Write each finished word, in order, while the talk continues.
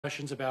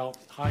questions about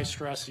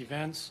high-stress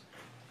events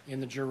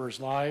in the jurors'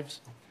 lives.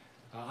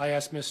 I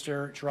asked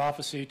Mr.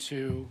 Girafasi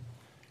to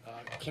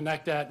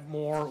connect that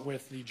more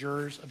with the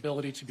jurors'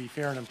 ability to be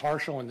fair and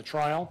impartial in the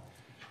trial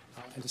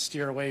and to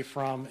steer away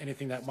from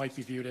anything that might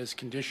be viewed as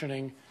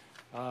conditioning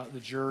the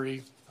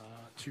jury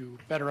to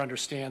better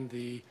understand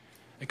the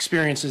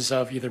experiences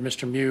of either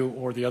Mr. Miu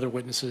or the other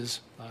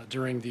witnesses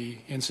during the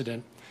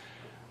incident.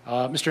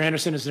 Mr.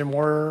 Anderson, is there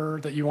more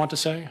that you want to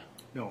say?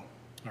 No.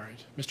 All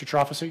right. Mr.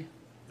 Girafasi?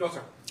 No,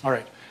 sir. All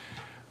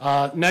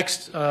right.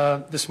 Next,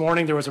 this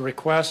morning there was a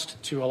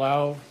request to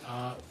allow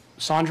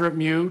Sandra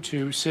Miu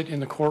to sit in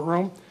the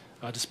courtroom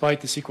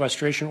despite the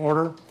sequestration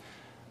order.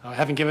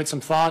 Having given it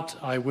some thought,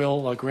 I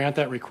will grant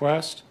that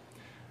request.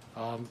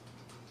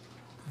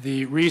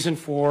 The reason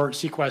for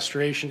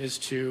sequestration is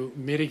to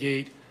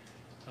mitigate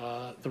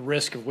the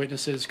risk of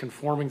witnesses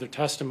conforming their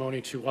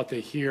testimony to what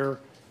they hear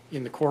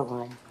in the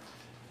courtroom.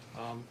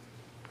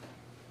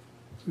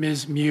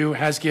 Ms. Miu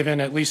has given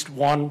at least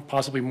one,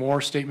 possibly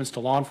more, statements to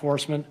law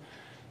enforcement,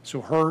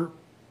 so her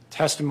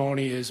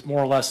testimony is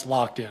more or less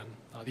locked in.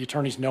 The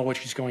attorneys know what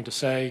she's going to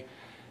say,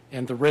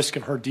 and the risk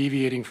of her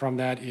deviating from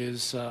that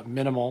is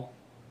minimal.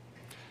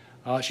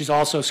 She's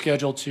also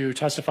scheduled to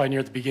testify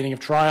near the beginning of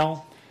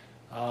trial,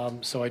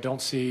 so I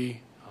don't see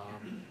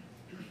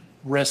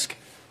risk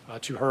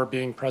to her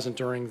being present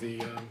during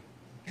the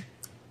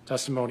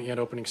testimony and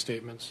opening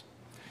statements.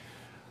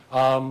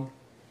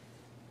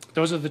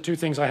 Those are the two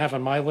things I have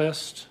on my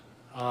list.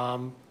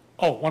 Oh,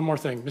 one more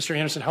thing. Mr.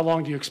 Anderson, how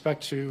long do you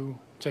expect to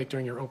take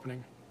during your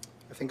opening?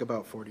 I think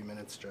about 40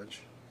 minutes,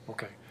 Judge.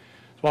 Okay.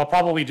 So what I'll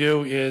probably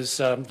do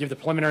is give the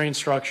preliminary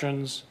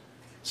instructions,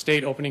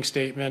 state opening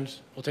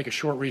statement. We'll take a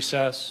short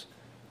recess,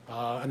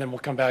 and then we'll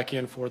come back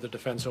in for the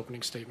defense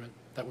opening statement.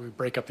 That way we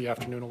break up the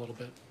afternoon a little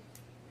bit.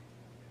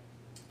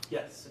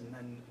 Yes, and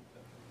then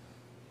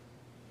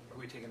are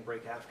we taking a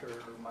break after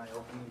my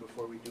opening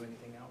before we do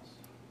anything else?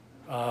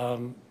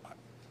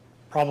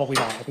 Probably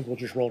not. I think we'll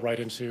just roll right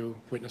into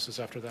witnesses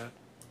after that.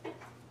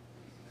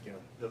 Yeah.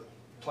 The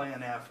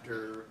plan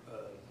after,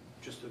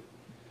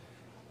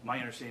 my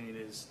understanding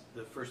is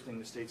the first thing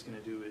the state's going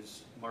to do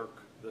is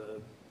mark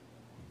the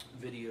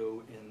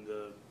video in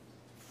the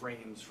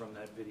frames from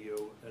that video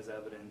as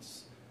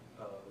evidence.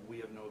 We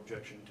have no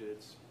objection to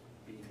its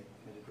being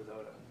admitted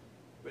without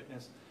a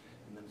witness.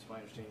 And then it's my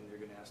understanding they're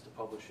going to ask to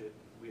publish it.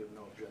 We have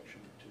no objection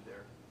to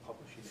their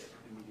publishing it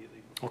immediately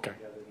before we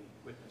gather any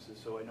witnesses.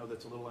 So I know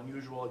that's a little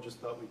unusual. I just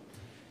thought we'd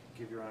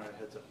give Your Honor a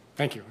heads up.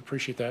 Thank you.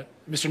 Appreciate that.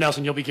 Mr.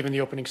 Nelson, you'll be giving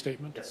the opening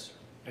statement? Yes, sir.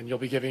 And you'll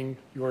be giving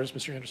yours,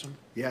 Mr. Anderson?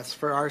 Yes,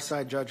 for our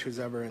side, Judge, who's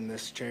ever in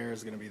this chair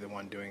is going to be the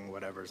one doing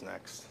whatever's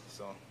next.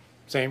 So.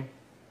 Same?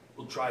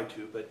 We'll try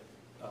to, but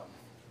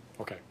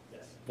okay.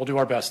 yes. We'll do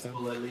our best then.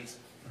 We'll at least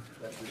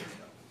let you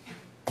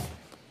know.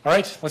 All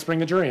right, let's bring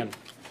the jury in.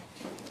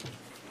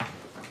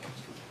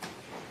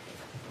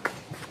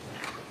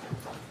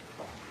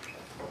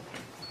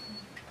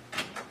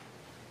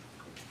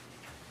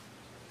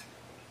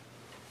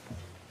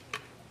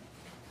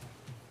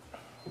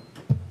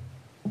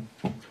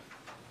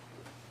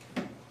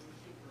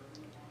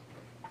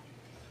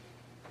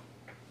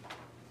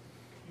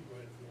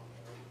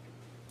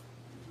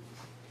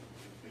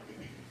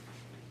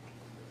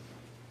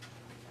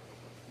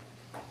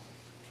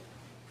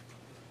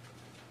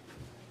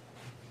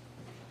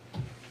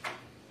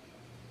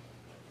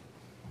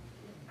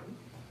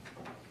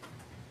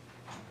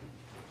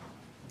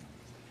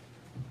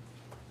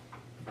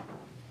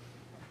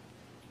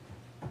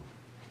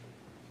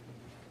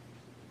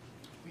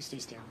 Please stay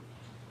standing.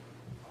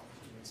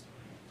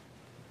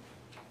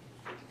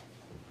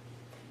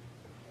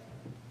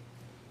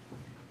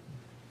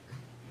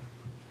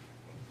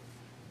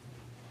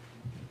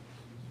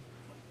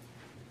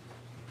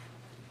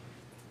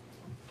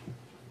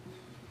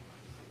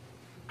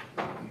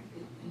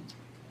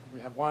 We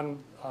have one,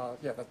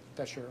 yeah,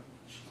 that's your.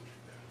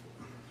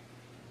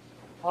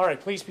 All right,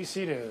 please be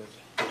seated.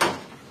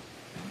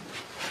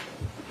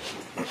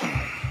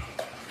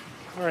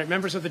 All right,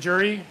 members of the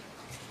jury,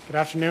 good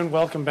afternoon,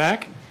 welcome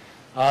back.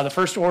 The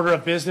first order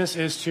of business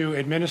is to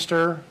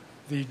administer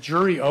the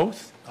jury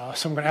oath.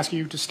 So I'm going to ask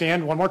you to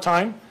stand one more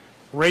time,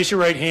 raise your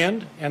right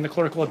hand, and the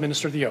clerk will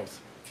administer the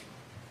oath.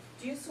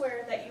 Do you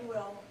swear that you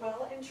will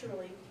well and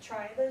truly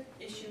try the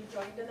issue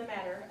joined in the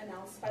matter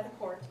announced by the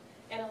court,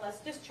 and unless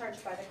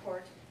discharged by the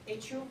court, a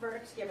true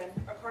verdict given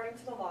according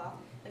to the law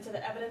and to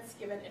the evidence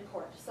given in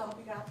court? So help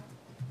you God.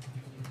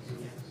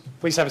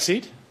 Please have a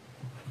seat.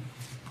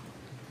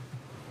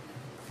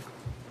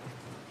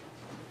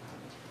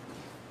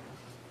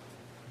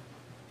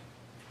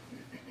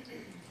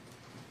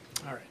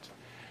 All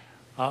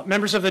right.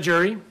 Members of the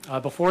jury,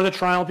 before the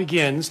trial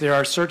begins, there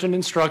are certain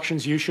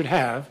instructions you should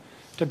have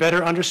to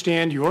better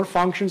understand your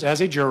functions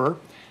as a juror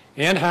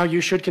and how you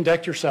should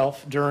conduct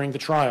yourself during the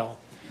trial.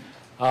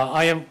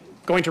 I am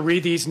going to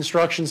read these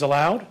instructions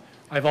aloud.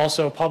 I've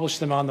also published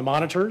them on the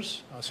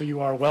monitors, so you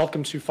are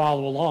welcome to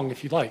follow along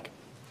if you'd like.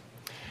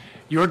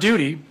 Your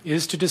duty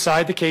is to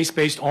decide the case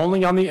based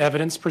only on the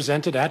evidence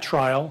presented at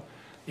trial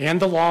and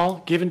the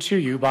law given to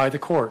you by the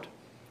court.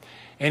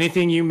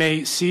 Anything you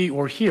may see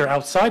or hear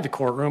outside the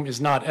courtroom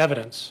is not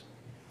evidence.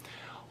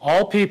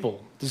 All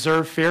people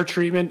deserve fair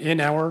treatment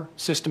in our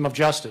system of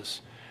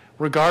justice,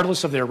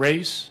 regardless of their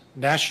race,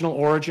 national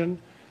origin,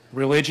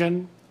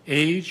 religion,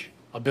 age,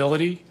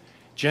 ability,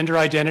 gender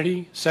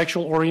identity,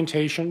 sexual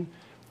orientation,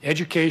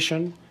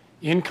 education,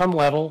 income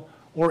level,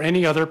 or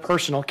any other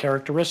personal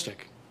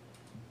characteristic.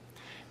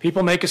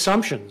 People make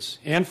assumptions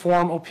and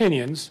form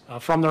opinions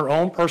from their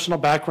own personal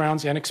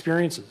backgrounds and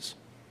experiences.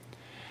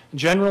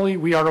 Generally,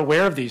 we are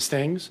aware of these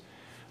things,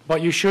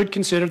 but you should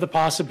consider the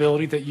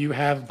possibility that you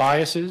have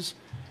biases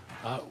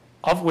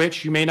of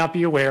which you may not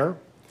be aware,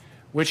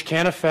 which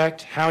can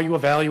affect how you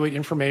evaluate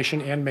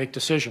information and make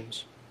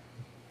decisions.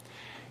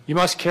 You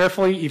must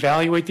carefully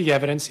evaluate the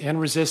evidence and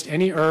resist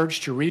any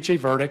urge to reach a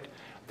verdict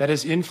that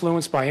is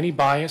influenced by any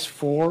bias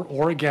for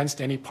or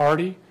against any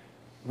party,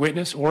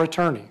 witness, or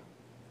attorney.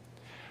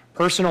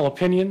 Personal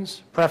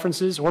opinions,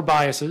 preferences, or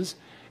biases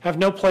have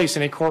no place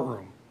in a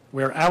courtroom,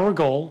 where our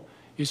goal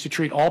is to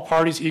treat all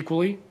parties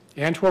equally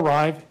and to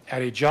arrive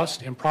at a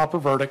just and proper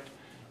verdict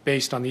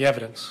based on the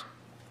evidence.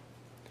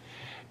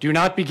 Do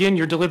not begin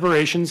your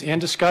deliberations and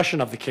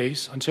discussion of the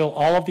case until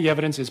all of the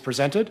evidence is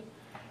presented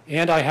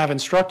and I have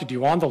instructed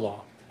you on the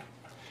law.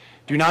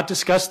 Do not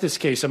discuss this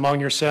case among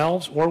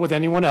yourselves or with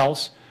anyone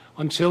else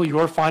until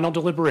your final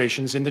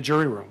deliberations in the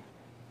jury room.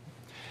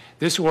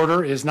 This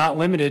order is not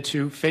limited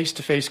to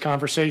face-to-face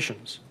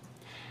conversations.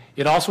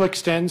 It also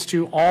extends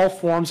to all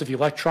forms of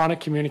electronic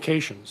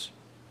communications.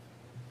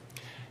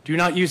 Do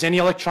not use any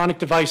electronic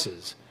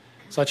devices,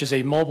 such as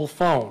a mobile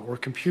phone or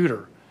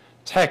computer,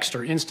 text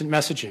or instant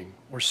messaging,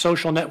 or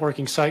social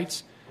networking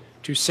sites,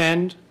 to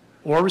send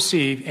or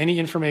receive any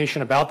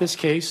information about this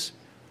case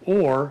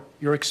or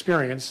your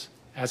experience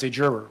as a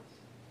juror.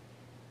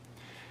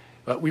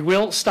 But we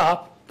will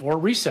stop or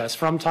recess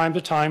from time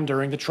to time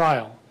during the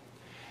trial.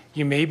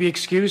 You may be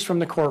excused from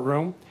the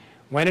courtroom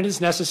when it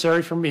is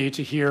necessary for me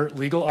to hear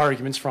legal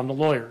arguments from the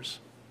lawyers.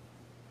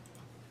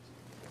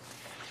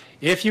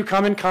 If you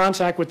come in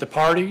contact with the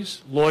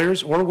parties,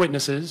 lawyers, or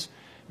witnesses,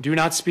 do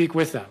not speak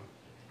with them.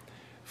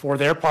 For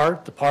their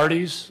part, the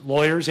parties,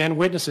 lawyers, and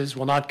witnesses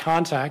will not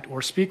contact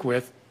or speak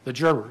with the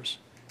jurors.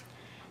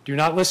 Do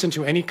not listen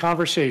to any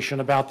conversation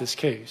about this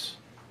case.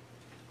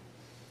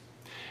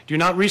 Do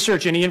not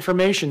research any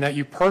information that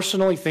you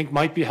personally think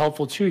might be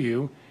helpful to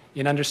you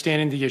in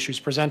understanding the issues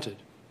presented.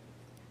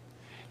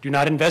 Do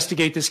not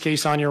investigate this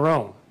case on your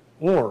own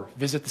or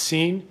visit the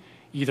scene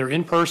either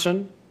in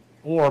person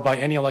or by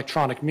any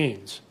electronic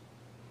means.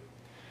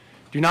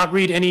 Do not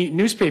read any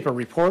newspaper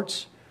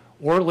reports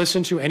or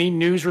listen to any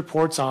news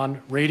reports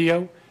on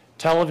radio,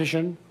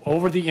 television,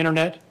 over the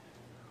internet,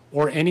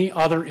 or any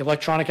other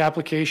electronic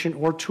application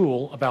or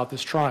tool about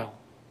this trial.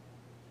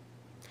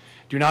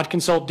 Do not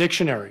consult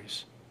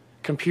dictionaries,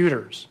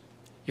 computers,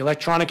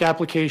 electronic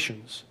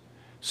applications,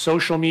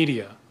 social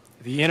media,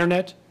 the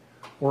internet,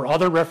 or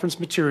other reference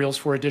materials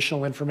for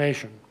additional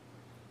information.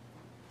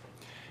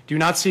 Do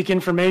not seek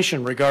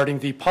information regarding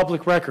the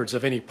public records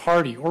of any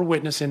party or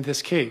witness in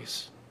this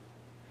case.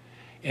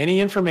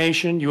 Any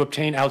information you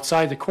obtain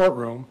outside the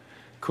courtroom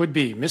could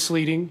be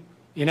misleading,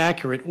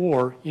 inaccurate,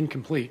 or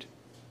incomplete.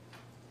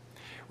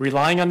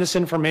 Relying on this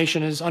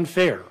information is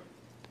unfair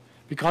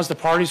because the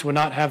parties would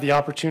not have the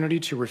opportunity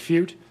to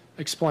refute,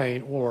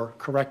 explain, or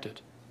correct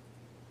it.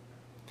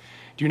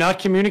 Do not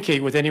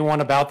communicate with anyone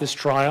about this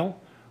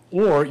trial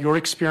or your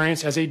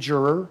experience as a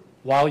juror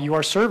while you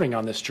are serving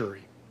on this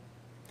jury.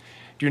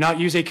 Do not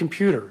use a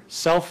computer,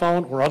 cell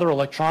phone, or other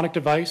electronic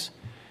device,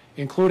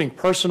 including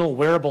personal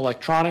wearable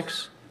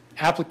electronics,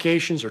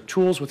 applications, or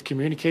tools with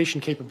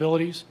communication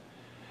capabilities,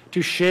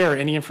 to share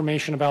any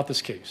information about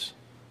this case.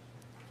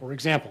 For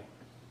example,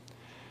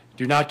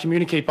 do not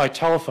communicate by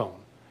telephone,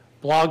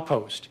 blog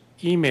post,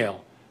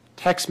 email,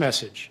 text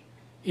message,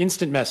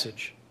 instant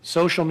message,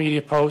 social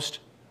media post,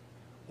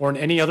 or in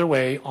any other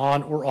way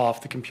on or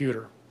off the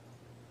computer.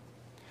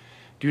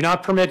 Do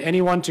not permit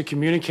anyone to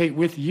communicate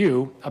with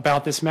you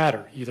about this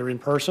matter, either in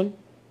person,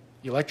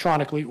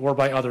 electronically, or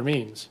by other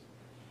means.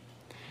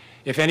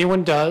 If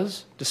anyone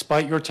does,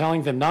 despite your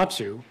telling them not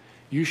to,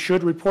 you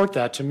should report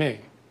that to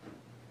me.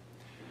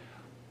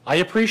 I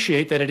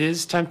appreciate that it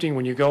is tempting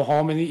when you go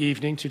home in the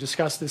evening to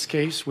discuss this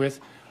case with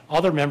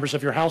other members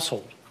of your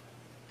household,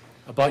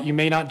 but you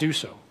may not do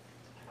so.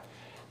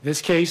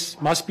 This case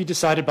must be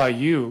decided by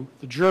you,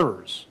 the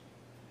jurors,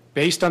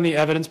 based on the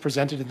evidence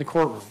presented in the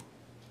courtroom.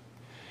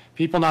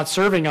 People not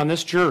serving on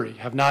this jury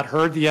have not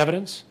heard the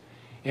evidence,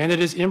 and it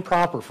is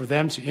improper for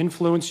them to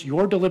influence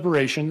your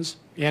deliberations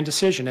and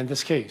decision in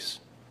this case.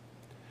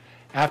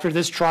 After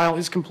this trial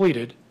is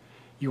completed,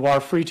 you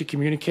are free to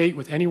communicate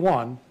with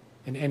anyone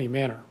in any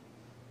manner.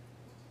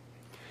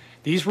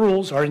 These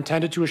rules are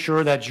intended to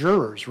assure that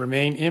jurors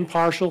remain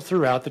impartial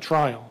throughout the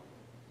trial.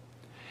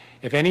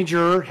 If any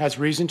juror has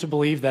reason to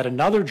believe that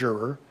another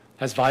juror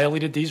has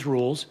violated these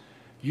rules,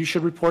 you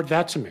should report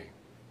that to me.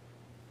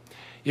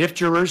 If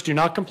jurors do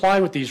not comply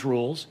with these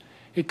rules,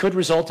 it could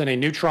result in a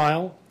new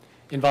trial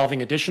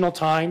involving additional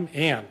time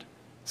and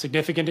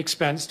significant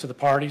expense to the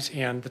parties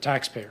and the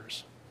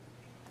taxpayers.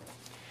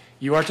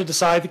 You are to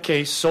decide the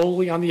case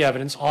solely on the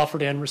evidence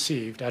offered and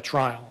received at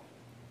trial.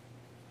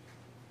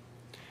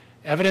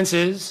 Evidence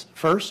is,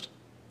 first,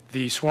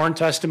 the sworn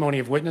testimony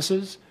of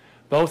witnesses,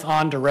 both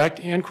on direct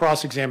and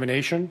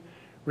cross-examination,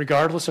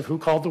 regardless of who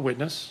called the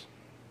witness.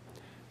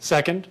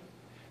 Second,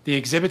 the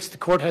exhibits the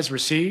court has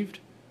received,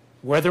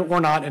 whether or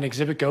not an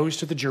exhibit goes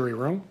to the jury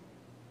room.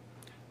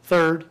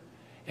 Third,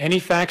 any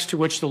facts to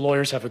which the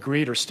lawyers have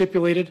agreed or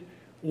stipulated,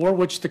 or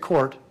which the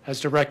court has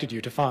directed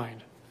you to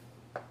find.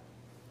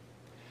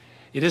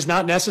 It is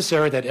not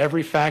necessary that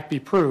every fact be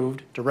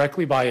proved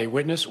directly by a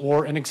witness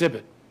or an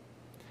exhibit.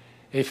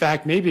 A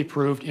fact may be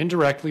proved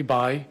indirectly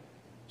by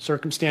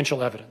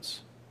circumstantial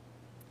evidence.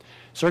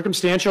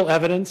 Circumstantial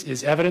evidence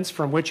is evidence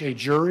from which a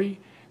jury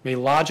may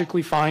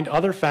logically find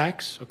other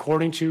facts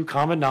according to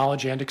common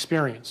knowledge and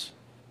experience.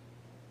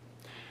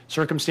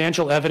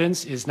 Circumstantial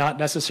evidence is not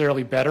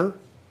necessarily better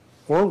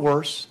or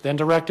worse than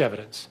direct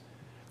evidence.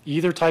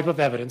 Either type of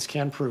evidence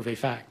can prove a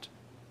fact.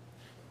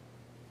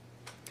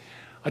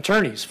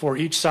 Attorneys for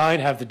each side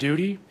have the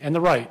duty and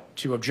the right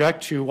to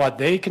object to what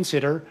they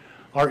consider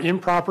are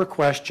improper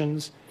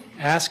questions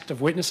asked of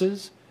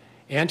witnesses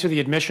and to the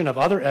admission of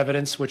other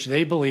evidence which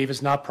they believe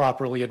is not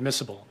properly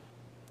admissible.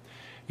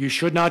 You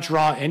should not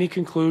draw any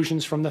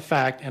conclusions from the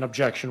fact an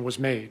objection was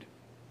made.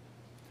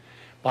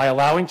 By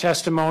allowing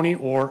testimony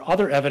or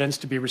other evidence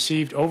to be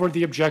received over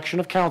the objection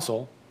of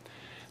counsel,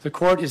 the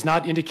court is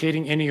not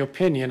indicating any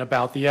opinion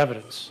about the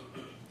evidence.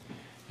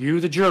 You,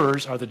 the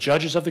jurors, are the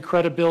judges of the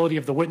credibility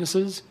of the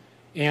witnesses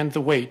and the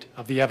weight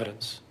of the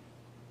evidence.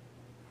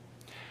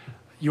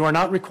 You are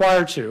not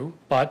required to,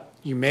 but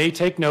you may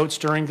take notes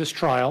during this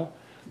trial,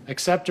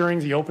 except during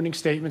the opening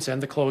statements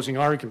and the closing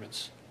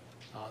arguments.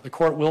 The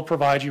court will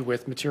provide you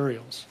with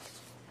materials.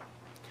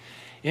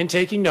 In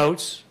taking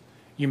notes,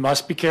 you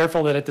must be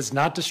careful that it does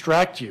not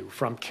distract you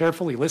from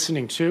carefully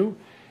listening to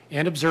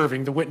and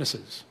observing the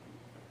witnesses.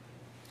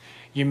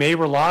 You may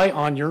rely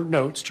on your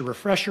notes to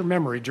refresh your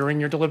memory during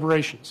your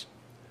deliberations.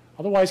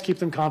 Otherwise, keep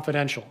them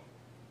confidential.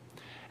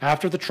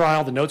 After the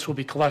trial, the notes will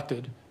be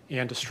collected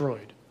and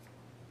destroyed.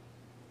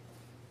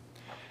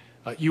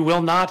 You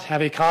will not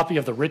have a copy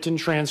of the written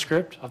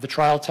transcript of the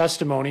trial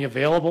testimony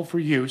available for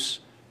use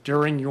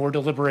during your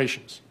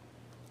deliberations.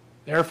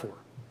 Therefore,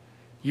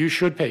 you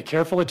should pay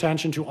careful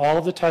attention to all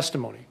of the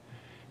testimony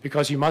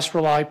because you must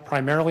rely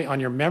primarily on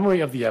your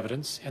memory of the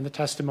evidence and the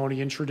testimony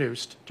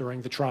introduced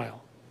during the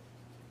trial.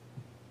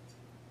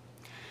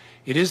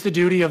 It is the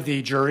duty of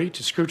the jury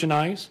to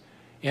scrutinize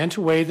and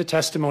to weigh the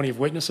testimony of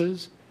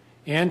witnesses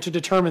and to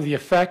determine the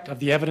effect of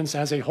the evidence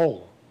as a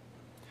whole.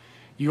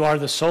 You are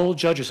the sole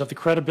judges of the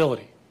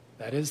credibility,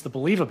 that is, the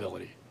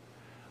believability,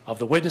 of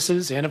the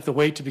witnesses and of the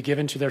weight to be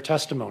given to their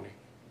testimony.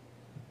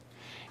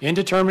 In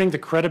determining the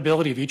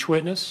credibility of each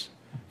witness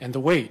and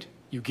the weight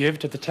you give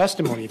to the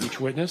testimony of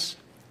each witness,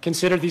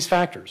 consider these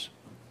factors.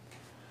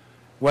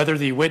 Whether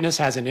the witness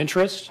has an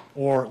interest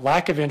or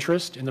lack of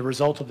interest in the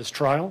result of this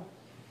trial,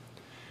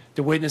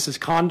 the witness's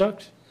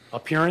conduct,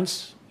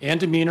 appearance, and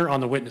demeanor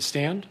on the witness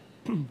stand,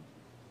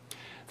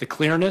 the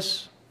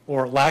clearness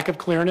or lack of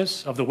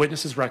clearness of the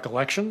witness's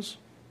recollections,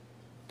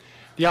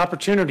 the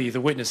opportunity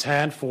the witness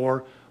had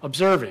for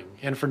observing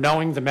and for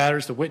knowing the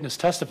matters the witness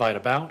testified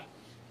about,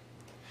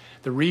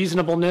 the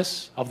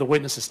reasonableness of the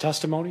witness's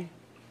testimony,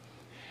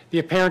 the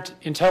apparent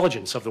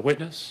intelligence of the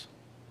witness,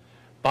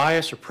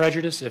 bias or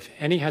prejudice, if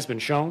any has been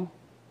shown,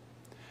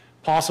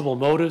 possible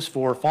motives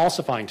for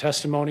falsifying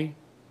testimony,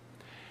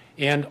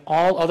 and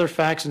all other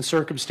facts and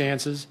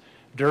circumstances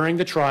during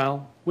the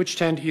trial which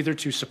tend either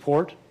to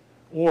support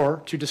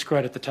or to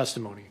discredit the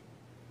testimony.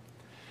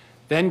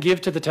 Then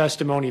give to the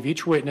testimony of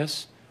each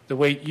witness the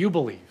weight you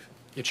believe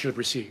it should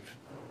receive.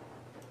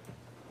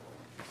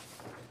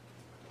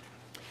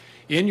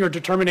 In your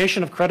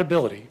determination of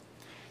credibility,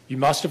 you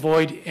must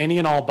avoid any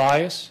and all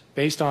bias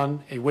based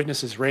on a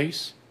witness's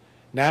race,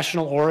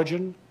 national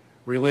origin,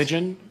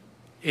 religion,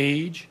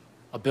 age,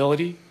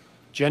 ability,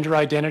 gender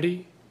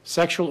identity,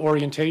 sexual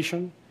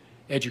orientation,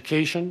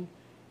 education,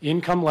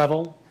 income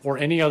level, or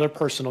any other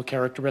personal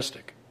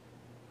characteristic.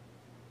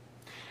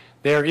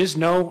 There is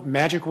no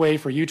magic way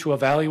for you to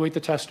evaluate the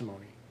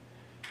testimony.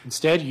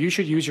 Instead, you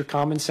should use your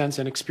common sense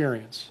and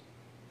experience.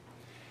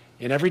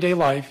 In everyday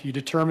life, you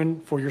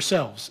determine for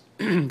yourselves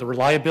the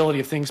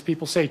reliability of things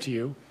people say to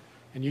you,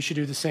 and you should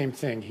do the same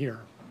thing here.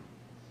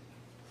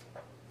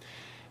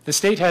 The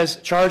state has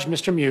charged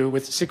Mr. Miu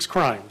with 6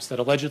 crimes that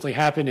allegedly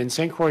happened in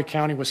St. Croix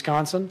County,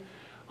 Wisconsin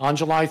on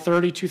July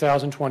 30,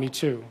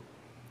 2022.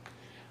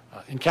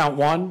 In count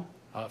 1,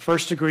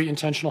 first-degree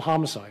intentional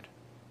homicide.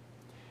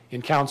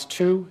 In counts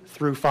 2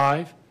 through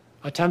 5,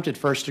 attempted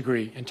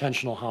first-degree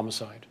intentional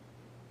homicide.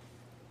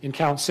 In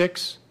count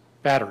 6,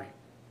 battery.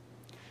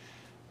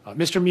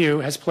 Mr.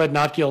 Miu has pled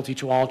not guilty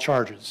to all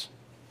charges.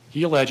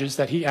 He alleges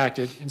that he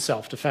acted in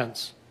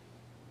self-defense.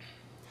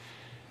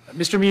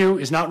 Mr.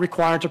 Miu is not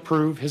required to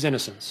prove his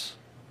innocence.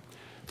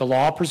 The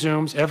law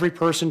presumes every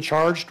person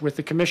charged with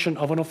the commission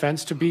of an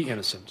offense to be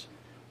innocent.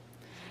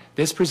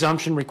 This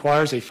presumption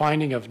requires a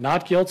finding of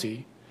not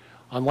guilty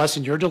unless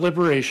in your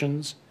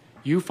deliberations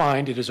you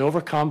find it is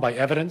overcome by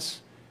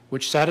evidence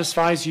which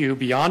satisfies you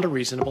beyond a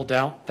reasonable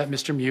doubt that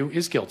Mr. Miu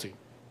is guilty.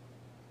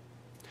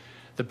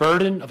 The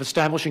burden of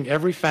establishing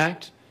every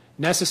fact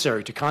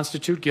necessary to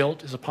constitute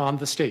guilt is upon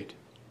the state.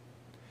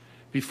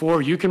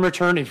 Before you can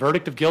return a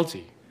verdict of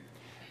guilty,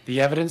 the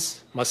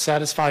evidence must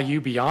satisfy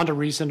you beyond a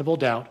reasonable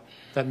doubt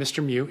that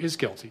Mr. Miu is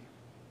guilty.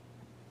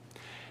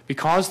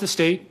 Because the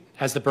state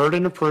has the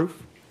burden of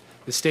proof,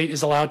 the state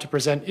is allowed to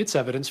present its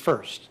evidence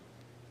first.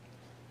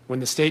 When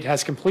the state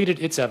has completed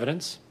its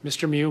evidence,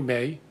 Mr. Miu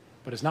may,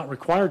 but is not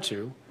required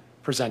to,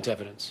 present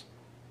evidence.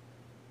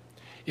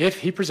 If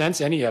he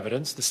presents any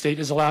evidence, the state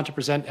is allowed to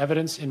present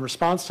evidence in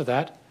response to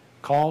that,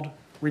 called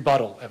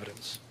rebuttal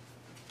evidence.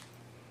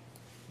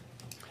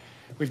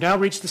 We've now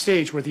reached the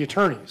stage where the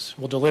attorneys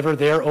will deliver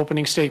their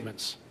opening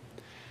statements.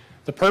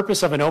 The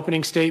purpose of an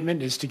opening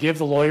statement is to give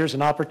the lawyers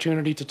an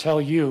opportunity to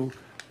tell you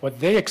what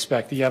they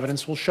expect the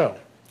evidence will show,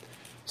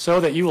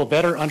 so that you will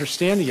better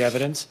understand the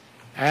evidence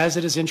as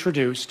it is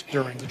introduced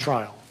during the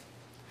trial.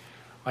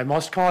 I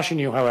must caution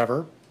you,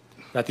 however,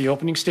 that the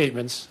opening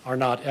statements are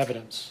not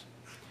evidence.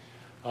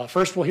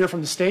 First, we'll hear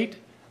from the state,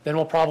 then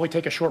we'll probably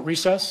take a short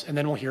recess, and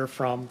then we'll hear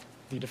from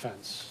the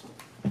defense.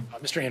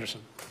 Mr.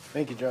 Anderson.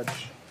 Thank you,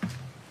 Judge.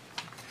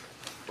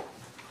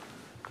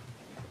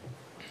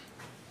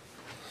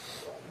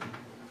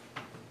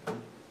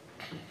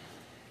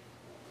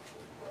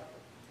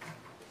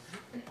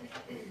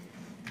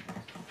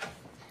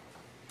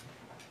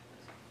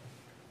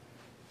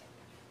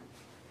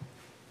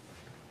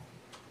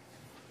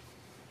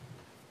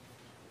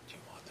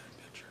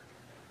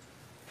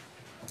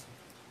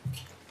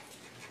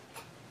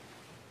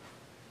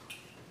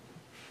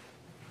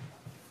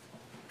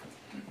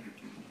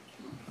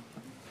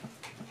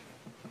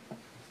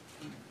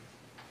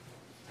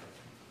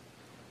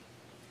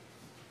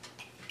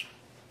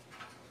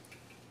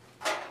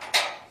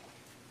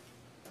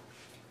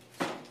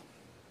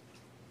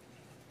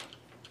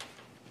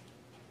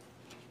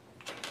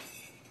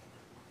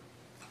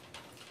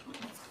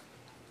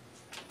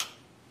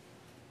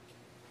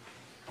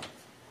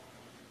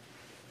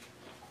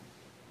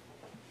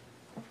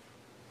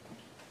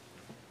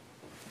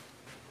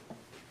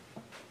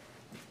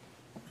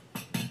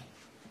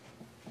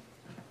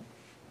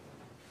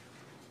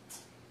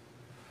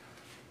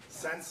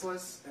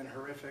 Senseless and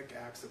horrific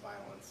acts of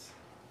violence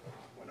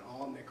when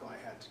all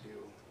Nicolae had to do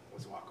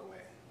was walk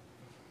away.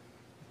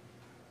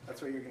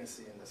 That's what you're going to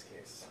see in this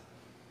case.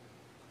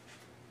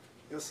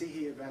 You'll see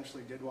he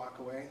eventually did walk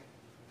away,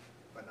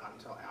 but not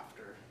until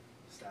after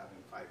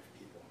stabbing 5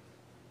 people.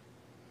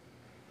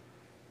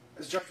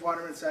 As Judge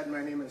Waterman said,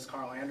 my name is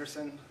Carl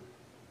Anderson.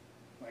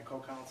 My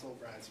co-counsel,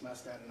 Brian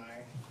Smestad, and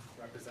I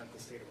represent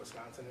the state of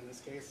Wisconsin in this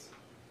case.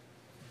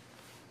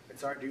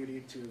 It's our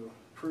duty to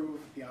prove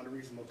beyond a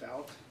reasonable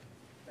doubt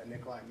that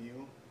Nicolae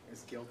Miu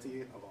is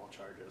guilty of all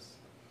charges.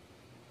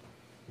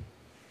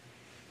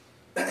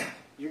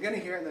 You're going to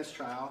hear in this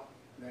trial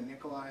that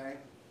Nicolae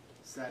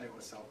said it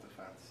was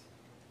self-defense.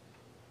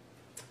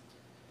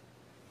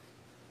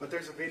 But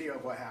there's a video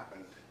of what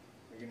happened.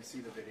 You're going to see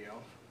the video.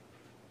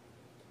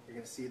 You're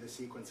going to see the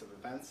sequence of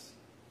events.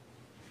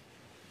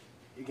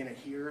 You're going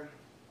to hear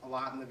a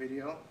lot in the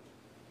video.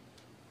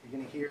 You're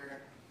going to hear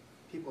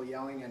people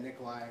yelling at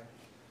Nicolae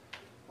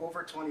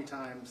over 20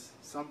 times,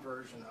 some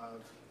version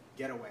of,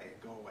 "Get away,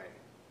 go away."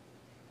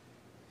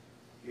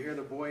 You hear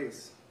the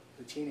boys,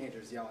 the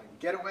teenagers yelling,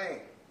 "Get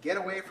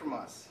away from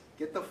us,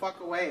 get the fuck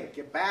away,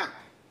 get back,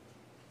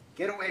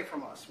 get away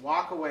from us,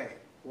 walk away,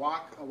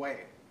 walk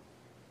away."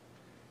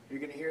 You're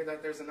going to hear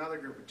that there's another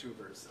group of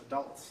tubers,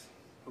 adults,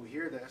 who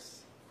hear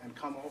this and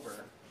come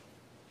over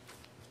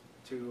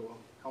to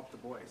help the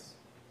boys.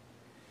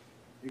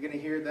 You're going to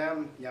hear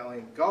them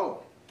yelling,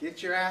 "Go,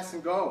 get your ass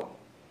and go,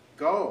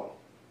 go,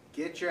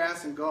 get your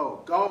ass and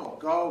go, go,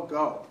 go,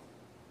 go."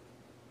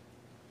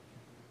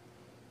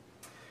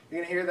 You're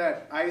going to hear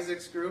that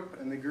Isaac's group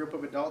and the group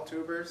of adult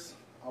tubers,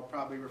 I'll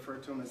probably refer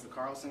to them as the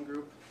Carlson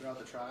group throughout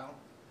the trial,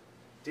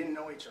 didn't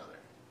know each other,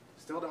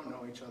 still don't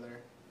know each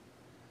other.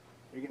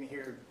 You're going to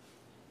hear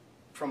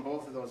from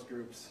both of those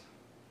groups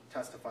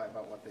testify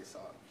about what they saw.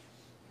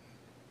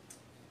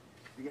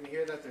 You're going to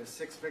hear that there's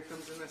 6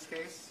 victims in this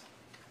case,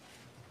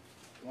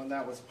 1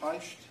 that was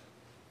punched,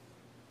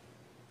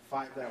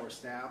 5 that were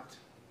stabbed,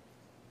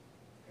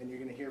 and you're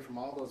going to hear from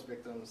all those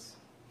victims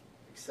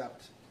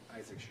except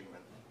Isaac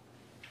Schuman.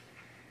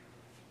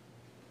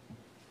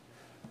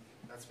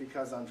 That's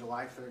because on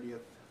July 30th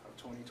of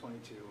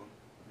 2022,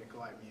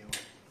 Nicolae Miu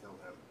killed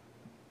him.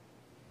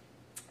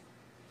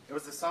 It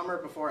was the summer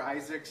before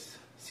Isaac's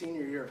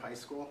senior year of high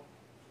school.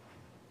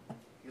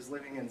 He was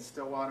living in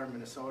Stillwater,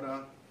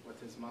 Minnesota with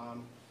his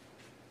mom,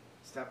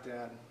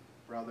 stepdad,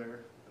 brother,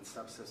 and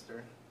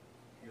stepsister.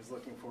 He was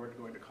looking forward to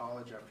going to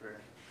college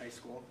after high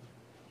school.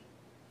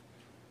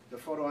 The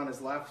photo on his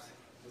left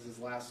is his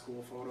last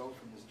school photo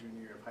from his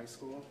junior year of high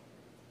school.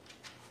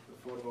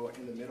 The photo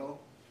in the middle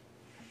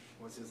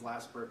was his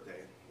last birthday.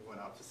 He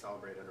went out to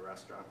celebrate at a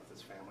restaurant with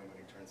his family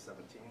when he turned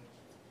 17.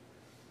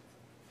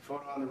 The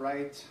photo on the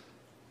right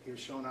he was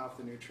showing off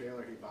the new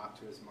trailer he bought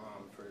to his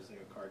mom for his new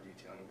car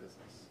detailing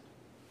business.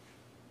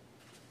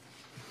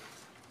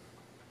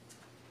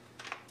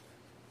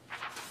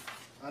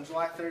 On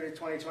July 30th,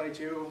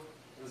 2022,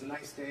 it was a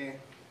nice day.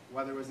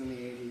 Weather was in the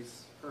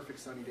 80s. Perfect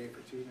sunny day for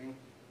tubing.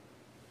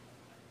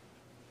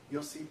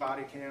 You'll see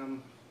body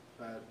cam,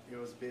 but it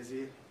was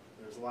busy.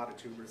 There was a lot of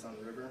tubers on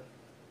the river.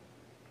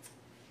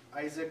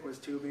 Isaac was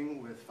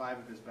tubing with 5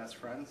 of his best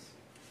friends: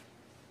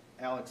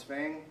 Alex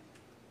Fang,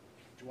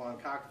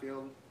 Juwan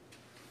Cockfield,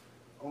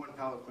 Owen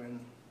Peliquin,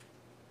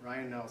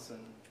 Ryan Nelson,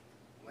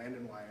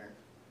 Landon Wire,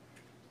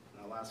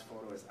 and the last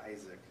photo is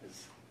Isaac.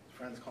 His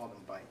friends called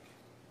him Bike.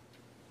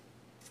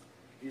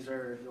 These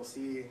are, you'll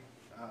see,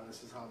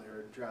 this is how they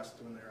were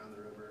dressed when they were on the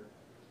river.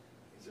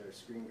 These are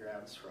screen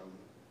grabs from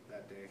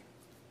that day.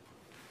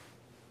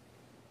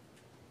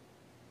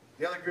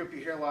 The other group you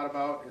hear a lot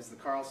about is the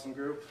Carlson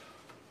group.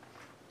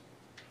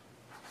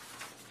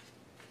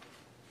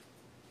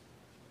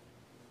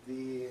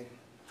 The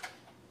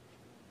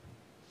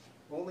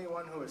only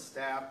one who was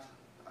stabbed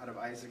out of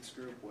Isaac's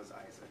group was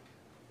Isaac.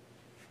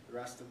 The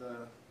rest of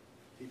the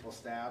people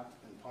stabbed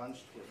and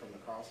punched were from the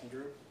Carlson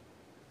group.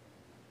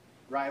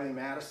 Rhyley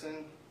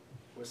Mattison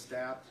was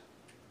stabbed.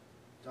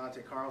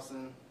 Dante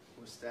Carlson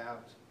was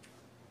stabbed.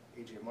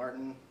 AJ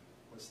Martin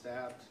was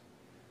stabbed.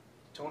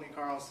 Tony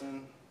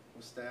Carlson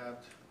was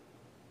stabbed.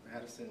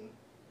 Madison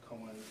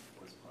Cohen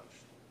was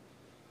punched.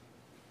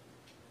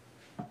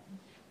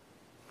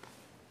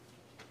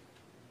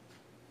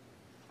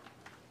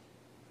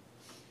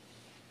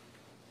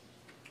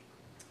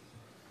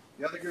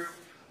 The other group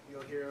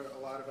you'll hear a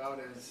lot about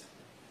is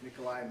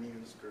Nicolae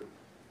Miu's group.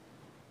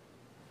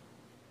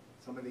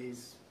 Some of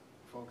these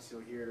folks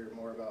you'll hear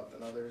more about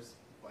than others,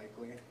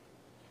 likely.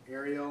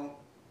 Ariel,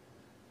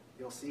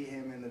 you'll see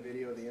him in the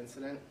video of the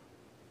incident.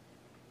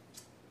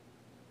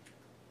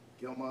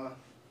 Gilma,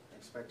 I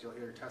expect you'll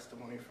hear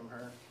testimony from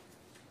her.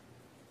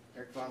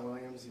 Eric Von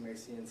Williams, you may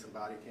see in some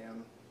body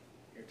cam,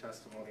 hear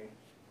testimony.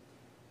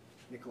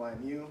 Nicolae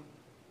Miu,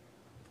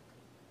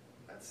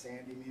 that's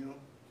Sandy Miu,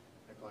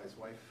 Nicolae's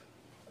wife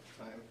at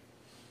the time.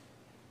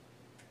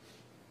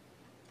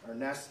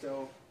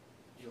 Ernesto,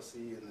 you'll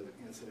see in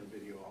the incident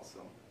video also.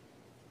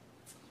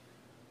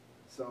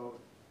 So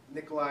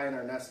Nicolae and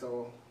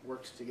Ernesto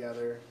worked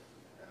together.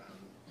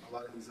 A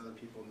lot of these other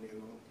people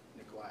knew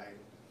Nicolae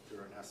through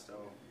Ernesto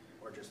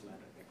or just met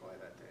Nicolae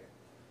that day.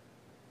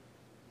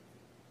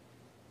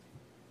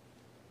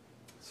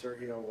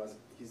 Sergio was,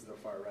 he's the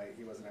far right.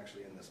 He wasn't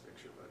actually in this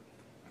picture, but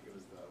he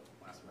was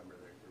the last member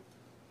of that group.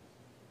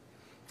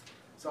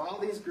 So all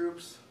these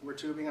groups were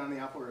tubing on the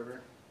Apple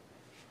River.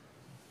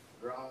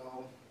 They're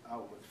all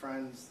out with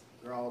friends.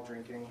 They're all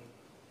drinking.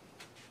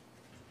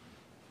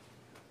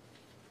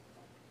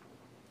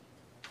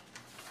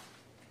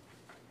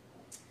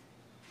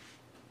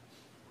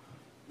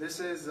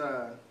 This is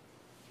a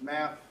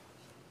map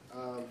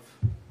of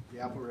the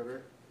Apple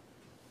River.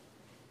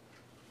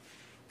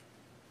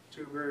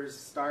 Tubers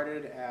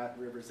started at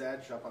River's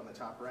Edge up on the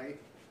top right,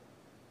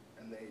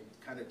 and they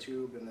kind of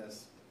tube in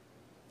this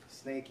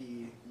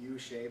snaky U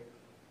shape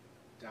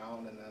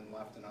down and then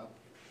left and up.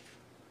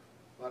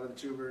 A lot of the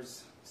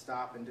tubers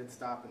stop and did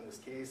stop in this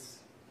case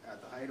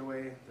at the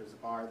Hideaway. There's a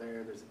bar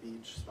there, there's a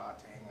beach spot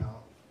to hang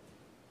out.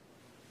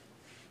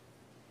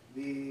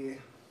 The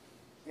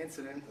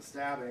incident, the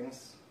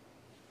stabbings,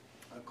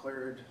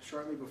 occurred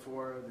shortly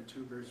before the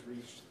tubers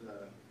reached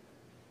the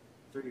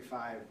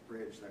 35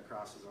 bridge that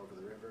crosses over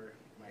the river.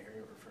 You might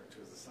hear it referred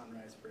to as the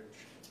Sunrise Bridge.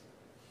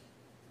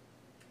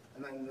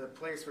 And then the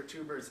place where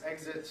tubers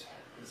exit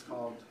is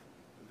called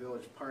the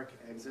Village Park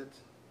exit.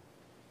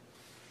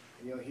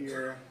 And you'll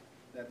hear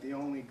that the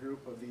only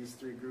group of these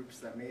 3 groups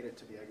that made it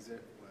to the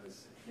exit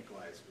was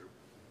Nicolae's group.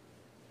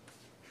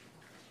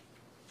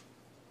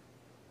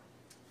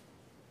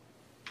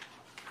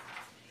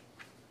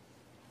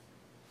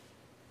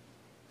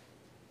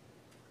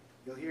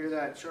 You'll hear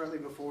that shortly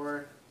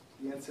before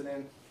the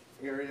incident,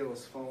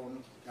 Ariel's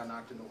phone got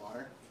knocked in the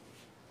water.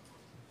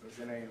 It was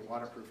in a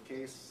waterproof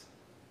case.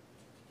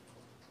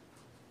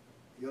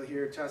 You'll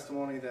hear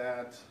testimony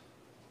that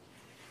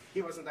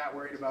he wasn't that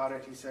worried about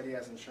it. He said he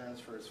has insurance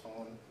for his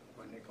phone,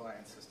 but Nicolae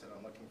insisted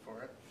on looking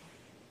for it.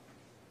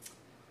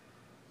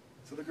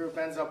 So the group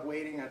ends up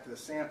waiting at a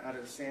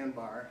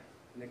sandbar.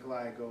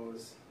 Nicolae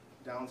goes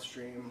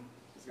downstream.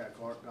 He's got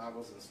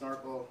goggles and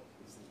snorkel.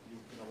 He's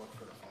going to look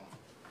for the phone.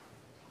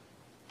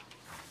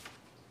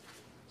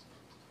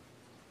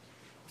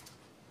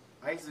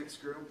 Isaac's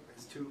group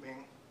is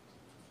tubing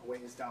a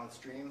ways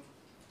downstream.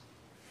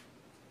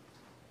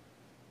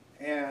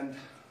 And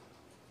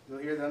you'll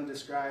hear them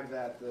describe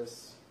that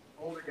this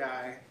older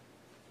guy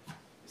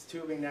is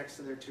tubing next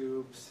to their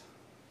tubes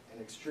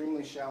in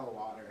extremely shallow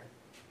water,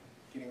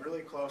 getting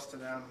really close to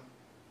them,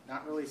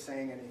 not really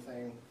saying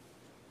anything.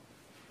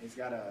 He's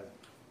got a,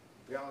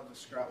 they all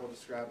will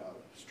describe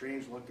a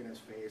strange look in his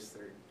face.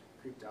 They're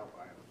creeped out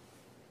by him.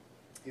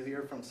 You'll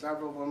hear from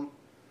several of them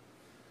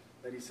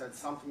that he said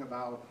something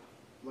about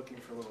looking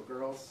for little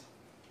girls.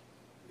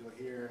 You'll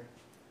hear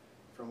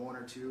from 1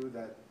 or 2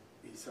 that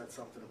he said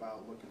something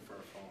about looking for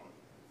a phone.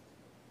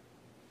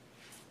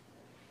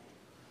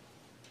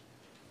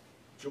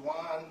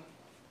 Juwan,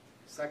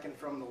 second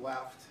from the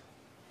left,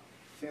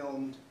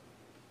 filmed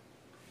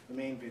the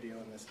main video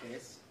in this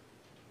case.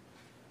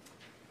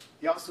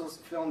 He also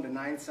filmed a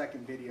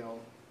 9-second video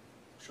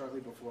shortly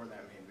before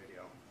that main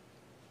video.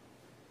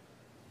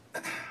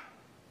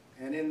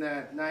 And in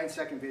that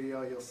 9-second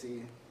video, you'll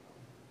see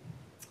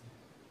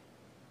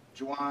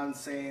Juwan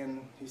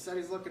saying, he said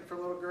he's looking for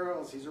little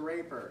girls, he's a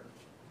raper.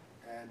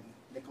 And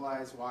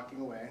Nicolae is walking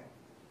away.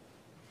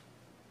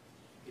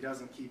 He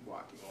doesn't keep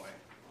walking away.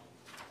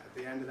 At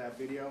the end of that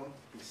video,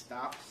 he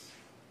stops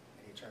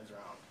and he turns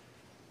around.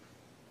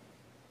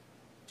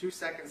 2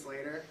 seconds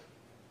later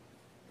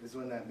is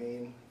when that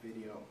main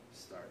video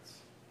starts.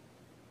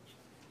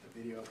 The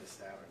video of the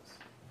stabbings.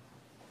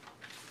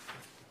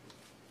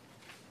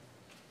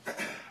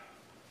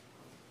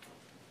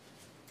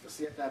 You'll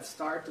see at that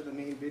start of the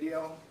main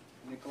video,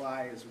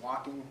 Nicolae is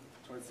walking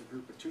towards the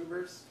group of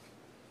tubers.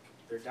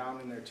 They're down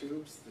in their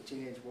tubes, the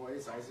teenage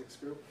boys, Isaac's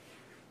group.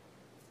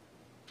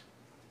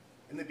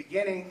 In the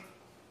beginning,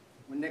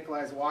 when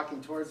Nicolae is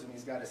walking towards him,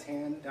 he's got his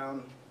hand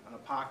down on a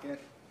pocket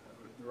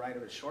to the right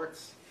of his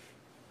shorts.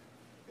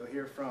 You'll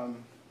hear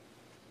from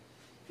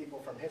people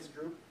from his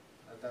group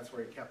that that's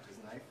where he kept his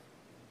knife.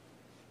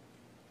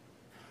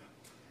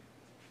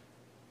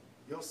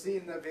 You'll see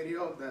in the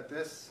video that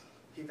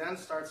he then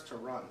starts to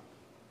run.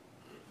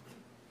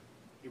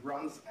 He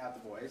runs at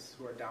the boys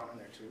who are down in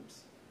their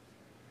tubes.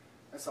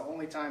 That's the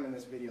only time in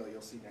this video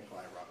you'll see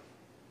Nicolae run,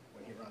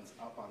 when he runs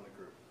up on the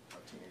group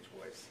of teenage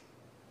boys.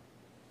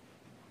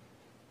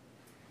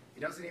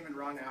 He doesn't even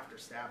run after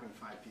stabbing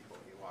 5 people.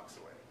 He walks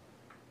away.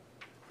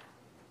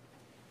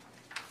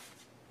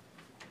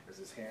 There's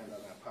his hand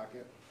on that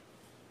pocket.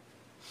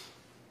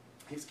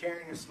 He's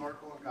carrying his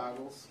snorkel and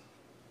goggles.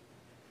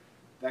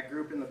 That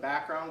group in the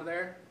background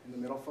there, in the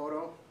middle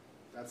photo,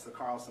 that's the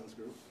Carlson's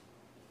group.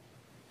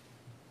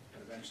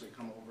 And eventually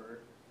come over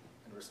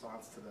in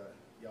response to the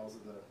yells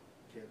of the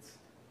kids.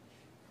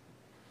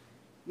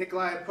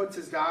 Nicolae puts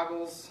his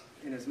goggles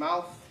in his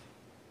mouth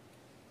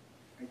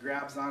and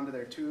grabs onto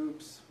their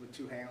tubes with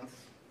 2 hands.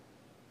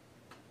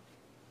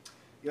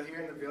 You'll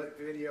hear in the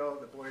video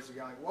the boys are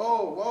yelling,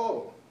 "Whoa,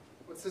 whoa,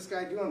 what's this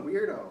guy doing,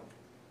 weirdo?"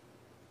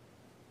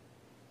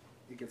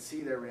 You can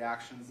see their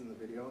reactions in the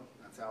video.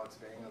 That's Alex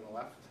Vang on the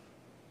left.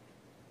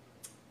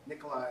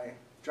 Nicolae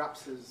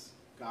drops his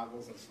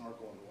goggles and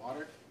snorkel in the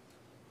water.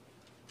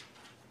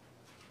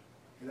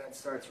 He then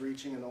starts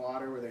reaching in the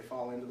water where they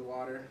fall into the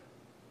water.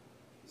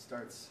 He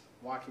starts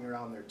walking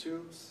around their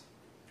tubes.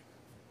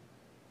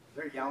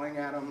 They're yelling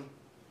at him,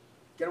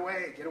 get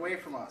away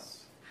from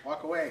us,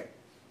 walk away."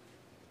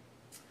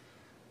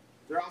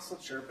 They're also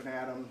chirping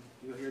at him.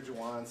 You'll hear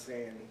Juwan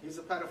saying, "He's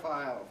a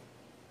pedophile."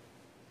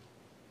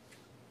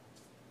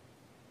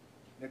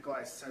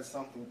 Nicolae says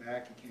something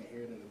back, you can't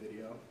hear it in the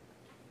video.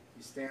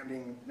 He's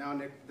standing,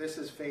 now this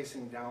is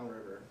facing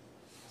downriver,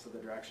 so the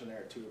direction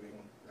they're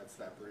tubing, that's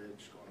that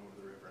bridge going over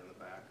the river in the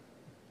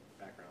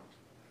background.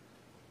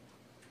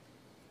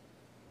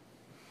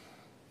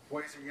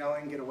 Boys are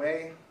yelling, "Get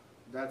away."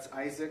 That's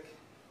Isaac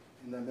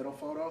in the middle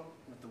photo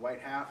with the white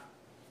hat,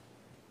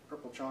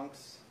 purple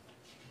trunks.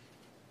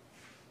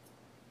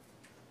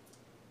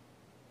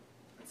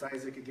 That's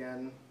Isaac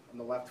again on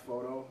the left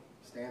photo,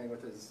 standing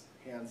with his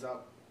hands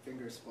up,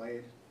 fingers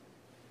splayed.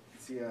 You can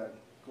see a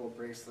gold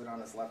bracelet on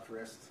his left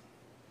wrist.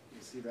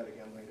 You'll see that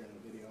again later in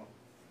the video.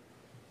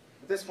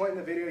 At this point in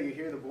the video, you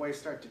hear the boys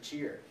start to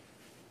cheer.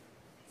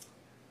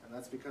 And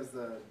that's because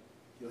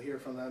you'll hear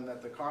from them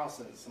that the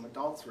Carlsons, some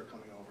adults, were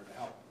coming over to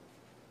help.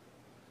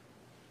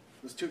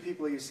 Those 2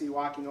 people you see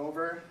walking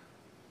over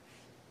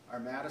are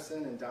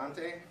Mattison and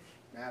Dante.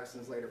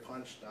 Madison's later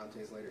punched,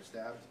 Dante's later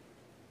stabbed.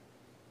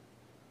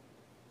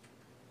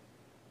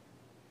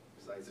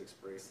 There's Isaac's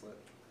bracelet.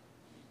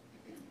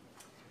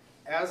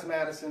 As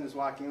Mattison is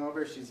walking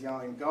over, she's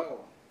yelling,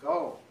 "Go,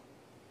 go,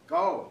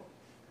 go."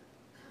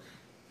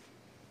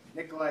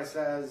 Nicolae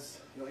says,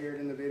 you'll hear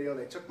it in the video,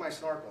 "They took my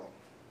snorkel."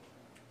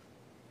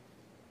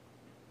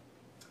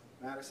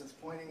 Madison's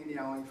pointing and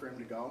yelling for him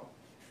to go.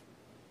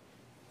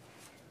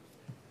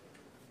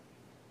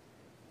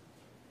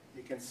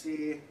 You can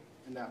see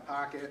in that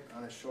pocket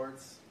on his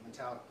shorts, a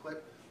metallic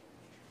clip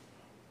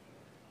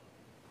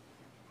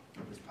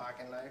of his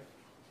pocket knife.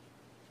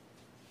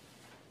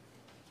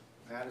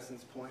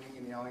 Madison's pointing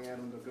and yelling at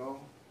him to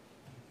go.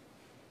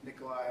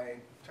 Nicolae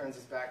turns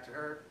his back to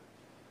her,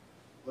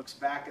 looks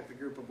back at the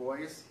group of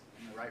boys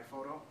in the right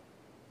photo.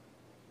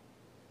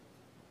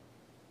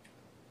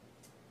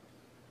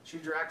 She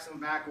directs him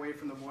back away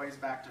from the boys,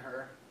 back to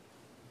her.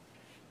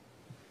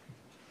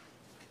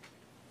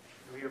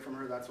 We hear from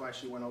her that's why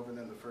she went over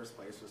there in the first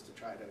place, was to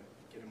try to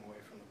get him away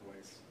from the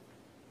boys.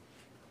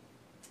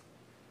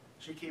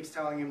 She keeps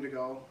telling him to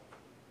go.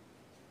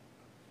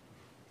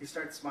 He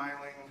starts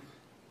smiling.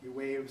 He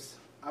waves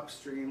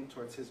upstream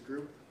towards his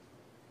group.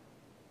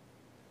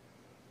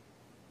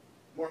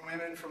 More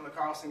women from the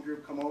Carlson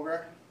group come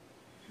over.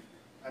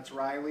 That's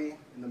Rhyley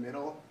in the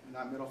middle, in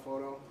that middle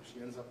photo.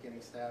 She ends up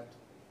getting stabbed.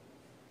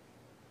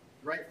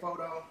 Right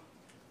photo,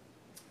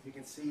 you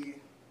can see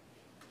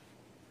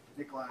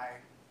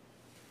Nicolae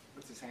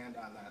puts his hand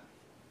on that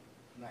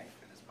knife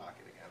in his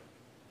pocket again.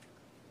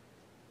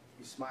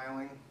 He's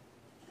smiling.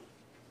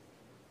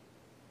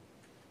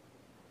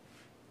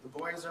 The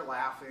boys are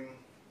laughing.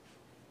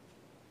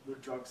 They're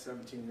drunk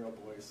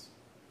 17-year-old boys.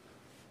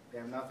 They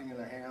have nothing in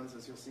their hands,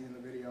 as you'll see in the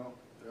video.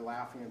 They're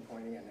laughing and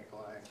pointing at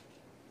Nicolae.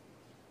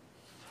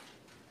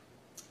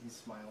 He's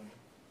smiling.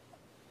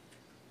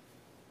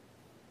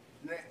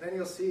 And then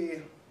you'll see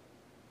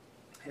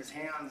his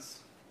hands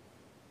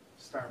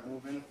start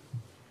moving.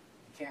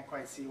 You can't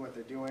quite see what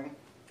they're doing.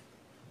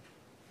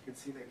 You can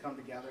see they come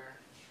together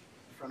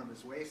in front of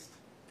his waist.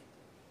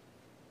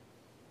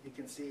 You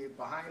can see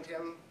behind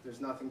him, there's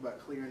nothing but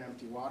clear and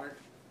empty water.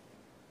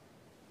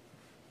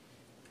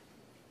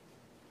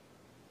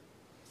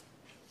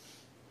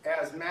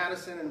 As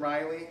Mattison and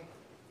Rhyley,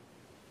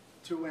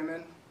 two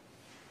women,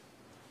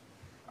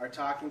 are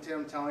talking to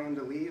him, telling him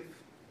to leave,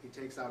 he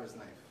takes out his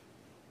knife.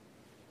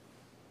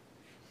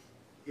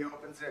 He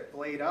opens it,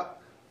 blade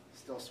up,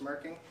 still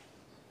smirking,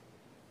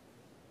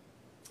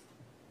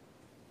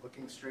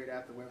 looking straight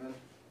at the women.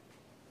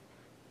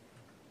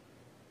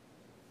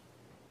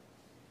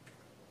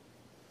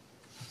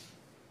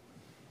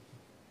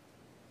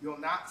 You'll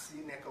not see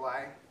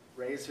Nicolae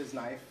raise his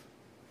knife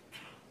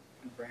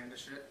and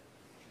brandish it.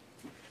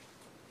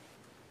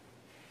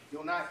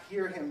 You'll not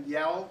hear him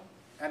yell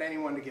at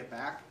anyone to get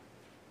back.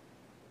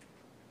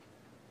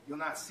 You'll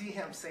not see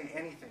him say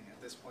anything at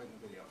this point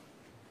in the video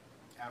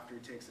after he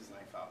takes his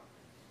knife out.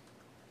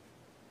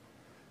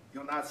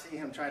 You'll not see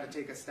him try to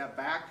take a step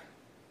back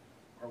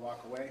or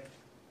walk away.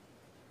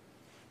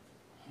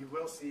 You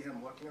will see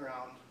him looking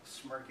around,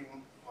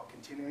 smirking, while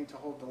continuing to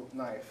hold the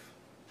knife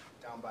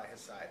down by his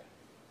side.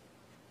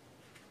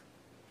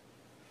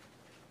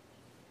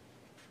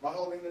 While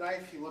holding the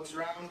knife, he looks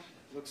around,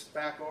 looks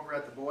back over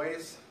at the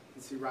boys. You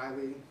can see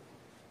Rhyley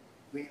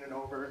leaning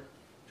over,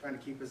 trying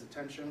to keep his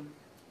attention.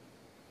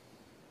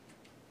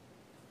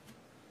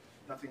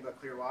 Nothing but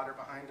clear water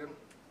behind him.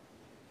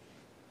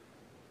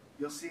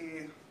 You'll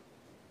see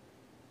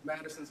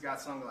Mattison's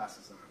got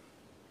sunglasses on.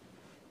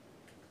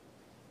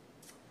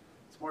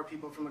 As more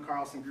people from the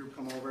Carlson group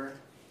come over,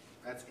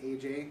 that's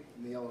AJ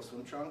in the yellow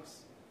swim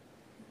trunks.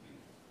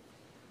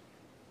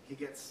 He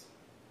gets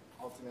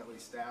ultimately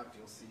stabbed,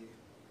 you'll see.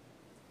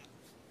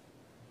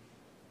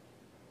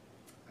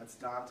 That's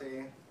Dante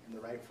in the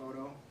right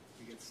photo.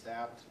 He gets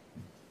stabbed.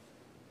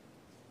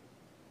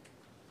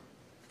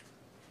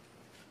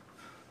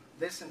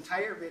 This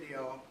entire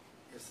video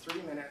is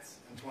 3 minutes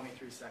and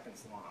 23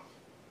 seconds long.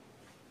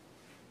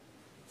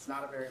 It's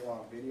not a very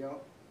long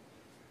video,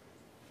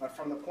 but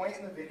from the point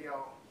in the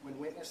video when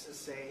witnesses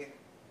say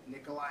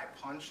Nicolae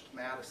punched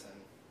Mattison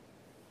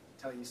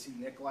until you see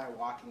Nicolae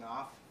walking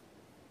off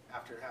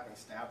after having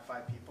stabbed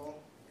 5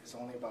 people is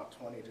only about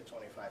 20 to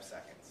 25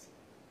 seconds.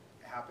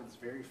 It happens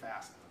very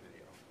fast in the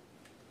video.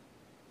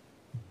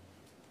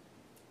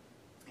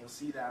 You'll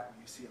see that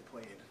when you see it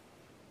played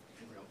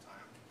in real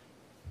time.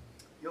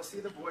 You'll see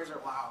the boys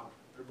are loud,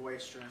 they're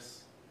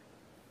boisterous.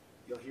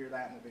 You'll hear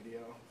that in the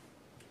video.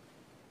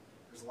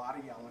 There's a lot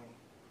of yelling.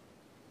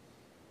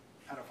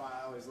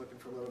 Pedophile is looking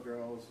for little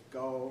girls.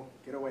 Go,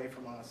 get away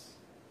from us.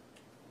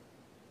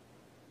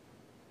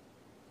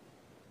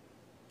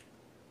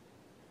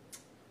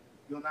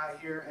 You'll not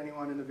hear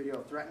anyone in the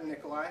video threaten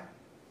Nicolae.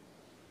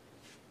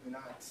 You'll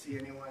not see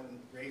anyone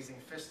raising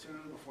fist to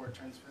him before it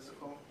turns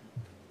physical.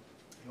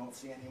 You won't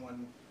see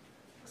anyone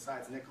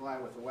besides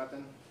Nicolae with a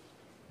weapon.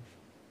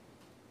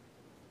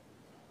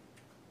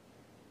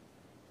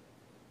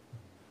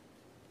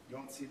 You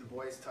won't see the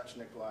boys touch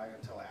Nicolae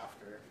until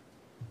after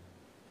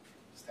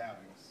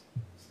stabbings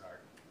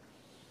start.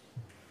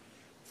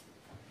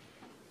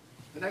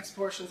 The next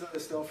portions of the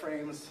still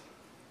frames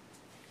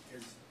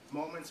is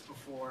moments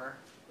before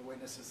the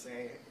witnesses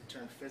say it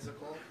turned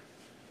physical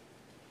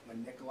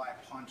when Nicolae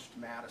punched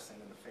Mattison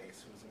in the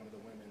face, who was one of the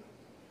women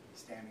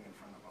standing in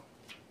front of him.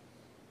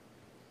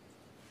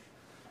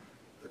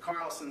 The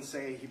Carlsons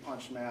say he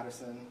punched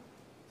Mattison.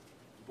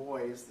 The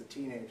boys, the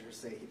teenagers,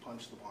 say he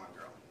punched the blonde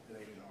girl. They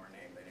didn't know her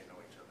name, they didn't know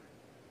each other.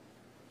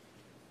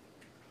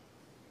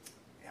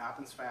 It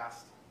happens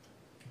fast.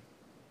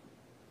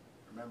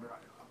 Remember,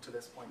 up to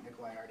this point,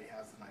 Nicolae already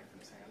has the knife in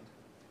his hand.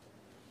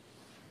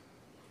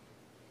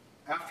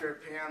 After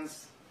it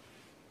pans,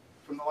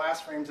 from the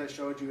last frames I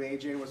showed you,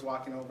 AJ was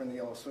walking over in the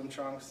yellow swim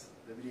trunks.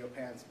 The video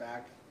pans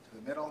back to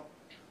the middle.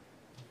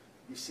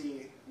 You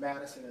see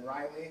Mattison and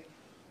Rhyley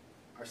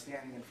are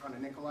standing in front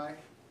of Nicolae.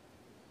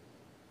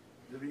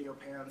 The video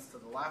pans to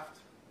the left.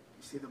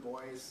 You see the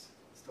boys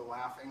still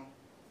laughing.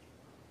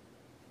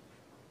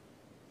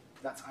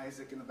 That's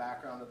Isaac in the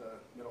background of the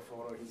middle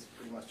photo. He's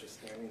pretty much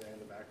just standing there in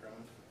the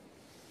background.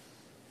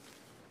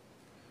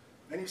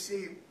 Then you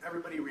see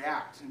everybody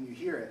react, and you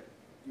hear it.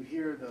 You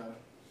hear the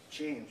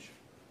change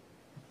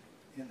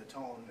in the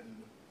tone. And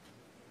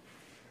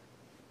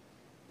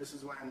this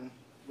is when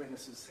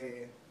witnesses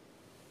say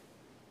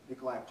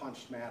Nicolae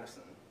punched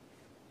Mattison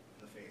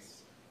in the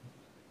face.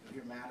 You'll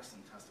hear Mattison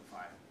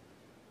testify,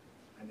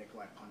 and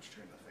Nicolae punched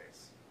her in the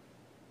face.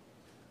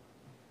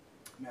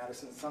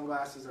 Mattison's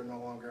sunglasses are no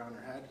longer on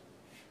her head.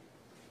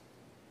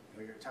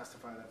 You'll hear her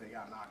testify that they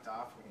got knocked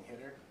off when he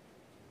hit her.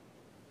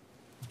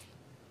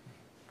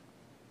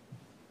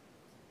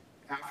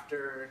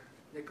 After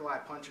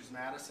Nicolae punches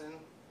Mattison,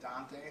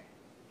 Dante,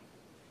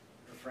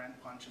 her friend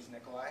punches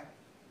Nicolae.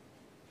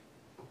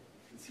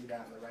 You can see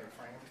that in the right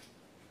frame.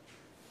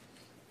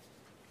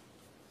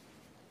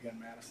 Again,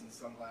 Madison's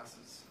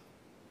sunglasses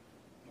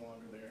no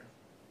longer there.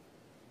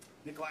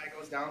 Nicolae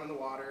goes down in the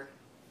water.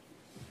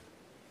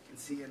 You can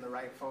see in the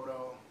right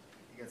photo,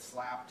 he gets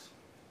slapped.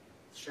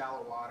 It's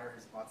shallow water,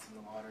 his butt's in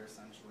the water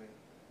essentially.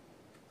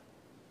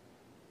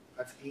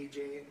 That's AJ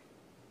in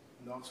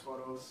those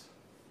photos,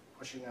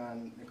 pushing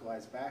on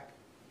Nicolae's back.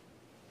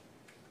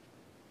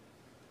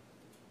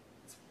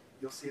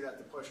 You'll see that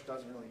the push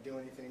doesn't really do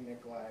anything.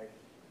 Nicolae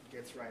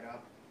gets right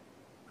up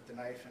with the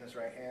knife in his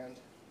right hand,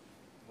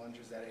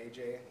 lunges at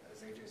AJ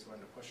as AJ's going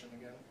to push him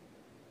again.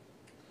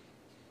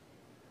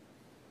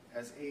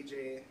 As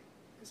AJ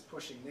is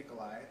pushing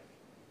Nicolae,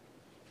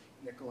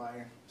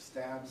 Nicolae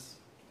stabs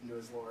into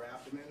his lower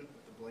abdomen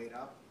with the blade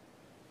up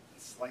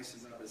and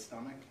slices up his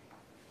stomach.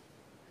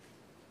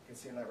 You can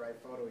see in that right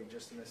photo he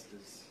just missed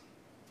his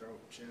throat,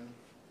 chin.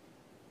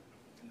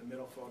 In the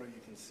middle photo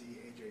you can see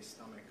AJ's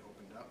stomach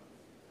opened up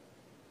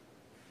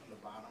on the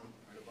bottom,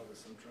 right above the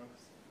swim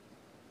trunks.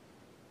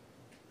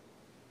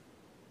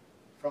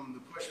 From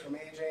the push from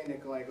AJ,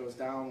 Nicolae goes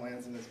down,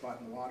 lands in his butt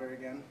in the water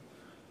again.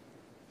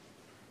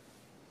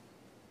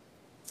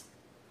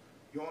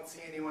 You won't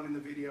see anyone in the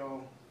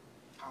video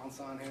pounce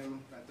on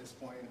him at this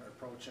point or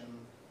approach him,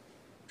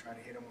 try to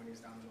hit him when he's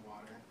down in the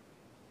water.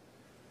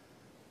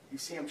 You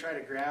see him try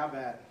to grab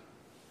at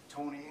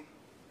Tony.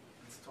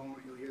 That's Tony.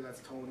 You'll hear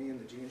that's Tony in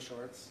the jean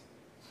shorts.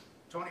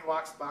 Tony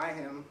walks by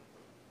him.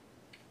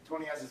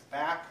 Tony has his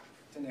back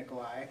to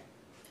Nicolae,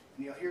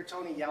 and you'll hear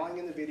Tony yelling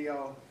in the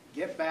video,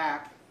 "Get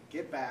back,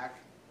 get back."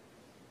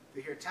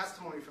 You hear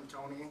testimony from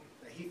Tony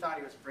that he thought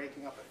he was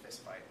breaking up a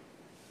fist fight.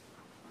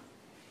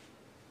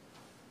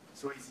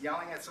 So he's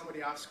yelling at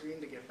somebody off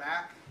screen to get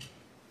back.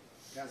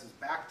 He has his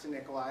back to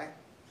Nicolae.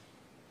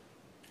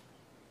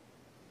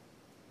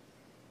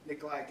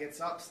 Nicolae gets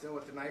up, still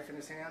with the knife in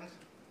his hand.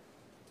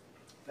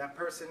 That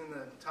person in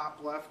the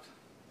top left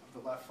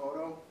of the left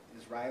photo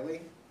is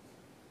Rhyley.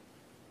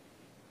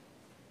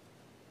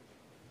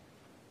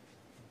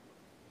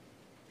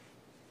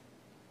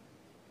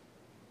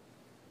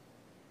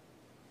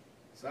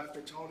 So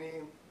after Tony,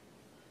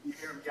 you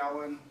hear him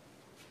yelling,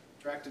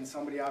 directing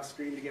somebody off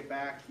screen to get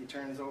back. He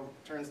turns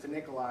to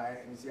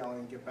Nicolae and he's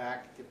yelling, "Get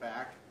back, get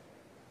back."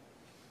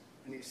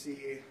 And you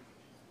see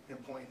him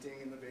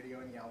pointing in the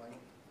video and yelling.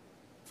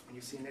 And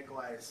you see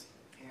Nicolae's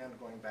hand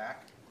going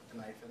back with the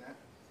knife in it.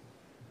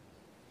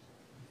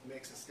 He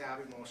makes a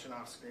stabbing motion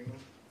off screen.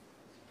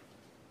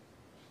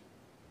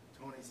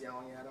 Tony's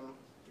yelling at him,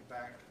 "Get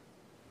back."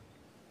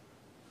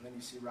 And then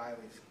you see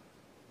Rhyley's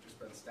just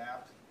been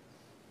stabbed.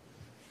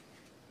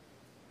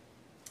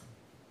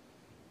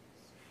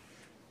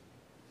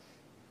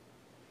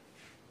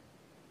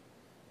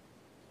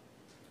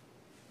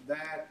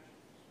 That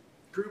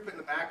group in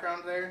the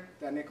background there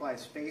that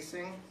Nicolae's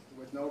facing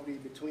with nobody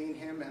between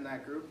him and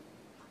that group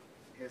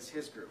is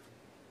his group.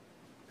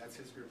 That's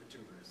his group of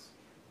tubers.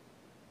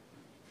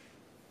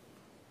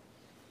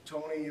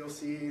 Tony, you'll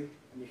see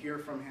and you hear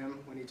from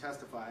him when he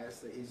testifies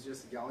that he's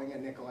just yelling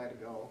at Nicolae to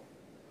go.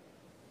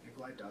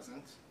 Nicolae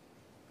doesn't.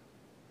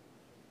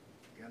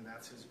 Again,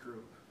 that's his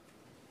group.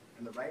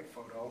 In the right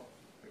photo,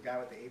 the guy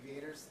with the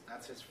aviators,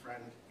 that's his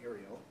friend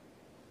Ariel,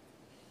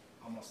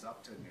 almost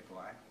up to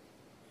Nicolae.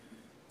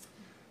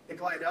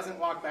 Nicolae doesn't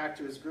walk back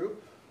to his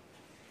group.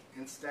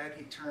 Instead,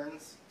 he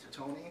turns to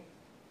Tony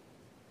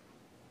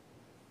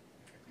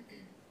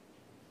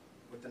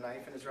with the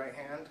knife in his right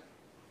hand.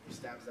 He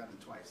stabs at him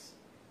twice.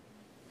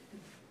 You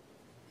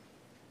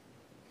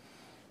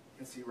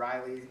can see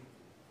Rhyley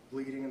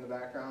bleeding in the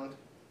background.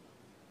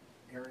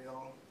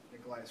 Ariel,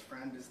 Nicolae's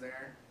friend, is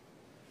there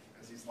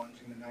as he's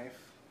lunging the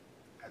knife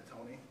at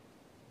Tony.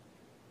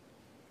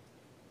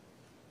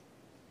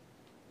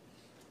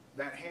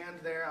 That hand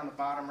there on the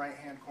bottom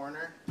right-hand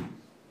corner,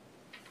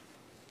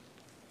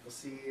 you'll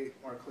see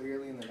more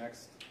clearly in the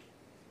next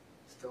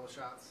still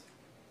shots.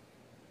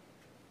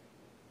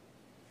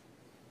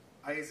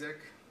 Isaac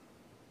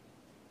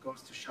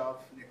goes to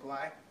shove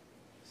Nicolae.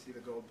 See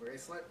the gold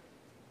bracelet?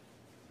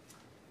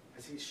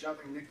 As he's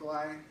shoving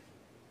Nicolae,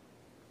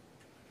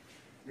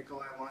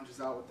 Nicolae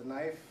lunges out with the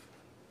knife.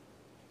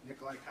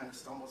 Nicolae kind of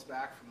stumbles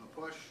back from the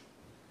push,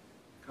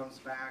 comes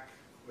back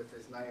with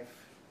his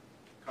knife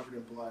covered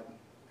in blood and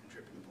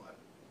dripping blood.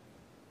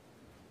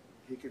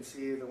 You can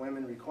see the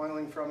women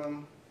recoiling from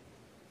him.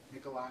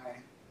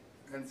 Nicolae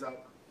ends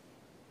up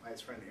by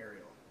his friend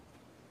Ariel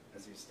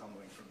as he's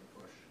stumbling from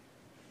the push.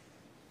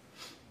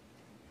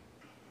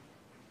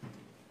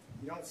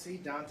 You don't see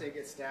Dante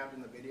get stabbed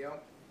in the video,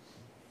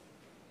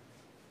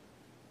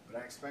 but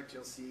I expect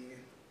you'll see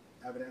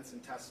evidence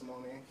and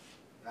testimony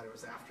that it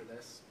was after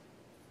this.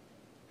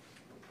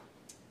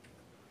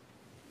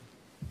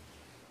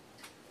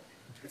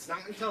 It's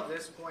not until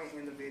this point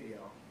in the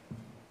video,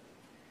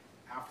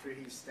 after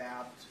he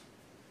stabbed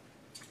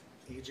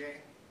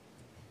AJ,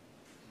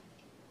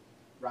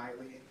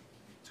 Rhyley,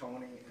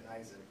 Tony, and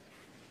Isaac,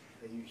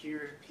 that you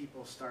hear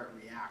people start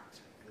react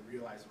and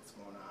realize what's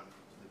going on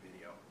in the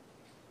video.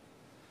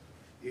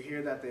 You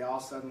hear that they all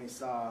suddenly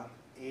saw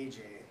AJ,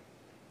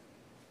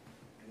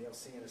 and you'll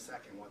see in a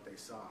second what they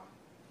saw.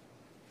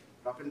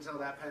 Up until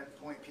that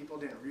point, people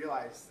didn't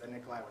realize that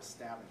Nicolae was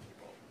stabbing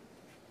people.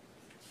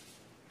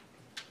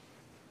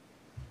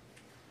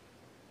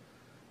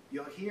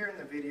 You'll hear in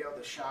the video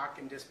the shock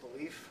and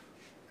disbelief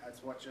at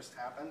what just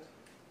happened.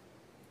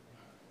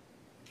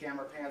 The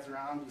camera pans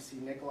around, you see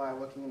Nicolae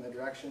looking in the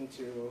direction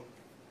to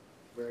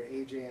where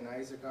AJ and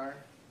Isaac are.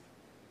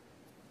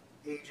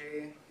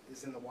 AJ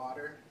is in the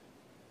water,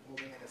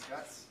 holding in his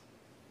guts.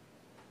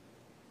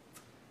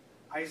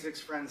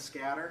 Isaac's friends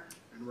scatter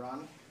and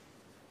run.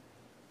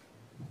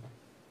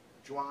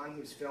 Juan,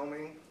 who's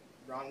filming,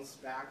 runs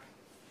back.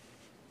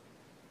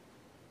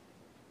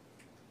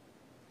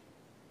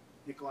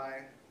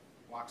 Nicolae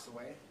walks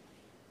away.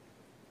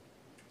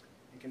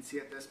 You can see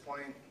at this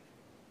point,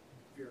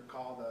 if you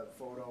recall the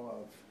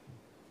photo of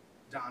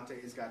Dante,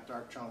 he's got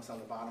dark chunks on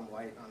the bottom,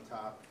 light on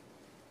top.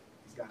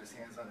 He's got his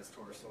hands on his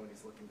torso and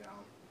he's looking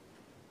down.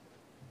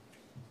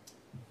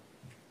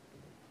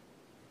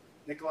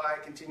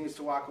 Nicolae continues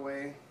to walk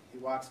away. He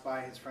walks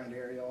by his friend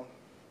Ariel.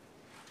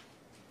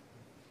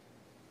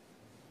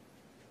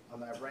 On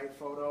that right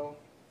photo,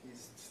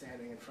 he's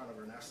standing in front of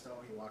Ernesto.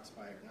 He walks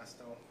by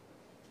Ernesto.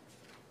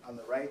 On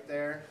the right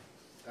there,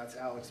 that's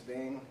Alex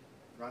Bing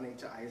running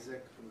to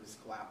Isaac, who is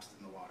collapsed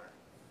in the water.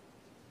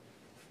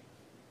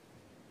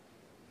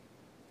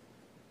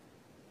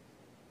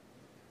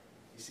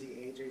 You see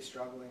AJ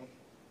struggling.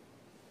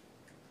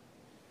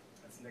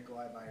 That's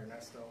Nicolae by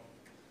Ernesto.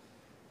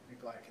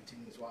 Nicolae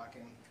continues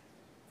walking.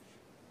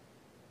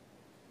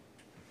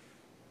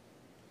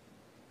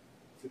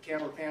 The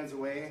camera pans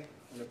away.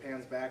 When it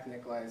pans back,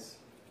 Nicolae's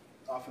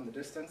off in the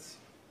distance.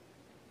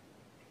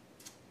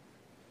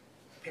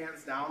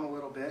 Pans down a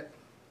little bit,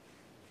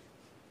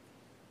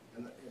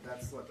 and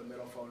that's what the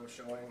middle photo is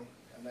showing.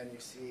 And then you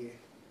see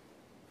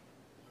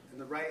in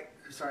the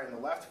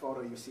left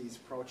photo, you see he's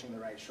approaching the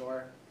right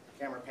shore.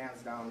 The camera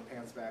pans down,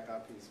 pans back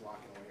up. He's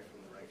walking away from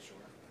the right shore.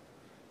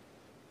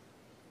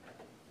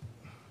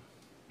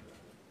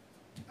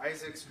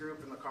 Isaac's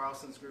group and the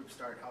Carlson's group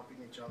start helping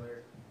each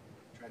other,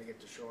 try to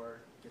get to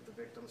shore, get the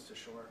victims to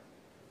shore.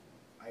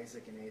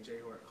 Isaac and AJ,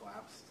 who are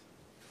collapsed.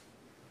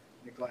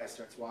 Nicolae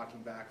starts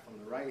walking back from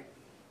the right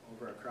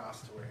over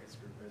across to where his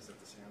group is at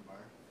the sandbar.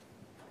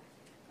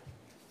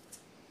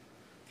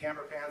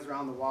 Camera pans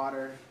around the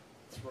water.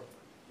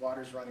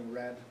 Water's running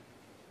red.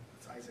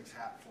 It's Isaac's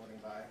hat floating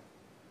by.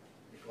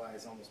 Nicolae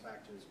is almost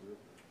back to his group.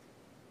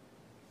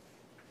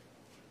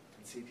 You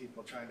can see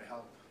people trying to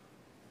help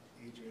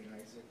AJ and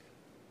Isaac.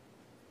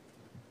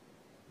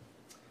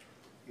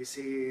 You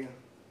see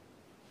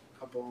a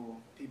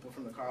couple people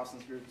from the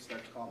Carlson's group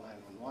start to call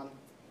 911.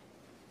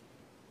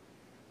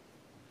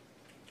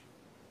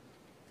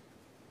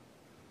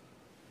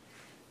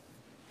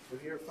 We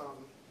hear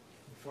from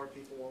 4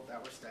 people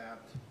that were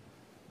stabbed,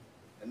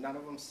 and none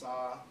of them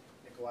saw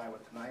Nicolae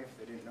with the knife.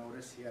 They didn't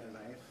notice he had a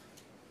knife.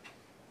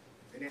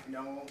 They didn't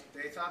know.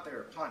 They thought they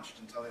were punched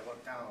until they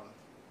looked down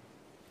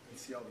and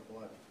see all the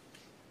blood.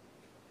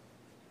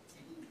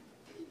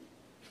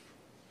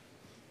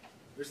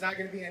 There's not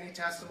going to be any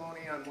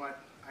testimony on what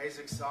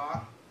Isaac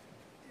saw.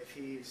 If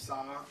he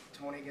saw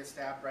Tony get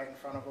stabbed right in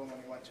front of him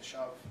when he went to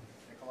shove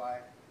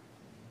Nicolae,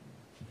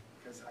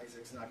 because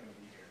Isaac's not going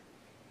to be here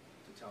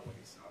to tell what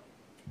he saw.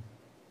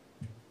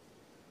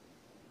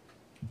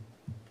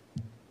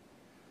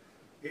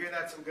 You hear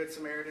that some Good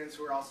Samaritans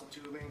who are also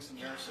tubing, some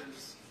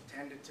nurses,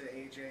 tended to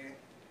AJ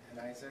and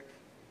Isaac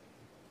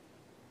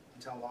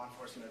until law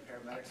enforcement and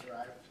paramedics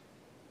arrived.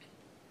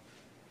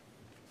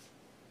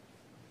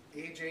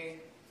 AJ,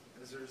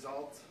 as a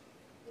result,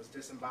 was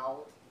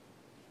disemboweled.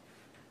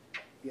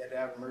 He had to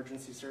have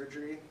emergency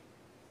surgery.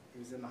 He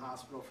was in the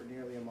hospital for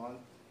nearly a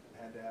month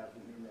and had to have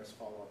numerous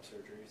follow-up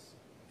surgeries.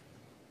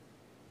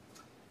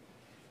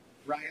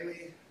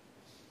 Rhyley,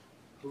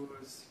 who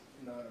was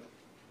in the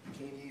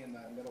bikini in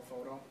the middle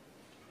photo,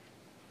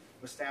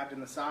 was stabbed in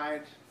the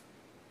side.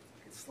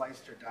 It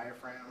sliced her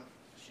diaphragm.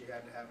 She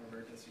had to have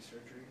emergency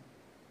surgery.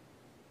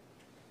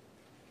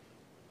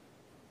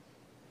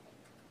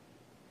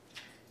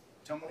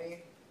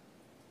 Tony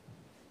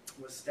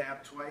was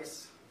stabbed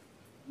twice.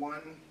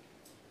 One,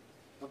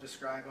 he'll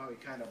describe how he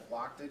kind of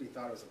blocked it. He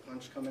thought it was a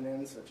punch coming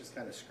in, so it just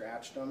kind of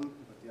scratched him,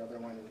 but the other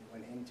one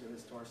went into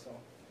his torso.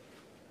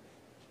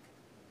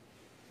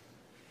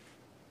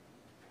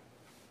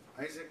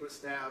 Isaac was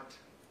stabbed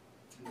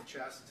in the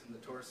chest and the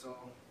torso,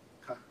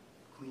 cut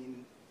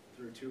clean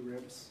through 2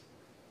 ribs,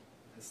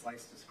 and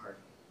sliced his heart.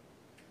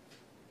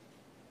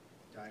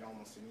 Died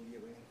almost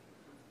immediately.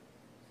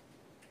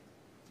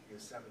 He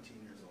was 17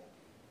 years old.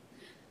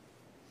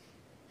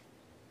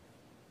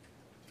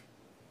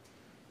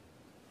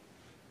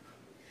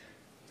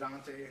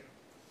 Dante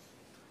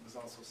was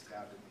also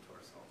stabbed in the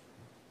torso.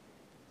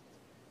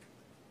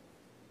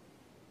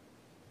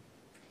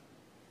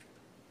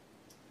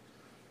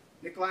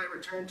 Nicolae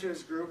returned to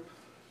his group.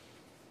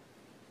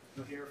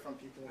 You'll hear from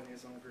people in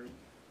his own group.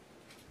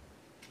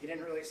 He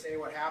didn't really say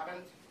what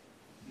happened.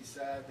 He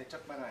said, they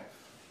took my knife.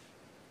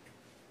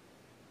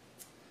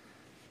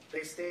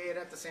 They stayed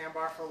at the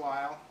sandbar for a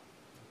while.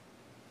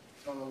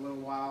 So a little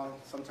while,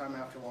 sometime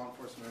after law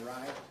enforcement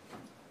arrived.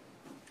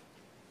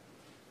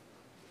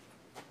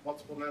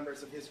 Multiple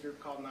members of his group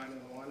called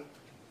 911.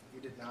 He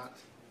did not.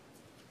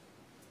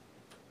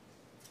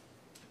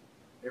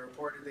 They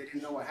reported they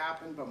didn't know what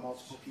happened, but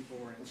multiple people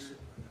were injured.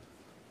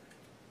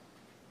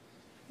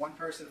 One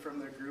person from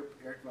their group,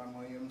 Eric Von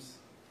Williams,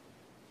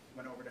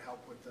 went over to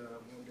help with the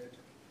wounded.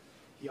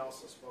 He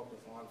also spoke with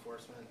law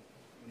enforcement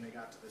when they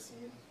got to the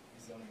scene.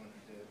 He's the only one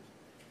who did.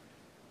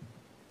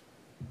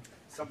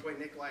 At some point,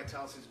 Nicolae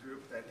tells his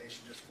group that they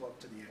should just float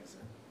to the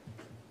exit.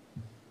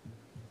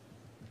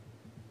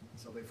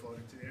 So they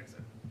floated to the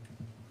exit.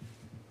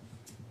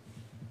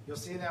 You'll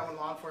see that when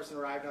law enforcement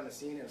arrived on the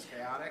scene, it was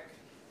chaotic.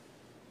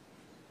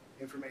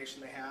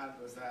 Information they had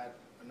was that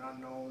an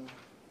unknown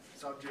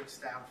subject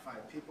stabbed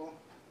 5 people.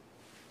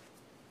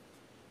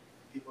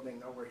 People didn't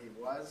know where he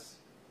was.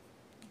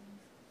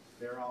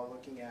 They're all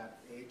looking at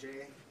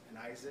AJ and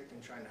Isaac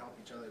and trying to help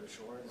each other to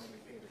shore, and nobody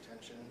paid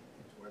attention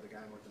to where the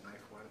guy with the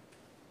knife went.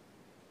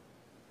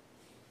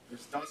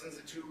 There's dozens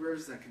of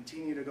tubers that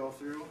continue to go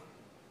through.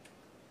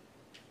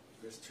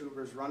 There's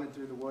tubers running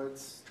through the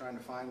woods trying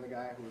to find the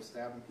guy who was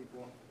stabbing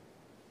people.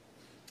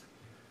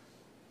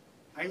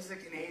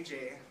 Isaac and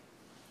AJ,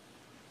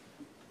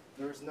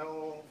 there was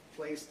no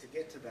place to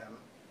get to them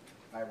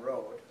by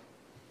road.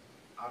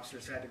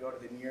 Officers had to go to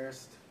the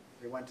nearest.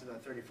 They went to the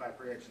 35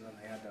 bridge, and then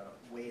they had to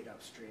wade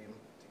upstream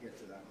to get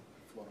to them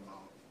and float them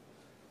out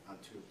on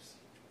tubes.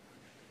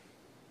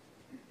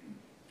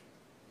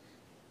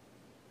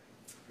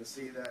 You'll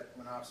see that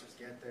when officers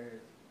get there,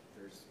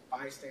 there's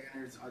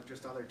bystanders,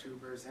 just other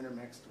tubers,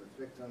 intermixed with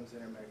victims,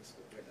 intermixed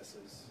with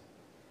witnesses.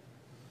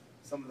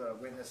 Some of the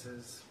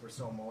witnesses were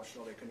so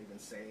emotional they couldn't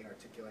even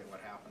articulate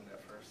what happened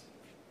at first.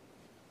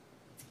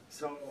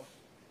 So,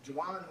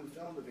 Juwan, who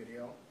filmed the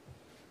video,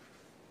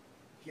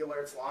 he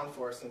alerts law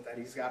enforcement that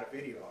he's got a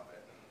video of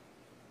it.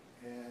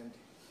 And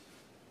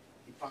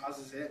he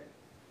pauses it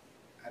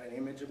at an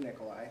image of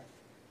Nicolae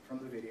from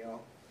the video.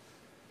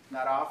 And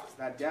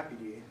that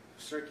deputy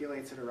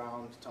circulates it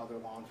around to other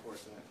law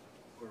enforcement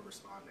who are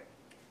responding.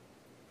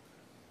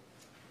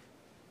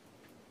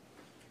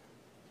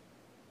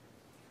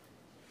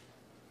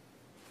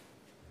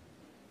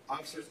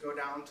 Officers go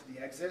down to the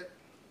exit.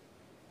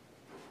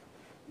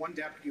 One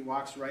deputy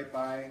walks right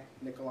by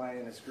Nicolae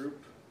and his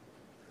group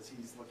because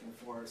he's looking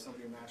for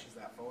somebody who matches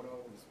that photo.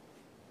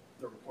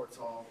 The reports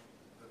all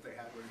that they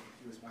had where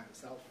he was by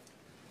himself.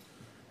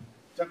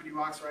 Deputy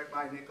walks right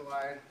by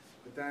Nicolae,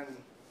 but then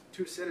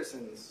 2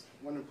 citizens,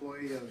 one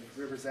employee of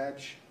River's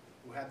Edge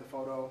who had the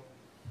photo,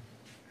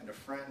 and a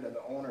friend of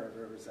the owner of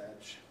River's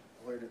Edge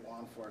alerted law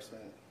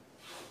enforcement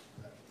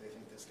that they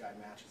think this guy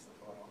matches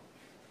the photo.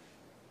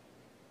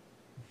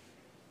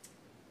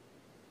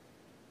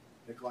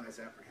 Nicolae is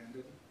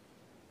apprehended.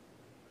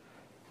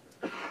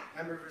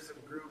 Members of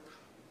the group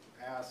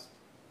asked,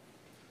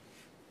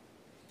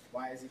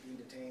 why is he being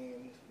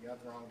detained? You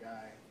got the wrong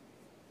guy.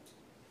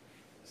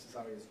 This is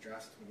how he was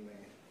dressed when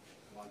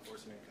law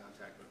enforcement made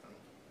contact with him.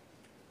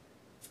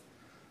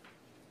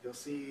 You'll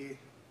see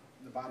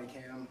in the body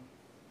cam,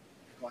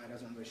 Nicolae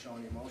doesn't really show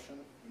any emotion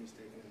when he's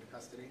taken into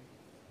custody.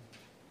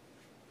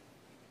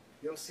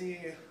 You'll see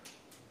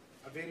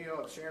a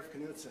video of Sheriff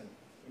Knutson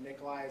when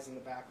Nicolae is in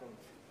the back of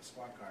a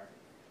squad car.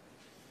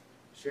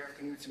 Sheriff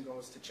Knutson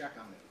goes to check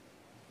on him.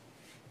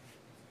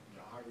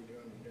 How are you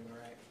doing? You doing all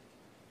right?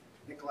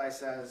 Nicolae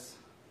says,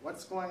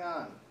 what's going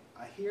on?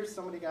 I hear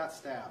somebody got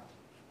stabbed.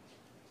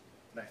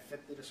 And I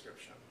fit the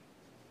description.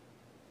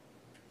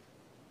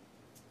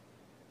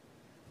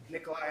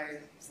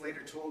 Nicolae is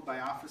later told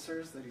by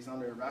officers that he's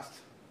under arrest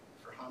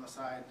for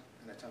homicide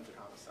and attempted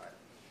homicide.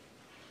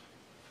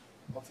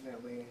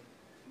 Ultimately,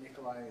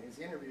 Nicolae is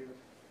interviewed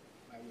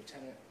by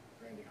Lieutenant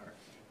Randy Hart.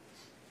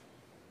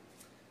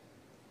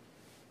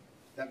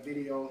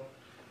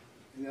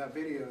 In that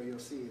video, you'll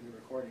see the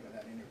recording of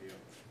that interview.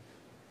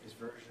 His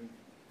version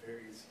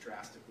varies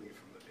drastically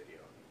from the video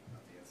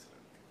of the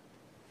incident.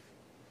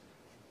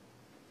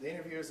 The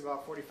interview is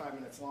about 45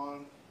 minutes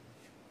long.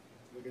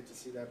 You'll get to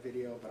see that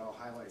video, but I'll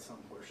highlight some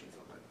portions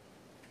of it.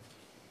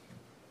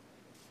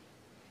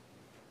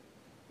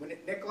 When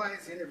Nicolae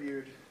is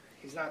interviewed,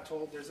 he's not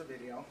told there's a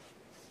video.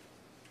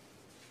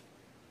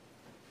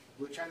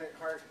 Lieutenant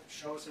Hart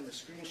shows him a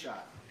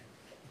screenshot,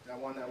 that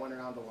one that went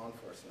around to law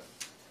enforcement.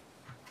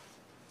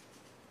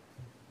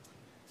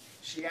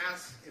 She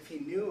asks if he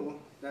knew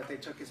that they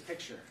took his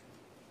picture.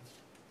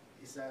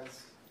 He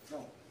says,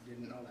 no, he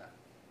didn't know that.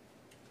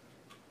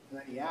 And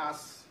then he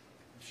asks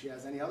if she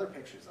has any other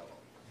pictures of him.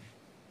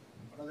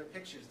 What other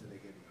pictures did they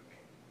give you of me?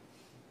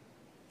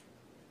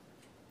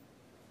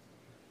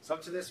 So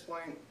up to this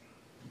point,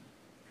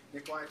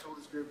 Nicolae told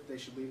his group they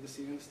should leave the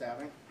scene of the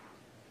stabbing.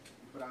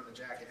 He put on the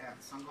jacket, hat,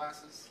 and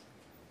sunglasses.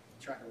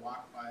 He tried to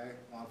walk by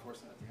law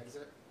enforcement at the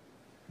exit.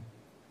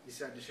 He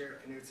said to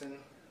Sheriff Knutson,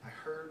 I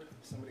heard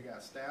somebody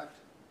got stabbed.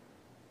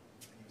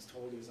 And he was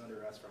told he was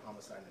under arrest for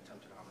homicide and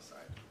attempted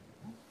homicide.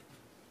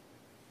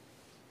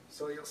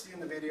 So you'll see in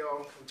the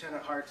video,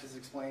 Lieutenant Hart is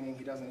explaining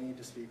he doesn't need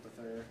to speak with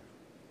her.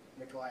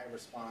 Nicolae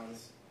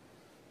responds,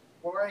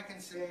 or I can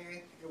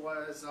say it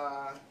was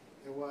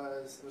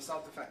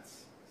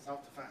self-defense.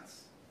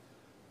 Self-defense.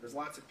 There's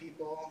lots of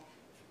people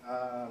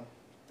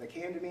that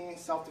came to me,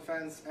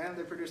 self-defense, and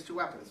they produced 2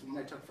 weapons, one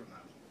I took from them.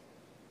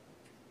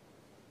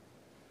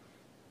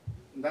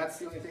 And that's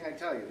the only thing I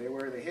tell you.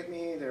 They hit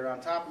me, they were on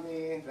top of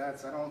me.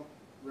 I don't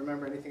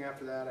remember anything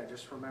after that. I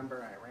just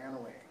remember I ran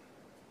away.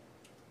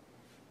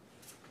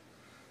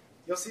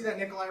 You'll see that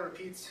Nicolae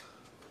repeats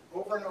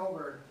over and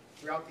over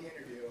throughout the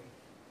interview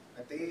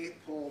that they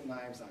pulled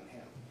knives on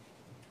him.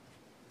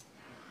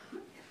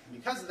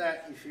 And because of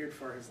that, he feared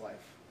for his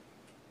life.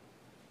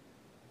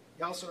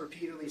 He also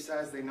repeatedly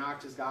says they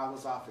knocked his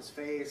goggles off his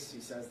face.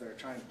 He says they're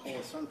trying to pull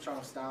his swim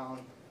trunks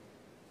down.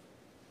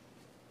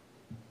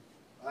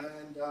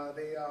 And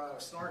they were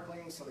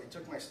snorkeling, so they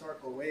took my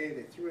snorkel away.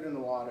 They threw it in the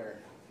water.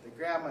 They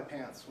grabbed my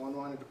pants. One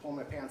wanted to pull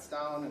my pants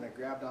down, and I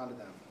grabbed onto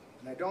them.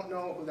 And I don't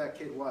know who that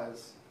kid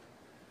was,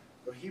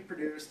 but he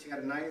had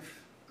a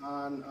knife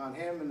on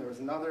him, and there was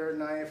another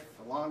knife,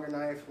 a longer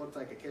knife, looked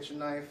like a kitchen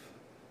knife.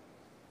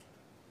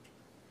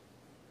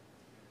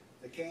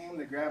 They came,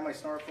 they grabbed my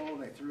snorkel,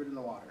 and they threw it in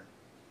the water.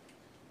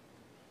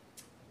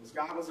 Those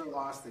goggles are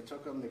lost. They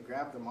took them, they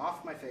grabbed them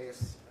off my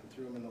face, and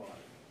threw them in the water.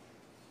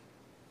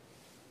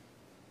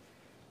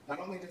 Not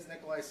only does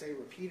Nicolae say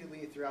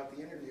repeatedly throughout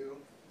the interview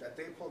that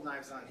they pulled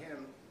knives on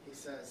him, he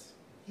says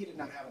he did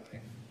not have a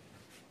knife.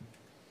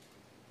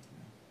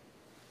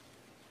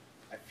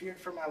 I feared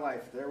for my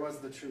life. There was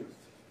the truth.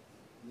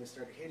 And they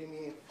started hitting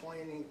me,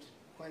 pointing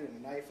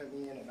a knife at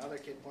me, and another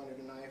kid pointed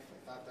a knife.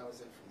 I thought that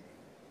was it for me.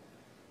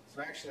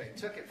 So actually, I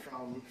took it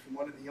from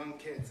one of the young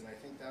kids, and I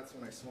think that's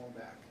when I swung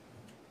back.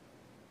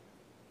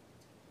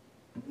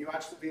 When you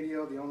watch the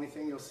video, the only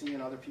thing you'll see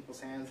in other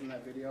people's hands in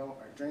that video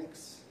are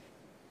drinks,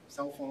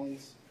 cell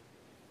phones,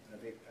 and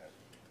a vape pen.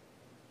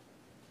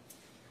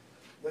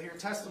 You'll hear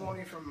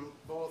testimony from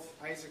both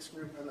Isaac's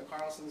group and the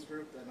Carlson's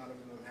group that none of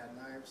them had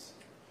knives.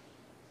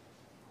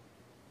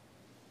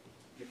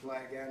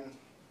 Nicolae again,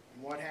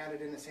 and one had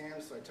it in his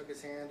hand, so I took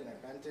his hand and I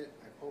bent it.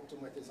 I poked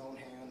him with his own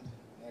hand,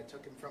 and I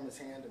took him from his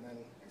hand, and then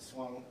I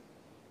swung,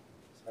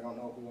 so I don't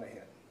know who I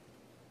hit.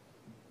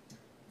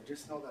 I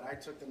just know that I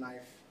took the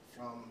knife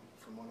from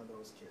one of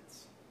those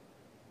kids.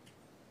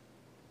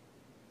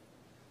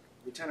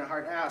 Lieutenant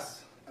Hart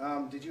asks,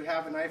 did you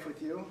have a knife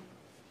with you?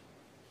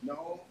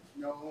 No,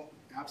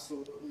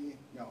 absolutely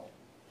no.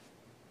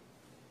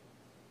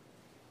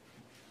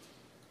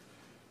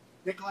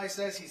 Nicolae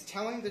says he's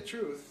telling the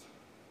truth,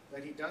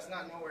 but he does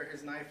not know where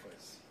his knife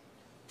was.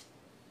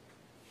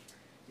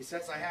 He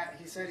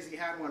says he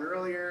had one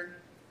earlier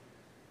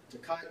to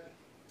cut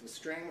the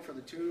string for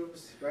the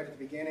tubes right at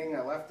the beginning.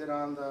 I left it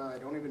on I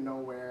don't even know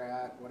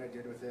what I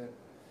did with it.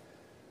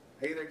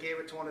 I either gave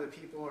it to one of the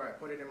people or I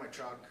put it in my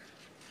truck.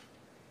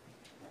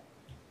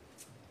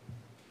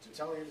 To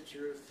tell you the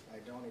truth, I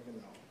don't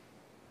even know.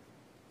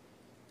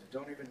 I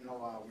don't even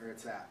know where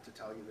it's at, to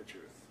tell you the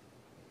truth.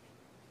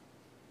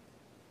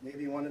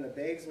 Maybe one of the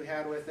bags we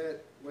had with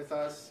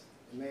us,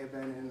 it may have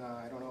been in,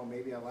 I don't know,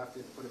 maybe I left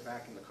it and put it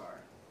back in the car.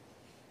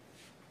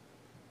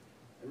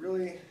 It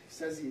really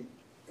says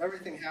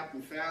everything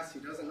happened fast. He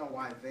doesn't know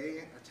why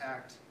they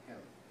attacked him.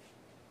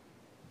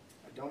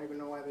 I don't even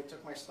know why they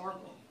took my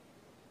snorkel.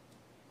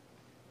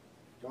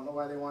 Don't know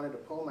why they wanted to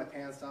pull my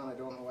pants down. I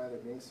don't know why they're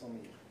being so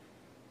mean.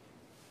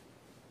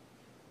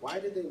 Why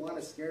did they want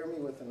to scare me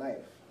with a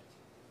knife?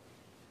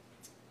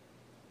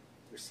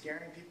 They're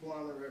scaring people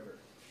on the river.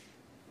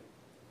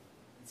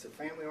 It's a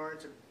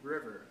family-oriented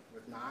river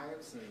with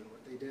knives and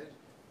what they did.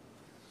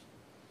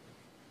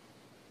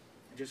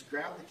 I just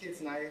grabbed the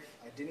kid's knife.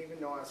 I didn't even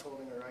know I was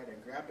holding it right. I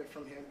grabbed it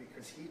from him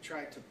because he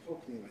tried to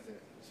poke me with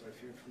it, so I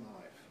feared for my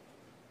life.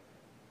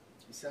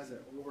 He says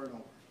it over and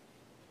over.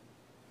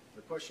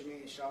 They're pushing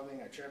me,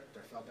 shoving, I tripped,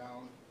 I fell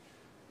down.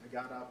 I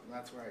got up, and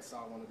that's where I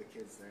saw one of the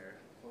kids there,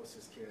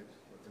 closest kid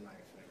with the knife,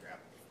 and I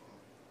grabbed it from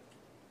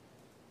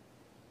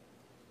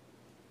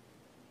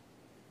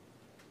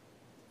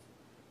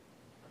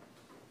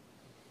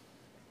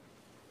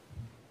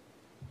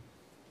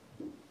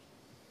him.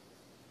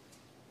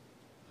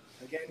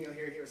 Again, you'll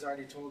hear he was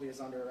already told he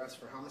was under arrest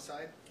for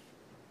homicide.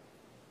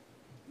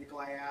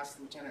 Nicolae asked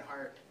Lieutenant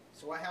Hart,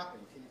 so what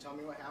happened? Can you tell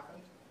me what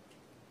happened?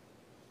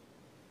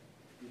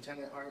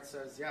 Lieutenant Hart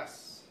says,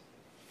 yes,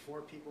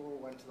 4 people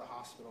went to the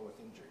hospital with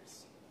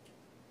injuries.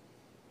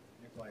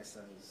 Nicolae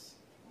says,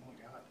 oh my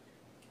God.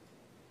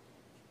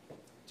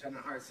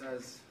 Lieutenant Hart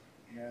says,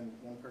 and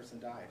 1 person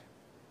died.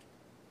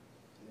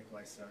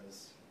 Nicolae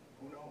says,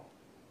 oh no.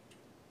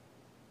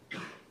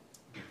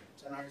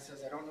 Lieutenant Hart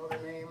says, I don't know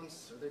their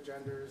names or their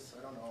genders,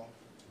 I don't know.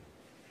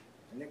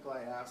 And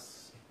Nicolae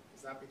asks,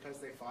 is that because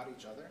they fought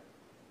each other?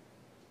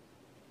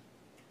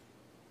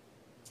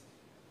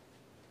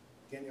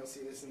 Again, you'll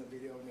see this in the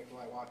video of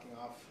Nicolae walking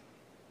off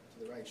to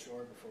the right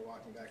shore before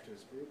walking back to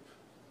his group.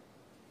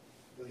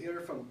 You'll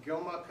hear from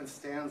Gilma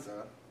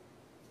Constanza.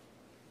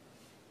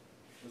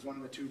 was one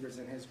of the tubers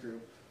in his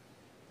group,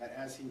 that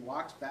as he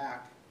walked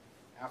back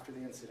after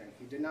the incident,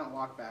 he did not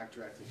walk back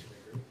directly to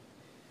the group.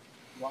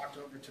 He walked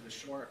over to the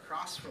shore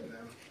across from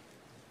them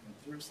and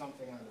threw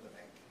something onto the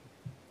bank.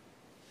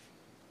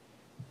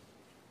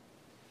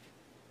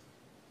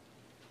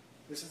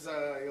 This is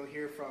you'll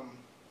hear from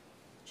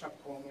Chuck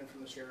Coleman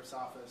from the Sheriff's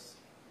Office.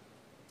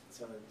 It's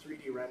a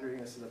 3D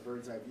rendering. This is a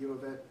bird's eye view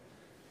of it.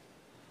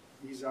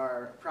 These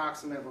are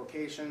approximate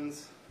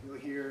locations. You'll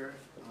hear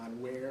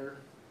on where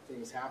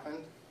things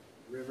happened.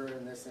 The river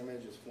in this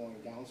image is flowing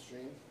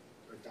downstream,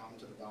 or down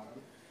to the bottom.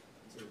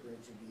 So the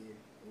bridge would be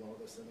below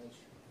this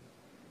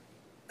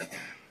image.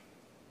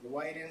 The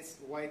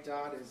white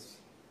dot is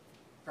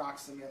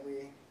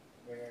approximately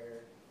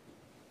where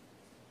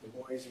the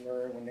boys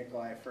were when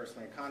Nicolae first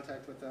made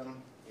contact with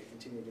them. They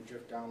continued to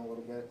drift down a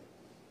little bit.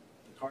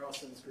 The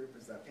Carlson's group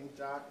is that pink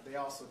dot. They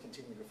also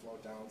continue to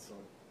float down, so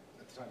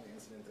at the time of the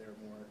incident, they were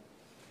more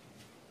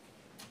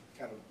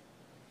kind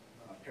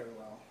of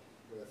parallel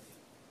with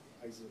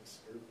Isaac's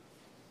group.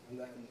 And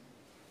then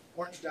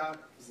orange dot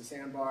is the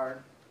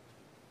sandbar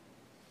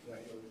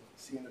that you'll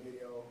see in the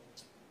video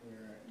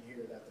where you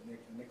hear that the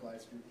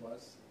Nicolae's group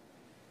was.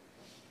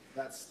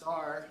 That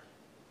star,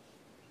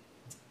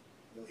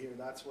 you'll hear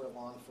that's where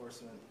law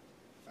enforcement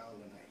found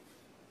the knife.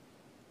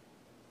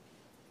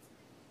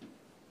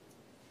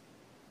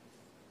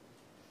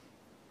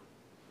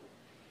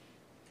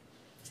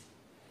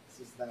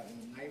 This is that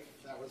knife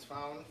that was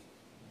found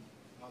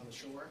on the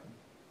shore.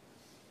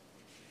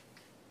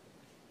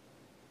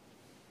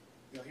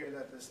 You'll hear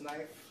that this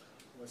knife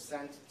was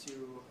sent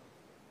to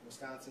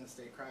Wisconsin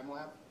State Crime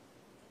Lab,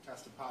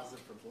 tested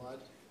positive for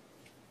blood.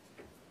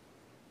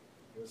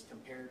 It was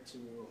compared to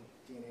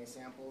DNA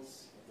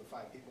samples of the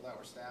 5 people that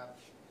were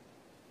stabbed.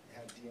 It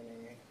had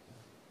DNA,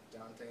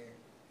 Dante,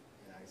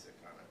 and Isaac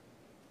on it.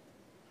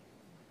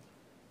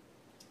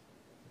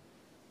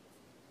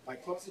 By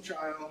close of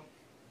trial,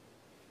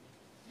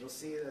 you'll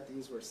see that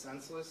these were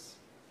senseless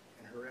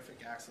and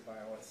horrific acts of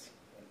violence,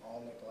 and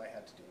all Nicolae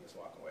had to do was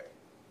walk away.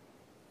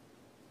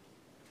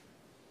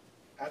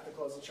 At the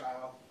close of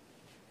trial,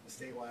 the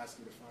state will ask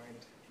you to find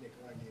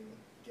Nicolae Miu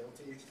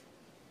guilty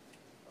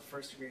of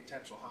first-degree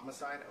intentional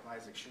homicide of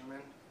Isaac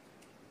Schuman,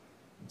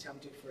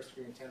 attempted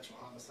first-degree intentional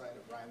homicide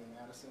of Rhyley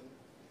Mattison,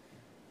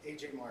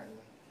 A.J. Martin,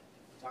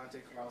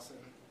 Dante Carlson,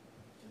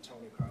 and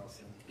Tony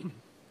Carlson,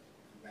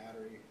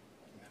 battery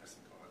of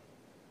Madison Cohen.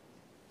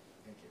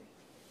 Thank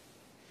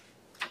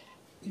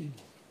you.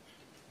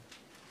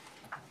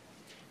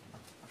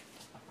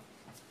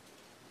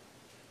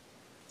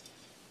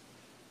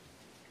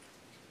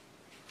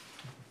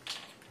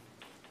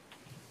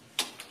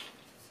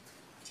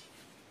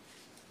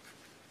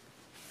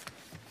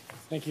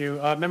 Thank you.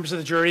 Members of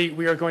the jury,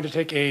 we are going to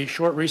take a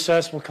short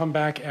recess. We'll come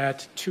back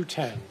at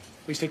 2:10.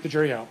 Please take the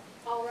jury out.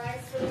 All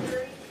rise for the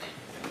jury.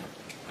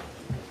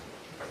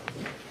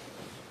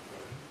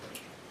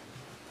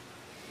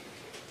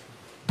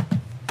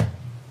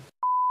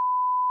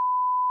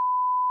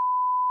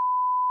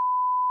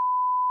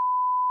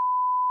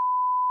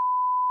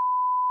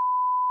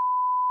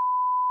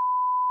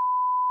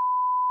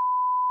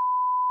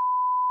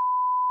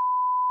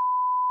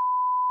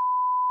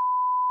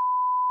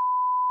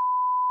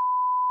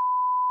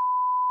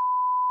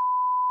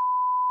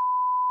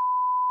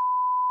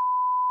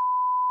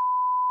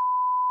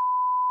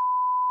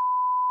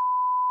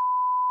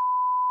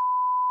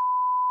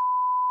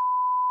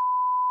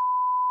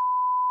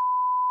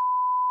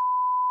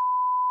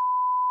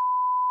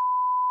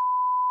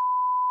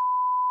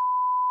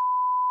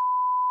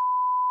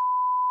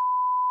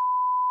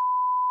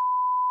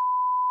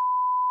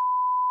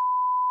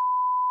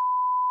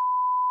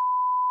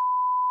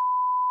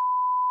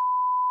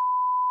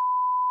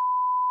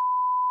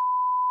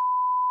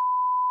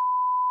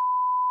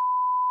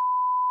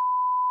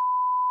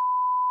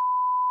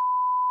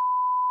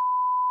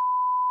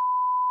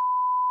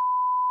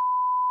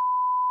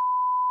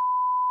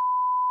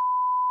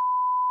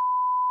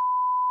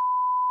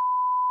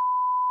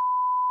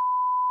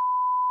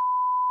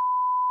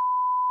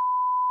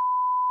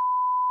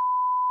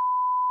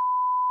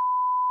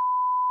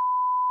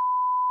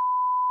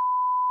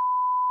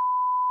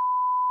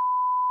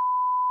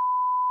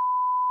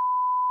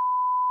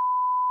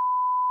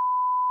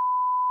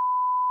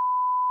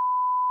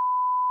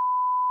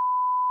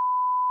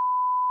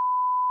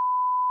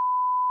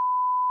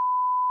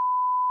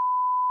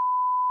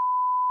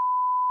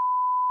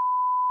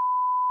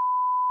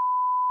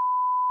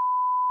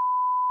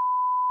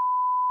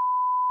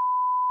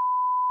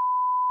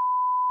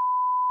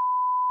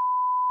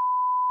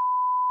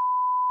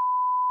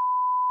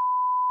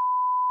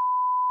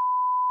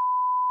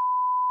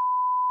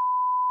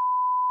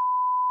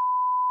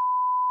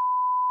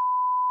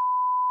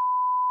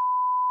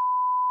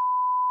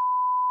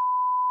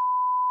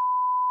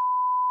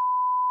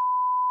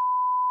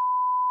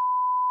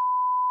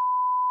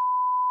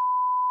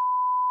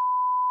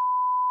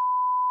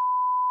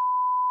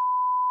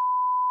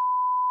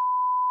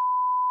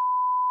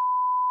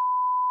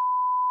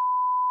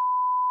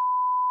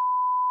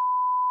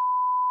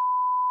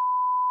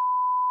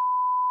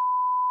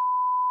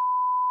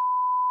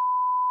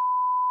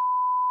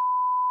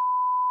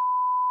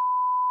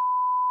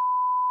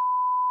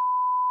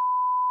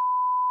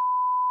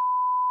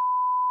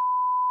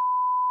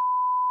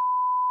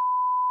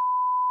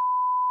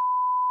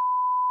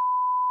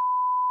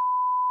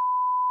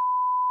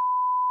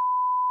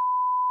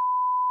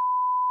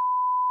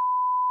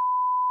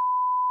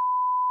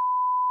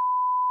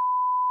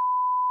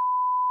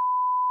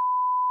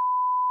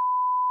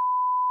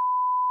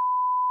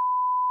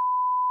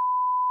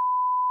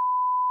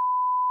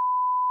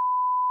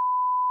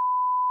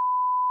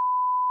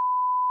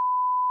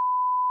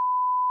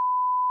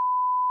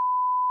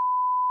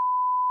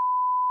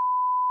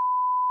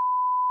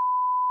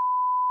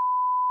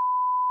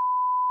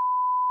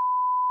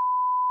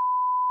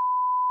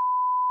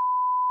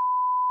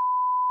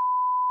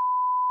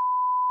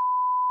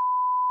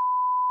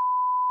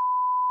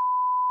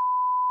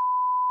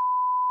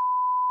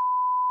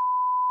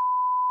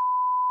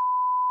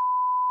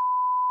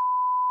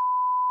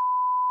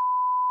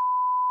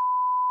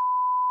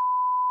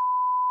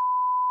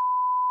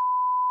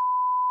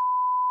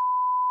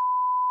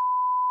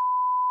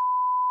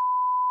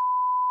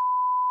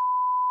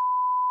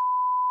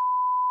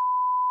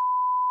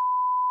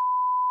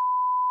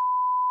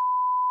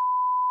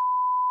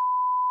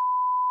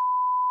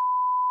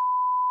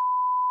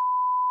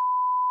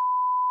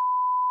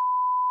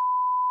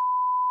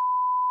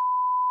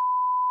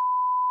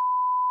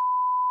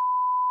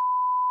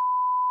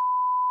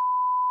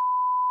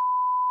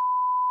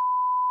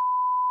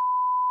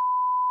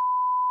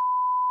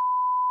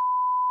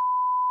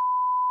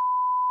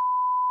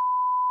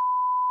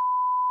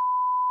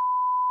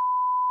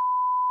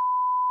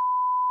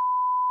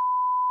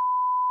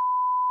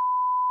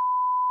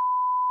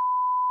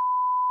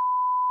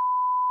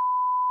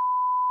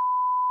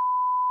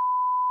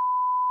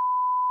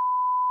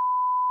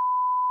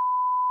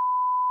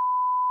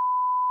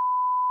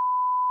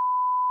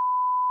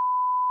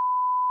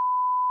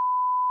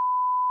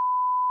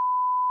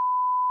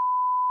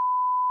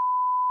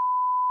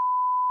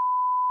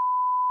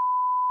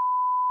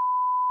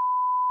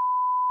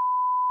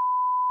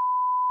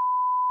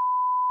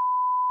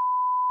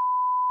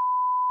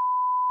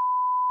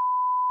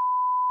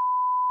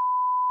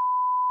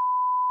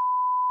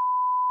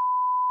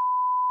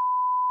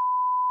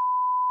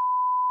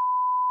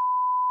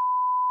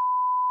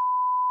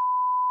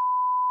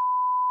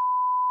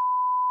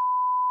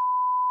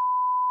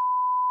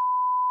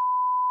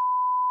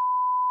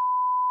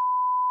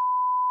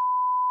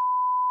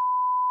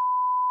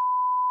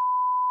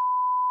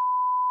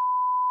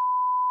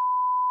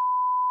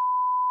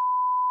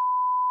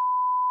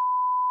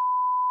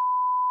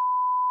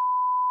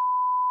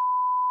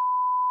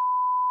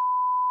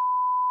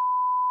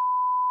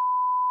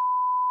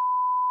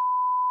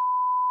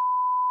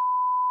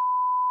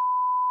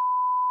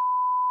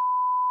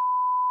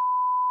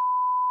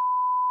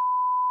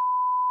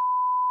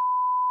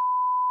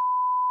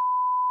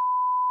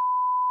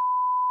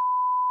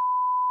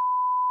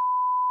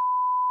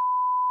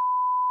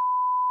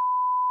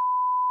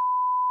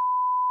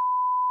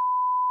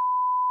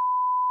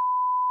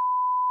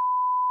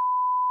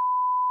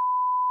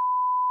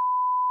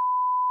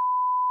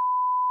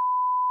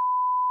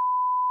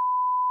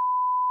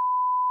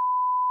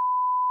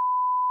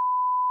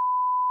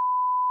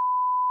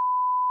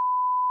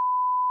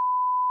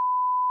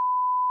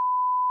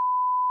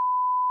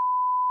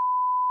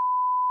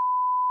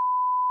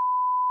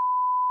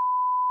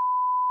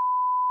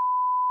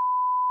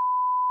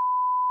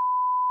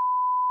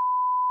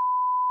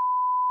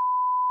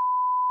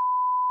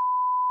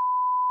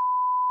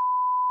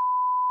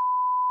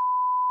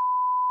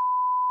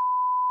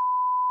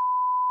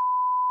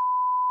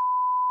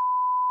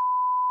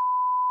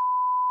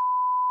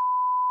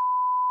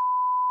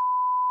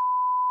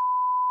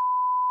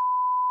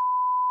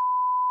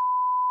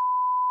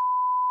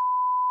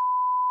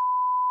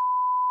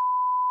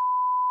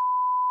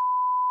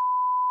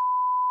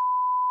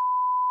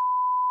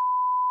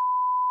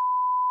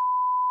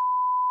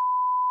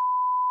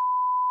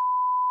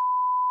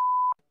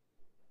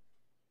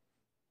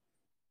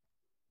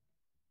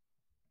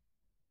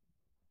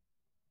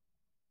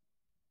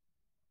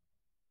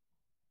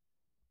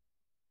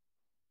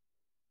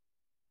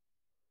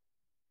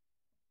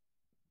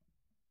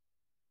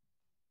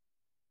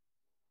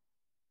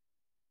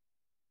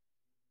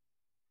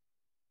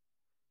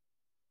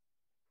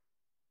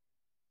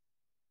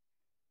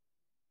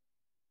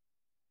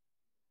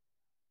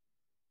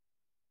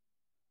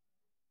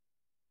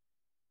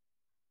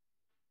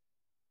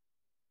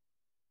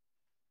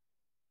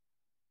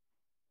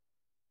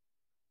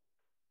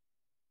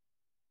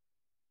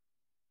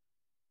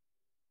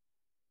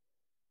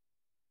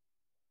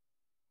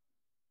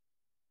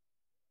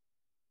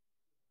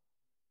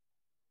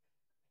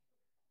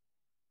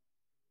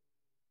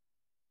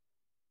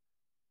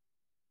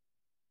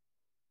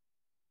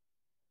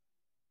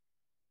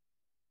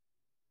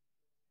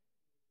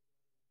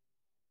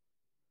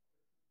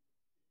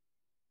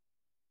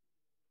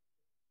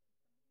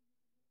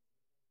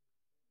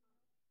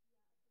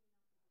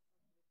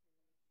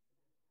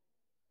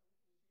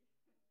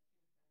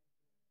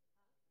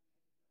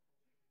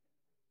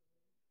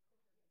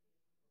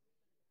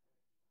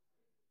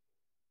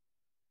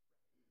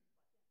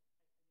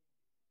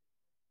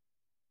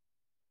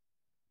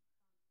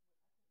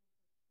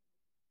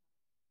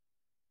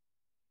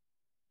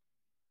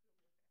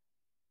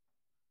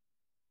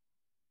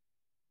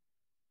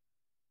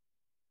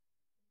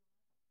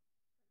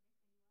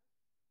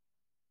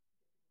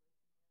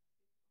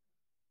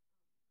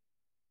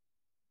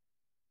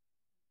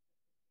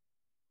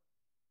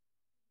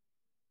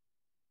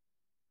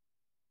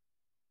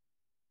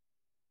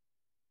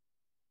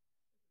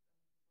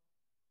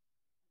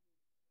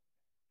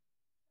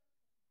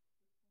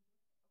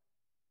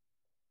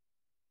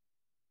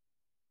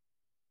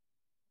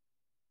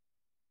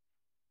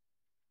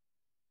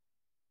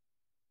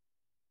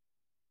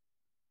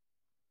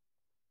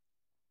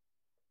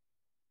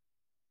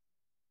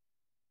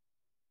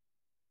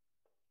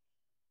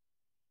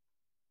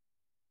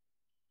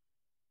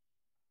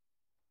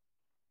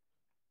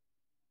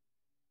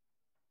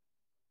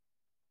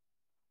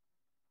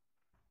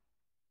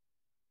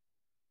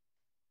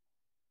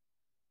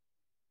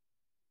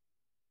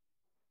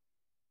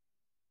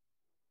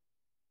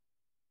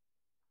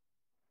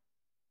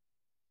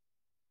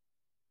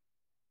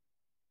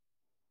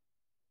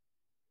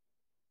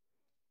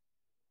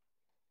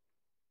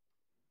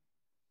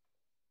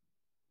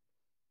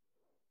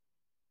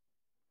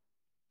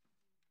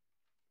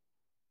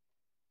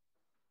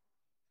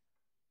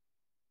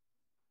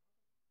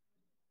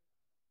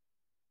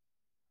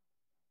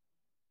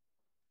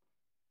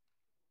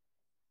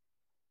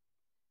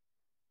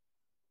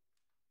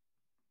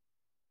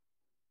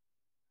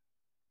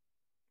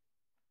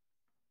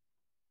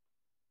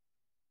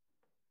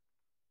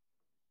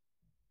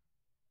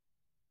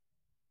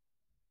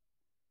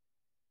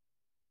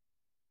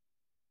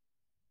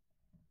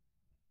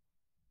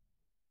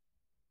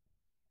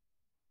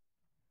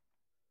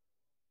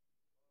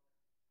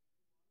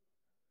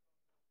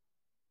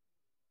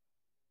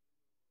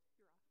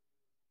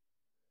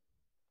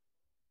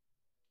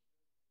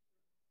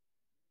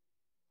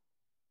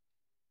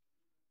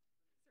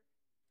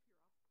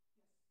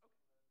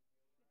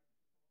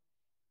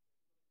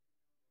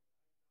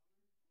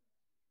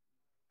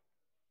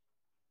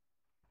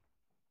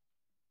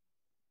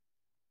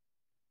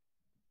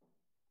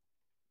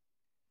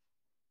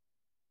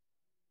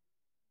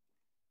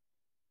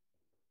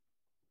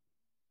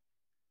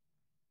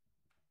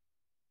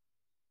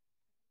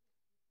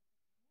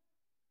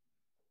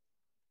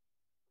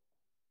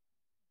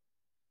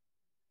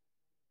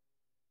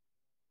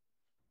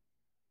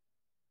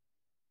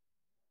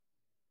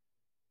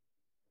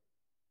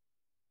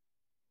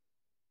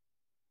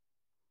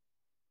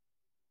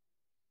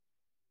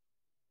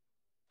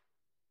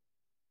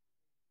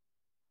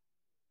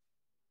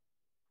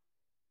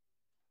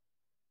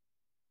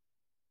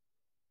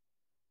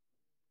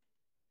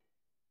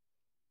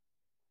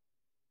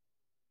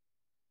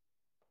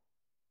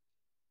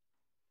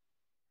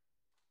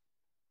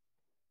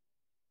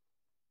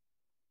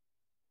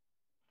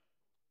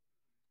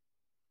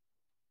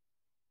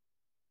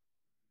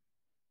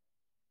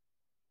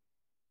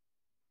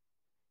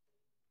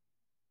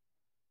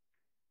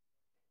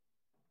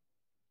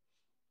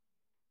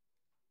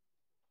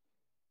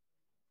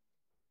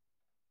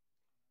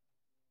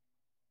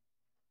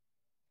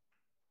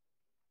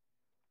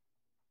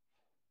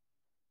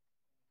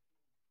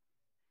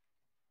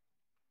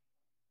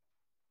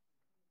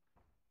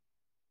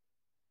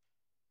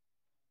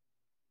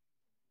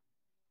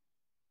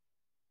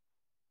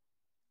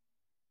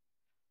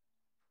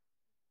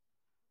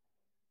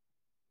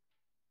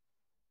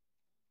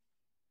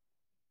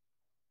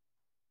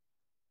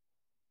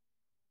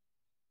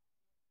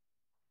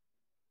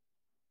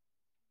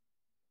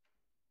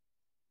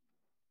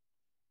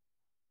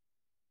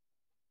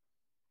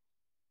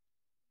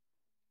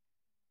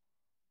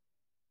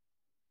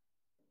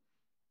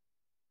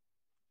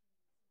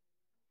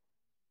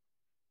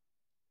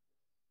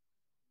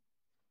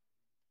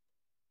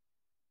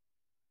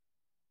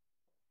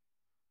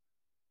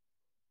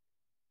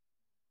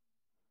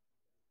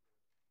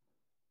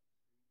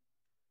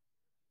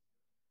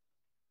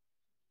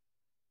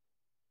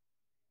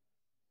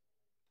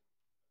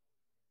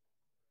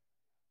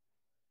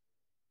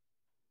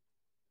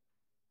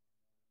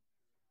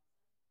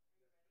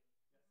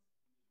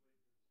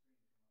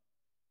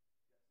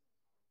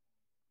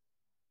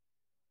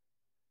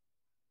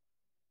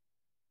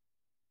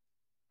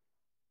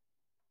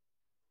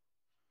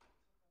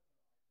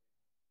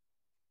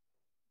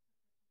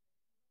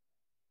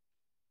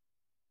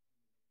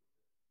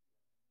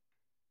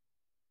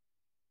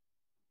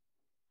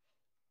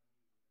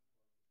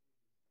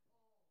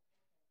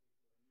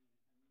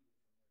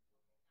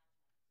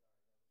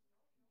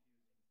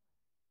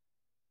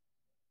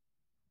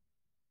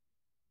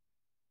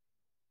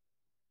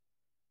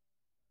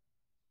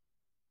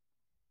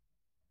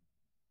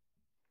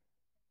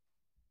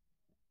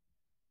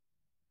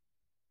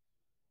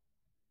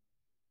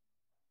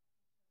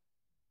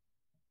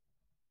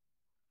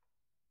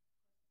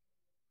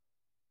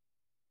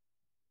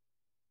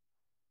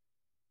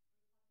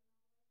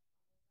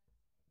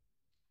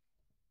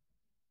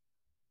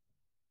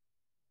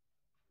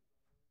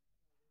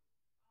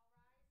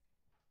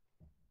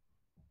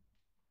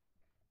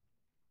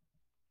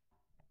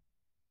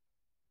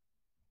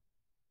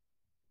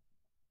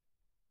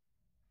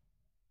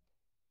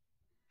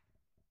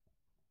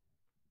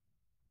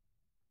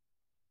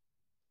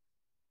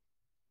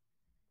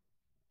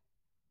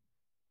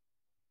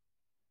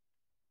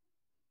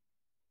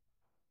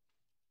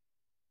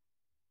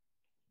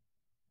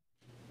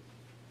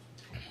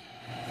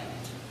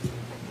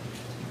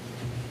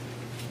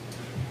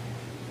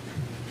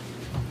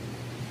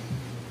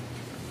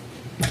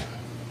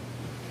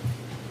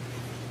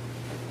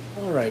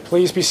 All right,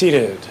 please be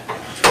seated.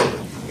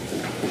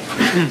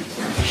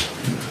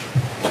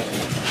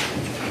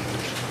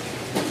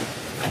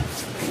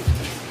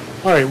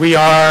 All right, we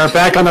are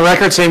back on the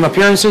record, same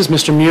appearances.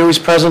 Mr. Miu is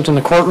present in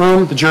the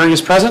courtroom. The jury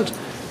is present.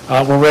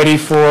 We're ready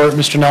for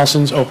Mr.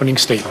 Nelson's opening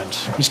statement.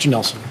 Mr.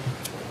 Nelson.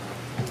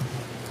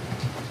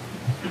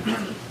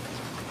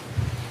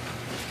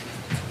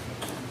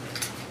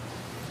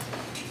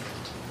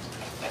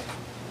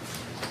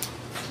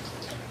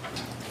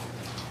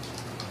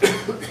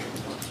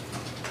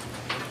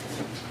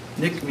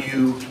 Nick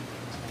Miu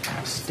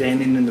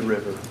standing in the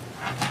river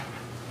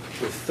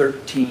with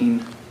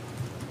 13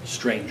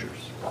 strangers.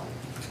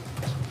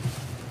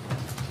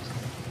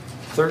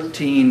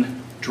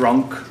 13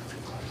 drunk,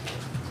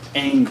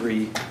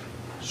 angry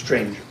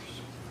strangers.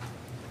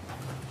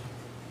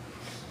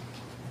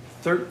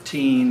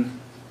 13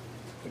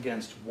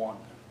 against 1.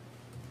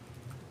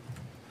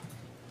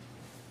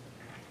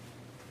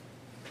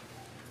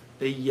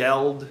 They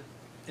yelled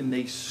and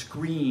they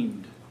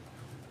screamed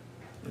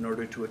in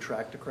order to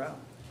attract a crowd.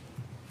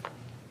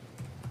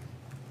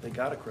 They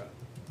got a crowd.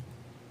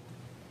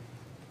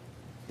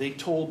 They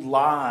told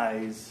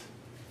lies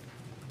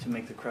to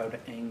make the crowd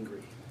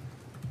angry.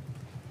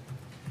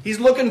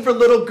 He's looking for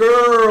little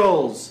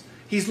girls.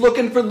 He's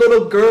looking for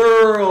little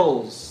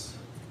girls.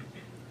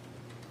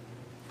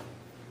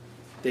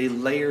 They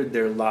layered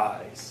their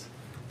lies.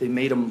 They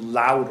made them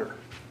louder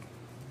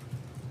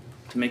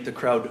to make the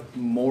crowd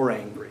more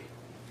angry.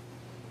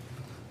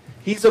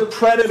 He's a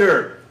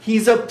predator.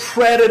 He's a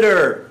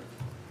predator.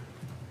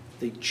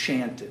 They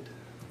chanted.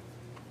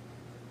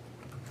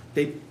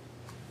 They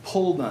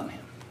pulled on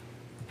him.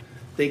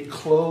 They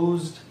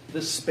closed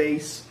the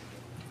space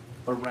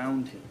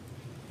around him.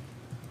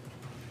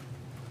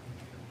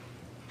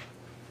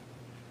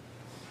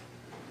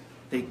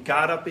 They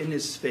got up in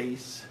his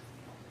face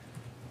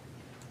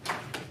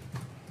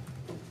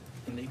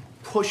and they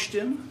pushed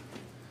him.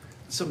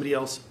 Somebody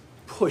else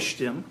pushed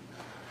him.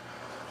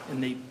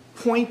 And they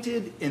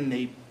pointed and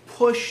they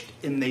pushed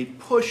and they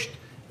pushed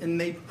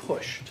and they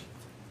pushed.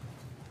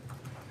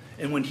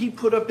 And when he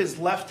put up his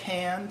left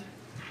hand,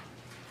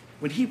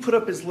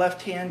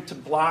 to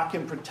block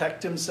and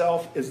protect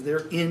himself as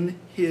they're in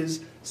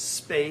his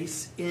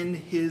space, in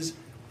his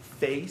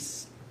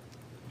face,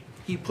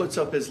 he puts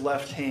up his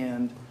left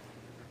hand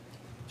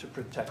to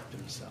protect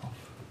himself.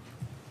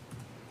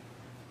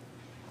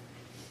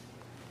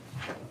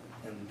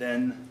 And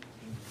then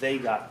they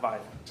got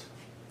violent.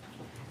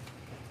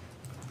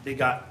 They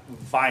got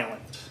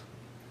violent.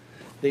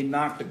 They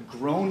knocked a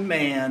grown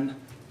man,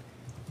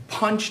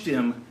 punched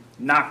him,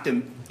 knocked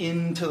him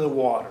into the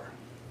water.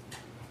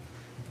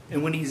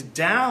 And when he's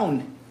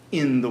down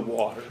in the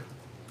water,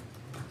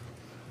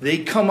 they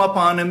come up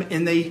on him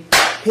and they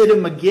hit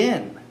him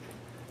again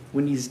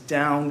when he's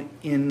down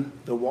in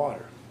the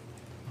water.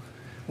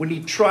 When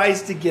he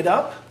tries to get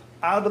up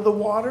out of the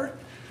water,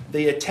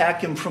 they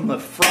attack him from the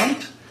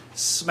front,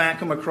 smack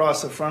him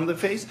across the front of the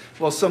face,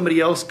 while somebody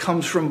else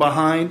comes from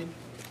behind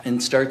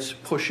and starts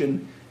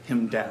pushing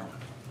him down.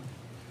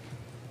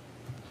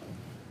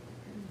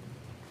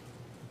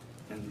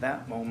 In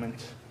that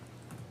moment,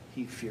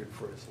 he feared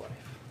for his life.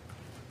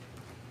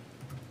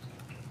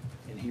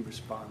 And he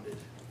responded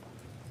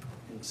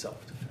in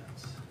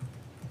self-defense.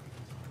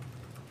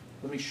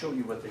 Let me show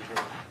you what they did.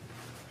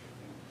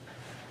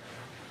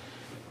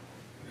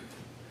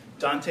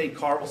 Dante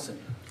Carlson,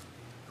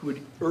 who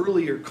had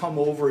earlier come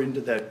over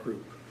into that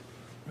group,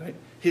 right?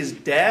 His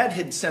dad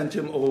had sent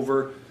him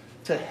over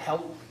to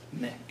help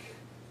Nick.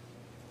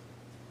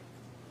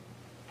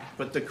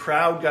 But the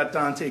crowd got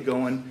Dante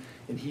going,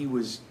 and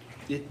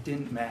it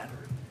didn't matter.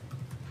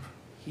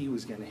 He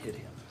was going to hit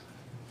him.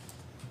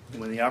 And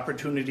when the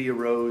opportunity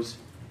arose,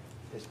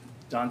 as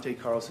Dante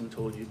Carlson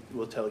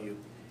will tell you,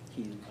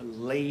 he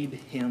laid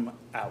him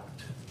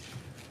out.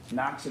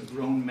 Knocks a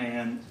grown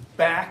man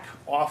back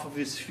off of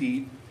his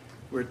feet,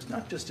 where it's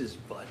not just his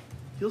butt.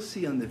 You'll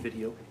see on the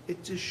video,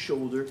 it's his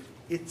shoulder,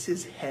 it's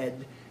his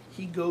head.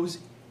 He goes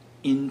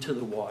into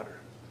the water.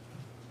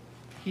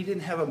 He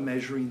didn't have a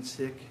measuring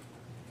stick.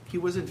 He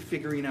wasn't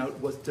figuring out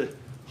what the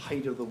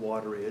height of the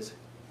water is.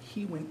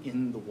 He went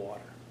in the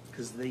water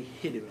because they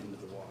hit him into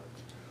the water.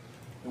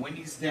 And when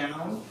he's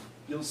down,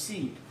 you'll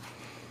see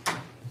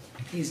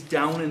he's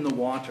down in the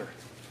water.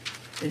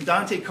 And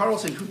Dante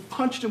Carlson, who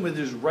punched him with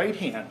his right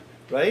hand,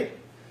 right?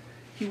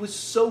 He was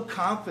so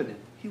confident.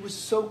 He was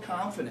so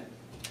confident.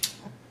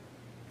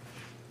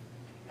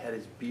 Had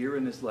his beer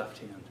in his left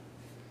hand.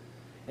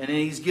 And then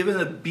he's given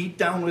a beat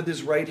down with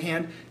his right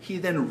hand. He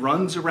then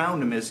runs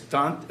around him as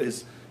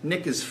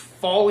Nick is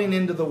falling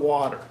into the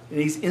water. And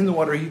he's in the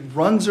water. He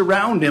runs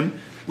around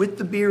him with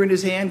the beer in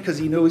his hand because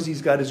he knows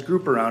he's got his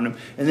group around him.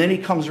 And then he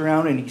comes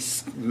around and he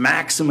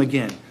smacks him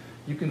again.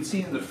 You can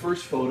see in the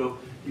first photo,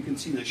 you can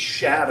see the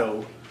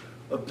shadow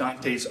of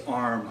Dante's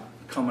arm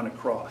coming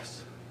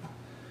across.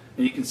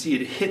 And you can see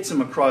it hits him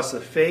across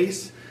the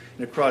face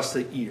and across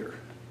the ear.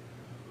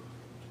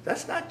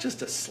 That's not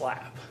just a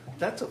slap.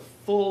 That's a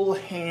full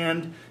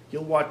hand.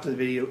 You'll watch the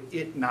video.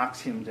 It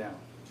knocks him down.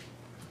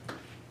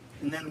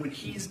 And then when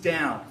he's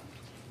down,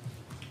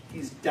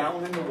 he's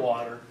down in the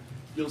water,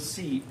 you'll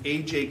see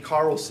A.J.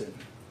 Carlson,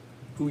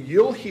 who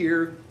you'll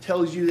hear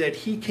tells you that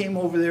he came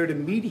over there to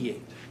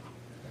mediate.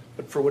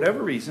 But for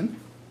whatever reason,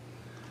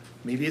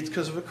 maybe it's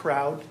because of a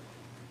crowd,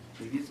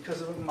 maybe it's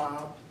because of a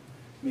mob,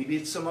 maybe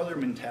it's some other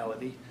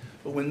mentality,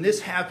 but when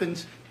this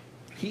happens,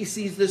 he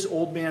sees this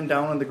old man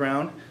down on the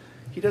ground.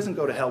 He doesn't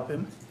go to help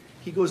him.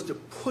 He goes to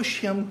push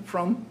him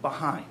from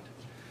behind.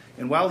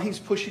 And while he's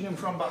pushing him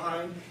from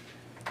behind,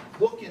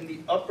 look in the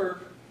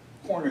upper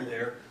corner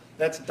there.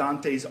 That's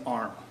Dante's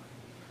arm.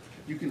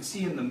 You can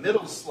see in the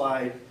middle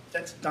slide,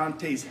 that's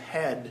Dante's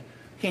hand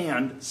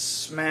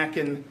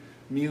smacking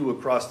Miu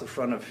across the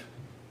front of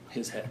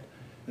his head.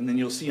 And then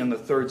you'll see on the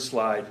third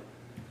slide,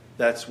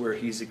 that's where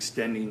he's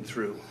extending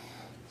through.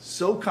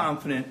 So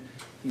confident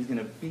he's going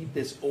to beat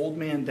this old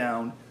man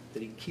down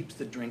that he keeps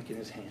the drink in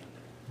his hand.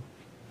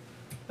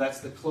 That's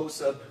the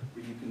close-up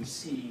where you can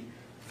see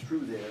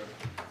through there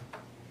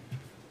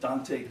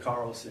Dante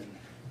Carlson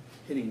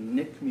hitting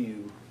Nick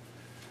Miu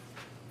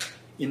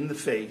in the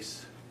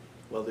face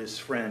while his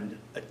friend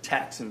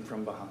attacks him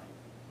from behind.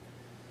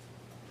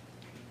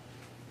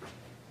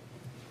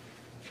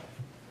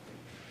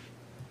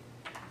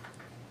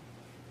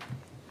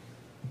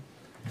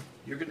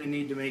 You're going to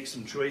need to make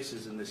some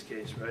choices in this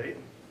case, right?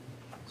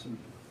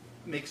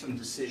 Make some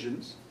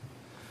decisions.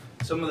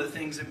 Some of the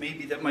things that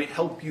maybe that might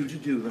help you to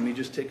do. Let me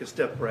just take a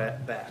step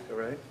back, all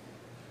right?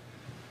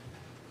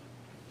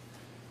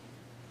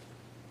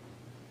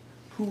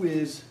 Who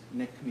is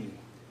Nick Miu?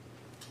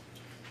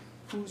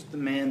 Who's the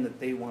man that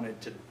they wanted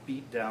to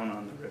beat down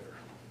on the river?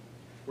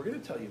 We're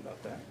going to tell you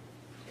about that.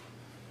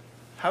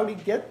 How did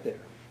he get there?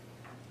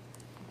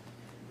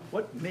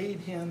 What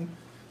made him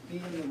be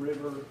in the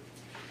river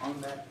on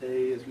that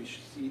day, as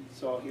we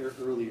saw here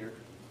earlier?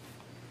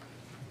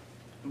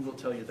 And we'll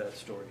tell you that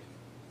story.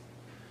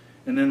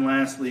 And then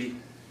lastly,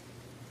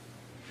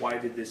 why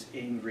did this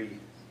angry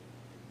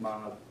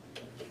mob,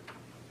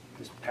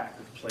 this pack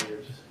of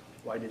players,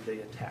 why did they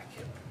attack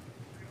him?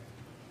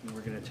 And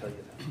we're going to tell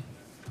you that.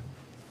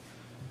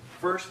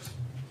 First,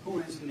 who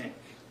is Nick,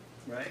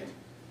 right?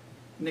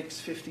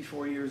 Nick's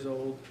 54 years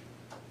old,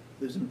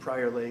 lives in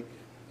Prior Lake.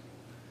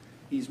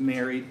 He's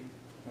married,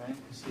 right?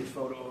 See a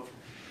photo of,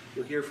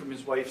 you'll hear from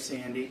his wife,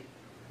 Sandy,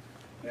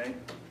 right?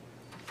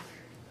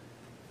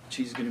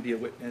 She's going to be a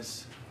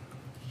witness.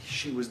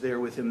 She was there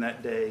with him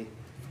that day.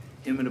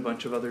 Him and a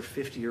bunch of other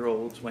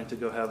 50-year-olds went to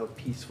go have a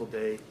peaceful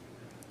day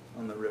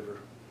on the river,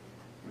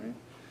 right?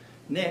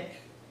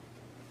 Nick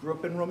grew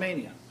up in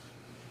Romania,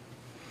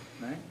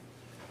 right?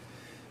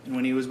 And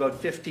when he was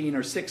about 15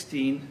 or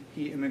 16,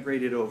 he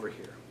immigrated over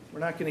here. We're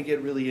not going to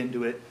get really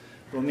into it.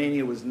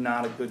 Romania was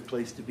not a good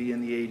place to be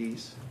in the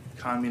 80s.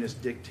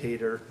 Communist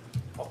dictator,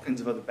 all kinds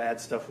of other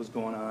bad stuff was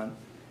going on.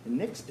 And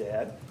Nick's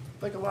dad,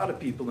 like a lot of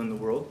people in the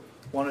world,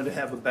 wanted to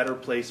have a better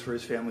place for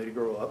his family to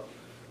grow up.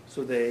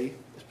 So they,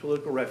 as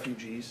political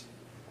refugees,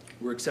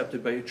 were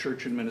accepted by a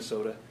church in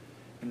Minnesota,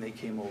 and they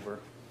came over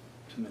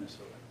to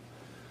Minnesota.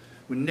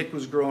 When Nick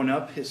was growing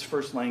up, his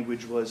first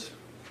language was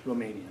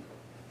Romanian.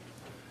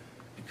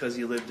 Because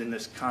he lived in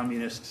this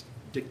communist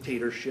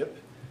dictatorship,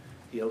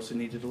 he also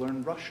needed to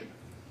learn Russian.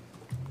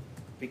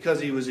 Because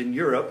he was in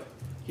Europe,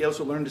 he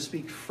also learned to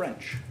speak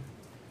French.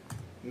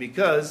 And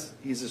because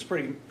he's this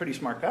pretty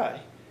smart guy,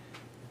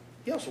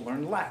 he also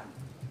learned Latin.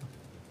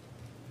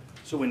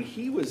 So when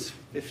he was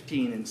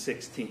 15 and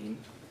 16,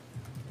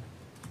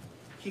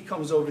 he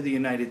comes over to the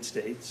United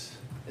States,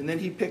 and then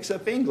he picks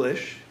up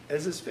English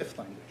as his fifth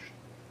language.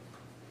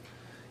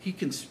 He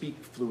can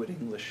speak fluent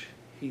English.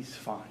 He's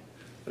fine.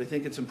 But I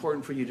think it's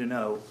important for you to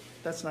know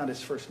that's not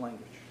his first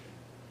language.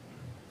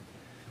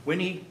 When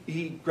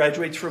he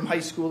graduates from high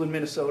school in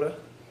Minnesota,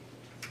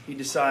 he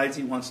decides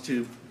he wants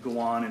to go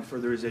on and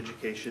further his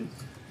education,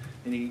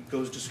 and he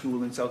goes to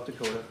school in South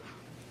Dakota.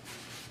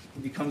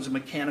 He becomes a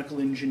mechanical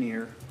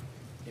engineer,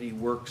 and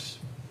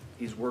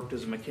he's worked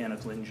as a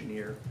mechanical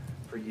engineer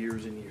for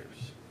years and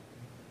years.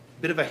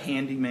 Bit of a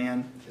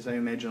handyman, as I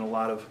imagine a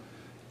lot of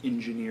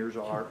engineers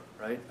are,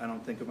 right? I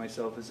don't think of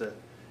myself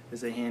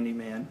as a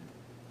handyman.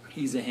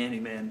 He's a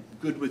handyman,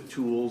 good with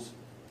tools,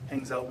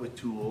 hangs out with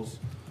tools,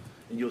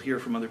 and you'll hear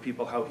from other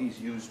people how he's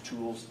used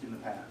tools in the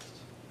past.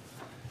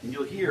 And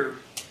you'll hear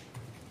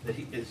that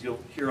as you'll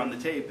hear on the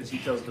tape, as he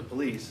tells the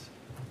police,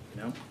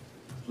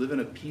 living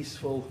a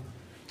peaceful,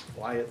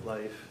 quiet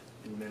life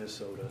in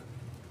Minnesota,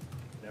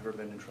 never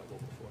been in trouble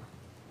before.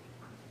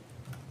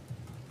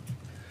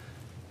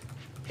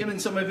 Him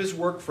and some of his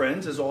work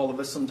friends, as all of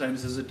us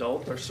sometimes as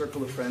adults, our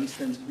circle of friends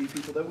tends to be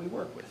people that we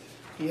work with.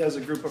 He has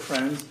a group of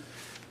friends,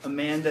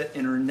 Amanda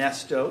and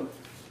Ernesto.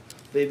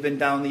 They've been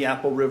down the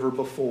Apple River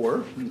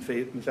before. In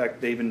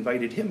fact, they've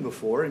invited him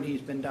before, and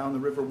he's been down the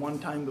river one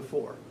time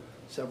before,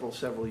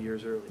 several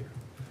years earlier.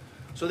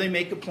 So they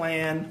make a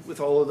plan with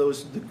all of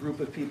the group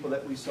of people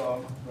that we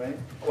saw, right?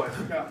 Oh, I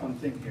forgot one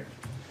thing here.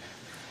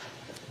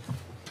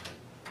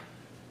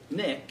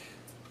 Nick,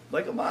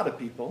 like a lot of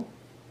people,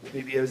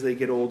 maybe as they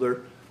get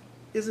older,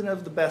 isn't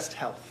of the best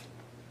health.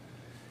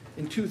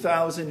 In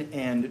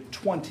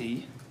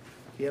 2020,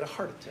 he had a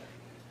heart attack.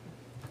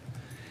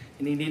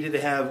 and he needed to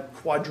have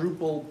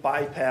quadruple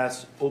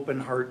bypass open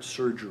heart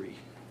surgery.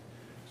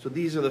 So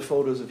these are the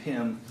photos of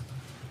him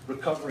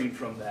recovering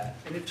from that,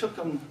 and it took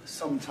him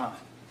some time.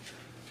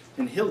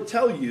 And he'll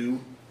tell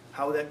you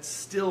how that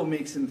still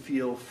makes him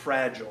feel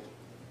fragile,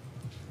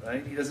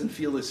 right? He doesn't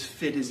feel as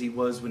fit as he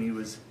was when he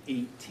was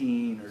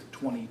 18 or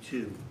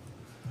 22.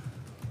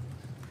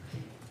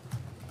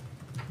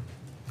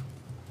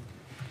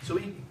 So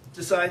he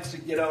decides to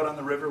get out on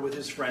the river with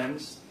his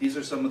friends. These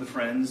are some of the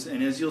friends,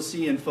 and as you'll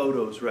see in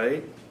photos,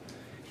 right?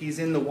 He's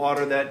in the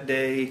water that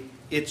day,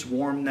 it's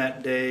warm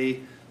that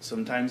day.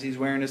 Sometimes he's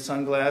wearing his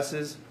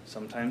sunglasses,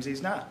 sometimes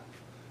he's not.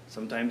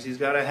 Sometimes he's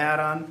got a hat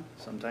on,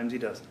 sometimes he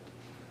doesn't.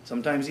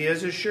 Sometimes he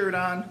has his shirt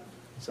on,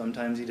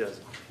 sometimes he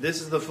doesn't.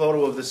 This is the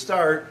photo of the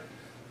start,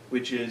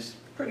 which is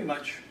pretty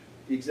much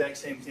the exact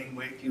same thing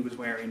he was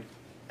wearing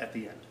at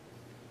the end.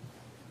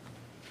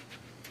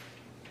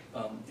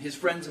 His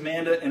friends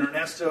Amanda and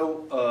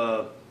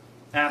Ernesto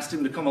asked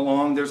him to come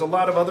along. There's a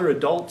lot of other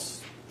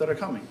adults that are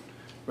coming,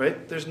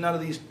 right? There's no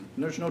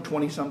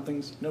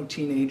 20-somethings, no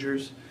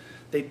teenagers.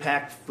 They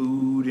pack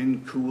food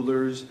in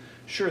coolers.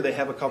 Sure, they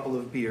have a couple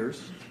of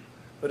beers,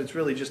 but it's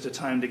really just a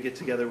time to get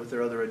together with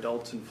their other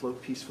adults and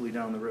float peacefully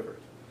down the river.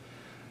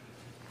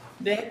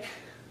 Nick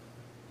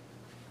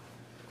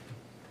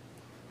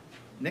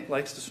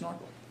likes to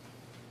snorkel,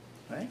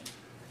 right?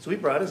 So he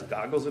brought his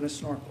goggles and his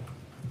snorkel,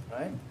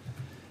 right?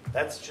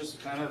 That's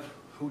just kind of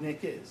who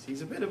Nick is.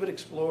 He's a bit of an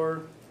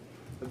explorer,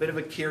 a bit of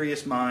a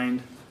curious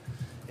mind,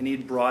 and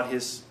he'd brought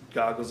his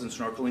goggles and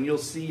snorkel. And you'll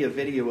see a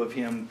video of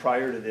him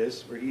prior to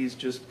this where he's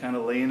just kind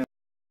of laying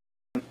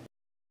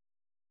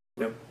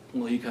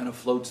well, he kind of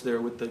floats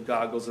there with the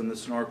goggles and the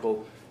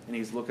snorkel, and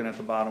he's looking at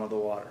the bottom of the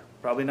water.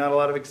 Probably not a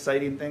lot of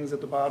exciting things at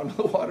the bottom of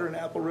the water in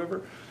Apple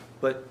River,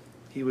 but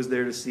he was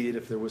there to see it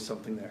if there was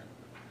something there.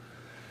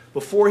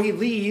 Before he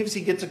leaves,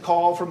 he gets a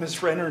call from his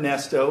friend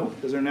Ernesto,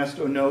 because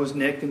Ernesto knows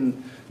Nick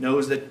and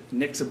knows that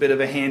Nick's a bit of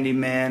a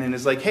handyman, and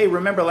is like, hey,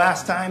 remember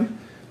last time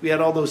we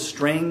had all those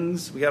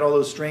strings? We got all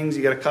those strings,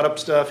 you got to cut up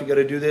stuff, you got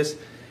to do this.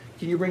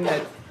 Can you bring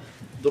that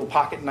little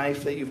pocket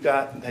knife that you've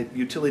got, that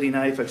utility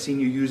knife? I've seen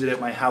you use it at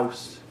my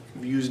house.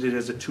 You've used it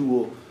as a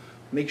tool.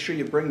 Make sure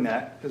you bring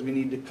that, because we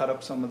need to cut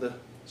up some of the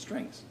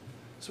strings.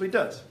 So he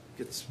does.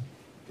 Gets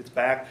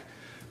back,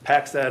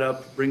 packs that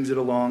up, brings it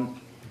along.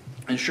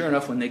 And sure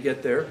enough, when they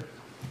get there,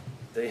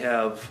 they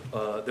have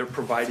their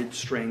provided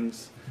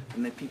strings,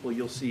 and the people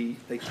you'll see,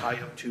 they tie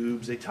up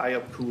tubes, they tie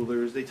up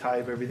coolers, they tie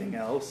up everything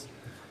else,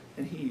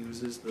 and he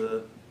uses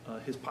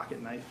his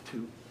pocket knife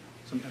to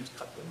sometimes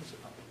cut those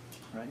up,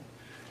 right?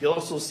 You'll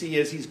also see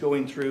as he's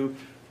going through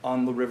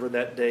on the river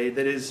that day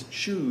that his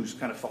shoes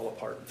kind of fall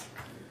apart,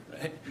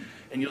 right?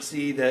 And you'll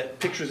see that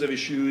pictures of his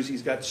shoes,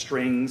 he's got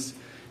strings,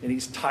 and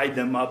he's tied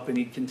them up, and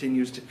he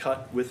continues to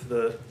cut with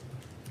the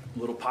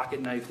little pocket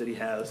knife that he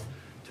has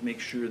to make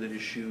sure that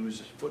his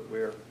shoes,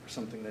 footwear, are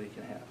something that he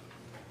can have.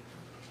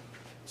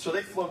 So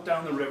they float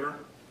down the river.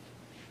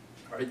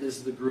 All right, this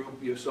is the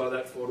group. You saw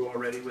that photo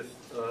already with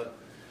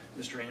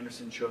Mr.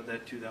 Anderson showed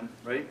that to them,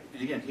 right?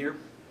 And again, here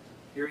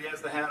he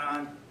has the hat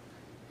on.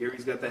 Here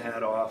he's got the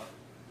hat off.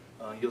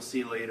 You'll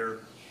see later,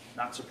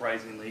 not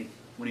surprisingly,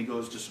 when he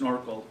goes to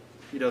snorkel,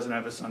 he doesn't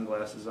have his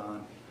sunglasses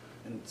on.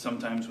 And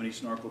sometimes when he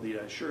snorkeled, he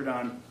had his shirt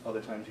on.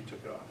 Other times he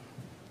took it off.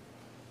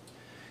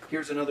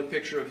 Here's another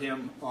picture of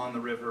him on the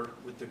river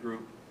with the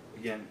group.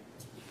 Again,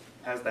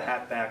 has the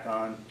hat back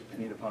on,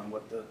 depending upon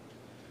what the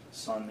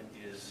sun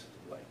is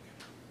like.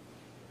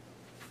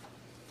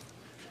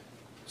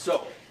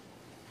 So,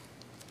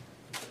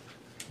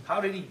 how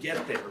did he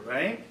get there,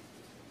 right?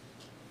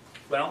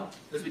 Well,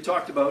 as we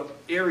talked about,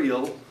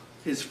 Ariel,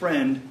 his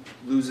friend,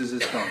 loses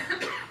his phone.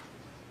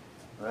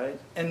 Right?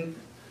 And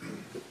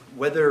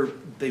whether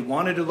they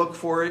wanted to look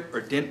for it or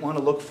didn't want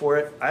to look for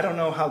it, I don't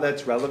know how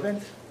that's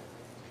relevant.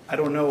 I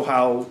don't know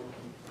how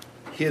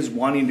his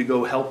wanting to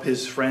go help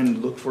his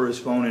friend look for his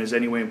phone is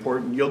any way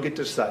important. You'll get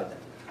to decide that.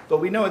 But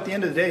we know at the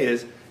end of the day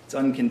it's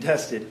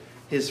uncontested.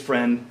 His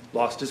friend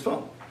lost his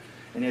phone.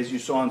 And as you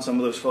saw in some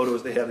of those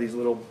photos, they have these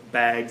little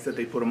bags that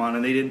they put him on,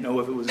 and they didn't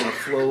know if it was going to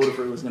float, if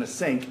it was going to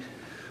sink.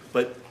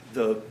 But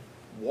the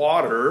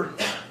water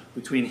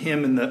between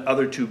him and the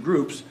other two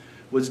groups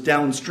was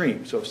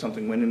downstream. So if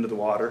something went into the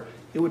water,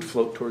 it would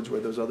float towards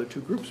where those other two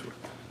groups were.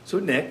 So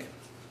Nick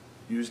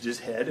used his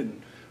head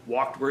and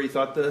walked where he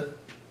thought the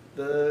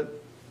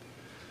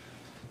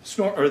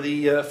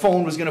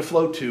phone was going to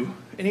float to,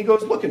 and he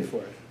goes looking for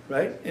it,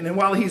 right? And then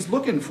while he's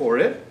looking for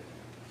it,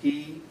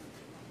 he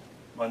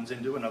runs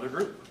into another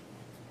group,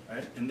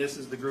 right? And this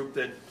is the group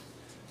that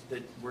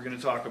we're going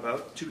to talk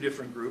about, two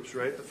different groups,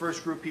 right? The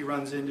first group he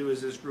runs into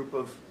is this group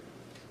of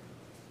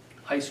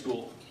high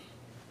school,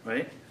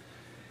 right?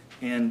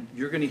 And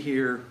you're going to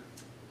hear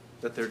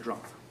that they're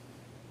drunk.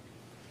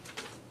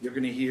 You're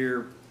going to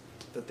hear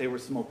that they were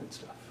smoking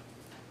stuff.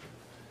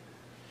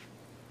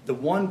 The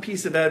one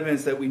piece of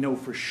evidence that we know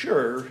for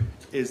sure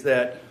is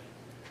that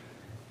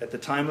at the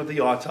time of the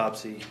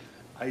autopsy,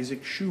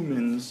 Isaac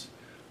Schuman's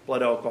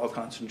blood alcohol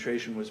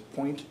concentration was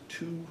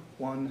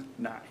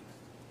 0.219.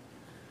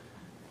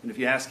 And if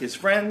you ask his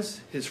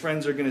friends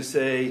are going to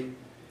say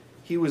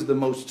he was the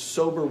most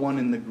sober one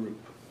in the group.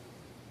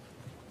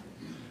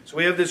 So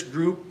we have this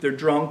group, they're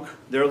drunk,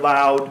 they're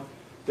loud,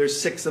 there's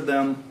 6 of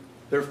them,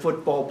 they're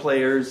football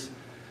players,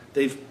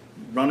 they've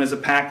run as a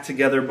pack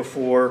together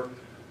before,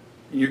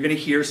 and you're going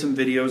to hear some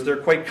videos. They're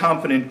a quite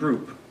confident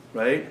group,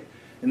 right?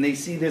 And they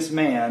see this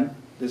man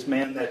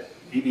that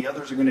maybe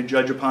others are going to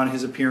judge upon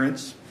his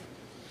appearance.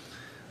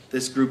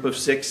 This group of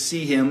 6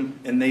 see him,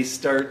 and they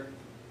start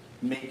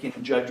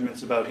making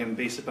judgments about him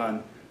based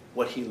upon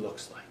what he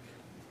looks like.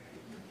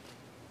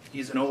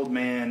 He's an old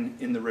man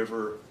in the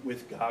river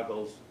with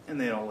goggles,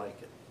 and they don't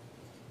like it.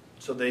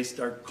 So they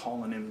start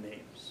calling him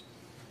names.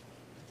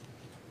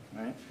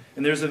 Right?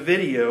 And there's a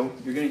video,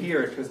 you're going to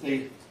hear it, because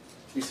they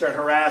start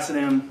harassing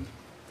him,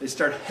 they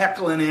start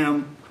heckling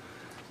him.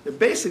 They're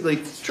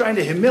basically trying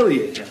to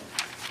humiliate him.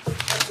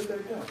 That's what they're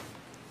doing.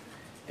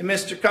 And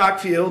Mr.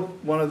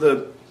 Cockfield, one of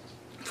the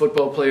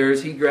football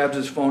players, he grabs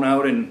his phone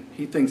out and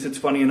he thinks it's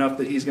funny enough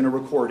that he's going to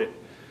record it.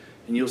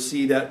 And you'll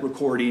see that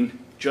recording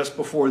just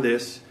before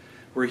this,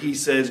 where he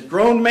says,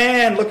 "Grown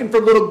man looking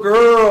for little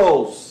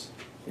girls."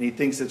 And he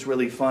thinks it's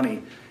really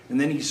funny. And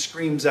then he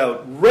screams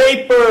out,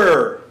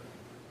 "Raper!"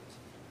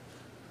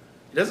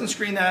 He doesn't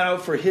scream that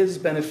out for his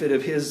benefit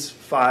of his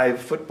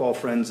 5 football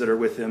friends that are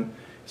with him.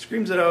 He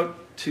screams it out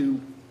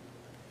to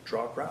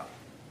draw a crowd,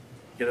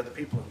 get other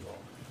people involved.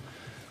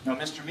 Now,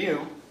 Mr.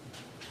 Miu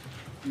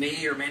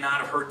may or may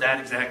not have heard that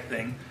exact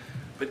thing,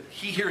 but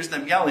he hears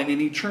them yelling and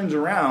he turns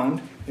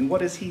around, and what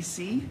does he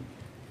see?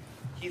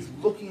 He's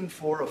looking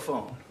for a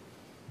phone,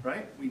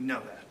 right? We know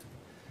that.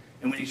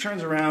 And when he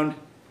turns around,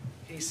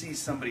 he sees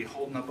somebody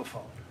holding up a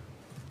phone.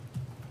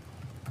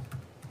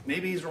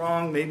 Maybe he's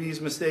wrong, maybe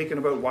he's mistaken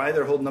about why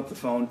they're holding up the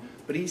phone,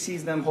 but he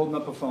sees them holding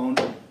up a phone,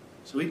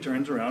 so he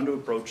turns around to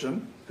approach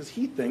them because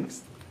he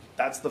thinks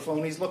that's the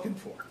phone he's looking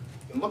for.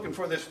 I'm looking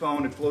for this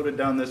phone, it floated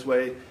down this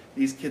way,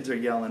 these kids are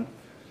yelling.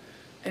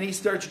 And he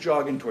starts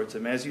jogging towards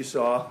them. As you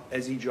saw,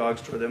 as he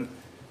jogs toward them,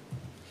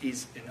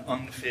 he's an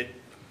unfit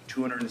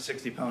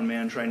 260-pound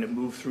man trying to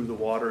move through the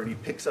water, and he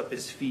picks up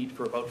his feet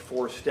for about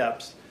 4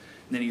 steps,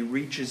 and then he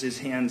reaches his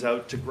hands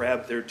out to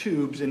grab their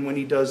tubes, and when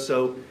he does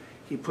so,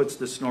 he puts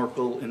the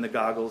snorkel and the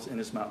goggles in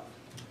his mouth.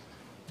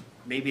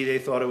 Maybe they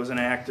thought it was an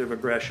act of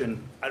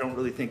aggression. I don't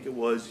really think it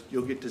was.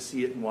 You'll get to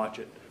see it and watch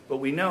it. But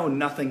we know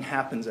nothing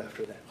happens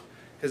after that.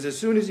 Because as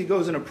soon as he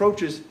goes and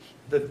approaches,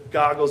 the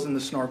goggles and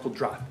the snorkel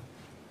drop.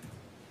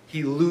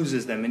 He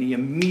loses them, and he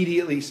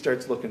immediately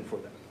starts looking for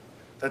them.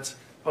 That's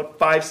about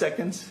 5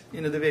 seconds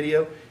into the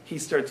video. He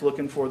starts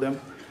looking for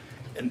them,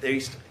 and they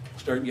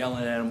start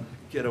yelling at him,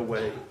 "Get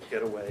away,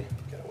 get away,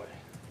 get away."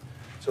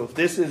 So if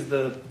this is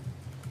the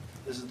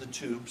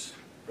tubes,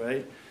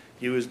 right?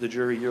 You as the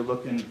jury, you're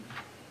looking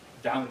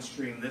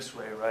downstream this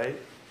way, right?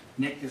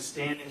 Nick is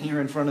standing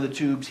here in front of the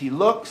tubes. He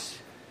looks,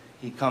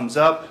 he comes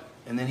up,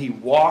 and then he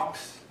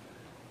walks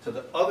to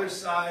the other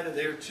side of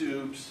their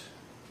tubes,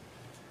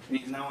 and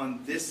he's now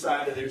on this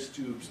side of their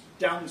tubes,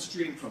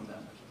 downstream from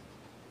them.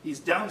 He's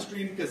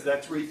downstream because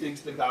that's where he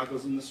thinks the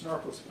goggles and the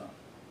snorkels come.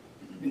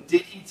 And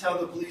did he tell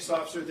the police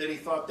officer that he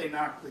thought they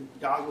knocked the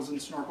goggles and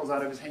snorkels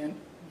out of his hand?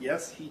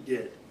 Yes, he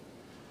did.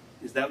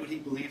 Is that what he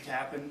believed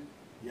happened?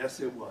 Yes,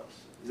 it was.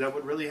 Is that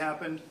what really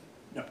happened?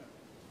 No,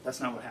 that's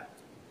not what happened.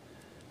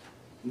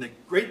 And the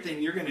great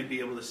thing you're going to be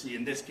able to see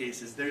in this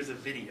case is there's a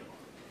video.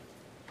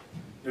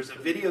 There's a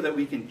video that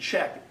we can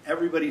check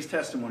everybody's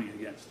testimony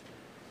against.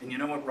 And you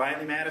know what?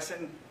 Rhyley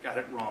Mattison got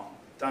it wrong.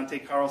 Dante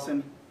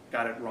Carlson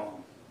got it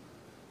wrong.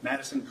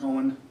 Madison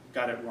Cohen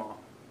got it wrong.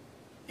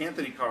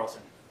 Anthony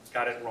Carlson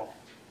got it wrong.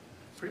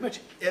 Pretty much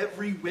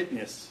every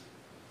witness,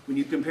 when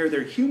you compare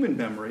their human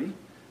memory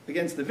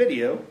against the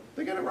video,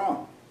 they got it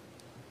wrong.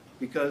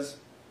 Because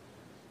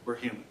we're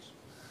humans.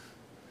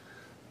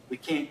 We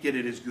can't get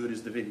it as good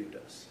as the video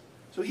does.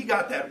 So he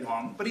got that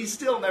wrong, but he's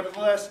still,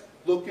 nevertheless,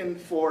 looking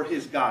for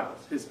his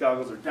goggles. His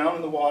goggles are down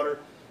in the water.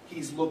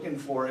 He's looking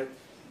for it.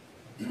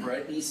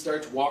 Right? He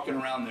starts walking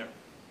around there.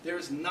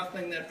 There's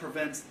nothing that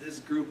prevents this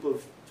group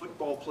of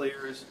football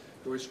players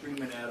who are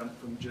screaming at him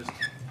from just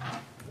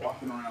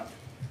walking around.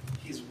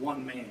 He's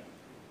one man,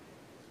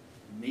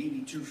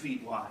 maybe 2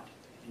 feet wide.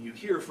 And you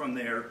hear from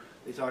there,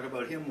 they talk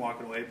about him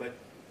walking away, but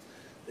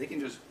they can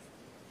just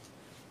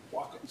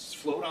walk,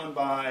 float on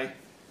by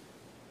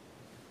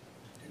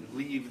and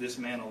leave this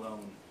man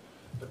alone.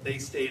 But they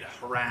stay to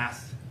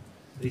harass,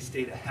 they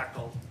stay to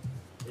heckle,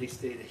 they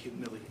stay to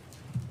humiliate.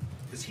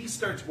 Because he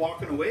starts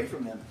walking away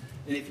from them.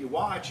 And if you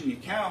watch and you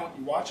count,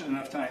 you watch it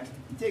enough times,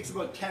 he takes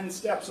about 10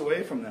 steps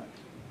away from them.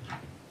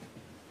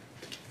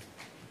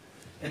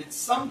 And it's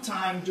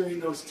sometime during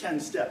those 10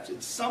 steps,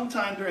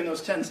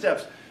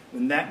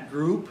 when that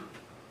group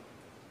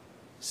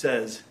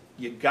says,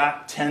 "You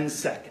got 10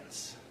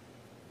 seconds.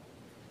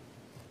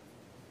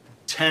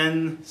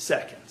 10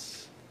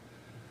 seconds.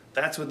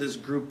 That's what this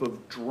group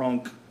of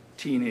drunk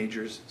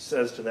teenagers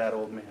says to that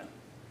old man.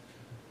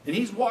 And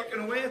he's walking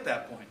away at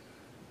that point.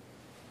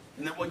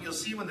 And then what you'll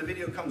see when the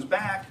video comes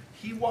back,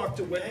 he walked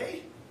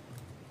away,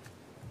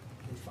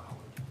 they followed.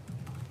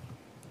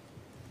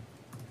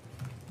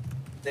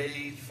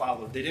 They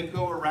followed. They didn't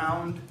go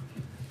around.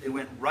 They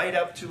went right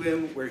up to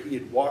him where he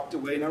had walked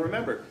away. Now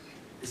remember,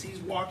 as he's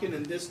walking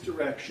in this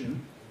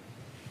direction,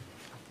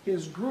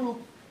 his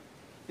group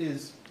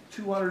is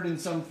 200 and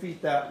some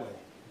feet that way,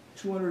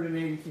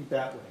 280 feet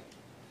that way.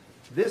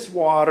 This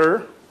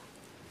water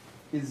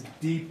is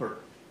deeper.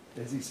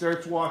 As he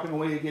starts walking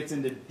away, he gets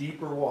into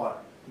deeper water.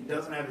 He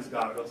doesn't have his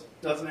goggles,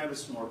 doesn't have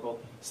his snorkel,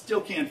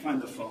 still can't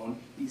find the phone.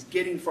 He's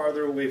getting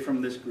farther away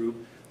from this group.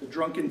 The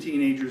drunken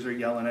teenagers are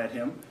yelling at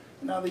him,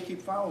 and now they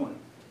keep following him.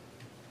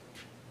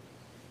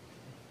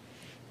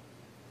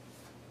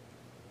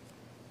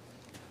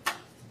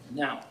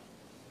 Now,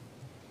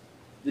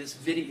 this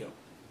video,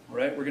 all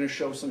right, we're going to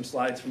show some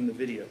slides from the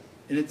video.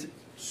 And it's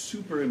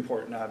super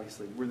important,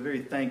 obviously. We're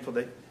very thankful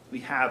that we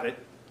have it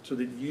so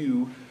that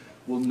you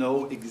will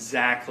know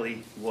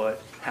exactly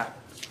what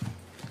happened.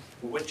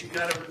 But what you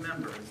got to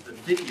remember is the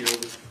video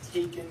was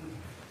taken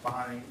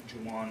by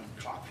Juwan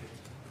Cockfield.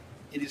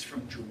 It is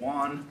from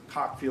Juwan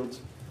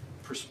Cockfield's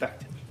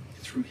perspective.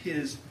 It's from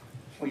his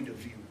point of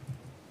view,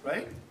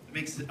 right? It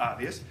makes it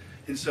obvious.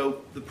 And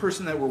so the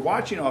person that we're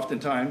watching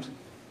oftentimes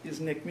is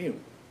Nicolae Miu,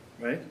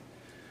 right?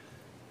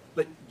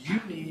 But you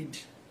need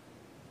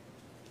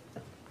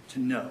to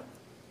know,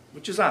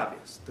 which is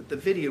obvious, that the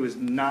video is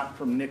not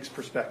from Nick's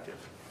perspective.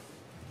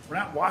 We're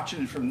not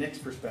watching it from Nick's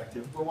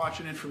perspective. We're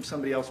watching it from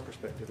somebody else's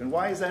perspective. And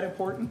why is that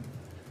important?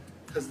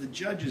 Because the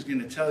judge is going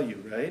to tell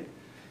you, right?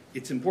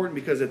 It's important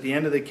because at the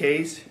end of the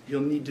case,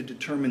 you'll need to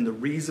determine the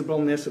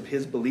reasonableness of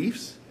his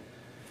beliefs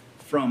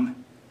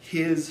from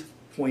his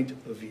point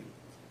of view.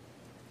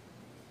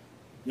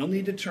 You'll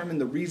need to determine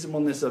the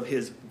reasonableness of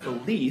his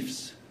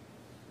beliefs,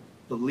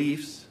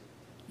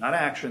 not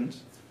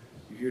actions.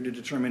 You're here to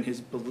determine his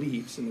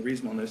beliefs and the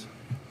reasonableness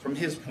from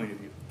his point of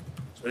view.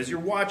 So as you're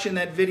watching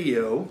that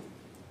video,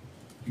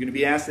 you're going to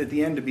be asked at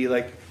the end to be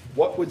like,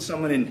 what would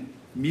someone in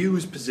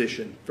Miu's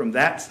position, from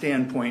that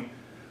standpoint,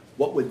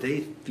 what would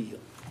they feel?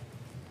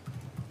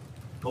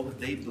 What would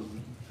they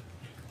believe?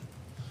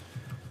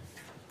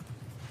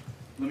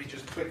 Let me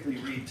just quickly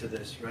read to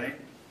this, right?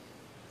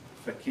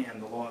 If I can,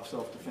 the law of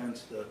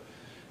self-defense.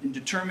 In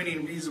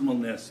determining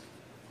reasonableness,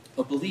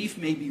 a belief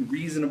may be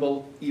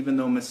reasonable even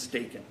though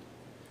mistaken.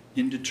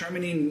 In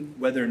determining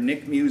whether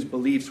Nicolae Miu's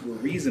beliefs were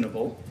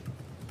reasonable,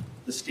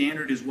 the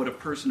standard is what a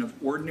person of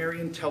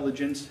ordinary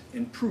intelligence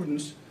and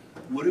prudence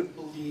would have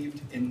believed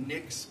in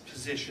Nick's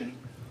position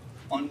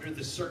under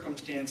the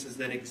circumstances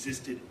that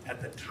existed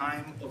at the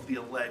time of the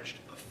alleged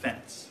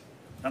offense.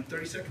 Not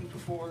 30 seconds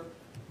before,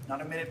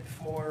 not a minute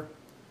before,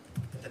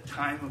 at the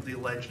time of the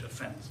alleged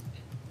offense.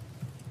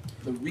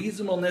 The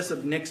reasonableness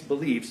of Nick's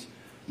beliefs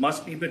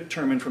must be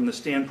determined from the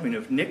standpoint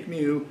of Nicolae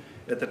Miu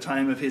at the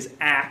time of his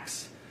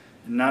acts,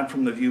 and not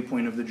from the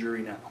viewpoint of the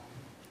jury now.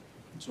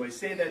 So I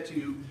say that to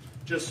you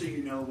just so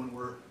you know when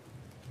we're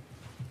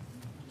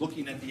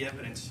looking at the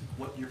evidence,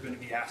 what you're going to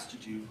be asked to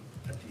do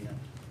at the end.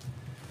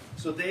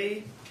 So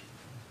they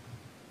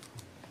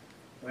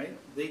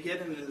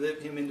get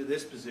him into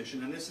this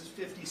position, and this is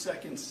 50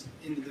 seconds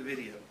into the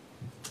video.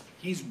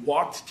 He's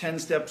walked 10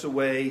 steps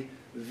away.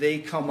 They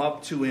come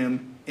up to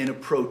him and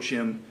approach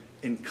him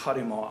and cut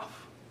him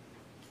off.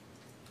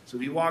 So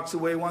he walks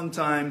away one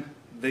time,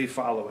 they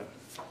follow him.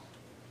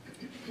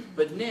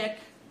 But Nick,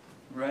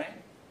 right,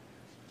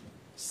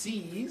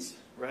 sees,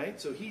 right,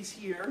 so he's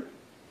here,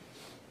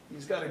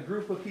 he's got a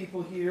group of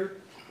people here,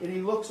 and he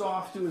looks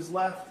off to his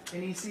left,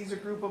 and he sees a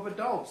group of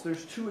adults.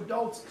 There's 2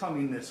 adults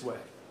coming this way.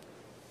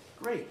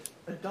 Great,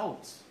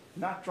 adults,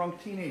 not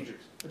drunk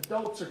teenagers.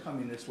 Adults are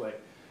coming this way.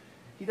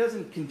 He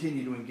doesn't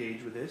continue to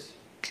engage with this.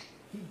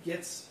 He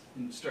gets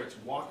and starts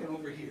walking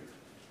over here.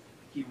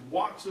 He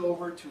walks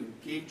over to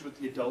engage with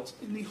the adults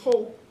in the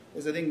hope,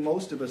 as I think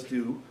most of us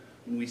do,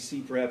 when we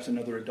see perhaps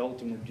another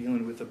adult and we're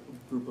dealing with a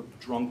group of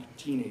drunk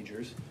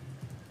teenagers,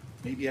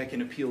 maybe I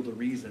can appeal to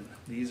reason.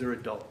 These are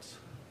adults.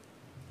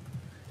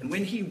 And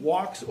when he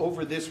walks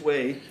over this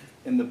way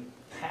and the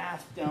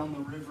path down the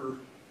river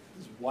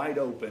is wide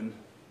open,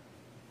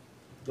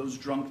 those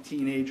drunk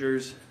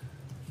teenagers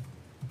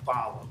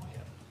follow him.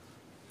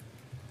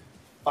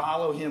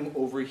 Follow him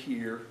over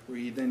here, where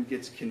he then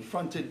gets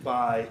confronted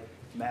by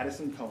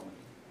Mattison Cohen.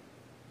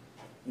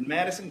 And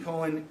Mattison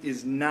Cohen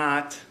is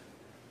not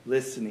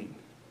listening.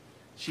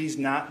 She's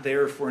not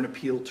there for an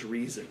appeal to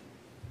reason.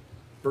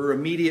 Her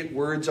immediate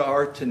words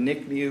are to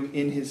Nicolae Miu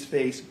in his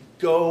face,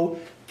 go,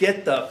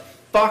 get the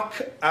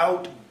fuck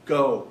out,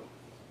 go.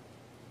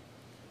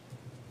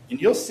 And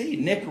you'll see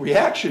Nick's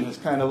reaction is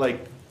kind of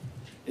like,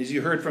 as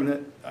you heard from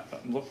the,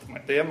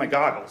 they have my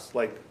goggles,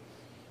 like,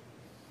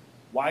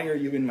 why are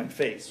you in my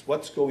face?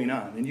 What's going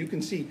on? And you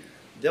can see,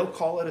 they'll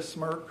call it a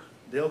smirk,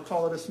 they'll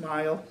call it a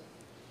smile.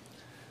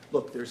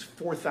 Look, there's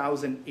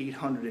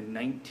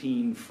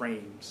 4,819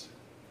 frames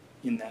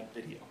in that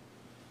video.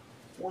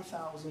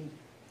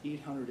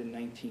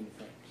 4,819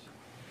 frames.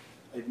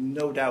 I have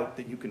no doubt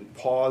that you can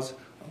pause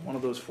on one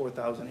of those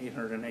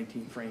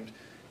 4,819 frames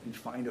and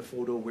find a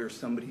photo where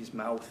somebody's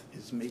mouth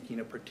is making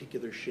a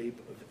particular shape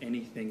of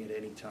anything at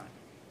any time.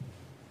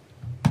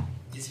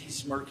 Is he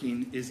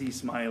smirking? Is he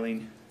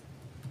smiling?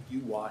 You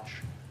watch,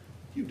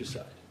 you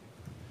decide.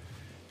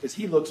 Because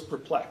he looks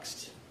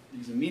perplexed.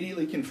 He's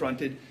immediately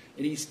confronted,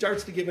 and he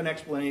starts to give an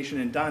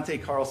explanation, and Dante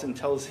Carlson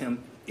tells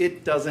him,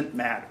 it doesn't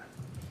matter.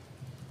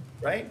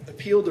 Right?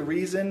 Appeal to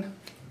reason?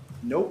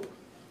 Nope.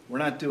 We're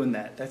not doing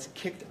that. That's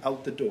kicked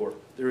out the door.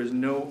 There is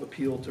no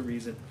appeal to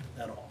reason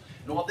at all.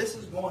 And while this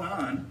is going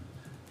on,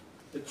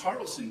 the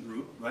Carlson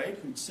group, right,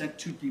 who sent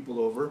 2 people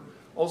over,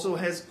 also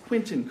has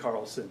Quentin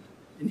Carlson,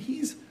 and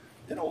he's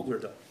an older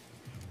adult.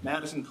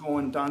 Madison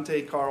Cohen,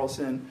 Dante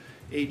Carlson,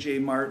 A.J.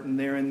 Martin,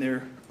 they're in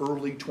their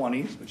early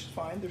 20s, which is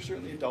fine. They're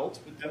certainly adults,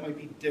 but that might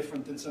be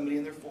different than somebody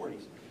in their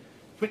 40s.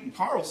 Quentin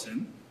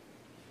Carlson,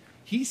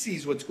 he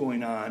sees what's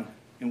going on,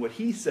 and what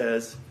he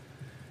says,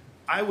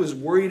 I was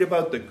worried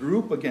about the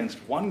group against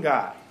one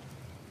guy.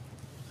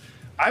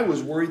 I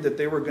was worried that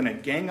they were going to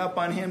gang up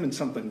on him and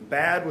something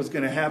bad was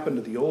going to happen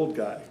to the old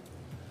guy.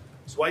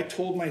 So I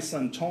told my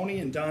son Tony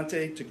and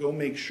Dante to go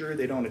make sure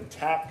they don't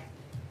attack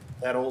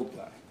that old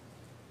guy.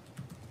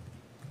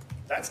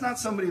 That's not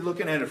somebody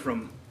looking at it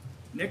from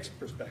Nick's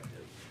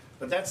perspective,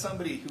 but that's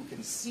somebody who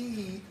can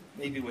see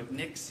maybe what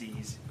Nick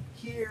sees,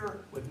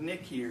 hear what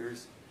Nick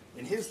hears,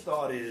 and his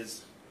thought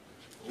is,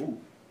 oh,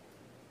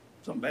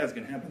 something bad's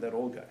going to happen to that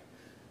old guy.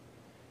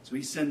 So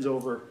he sends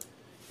over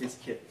his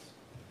kids.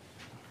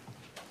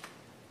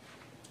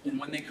 And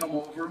when they come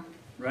over,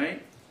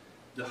 right,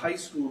 the high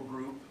school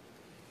group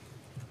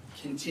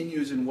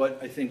continues in what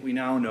I think we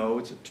now know,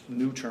 it's a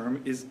new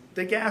term, is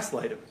they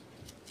gaslight him.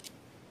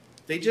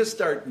 They just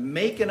start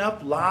making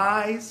up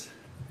lies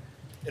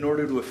in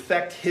order to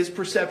affect his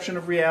perception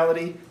of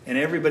reality and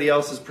everybody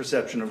else's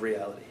perception of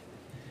reality.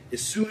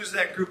 As soon as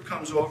that group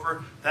comes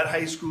over, that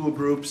high school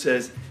group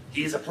says,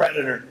 he's a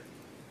predator.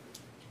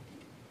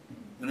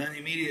 And then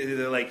immediately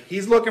they're like,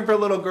 he's looking for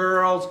little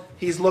girls,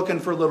 he's looking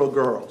for little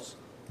girls.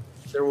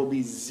 There will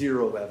be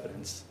zero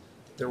evidence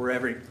that there were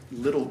ever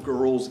little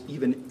girls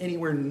even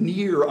anywhere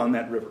near on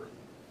that river.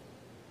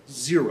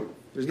 Zero.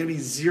 There's going to be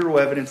zero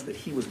evidence that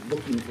he was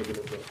looking for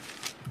little girls.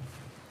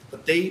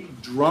 But they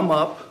drum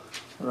up,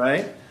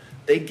 right?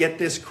 They get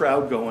this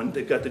crowd going.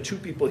 They've got the 2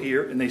 people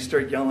here, and they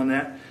start yelling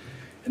that.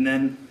 And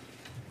then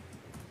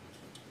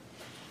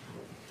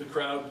the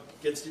crowd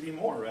gets to be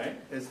more, right?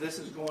 As this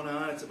is going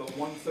on, it's about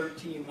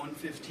 1:13,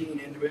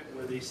 1:15 into it,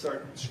 where they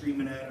start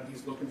screaming at him,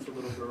 he's looking for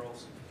little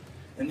girls.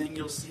 And then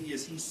you'll see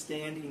as he's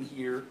standing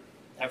here,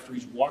 after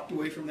he's walked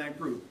away from that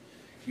group,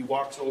 he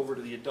walks over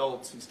to the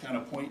adults, he's kind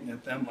of pointing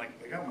at them like,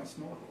 I got my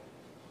snorkel.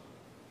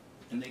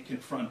 And they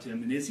confront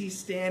him. And as he's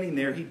standing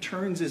there, he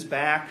turns his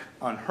back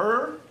on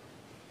her,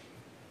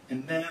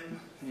 and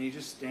he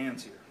just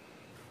stands here.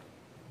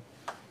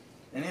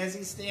 And as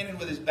he's standing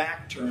with his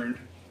back turned,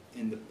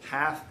 and the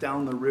path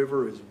down the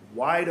river is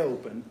wide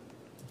open,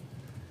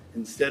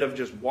 instead of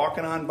just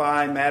walking on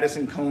by,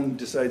 Madison Cohn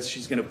decides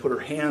she's going to put her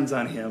hands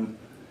on him,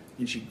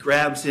 and she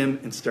grabs him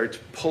and starts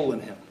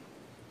pulling him.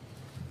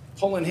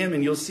 Pulling him,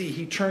 and you'll see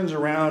he turns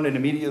around and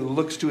immediately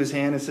looks to his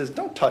hand and says,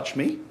 don't touch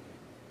me.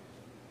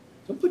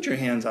 Don't put your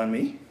hands on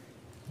me.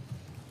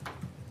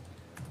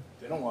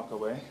 They don't walk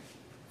away.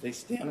 They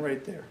stand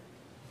right there.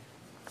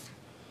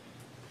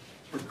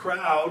 The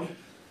crowd,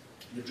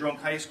 the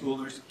drunk high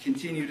schoolers,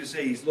 continue to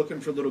say he's looking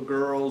for little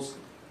girls.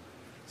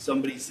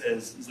 Somebody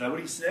says, is that what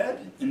he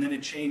said? And then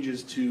it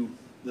changes to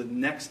the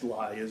next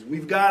lie is,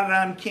 we've got it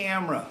on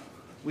camera.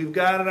 We've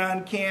got it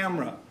on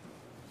camera.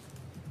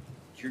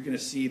 You're going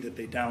to see that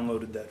they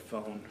downloaded that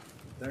phone.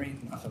 There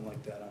ain't nothing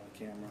like that on the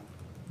camera.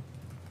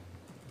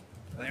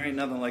 There ain't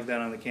nothing like that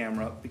on the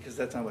camera because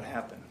that's not what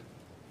happened.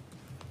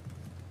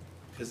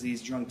 Because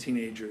these drunk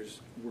teenagers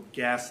were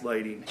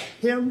gaslighting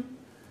him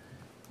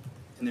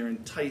and they're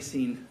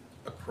enticing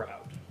a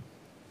crowd.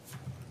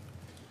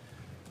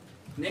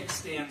 Nick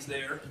stands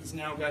there. He's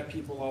now got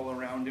people all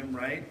around him,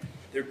 right?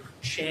 They're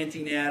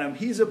chanting at him,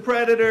 he's a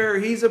predator,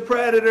 he's a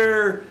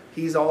predator.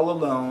 He's all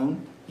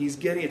alone. It's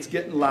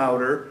getting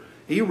louder.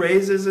 He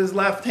raises his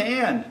left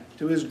hand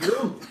to his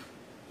group.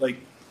 Like,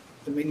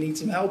 we need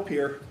some help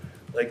here.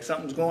 Like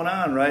something's going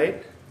on,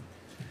 right?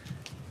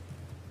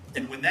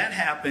 And when that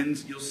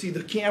happens, you'll see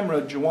the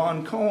camera,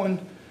 Jawan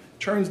Cohen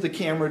turns the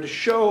camera to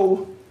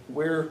show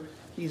where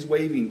he's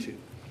waving to.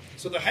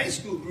 So the high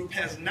school group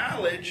has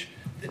knowledge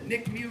that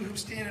Nick Miu,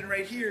 who's standing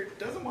right here,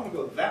 doesn't want to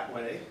go that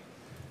way.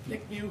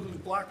 Nick Miu, who's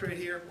blocked right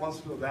here,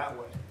 wants to go that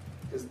way.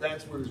 Because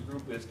that's where his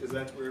group is, because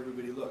that's where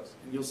everybody looks.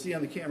 And you'll see on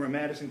the camera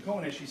Madison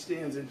Cohen as she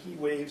stands and he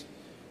waves.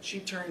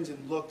 She turns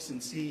and looks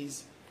and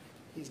sees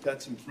he's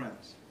got some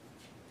friends.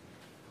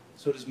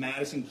 So does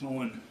Madison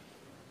Cohen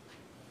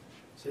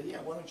say,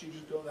 yeah, why don't you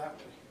just go that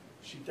way?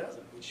 She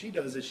doesn't. What she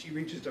does is she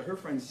reaches to her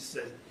friends and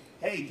says,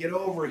 hey, get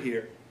over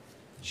here.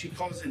 She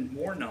calls in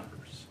more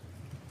numbers.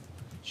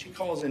 She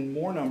calls in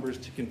more numbers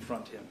to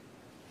confront him.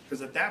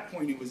 Because at that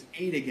point it was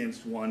 8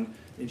 against 1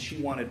 and she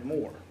wanted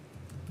more.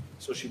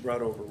 So she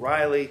brought over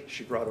Rhyley,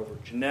 she brought over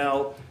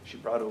Janelle, she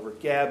brought over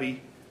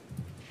Gabby,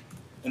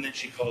 and then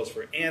she calls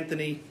for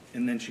Anthony,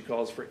 and then she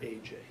calls for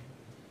AJ.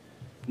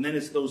 And then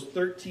it's those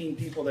 13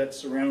 people that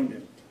surround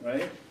him,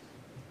 right?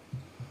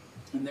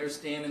 And they're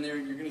standing there,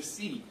 and you're going to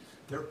see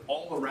they're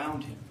all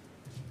around him.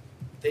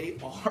 They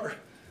are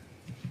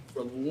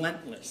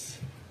relentless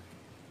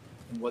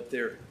in what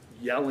they're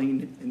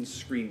yelling and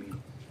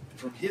screaming.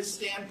 From his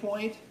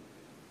standpoint,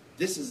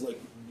 this is like,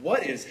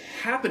 what is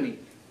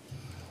happening?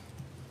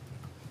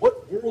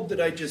 What world did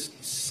I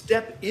just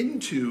step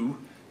into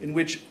in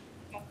which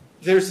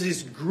there's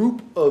this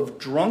group of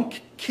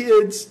drunk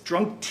kids,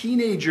 drunk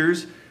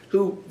teenagers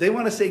who, they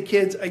want to say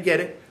kids, I get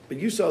it, but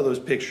you saw those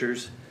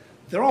pictures.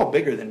 They're all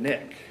bigger than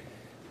Nick.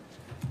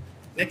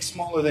 Nick's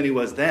smaller than he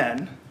was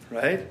then,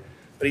 right?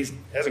 But he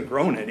hasn't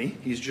grown any.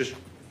 He's just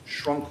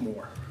shrunk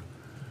more,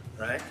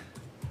 right?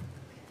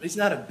 But he's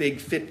not a big,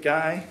 fit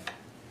guy,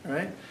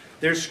 right?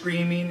 They're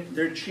screaming,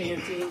 they're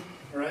chanting,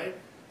 right?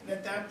 And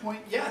at that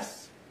point,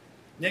 yes,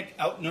 Nick,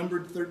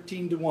 outnumbered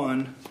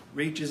 13-1,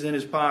 reaches in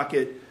his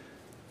pocket,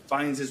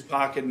 finds his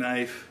pocket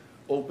knife,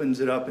 opens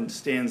it up, and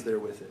stands there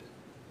with it.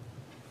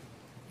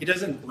 He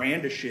doesn't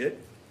brandish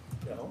it,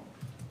 no,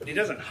 but he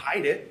doesn't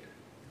hide it.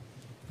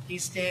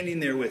 He's standing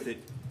there with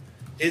it.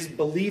 His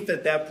belief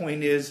at that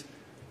point is,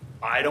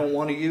 I don't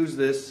want to use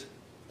this.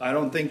 I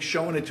don't think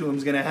showing it to him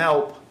is going to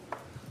help.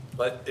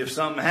 But if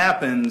something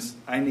happens,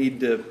 I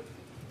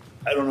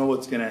don't know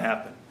what's going to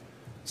happen.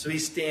 So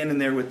he's standing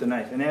there with the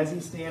knife. And as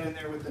he's standing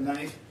there with the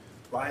knife,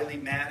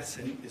 Rhyley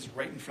Mattison is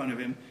right in front of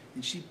him,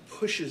 and she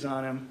pushes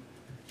on him.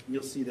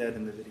 You'll see that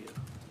in the video.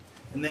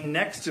 And then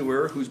next to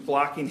her, who's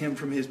blocking him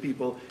from his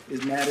people,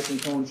 is Madison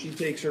Cohn. She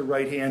takes her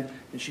right hand,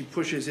 and she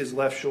pushes his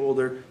left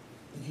shoulder,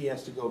 and he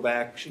has to go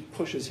back. She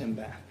pushes him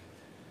back.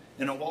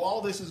 And while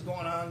all this is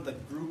going on, the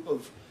group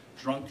of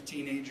drunk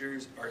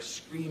teenagers are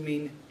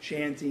screaming,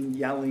 chanting,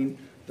 yelling.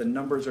 The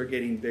numbers are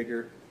getting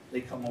bigger.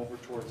 They come over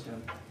towards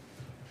him.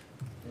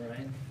 All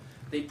right?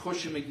 They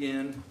push him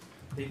again.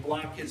 They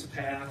block his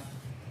path.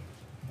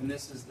 And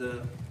this is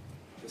the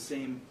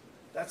same.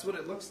 That's what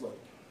it looks like.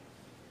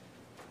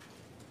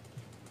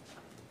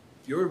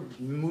 You're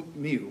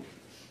Miu.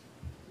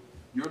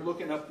 You're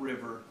looking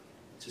upriver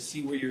to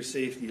see where your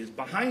safety is.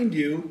 Behind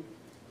you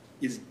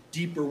is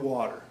deeper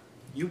water.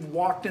 You've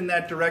walked in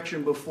that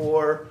direction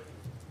before.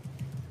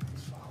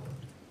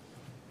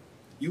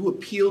 You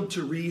appealed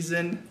to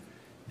reason,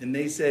 and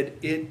they said,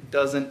 it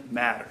doesn't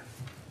matter.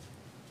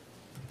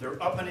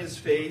 They're up in his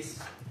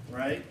face,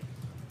 right?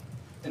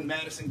 And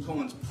Madison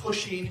Cohen's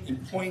pushing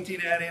and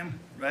pointing at him,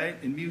 right?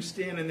 And Miu's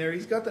standing there.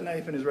 He's got the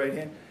knife in his right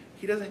hand.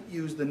 He doesn't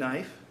use the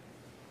knife.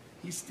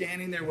 He's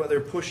standing there while they're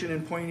pushing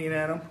and pointing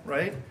at him,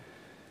 right?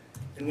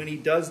 And when he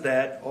does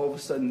that, all of a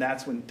sudden,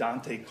 that's when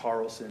Dante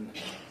Carlson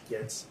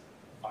gets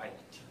violent,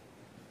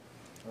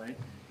 right?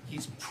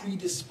 He's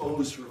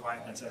predisposed for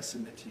violence, I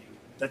submit to you.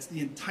 That's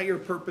the entire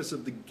purpose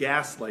of the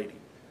gaslighting,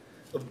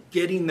 of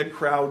getting the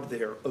crowd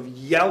there, of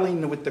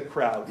yelling with the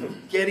crowd,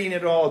 of getting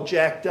it all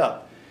jacked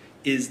up,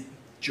 is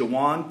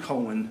Jawan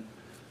Cohen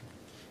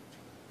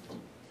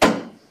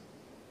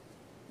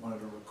wanted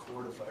to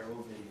record a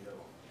viral video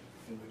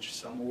in which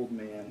some old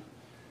man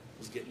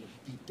was getting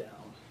beat down,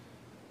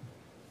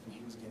 and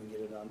he was going to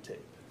get it on tape.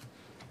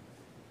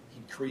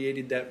 He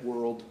created that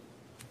world.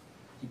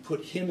 He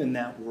put him in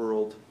that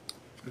world.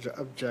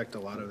 Object, a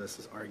lot of this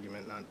is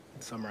argument, not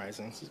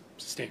summarizing.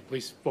 Sustained.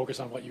 Please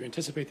focus on what you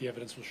anticipate the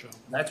evidence will show.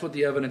 That's what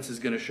the evidence is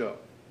going to show,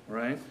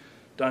 right?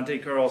 Dante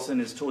Carlson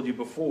has told you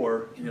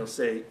before, and he'll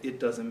say, it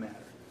doesn't matter,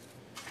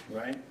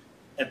 right?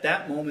 At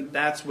that moment,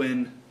 that's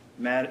when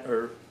Nick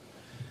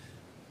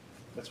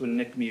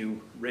Miu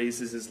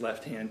raises his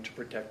left hand to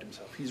protect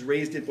himself. He's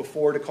raised it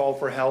before to call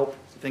for help.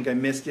 I think I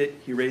missed it.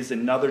 He raised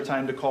another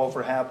time to call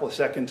for help, a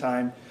second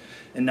time,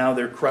 and now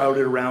they're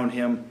crowded around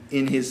him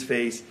in his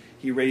face.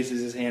 He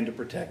raises his hand to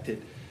protect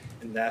it,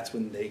 and that's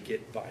when they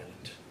get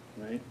violent,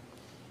 right?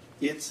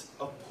 It's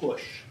a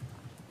push,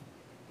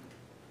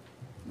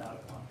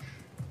 not a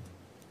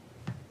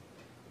punch.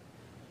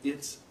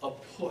 It's a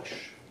push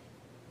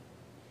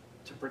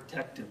to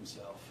protect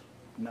himself,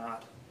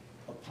 not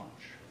a punch.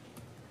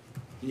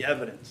 The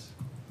evidence.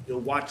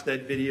 You'll watch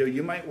that video.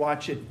 You might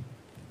watch it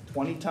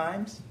 20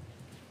 times.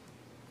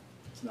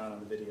 It's not on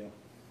the video.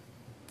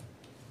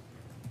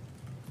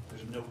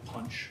 There's no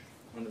punch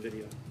on the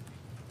video.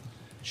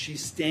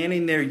 She's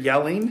standing there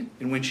yelling,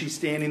 and when she's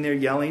standing there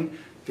yelling,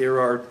 there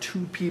are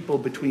two people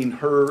between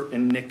her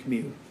and Nick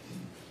Miu.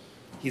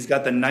 He's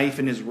got the knife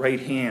in his right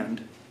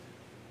hand,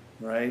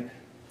 right?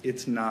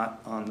 It's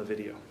not on the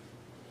video.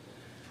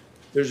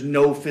 There's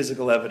no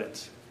physical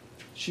evidence.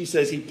 She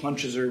says he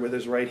punches her with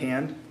his right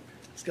hand.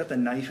 He's got the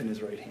knife in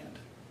his right hand.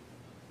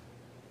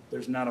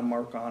 There's not a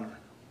mark on her.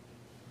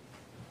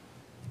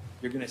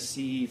 You're going to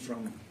see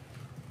from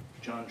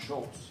John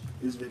Schultz,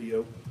 his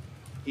video,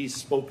 he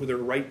spoke with her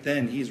right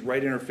then. He's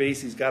right in her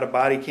face. He's got a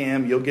body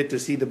cam. You'll get to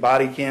see the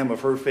body cam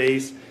of her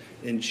face,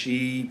 and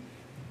she,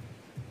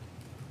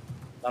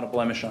 not a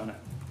blemish on it,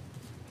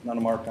 not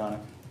a mark on it.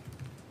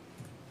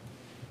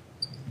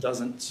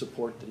 Doesn't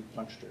support that he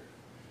punched her.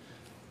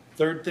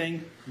 Third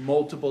thing,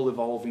 multiple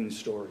evolving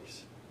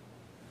stories.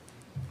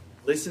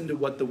 Listen to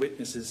what the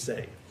witnesses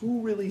say.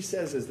 Who really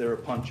says is there a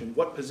punch, and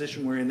what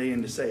position were they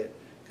in to say it?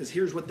 Because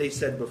here's what they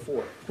said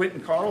before.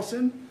 Quentin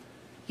Carlson,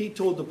 he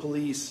told the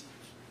police,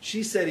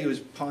 she said he was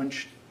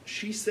punched.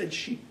 She said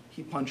he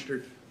punched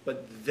her,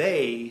 but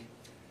they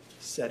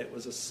said it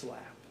was a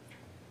slap.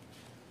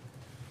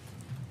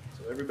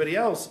 So everybody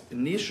else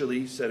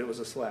initially said it was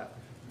a slap.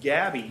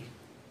 Gabby,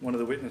 one of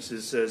the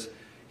witnesses, says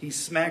he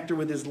smacked her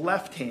with his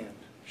left hand.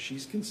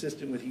 She's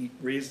consistent with he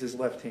raised his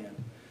left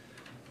hand.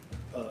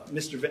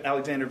 Mr.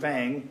 Alexander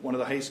Vang, one of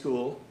the high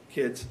school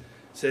kids,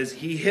 says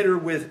he hit her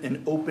with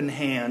an open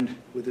hand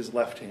with his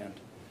left hand.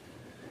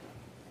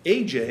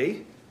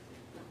 AJ,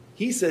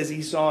 he says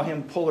he saw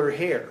him pull her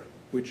hair,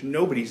 which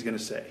nobody's going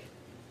to say.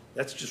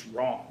 That's just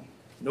wrong.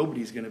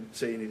 Nobody's going to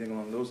say anything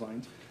along those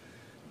lines.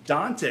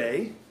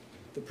 Dante,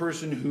 the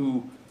person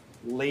who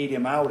laid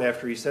him out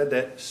after he said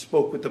that,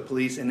 spoke with the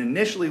police, and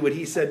initially what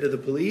he said to the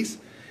police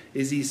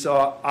is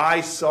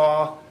I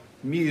saw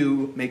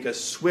Miu make a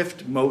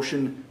swift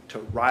motion to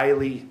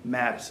Rhyley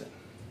Mattison.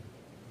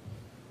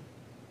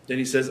 Then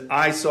he says,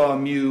 I saw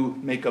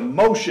Miu make a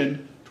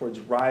motion towards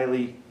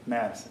Rhyley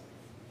Mattison.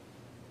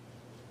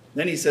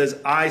 Then he says,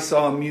 I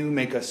saw Miu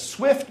make a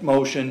swift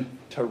motion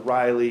to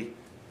Rhyley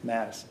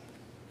Mattison.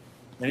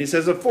 Then he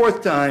says a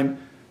fourth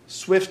time,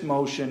 swift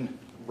motion,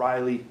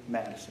 Rhyley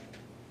Mattison.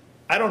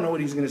 I don't know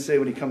what he's going to say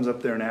when he comes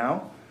up there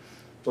now,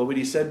 but what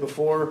he said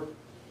before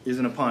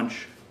isn't a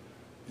punch,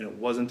 and it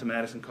wasn't to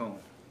Madison Cohen.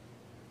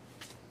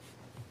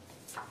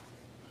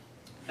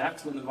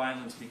 That's when the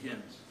violence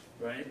begins,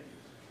 right?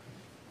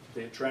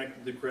 They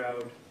attracted the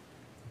crowd.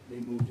 They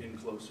moved in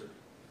closer.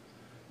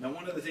 Now,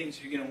 one of the things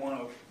you're going to want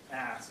to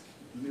ask,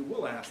 and we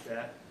will ask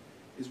that,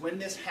 is when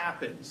this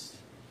happens,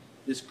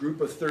 this group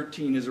of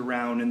 13 is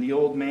around, and the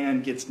old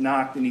man gets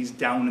knocked and he's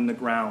down in the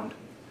ground.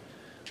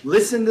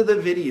 Listen to the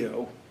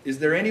video. Is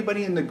there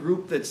anybody in the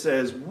group that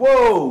says,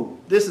 whoa,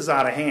 this is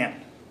out of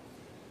hand?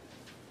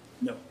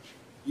 No.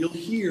 You'll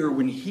hear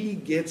when he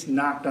gets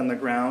knocked on the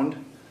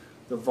ground,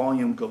 the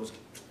volume goes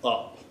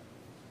up.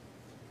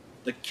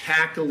 The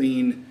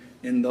cackling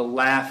and the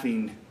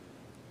laughing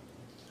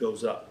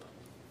goes up.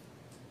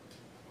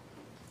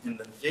 And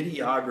the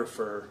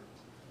videographer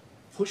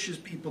pushes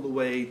people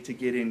away to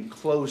get in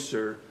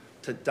closer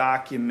to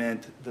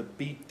document the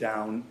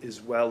beatdown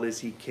as well as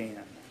he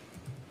can.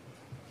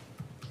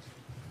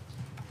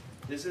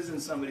 This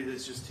isn't somebody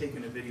that's just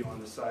taking a video on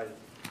the side.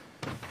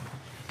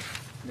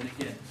 And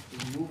again,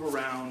 we move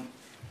around.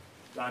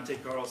 Dante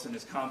Carlson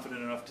is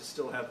confident enough to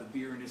still have the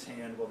beer in his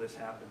hand while this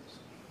happens.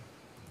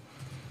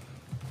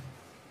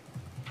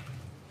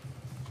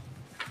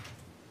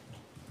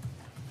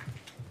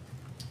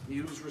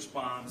 Miu's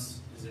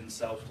response is in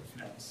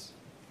self-defense,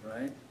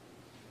 right?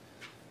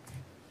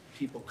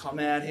 People come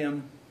at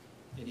him,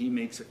 and he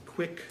makes a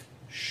quick,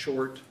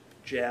 short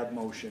jab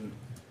motion.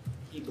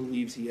 He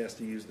believes he has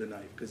to use the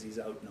knife because he's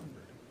outnumbered.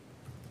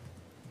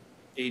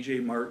 A.J.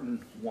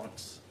 Martin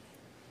once.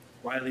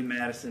 Rhyley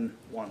Mattison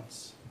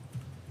once.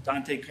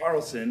 Dante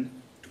Carlson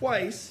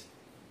twice,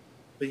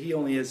 but he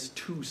only has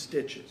 2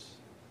 stitches.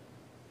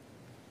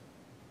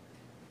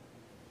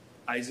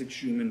 Isaac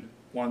Schuman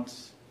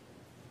once.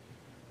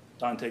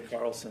 Dante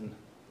Carlson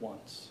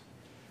once.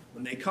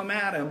 When they come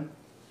at him,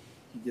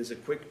 he gives a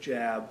quick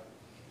jab.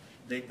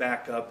 They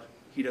back up.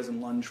 He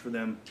doesn't lunge for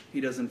them. He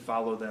doesn't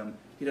follow them.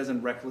 He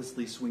doesn't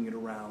recklessly swing it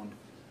around.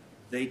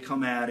 They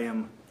come at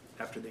him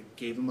after they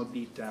gave him a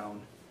beat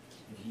down,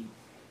 and he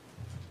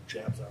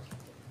jabs out.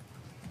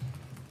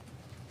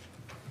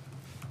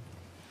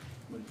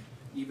 When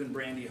even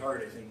Brandy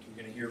Hart, I think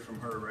you're going to hear from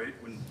her, right?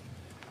 When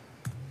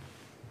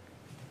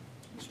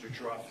Mr.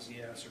 Giraffe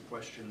asked her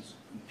questions,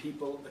 when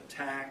people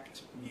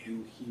attacked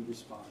Miu, he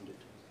responded.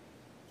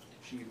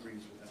 She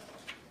agrees with that.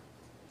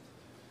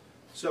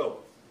 So,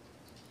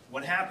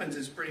 what happens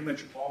is pretty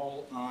much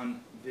all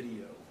on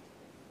video,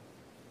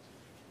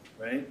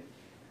 right?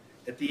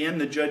 At the end,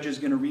 the judge is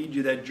going to read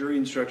you that jury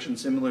instruction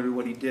similar to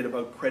what he did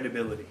about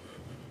credibility.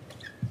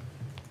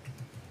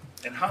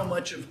 And how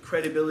much of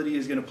credibility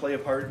is going to play a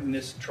part in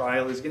this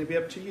trial is going to be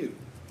up to you.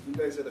 You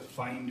guys are the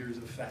finders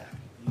of fact.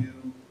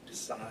 You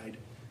decide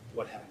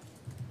what happened.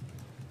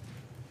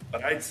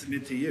 But I'd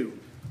submit to you,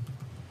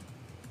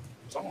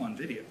 it's all on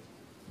video.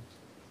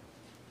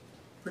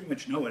 Pretty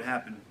much know what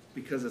happened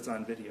because it's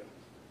on video.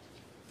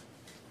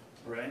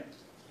 All right?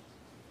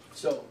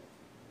 So,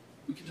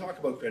 we can talk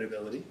about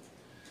credibility.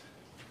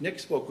 Nick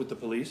spoke with the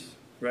police,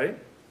 right?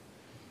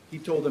 He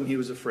told them he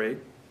was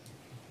afraid.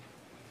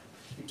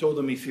 He told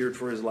them he feared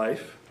for his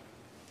life.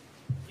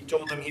 He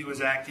told them he was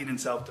acting in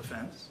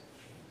self-defense.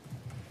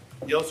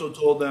 He also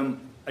told them,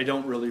 I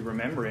don't really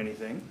remember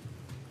anything.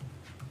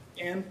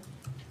 And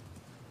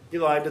he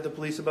lied to the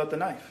police about the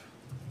knife.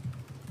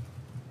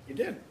 He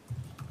did.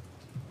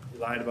 He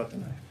lied about the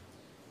knife.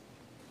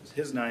 It was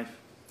his knife.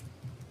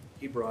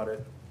 He brought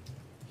it.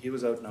 He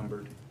was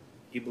outnumbered.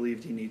 He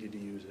believed he needed to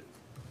use it.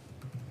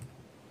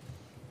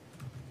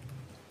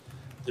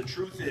 The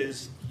truth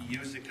is, he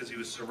used it because he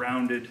was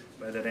surrounded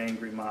by that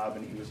angry mob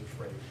and he was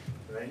afraid,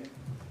 right?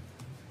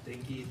 They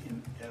gave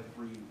him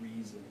every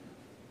reason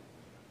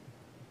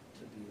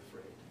to be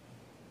afraid.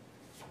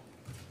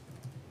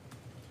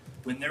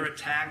 When their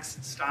attacks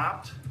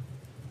stopped,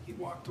 he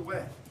walked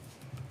away.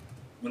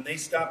 When they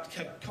stopped,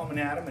 kept coming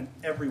at him, and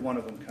every one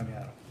of them come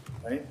at him.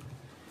 right?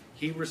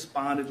 He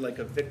responded like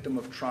a victim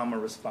of trauma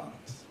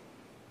response.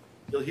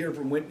 You'll hear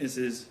from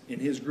witnesses in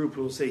his group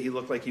who will say he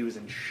looked like he was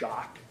in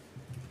shock.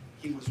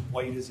 He was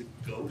white as a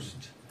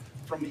ghost.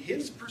 From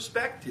his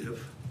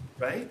perspective,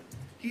 right,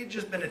 he had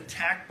just been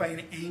attacked by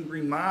an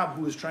angry mob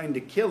who was trying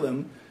to kill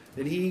him,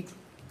 and he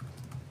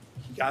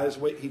got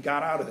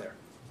out of there.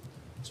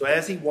 So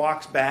as he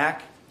walks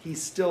back, he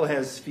still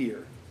has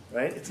fear,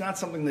 right? It's not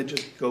something that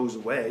just goes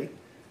away.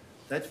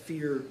 That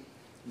fear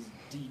is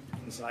deep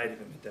inside of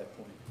him at that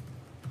point.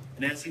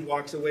 And as he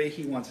walks away,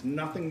 he wants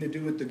nothing to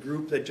do with the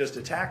group that just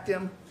attacked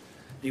him.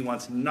 He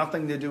wants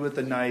nothing to do with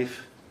the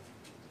knife,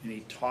 and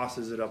he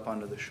tosses it up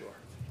onto the shore.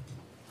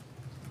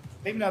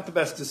 Maybe not the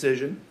best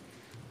decision.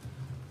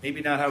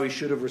 Maybe not how he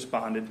should have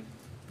responded.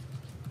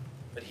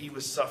 But he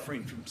was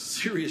suffering from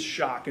serious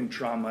shock and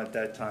trauma at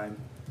that time.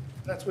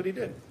 That's what he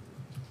did.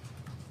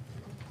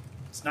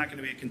 It's not going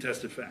to be a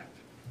contested fact.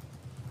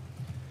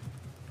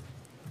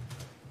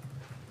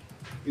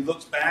 He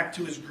looks back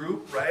to his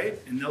group, right?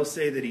 And they'll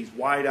say that he's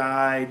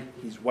wide-eyed,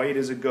 he's white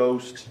as a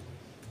ghost.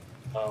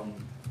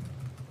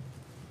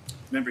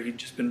 Remember, he'd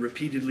just been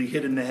repeatedly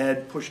hit in the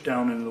head, pushed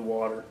down into the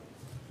water.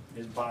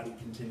 His body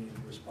continued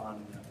to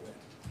respond in that way.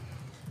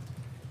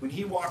 When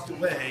he walked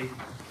away,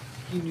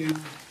 he knew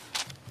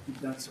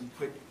he'd done some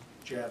quick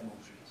jab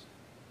motions.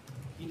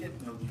 He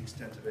didn't know the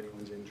extent of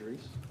anyone's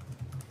injuries.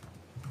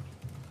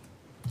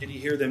 Did he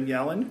hear them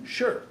yelling?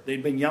 Sure.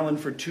 They'd been yelling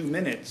for 2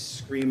 minutes,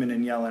 screaming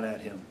and yelling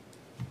at him.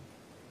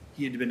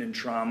 He had been in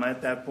trauma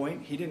at that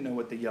point. He didn't know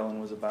what the yelling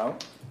was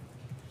about.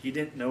 He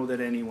didn't know that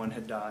anyone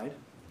had died.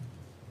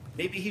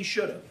 Maybe he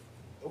should have.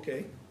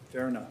 Okay,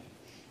 fair enough.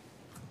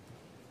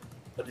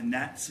 But in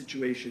that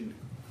situation,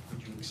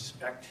 would you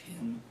expect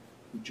him,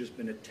 who'd just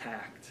been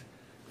attacked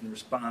and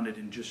responded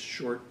in just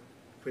short,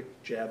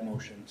 quick jab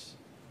motions,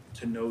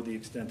 to know the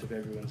extent of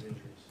everyone's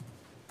injuries?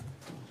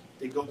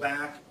 They go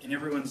back, and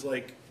everyone's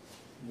like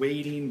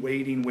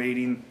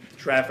waiting.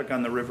 Traffic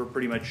on the river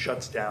pretty much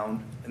shuts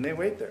down, and they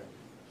wait there.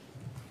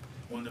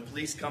 When the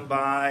police come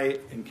by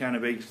and kind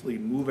of basically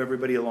move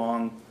everybody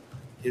along,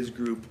 his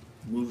group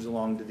moves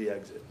along to the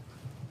exit.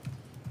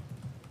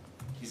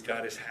 He's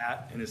got his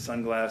hat and his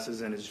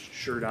sunglasses and his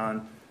shirt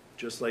on,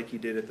 just like he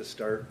did at the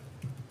start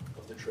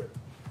of the trip.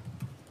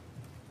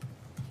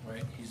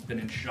 Right? He's been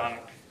in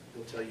shock.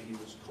 He'll tell you he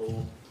was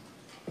cold.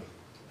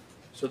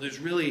 So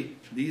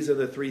these are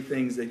the 3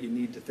 things that you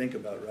need to think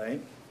about, right?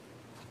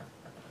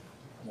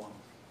 1,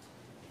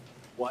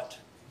 what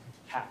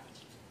happened?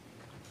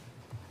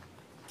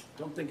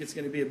 Don't think it's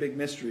going to be a big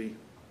mystery.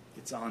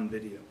 It's on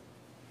video.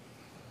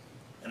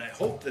 And I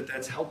hope that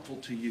that's helpful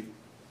to you.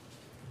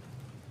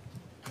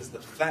 Because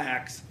the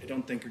facts, I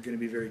don't think, are going to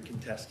be very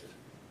contested.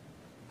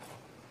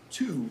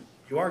 2,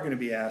 you are going to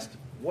be asked,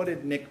 what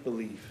did Nick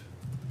believe?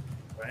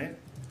 Right?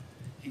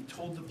 He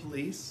told the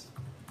police,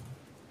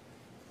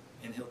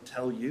 and he'll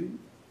tell you,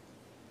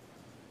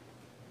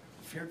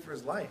 he feared for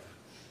his life.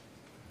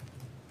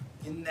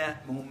 In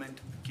that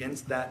moment,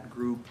 against that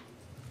group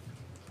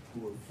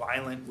who were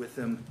violent with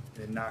him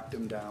and knocked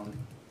him down,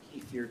 he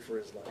feared for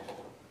his life.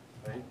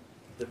 Right?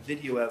 The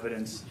video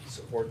evidence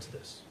supports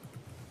this.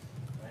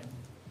 Right?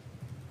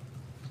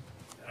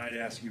 And I'd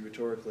ask you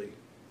rhetorically,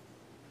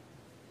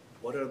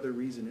 what other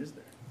reason is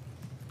there?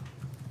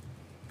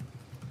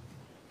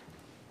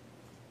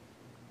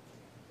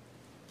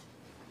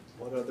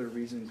 What other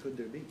reason could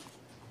there be?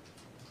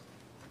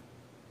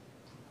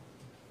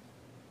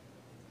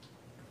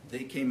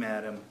 They came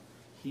at him.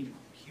 He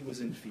was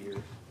in fear.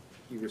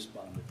 He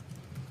responded.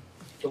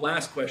 The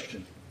last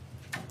question.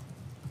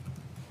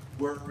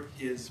 Were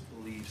his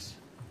beliefs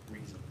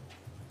reasonable?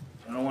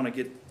 I don't want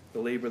to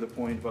belabor the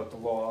point about the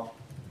law,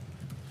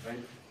 right?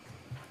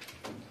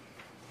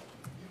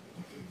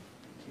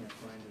 Can't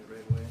find it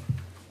right away.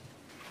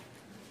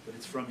 But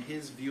it's from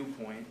his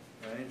viewpoint,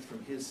 right? It's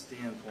from his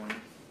standpoint.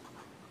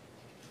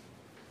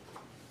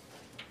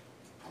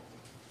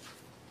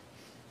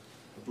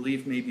 The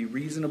belief may be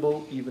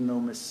reasonable even though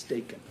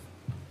mistaken.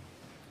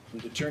 In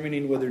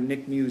determining whether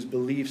Nick Miu's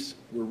beliefs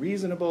were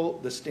reasonable,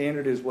 the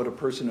standard is what a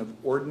person of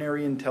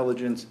ordinary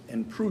intelligence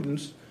and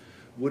prudence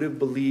would have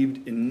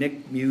believed in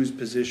Nick Miu's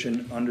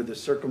position under the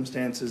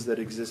circumstances that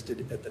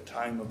existed at the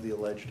time of the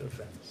alleged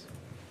offense.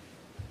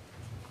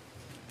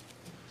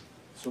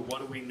 So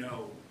what do we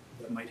know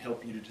that might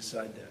help you to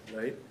decide that,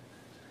 right?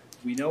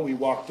 We know he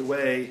walked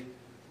away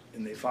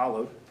and they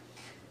followed.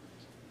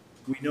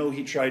 We know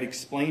he tried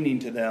explaining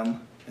to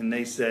them and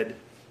they said,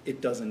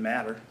 it doesn't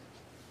matter.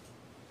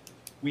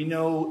 We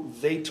know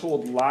they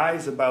told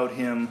lies about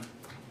him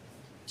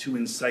to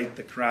incite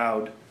the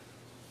crowd.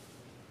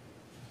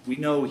 We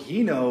know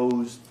he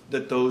knows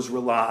that those were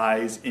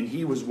lies, and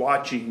he was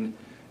watching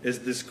as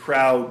this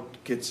crowd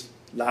gets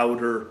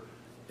louder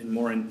and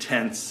more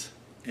intense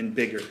and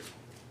bigger.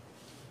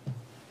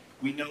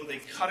 We know they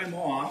cut him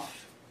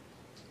off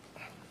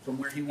from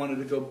where he wanted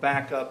to go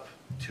back up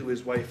to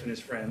his wife and his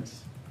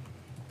friends.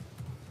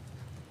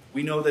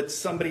 We know that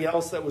somebody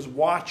else that was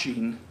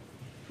watching,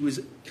 who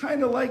was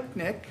kind of like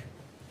Nick,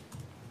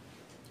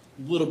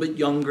 a little bit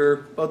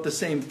younger, about the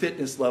same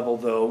fitness level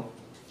though.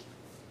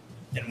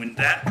 And when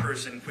that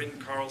person, Quentin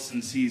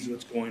Carlson, sees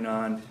what's going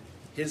on,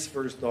 his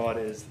first thought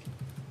is,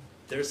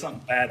 there's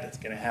something bad that's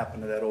going to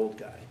happen to that old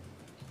guy.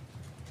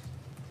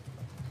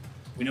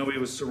 We know he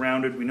was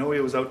surrounded, we know he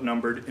was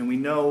outnumbered, and we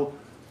know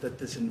that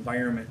this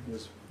environment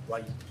was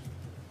ripe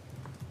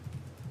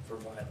for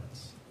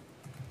violence.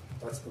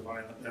 That's the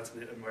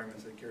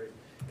environments they carry.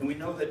 And we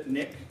know that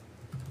Nick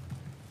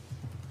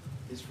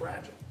is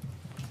fragile.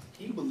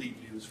 He believed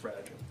he was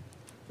fragile.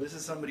 This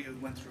is somebody who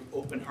went through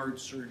open heart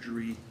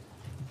surgery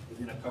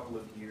within a couple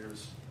of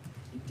years.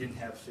 He didn't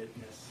have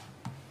fitness.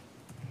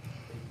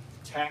 They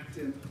attacked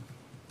him,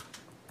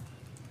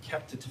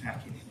 kept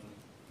attacking him,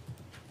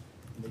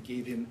 and they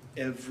gave him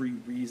every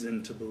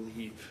reason to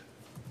believe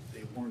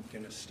they weren't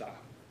going to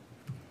stop.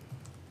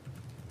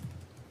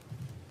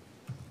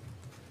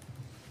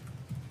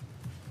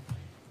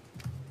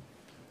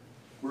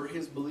 Were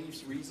his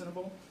beliefs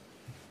reasonable?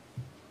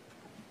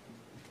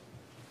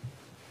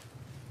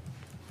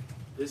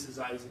 This is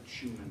Isaac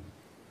Schuman.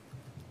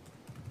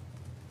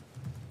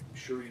 I'm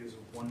sure he is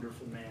a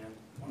wonderful man,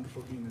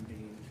 wonderful human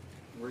being.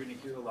 And we're going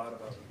to hear a lot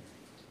about him.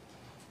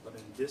 But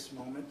in this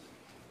moment,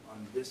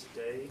 on this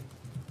day,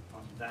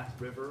 on that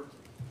river,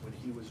 when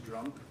he was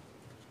drunk,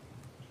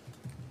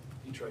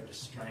 he tried to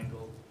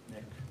strangle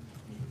Nick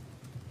Miu.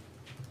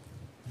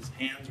 His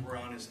hands were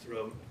on his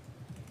throat.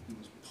 He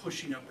was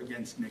pushing up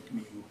against Nick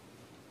Miu.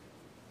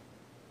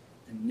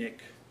 And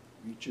Nick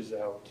reaches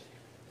out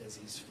as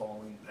he's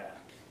falling back.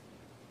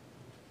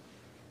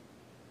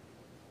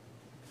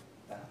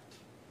 That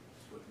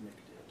is what Nick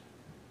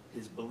did.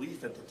 His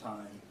belief at the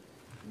time,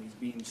 when he's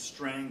being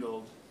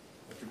strangled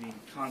after being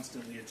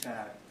constantly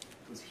attacked,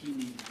 was he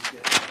needed to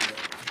get out of there.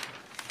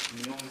 And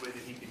the only way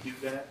that he could do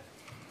that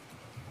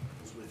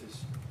was with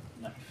his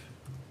knife.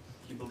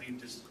 He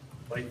believed his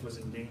life was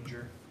in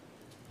danger.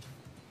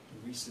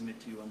 And we submit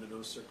to you under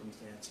those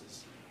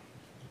circumstances.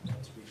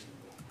 That's reasonable.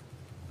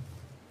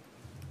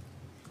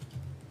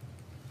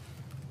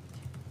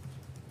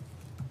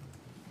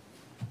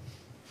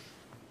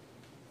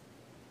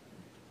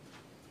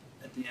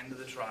 At the end of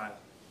the trial,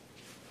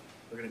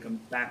 we're going to come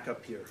back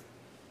up here,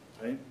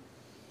 right?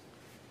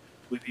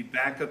 We'll be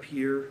back up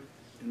here,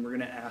 and we're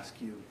going to ask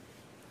you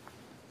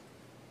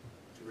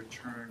to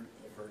return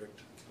a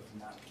verdict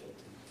of not guilty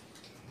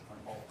on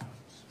all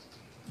counts.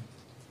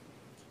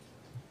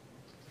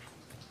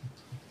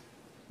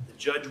 The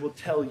judge will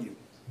tell you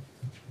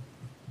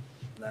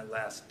on that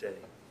last day,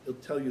 he'll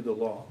tell you the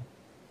law.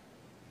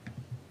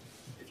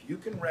 If you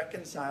can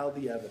reconcile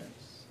the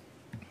evidence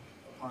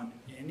upon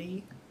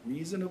any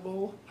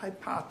reasonable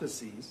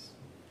hypotheses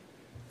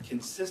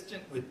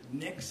consistent with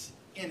Nick's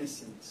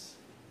innocence,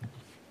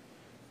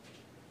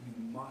 you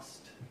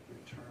must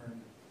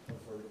return a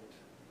verdict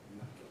of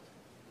not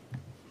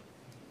guilty.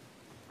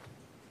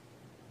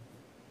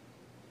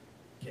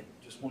 Okay,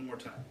 just one more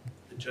time.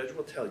 The judge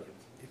will tell you,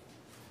 if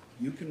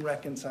you can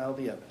reconcile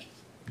the evidence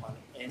on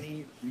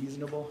any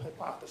reasonable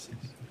hypotheses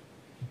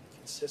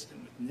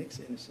consistent with Nick's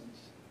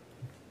innocence,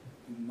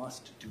 you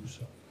must do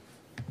so.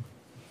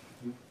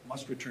 You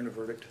must return a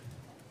verdict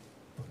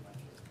of not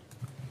guilty.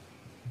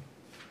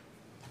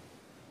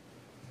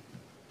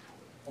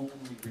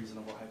 Only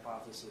reasonable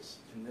hypothesis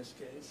in this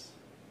case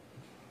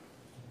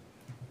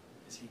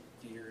is he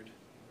feared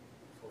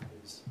for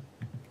his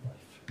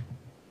life.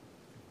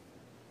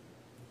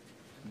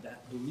 And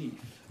that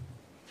belief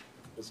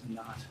was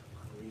not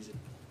unreasonable.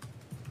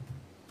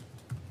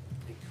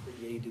 It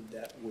created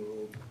that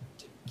world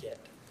to get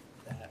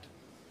that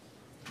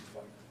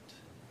environment.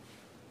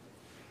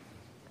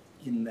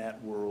 In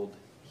that world,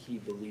 he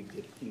believed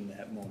it in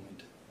that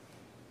moment.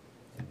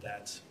 And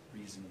that's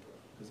reasonable,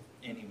 because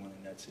anyone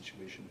in that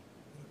situation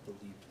would have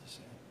believed the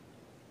same.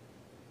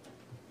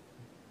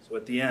 So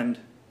at the end,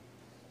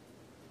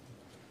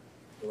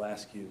 we'll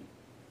ask you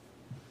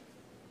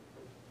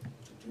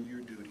to do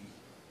your duty.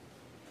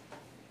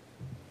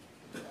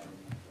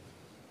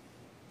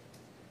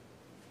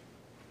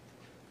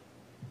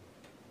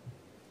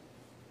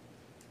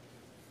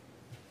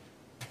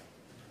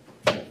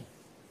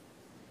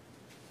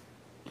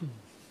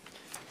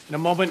 In a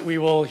moment, we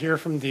will hear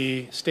from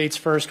the state's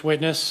first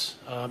witness.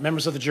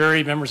 Members of the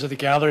jury, members of the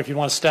gallery, if you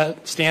want to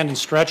stand and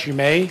stretch, you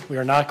may. We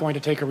are not going to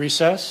take a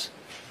recess.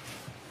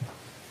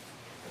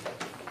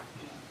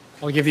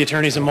 I'll give the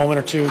attorneys a moment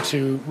or two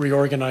to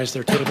reorganize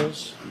their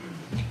tables.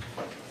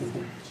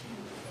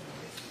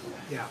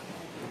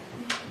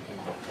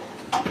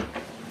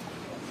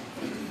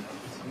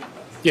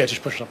 Yeah,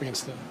 just push it up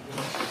against the...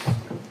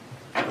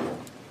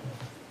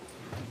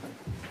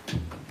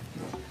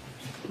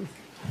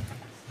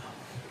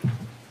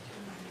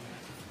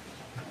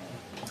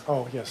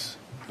 Oh, yes.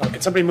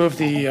 Can somebody move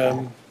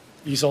the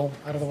easel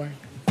out of the way?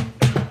 All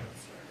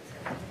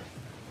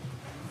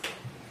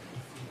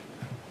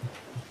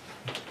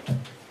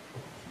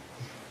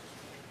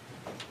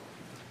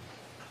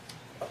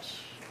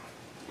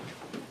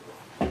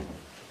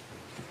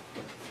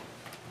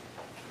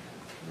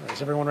right,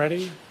 is everyone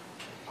ready?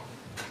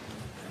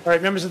 All right,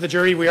 members of the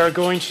jury, we are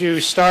going to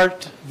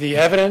start the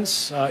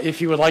evidence. If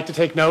you would like to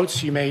take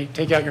notes, you may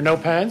take out your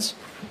notepads.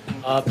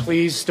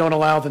 Please don't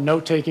allow the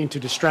note-taking to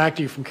distract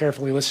you from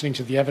carefully listening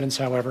to the evidence,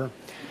 however.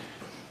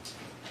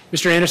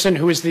 Mr. Anderson,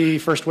 who is the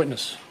first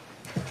witness?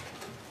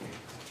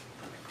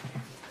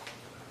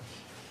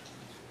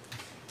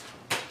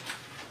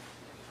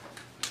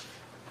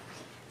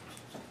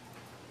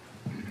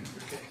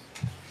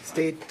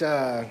 State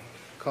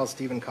calls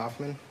Stephen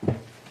Kaufman.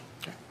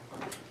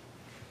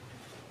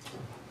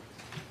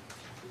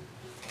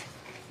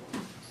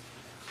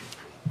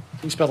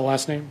 Can you spell the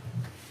last name?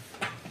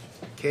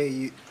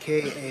 Kaufman.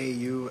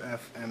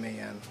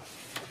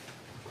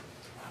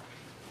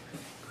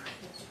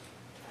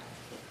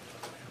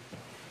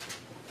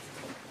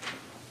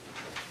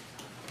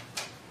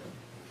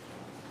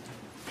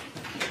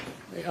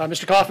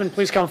 Mr. Kaufman,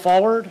 please come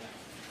forward.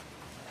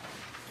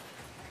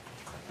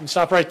 And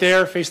stop right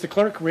there, face the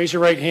clerk, raise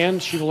your right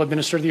hand. She will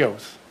administer the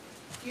oath.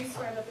 Do you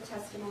swear that the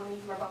testimony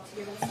you are about to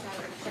give in this matter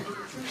shall be the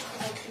truth,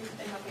 the whole truth,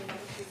 and nothing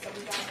but the truth, so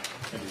help you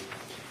God?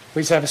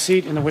 Please have a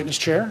seat in the witness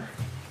chair.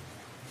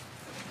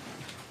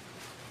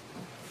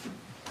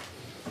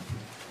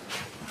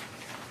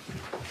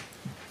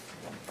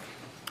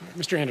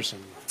 Mr. Anderson.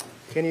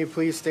 Can you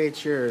please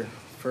state your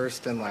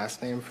first and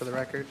last name for the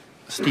record?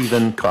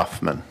 Stephen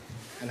Kaufman,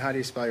 And how do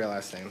you spell your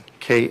last name?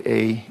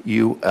 Kaufman.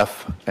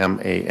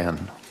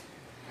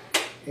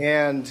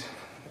 And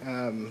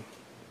do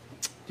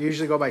you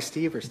usually go by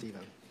Steve or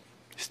Stephen?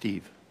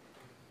 Steve.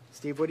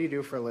 Steve, what do you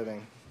do for a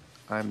living?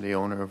 I'm the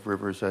owner of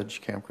River's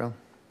Edge Campground.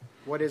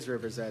 What is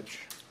River's Edge?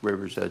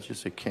 River's Edge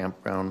is a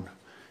campground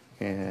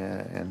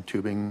and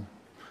tubing,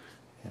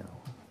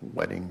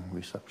 wedding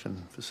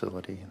reception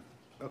facility.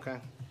 Okay.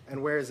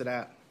 And where is it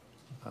at?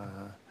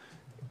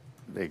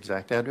 The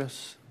exact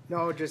address?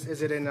 No, just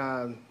is it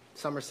in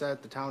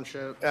Somerset, the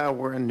township?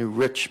 We're in New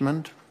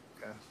Richmond.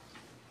 Okay.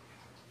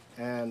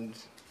 And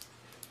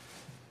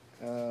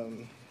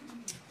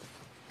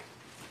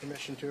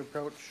permission to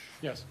approach?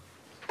 Yes.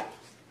 Sorry.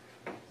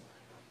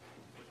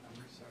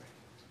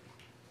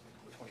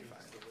 25.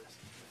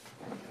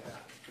 Yeah,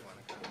 if you want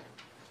to come.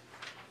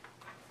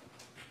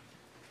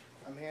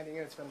 I'm handing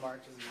you, it's been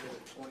marked as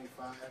exhibit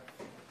 25. Does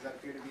that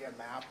appear to be a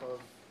map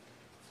of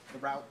the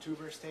route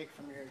tubers take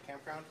from your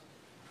campground?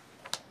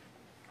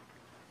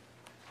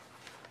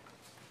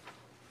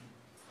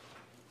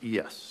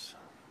 Yes.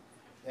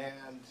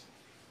 And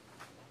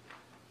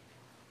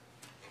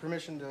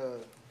permission to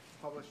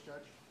publish,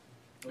 Judge?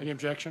 Any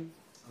objection?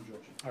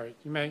 Objection. All right,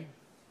 you may.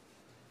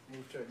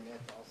 Move to admit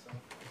also.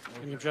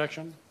 Any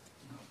objection?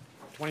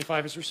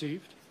 25 is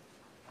received.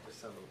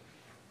 Just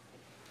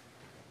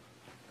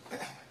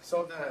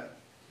so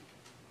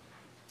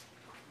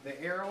the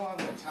arrow on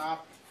the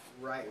top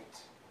right,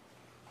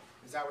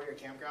 is that where your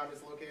campground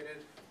is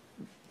located?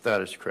 That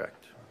is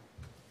correct.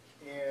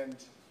 And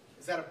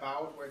is that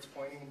about where it's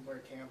pointing where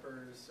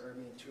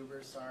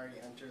tubers,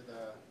 enter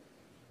the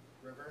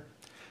river?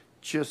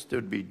 It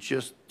would be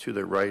just to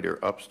the right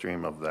or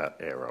upstream of that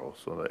arrow.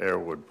 So the arrow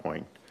would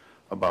point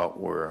about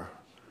where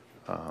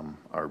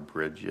our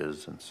bridge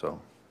is, and so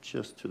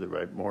just to the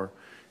right. More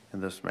in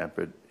this map,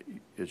 it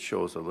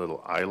shows a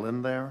little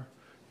island there.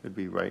 It'd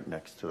be right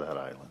next to that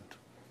island.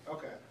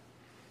 Okay.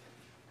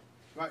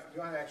 Do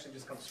you want to actually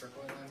just come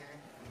circling on here?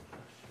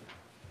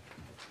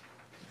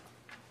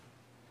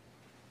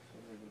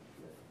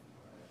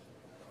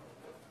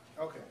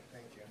 Okay,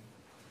 thank you.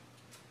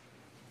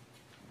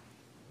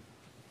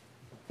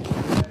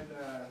 And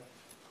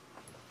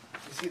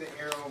you see the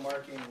arrow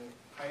marking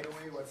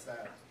hideaway? What's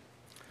that?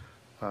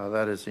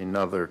 That is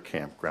another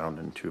campground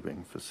and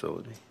tubing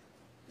facility.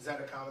 Is that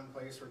a common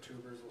place where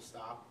tubers will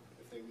stop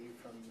if they leave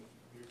from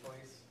your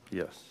place?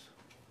 Yes.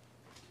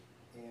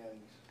 And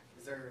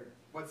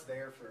what's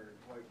there for,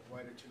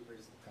 why do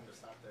tubers tend to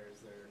stop there? Is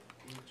there a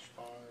beach,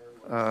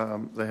 bar?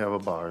 They have a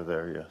bar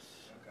there, yes.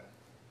 Okay.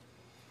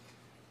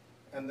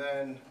 And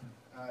then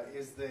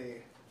is the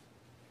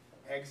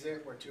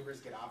exit where tubers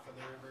get off of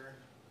the river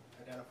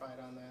identified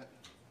on that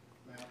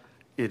map?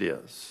 It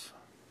is.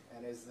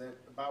 And is it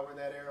about where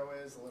that arrow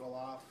is, a little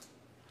off?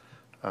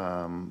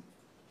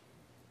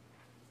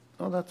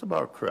 Oh, that's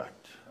about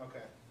correct.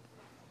 Okay.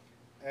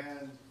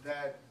 And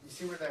you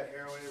see where that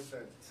arrow is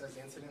that says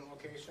incident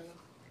location?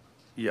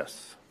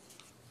 Yes,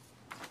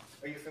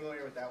 Are you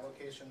familiar with that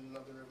location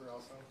of the river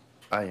also?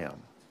 I am.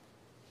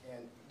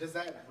 And does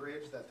that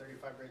bridge, that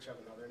 35 bridge, have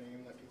another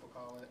name that people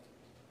call it?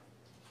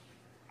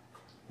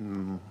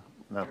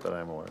 Not that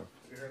I'm aware of. Have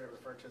you heard it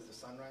referred to as the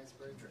Sunrise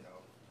Bridge or no?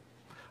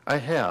 I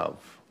have,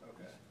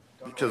 Okay.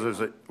 because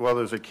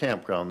there's a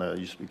campground that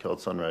used to be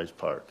called Sunrise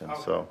Park, and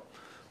so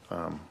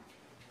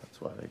that's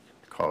why they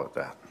call it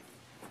that.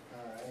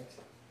 All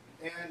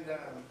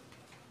right.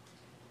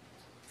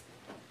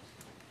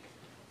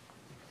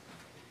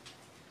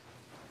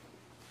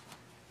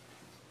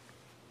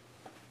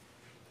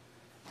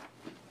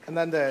 And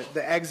then the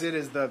exit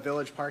is the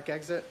Village Park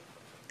exit?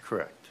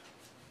 Correct.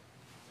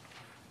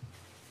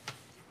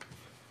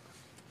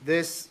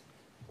 This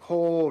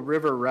whole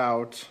river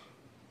route,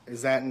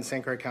 is that in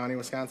St. Croix County,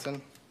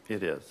 Wisconsin?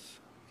 It is.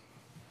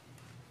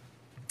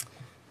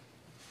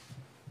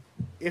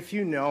 If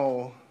you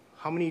know,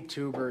 how many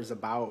tubers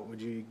about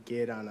would you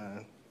get on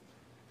a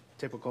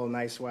typical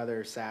nice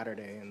weather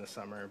Saturday in the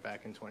summer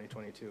back in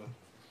 2022?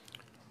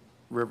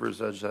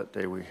 River's Edge that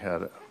day we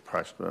had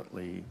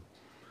approximately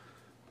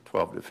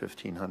 12 to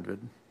 1,500.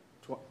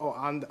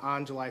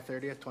 On July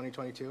 30th,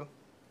 2022?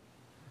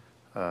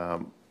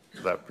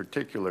 That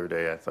particular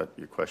day, I thought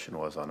your question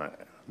was on a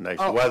nice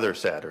Oh. weather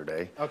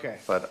Saturday. Okay.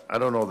 But I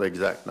don't know the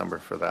exact number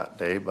for that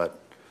day, but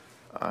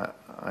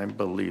I'm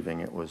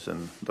believing it was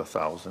in the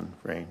 1,000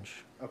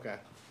 range. Okay.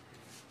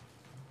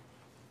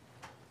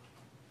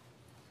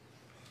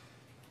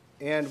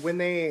 And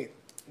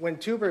when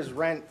tubers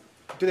rent,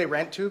 do they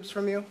rent tubes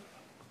from you?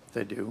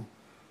 They do.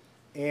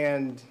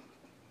 And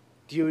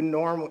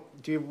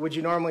would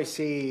you normally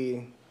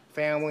see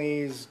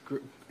families,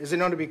 is it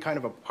known to be kind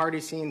of a party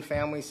scene,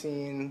 family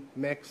scene,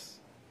 mix?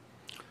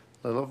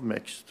 A little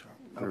mixed.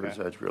 Okay. River's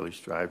Edge really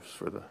strives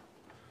to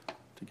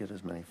get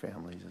as many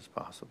families as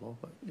possible,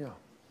 but yeah,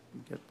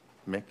 you get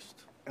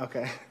mixed.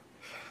 Okay.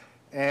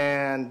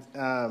 And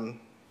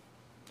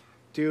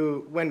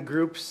when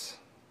groups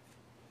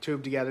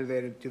tube together,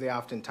 do they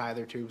often tie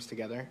their tubes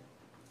together?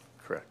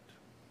 Correct.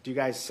 Do you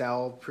guys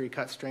sell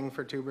pre-cut string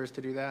for tubers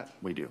to do that?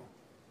 We do.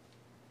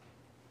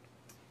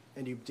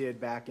 And you did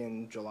back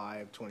in July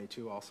of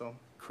 22 also?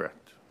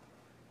 Correct.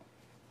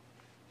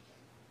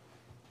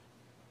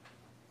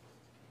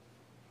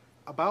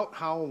 About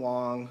how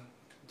long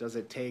does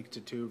it take to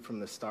tube from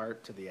the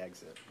start to the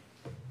exit?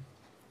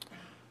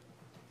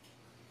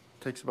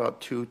 Takes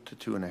about 2 to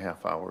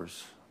 2.5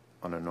 hours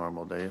on a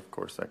normal day. Of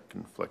course, that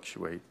can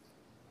fluctuate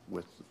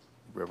with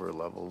river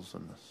levels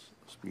and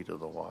the speed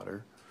of the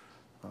water,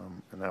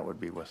 and that would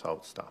be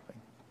without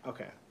stopping.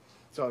 Okay.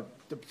 So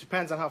it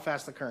depends on how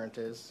fast the current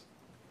is,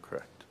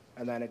 Correct.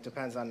 and then it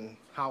depends on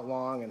how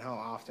long and how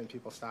often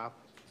people stop?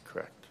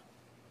 Correct.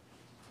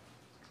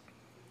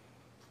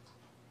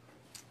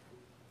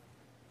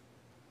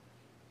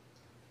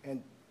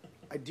 And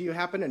do you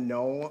happen to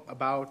know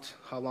about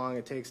how long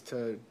it takes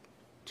to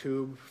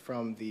tube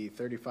from the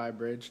 35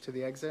 bridge to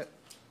the exit?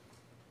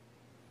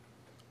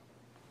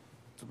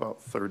 It's about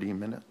 30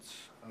 minutes.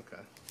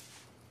 Okay.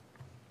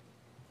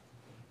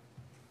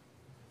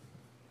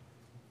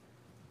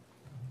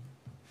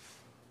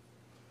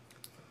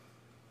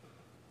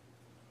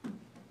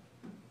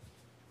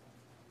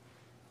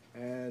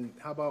 And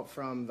how about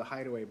from the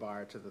Hideaway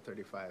Bar to the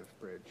 35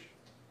 bridge?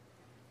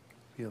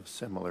 We have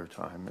similar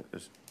time. You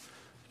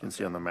can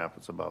see on the map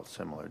it's about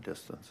similar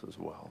distance as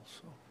well.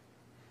 So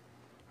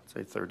I'd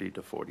say 30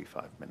 to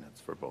 45 minutes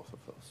for both of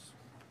those.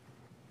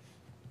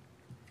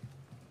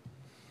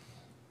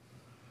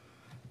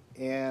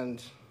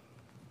 And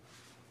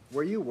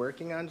were you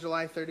working on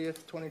July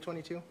 30th,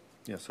 2022?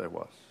 Yes, I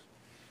was.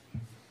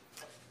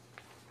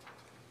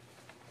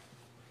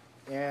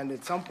 And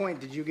at some point,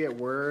 did you get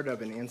word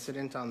of an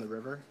incident on the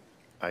river?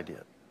 I did.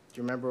 Do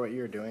you remember what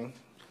you were doing?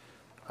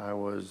 I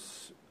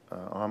was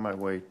on my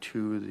way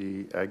to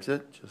the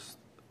exit just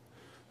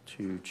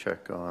to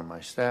check on my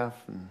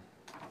staff and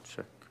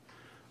check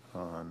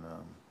on,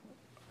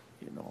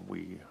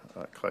 we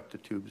collect the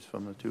tubes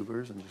from the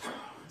tubers and just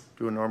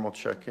do a normal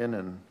check-in,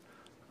 and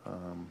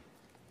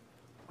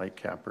Mike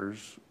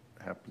Cappers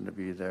happened to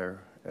be there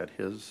at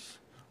his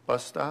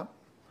bus stop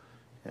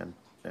and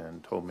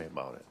told me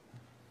about it.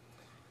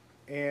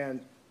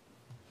 And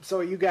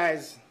so you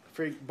guys,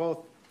 for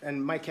both,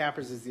 and Mike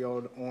Cappers is the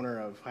old owner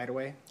of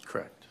Hideaway?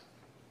 Correct.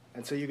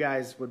 And so you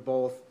guys would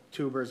both,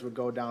 tubers would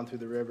go down through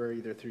the river,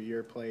 either through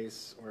your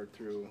place or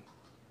through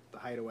the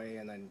Hideaway,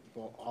 and then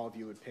all of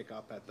you would pick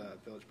up at the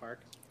Village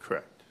Park?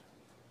 Correct.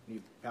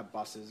 You have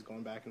buses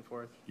going back and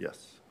forth?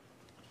 Yes.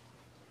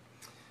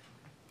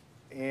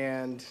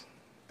 And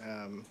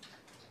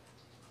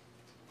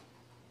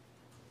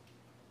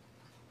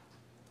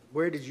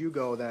where did you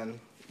go then,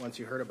 once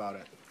you heard about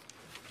it?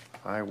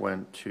 I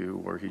went to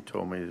where he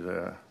told me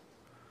the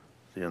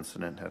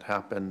incident had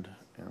happened,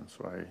 and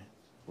so I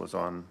was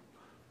on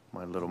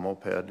my little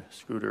moped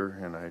scooter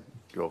and I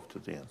drove to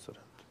the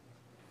incident.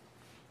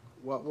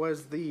 What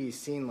was the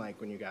scene like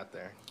when you got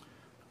there?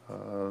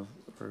 A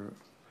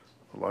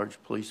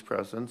large police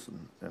presence,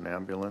 an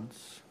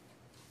ambulance,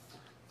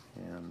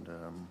 and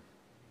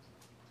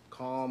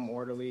Calm,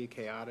 orderly,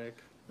 chaotic?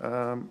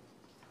 I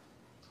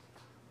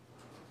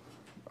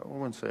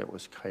wouldn't say it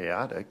was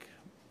chaotic.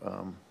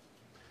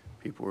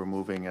 People were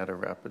moving at a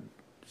rapid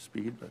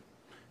speed, but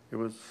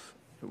it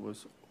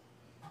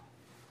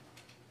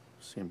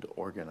seemed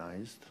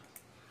organized.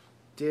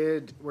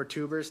 Were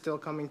tubers still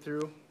coming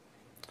through?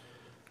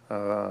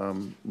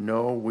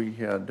 No, we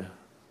had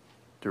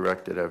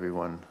directed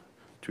everyone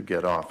to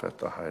get off at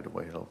the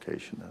Hideaway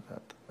location at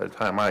that. By the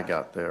time I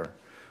got there,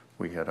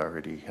 we had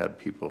already had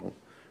people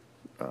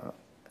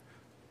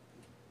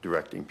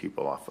directing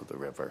people off of the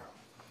river.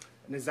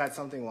 And is that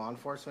something law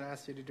enforcement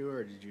asked you to do,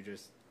 or did you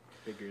just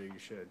figure you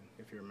should,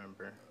 if you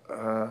remember?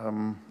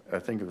 I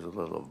think it was a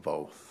little of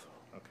both.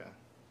 Okay.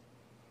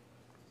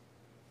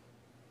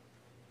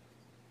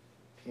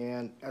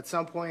 And at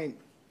some point,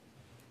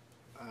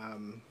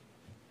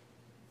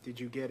 Did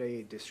you get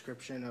a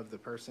description of the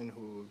person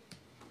who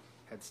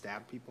had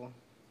stabbed people?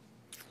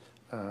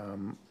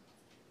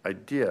 I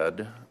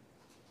did.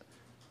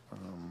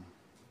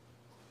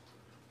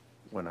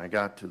 When I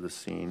got to the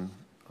scene,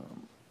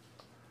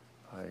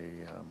 I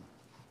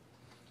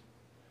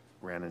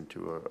ran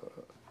into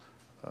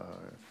a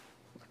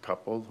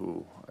couple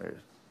who I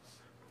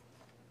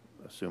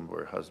assumed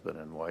were husband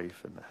and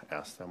wife, and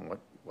asked them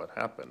what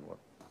happened, what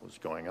was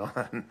going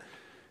on.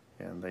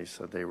 And they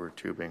said they were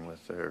tubing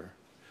with their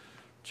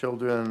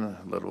children.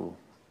 A little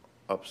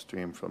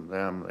upstream from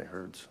them, they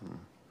heard some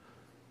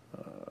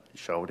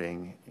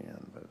shouting,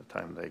 and by the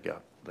time they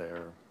got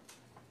there,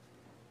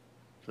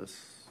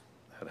 this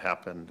had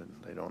happened, and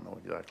they don't know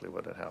exactly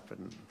what had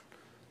happened.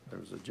 There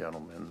was a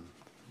gentleman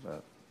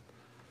that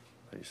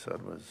they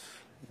said was,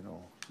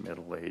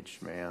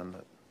 middle-aged man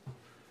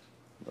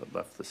that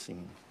left the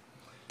scene.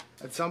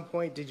 At some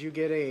point, did you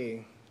get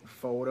a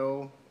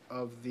photo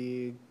of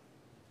the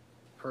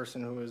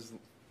person who was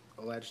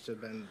alleged to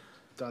have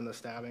done the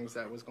stabbings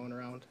that was going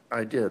around?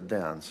 I did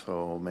then,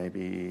 so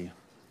maybe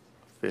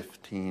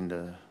 15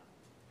 to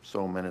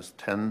so minutes,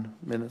 10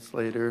 minutes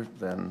later,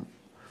 then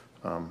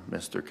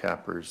Mr.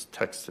 Cappers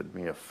texted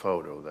me a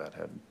photo that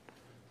had,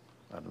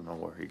 I don't know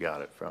where he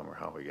got it from or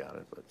how he got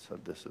it, but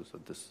said this is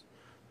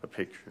a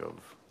picture of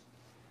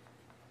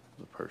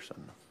the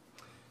person.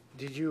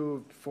 Did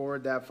you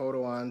forward that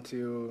photo on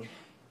to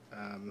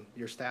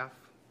your staff?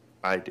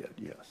 I did,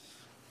 yes.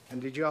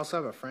 And did you also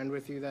have a friend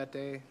with you that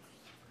day?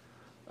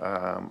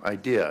 I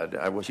did.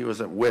 He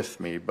wasn't with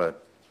me,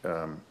 but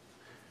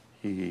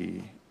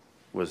he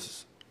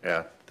was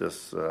at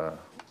this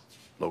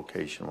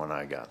location when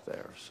I got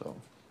there. So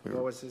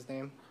What was his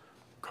name?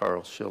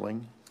 Carl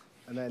Schilling.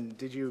 And then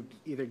did you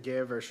either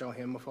give or show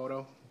him the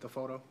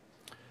photo?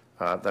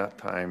 At that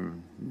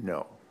time,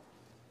 no,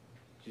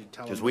 Did you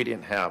tell because him? we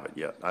didn't have it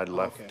yet. I'd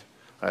left. Okay.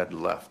 I had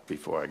left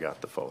before I got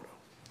the photo.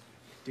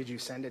 Did you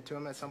send it to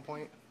him at some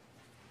point,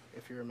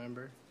 if you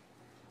remember?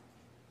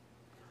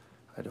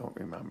 I don't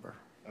remember.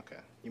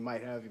 Okay. You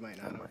might have, you might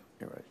not have.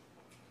 You're right.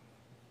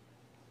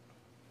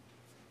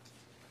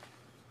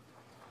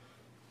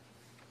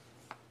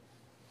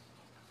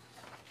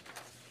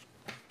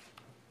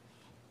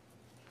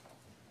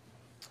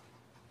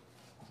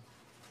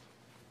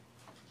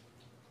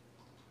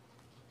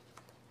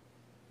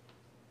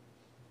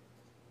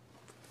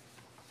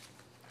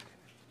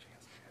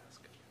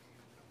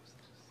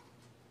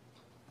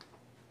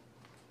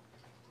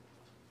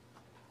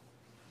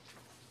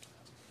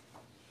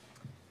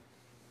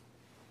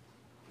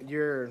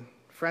 Your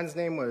friend's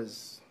name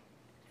was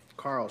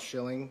Carl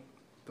Schilling,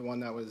 the one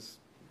that was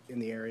in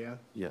the area?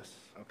 Yes.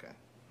 Okay.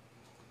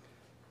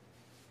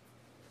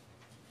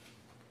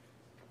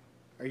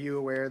 Are you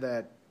aware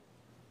that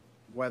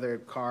whether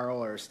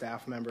Carl or a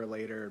staff member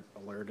later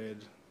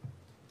alerted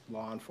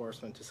law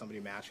enforcement to somebody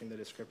matching the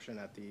description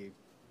at the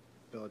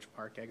Village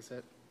Park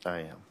exit? I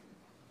am.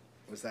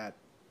 Was that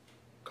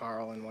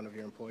Carl and one of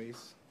your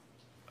employees?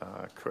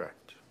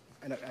 Correct.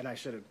 And I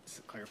should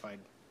have clarified,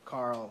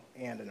 Carl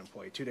and an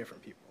employee, two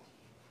different people.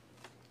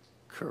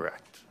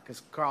 Correct.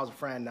 Because Carl's a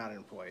friend, not an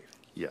employee.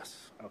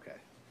 Yes. Okay.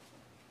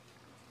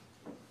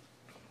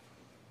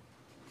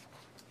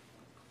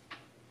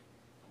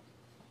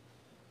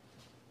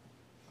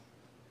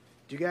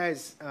 Do you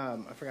guys, I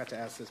forgot to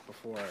ask this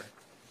before,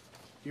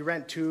 do you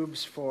rent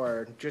tubes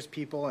for just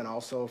people and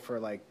also for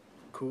like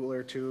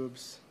cooler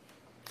tubes?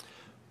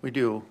 We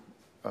do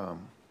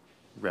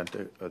rent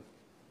a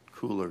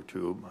cooler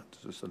tube.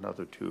 It's just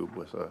another tube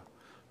with a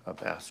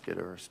basket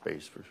or a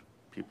space for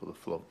people to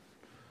float.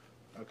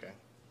 Okay.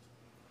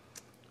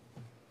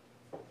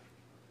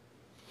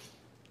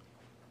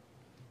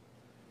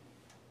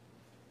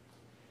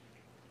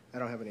 I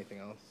don't have anything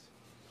else.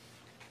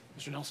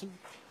 Mr. Nelson?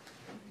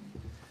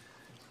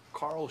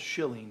 Carl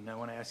Schilling, I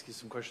want to ask you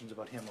some questions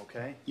about him,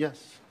 okay?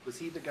 Yes. Was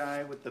he the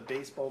guy with the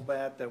baseball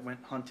bat that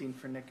went hunting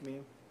for Nick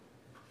Miu?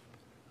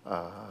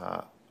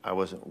 I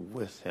wasn't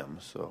with him,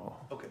 so.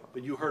 Okay,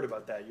 but you heard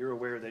about that. You're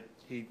aware that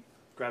he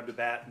grabbed a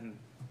bat and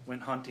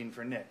went hunting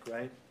for Nick,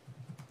 right?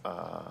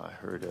 I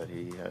heard that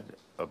he had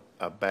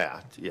a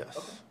bat, yes.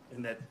 Okay.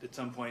 And that at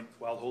some point,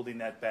 while holding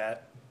that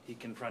bat, he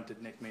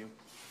confronted Nick Miu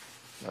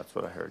That's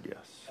what I heard,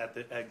 yes. at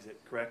the exit,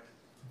 correct?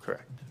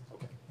 Correct.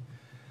 Okay.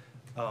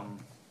 I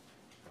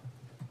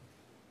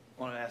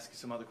want to ask you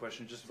some other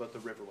questions just about the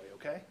Riverway,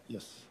 okay?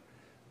 Yes.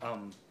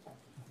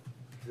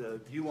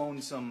 You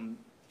own some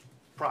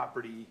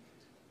property,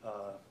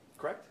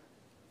 correct?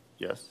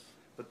 Yes.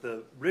 But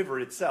the river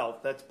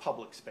itself, that's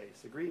public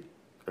space, agreed?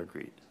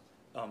 Agreed.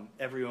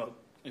 Everyone,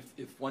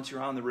 if once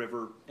you're on the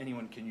river,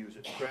 anyone can use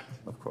it, correct?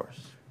 Of course.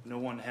 No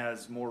one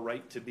has more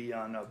right to be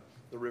on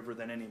the river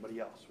than anybody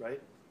else,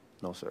 right?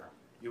 No, sir.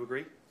 You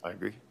agree? I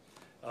agree.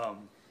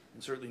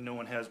 And certainly no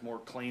one has more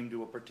claim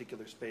to a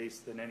particular space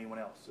than anyone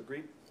else,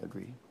 agreed?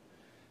 Agree.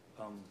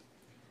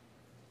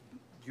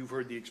 You've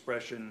heard the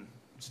expression,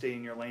 stay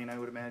in your lane, I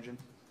would imagine?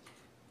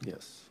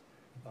 Yes.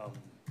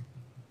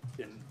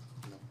 And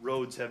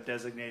roads have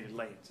designated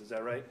lanes, is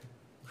that right?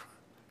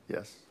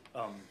 Yes.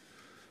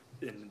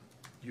 and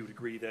you would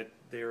agree that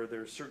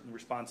there's certain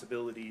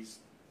responsibilities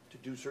to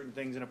do certain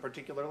things in a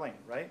particular lane,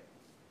 right?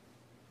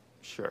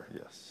 Sure,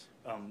 yes.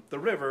 The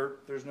river,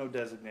 there's no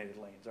designated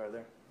lanes, are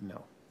there?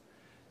 No.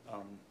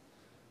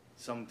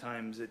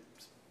 Sometimes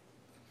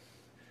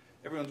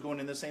everyone's going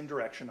in the same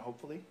direction,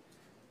 hopefully.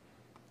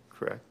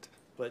 Correct.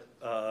 But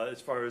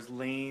as far as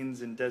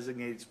lanes and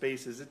designated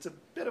spaces, it's a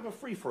bit of a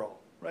free-for-all,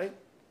 right?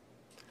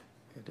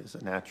 It is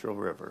a natural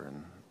river,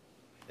 and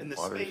In the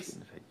water space,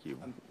 can take you.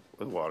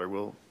 The water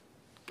will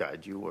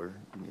guide you where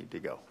you need to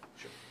go.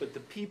 sure. But the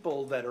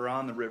people that are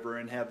on the river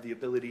and have the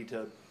ability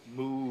to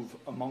move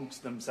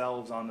amongst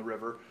themselves on the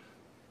river,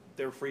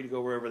 they're free to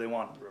go wherever they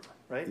want on the river,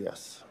 right?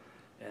 Yes.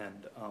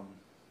 And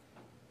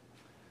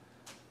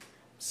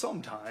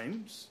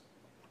sometimes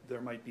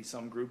there might be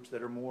some groups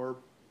that are more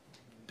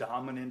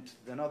dominant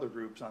than other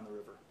groups on the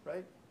river,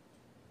 right?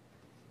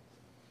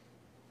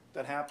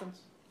 That happens?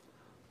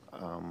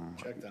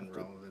 Checked on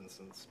relevance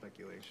and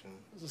speculation.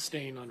 It's a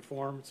stain on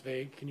form, it's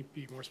vague. Can you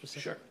be more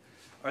specific?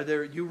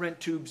 Sure. You rent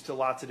tubes to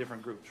lots of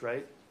different groups,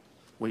 right?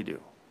 We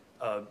do.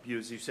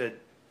 As you said,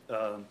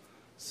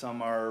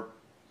 some are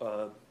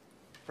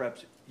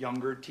perhaps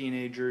younger,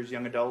 teenagers,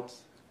 young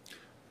adults.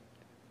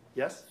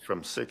 Yes?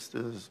 From 6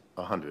 to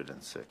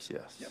 106,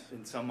 yes. Yep.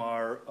 And some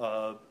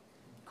are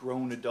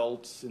grown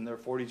adults in their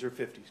 40s or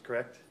 50s,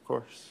 correct? Of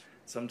course.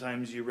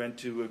 Sometimes you rent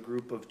to a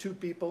group of 2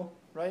 people,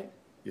 right?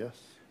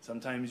 Yes.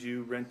 Sometimes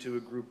you rent to a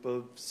group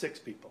of 6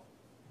 people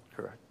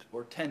Correct.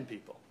 or 10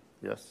 people.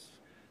 Yes.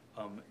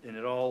 And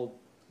it all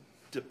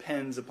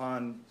depends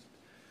upon,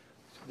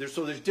 there's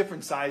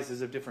different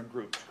sizes of different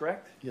groups,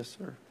 correct? Yes,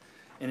 sir.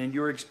 And in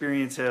your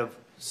experience, there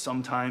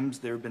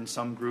have been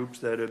some groups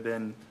that have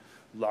been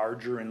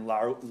larger and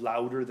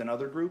louder than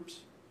other groups?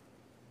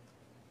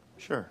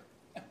 Sure.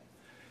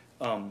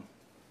 And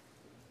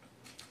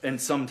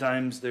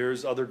sometimes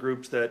there's other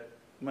groups that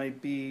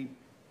might be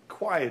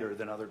quieter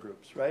than other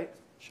groups, right?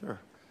 Sure.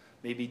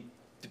 Maybe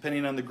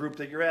depending on the group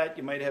that you're at,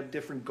 you might have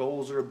different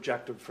goals or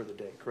objectives for the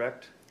day,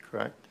 correct?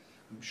 Correct.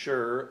 I'm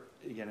sure,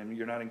 again, I mean,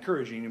 you're not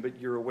encouraging, but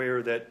you're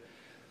aware that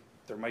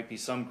there might be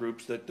some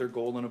groups that their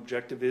goal and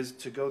objective is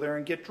to go there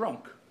and get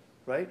drunk,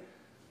 right?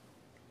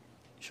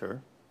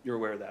 Sure. You're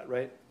aware of that,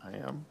 right? I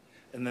am.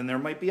 And then there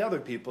might be other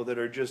people that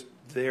are just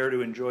there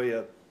to enjoy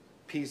a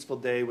peaceful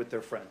day with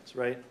their friends,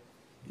 right?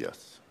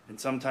 Yes. And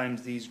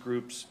sometimes these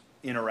groups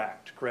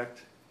interact,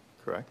 correct?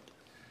 Correct.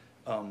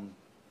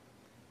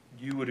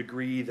 You would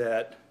agree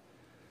that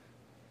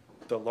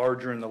the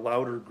larger and the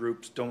louder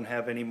groups don't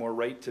have any more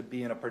right to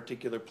be in a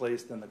particular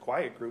place than the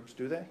quiet groups,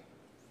 do they?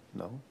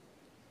 No.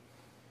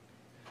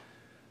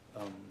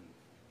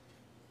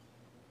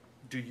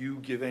 Do you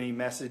give any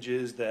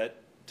messages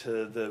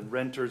to the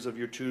renters of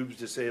your tubes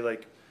to say,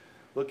 like,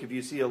 look, if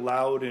you see a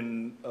loud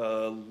and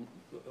a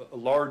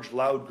large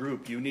loud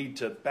group, you need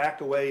to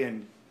back away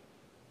and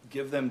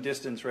give them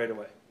distance right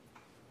away?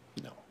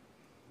 No.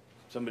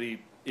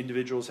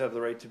 Individuals have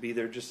the right to be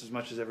there just as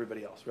much as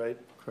everybody else, right?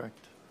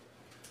 Correct.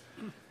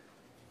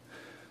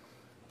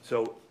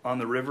 So on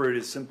the river, it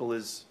is simple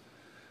as,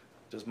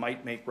 does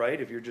might make right?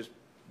 If you're just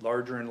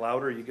larger and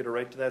louder, you get a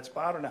right to that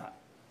spot or not?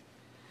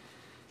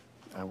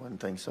 I wouldn't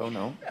think so,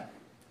 no. Yeah.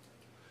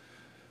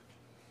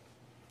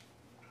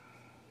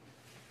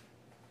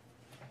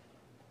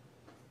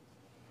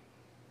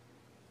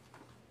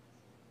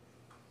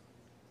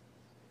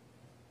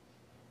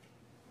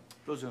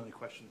 Those are the only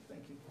questions.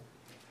 Thank you.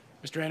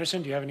 Mr.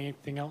 Anderson, do you have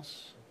anything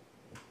else?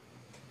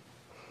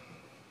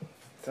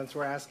 Since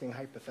we're asking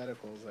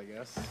hypotheticals, I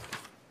guess.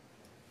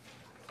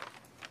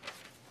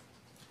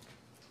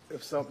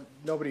 If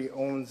nobody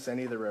owns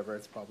any of the river,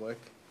 it's public.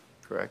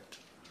 Correct.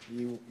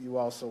 You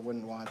also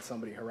wouldn't want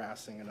somebody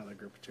harassing another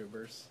group of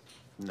tubers.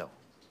 No.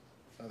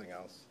 Nothing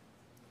else.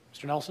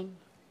 Mr. Nelson?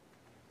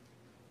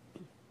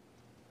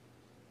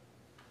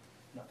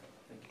 Nothing.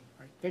 Thank you.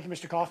 All right. Thank you,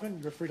 Mr. Kaufman.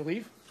 You're free to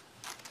leave.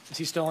 Is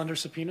he still under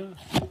subpoena?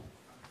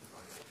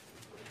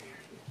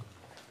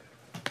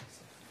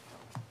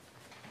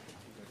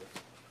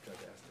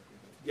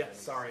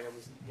 Yes, sorry,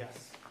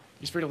 yes.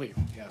 He's free to leave.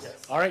 Yes.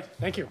 Yes. All right.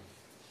 Thank you.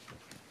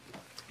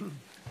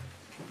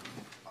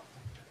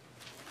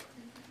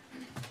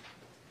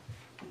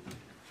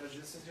 Judge,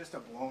 this is just a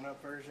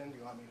blown-up version. Do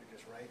you want me to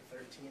just write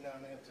 13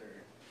 on it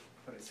or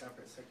put a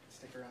separate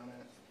sticker on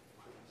it?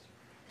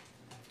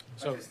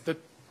 So the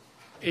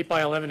 8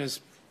 by 11 is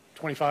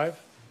 25?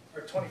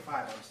 Or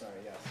 25, I'm sorry,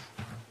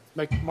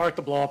 yes. Mark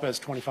the blow up as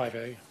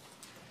 25A.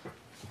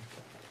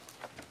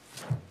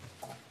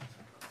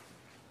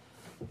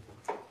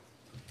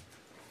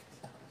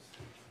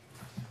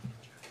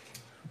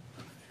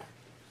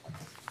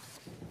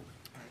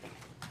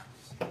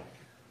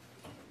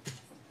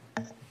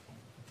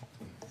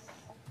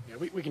 Yeah,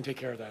 we can take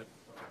care of that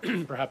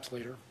perhaps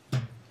later. All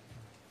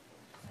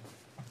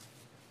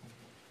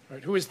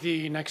right, who is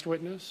the next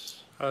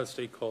witness? The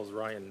state calls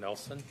Ryan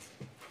Nelson.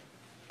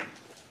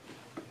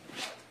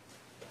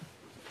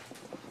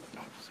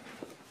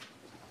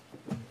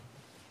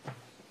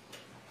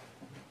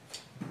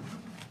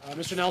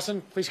 Mr.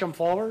 Nelson, please come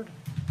forward.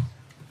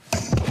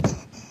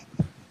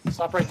 Sign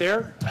Stop right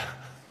there.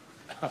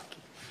 Okay.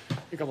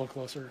 You come a little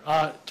closer.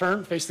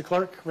 Turn, face the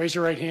clerk, raise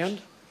your right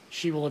hand.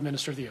 She will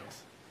administer the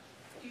oath.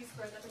 Do you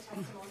swear that the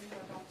testimony you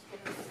are about to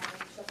give in this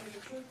matter shall be the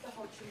truth, the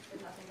whole truth,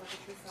 and nothing but the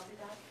truth, so help you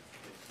God?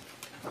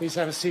 Please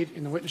have a seat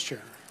in the witness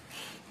chair.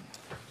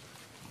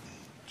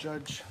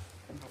 Judge,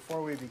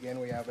 before we begin,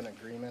 we have an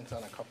agreement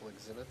on a couple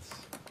exhibits.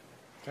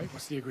 Okay,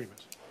 what's the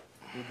agreement?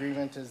 The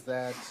agreement is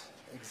that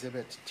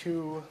Exhibit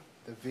 2,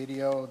 the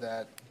video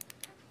that,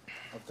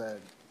 of the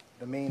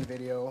main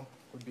video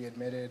would be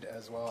admitted,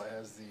 as well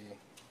as the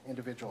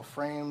individual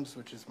frames,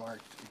 which is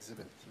marked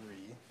Exhibit 3.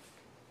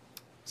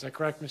 Is that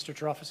correct, Mr.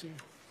 Trofasi?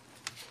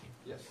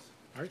 Yes.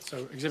 All right,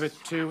 so Exhibit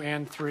 2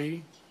 and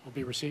 3 will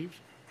be received.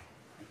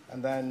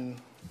 And then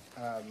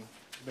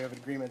we have an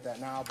agreement that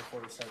now, before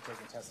we start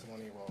taking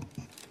testimony, we'll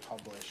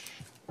publish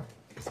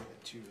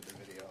Exhibit 2, the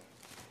video.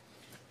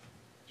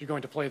 You're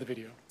going to play the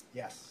video.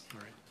 Yes. All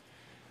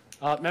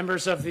right.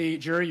 Members of the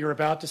jury, you're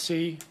about to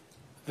see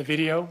the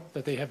video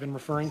that they have been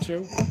referring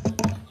to.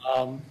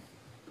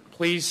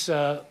 Please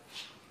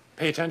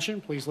pay attention.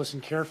 Please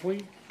listen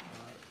carefully.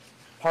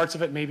 Parts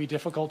of it may be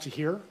difficult to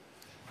hear.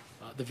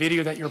 The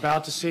video that you're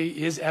about to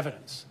see is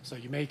evidence, so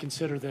you may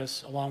consider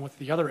this along with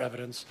the other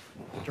evidence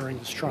during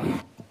this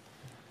trial.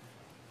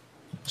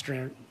 Mr.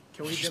 Aaron,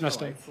 Can we Mr. dim the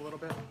Smith, lights a little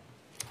bit?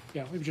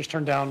 yeah, maybe just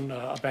turn down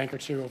a bank or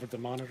two over the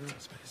monitor.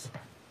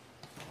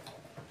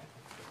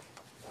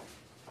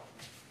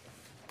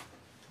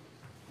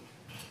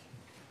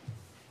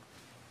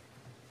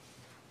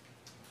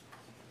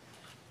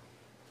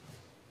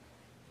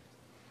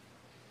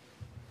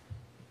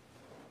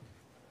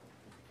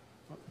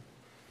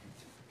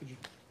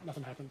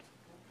 Nothing happened.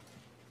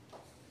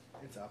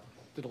 It's up.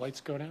 Did the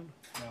lights go down?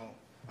 No.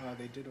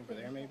 They did over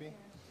there, maybe?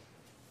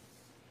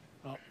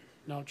 Oh,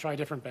 no, try a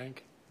different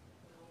bank.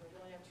 We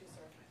only have two,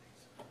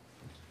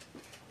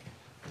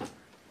 sir.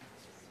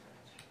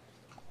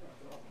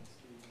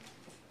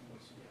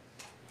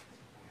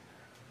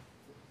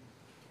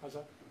 How's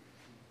that?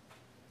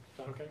 Is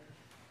that okay?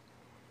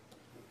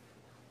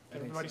 I think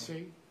Everybody so.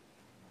 see?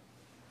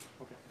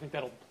 Okay, I think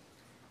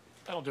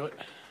that'll do it.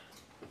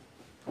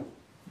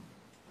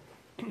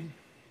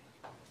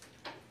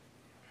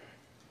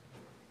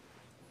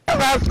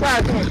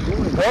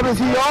 What is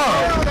he on?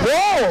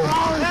 Whoa!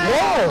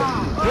 Whoa!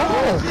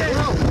 Whoa!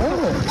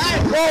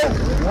 Whoa!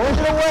 Whoa!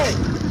 Get away!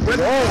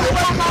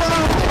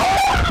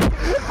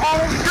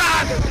 Oh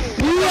God!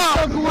 We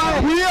up!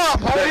 We up!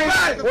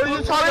 Homie. What are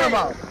you talking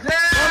about? What the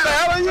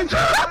hell are you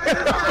talking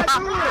about?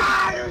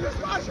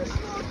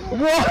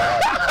 What?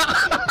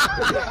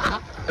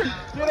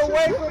 Get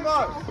away from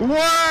us!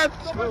 What?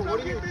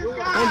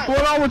 What's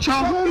going on with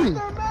y'all, homie?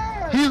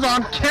 He's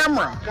on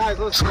camera. Guys,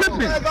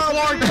 tripping. He's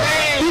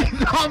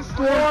on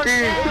 4K.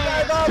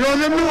 Yo,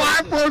 the new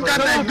iPhone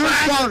got that good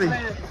quality.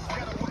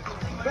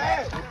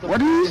 What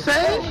did you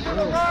say?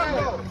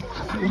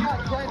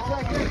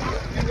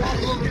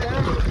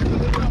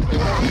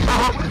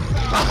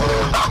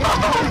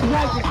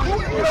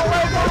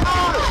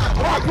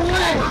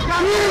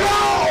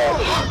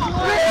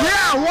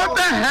 Yeah, what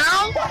the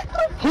hell?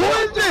 Who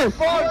is this?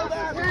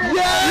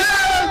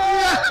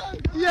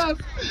 Yes.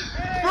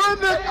 For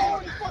the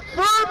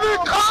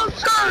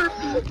culture!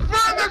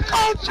 For the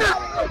culture!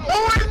 Who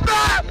is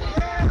that?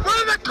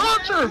 For the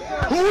culture!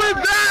 Who is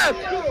that?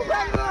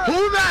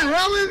 Who the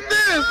hell is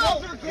this?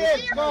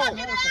 Go!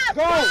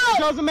 It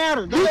doesn't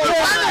matter. He said he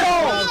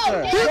was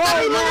looking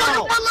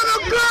for a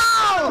little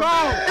girl!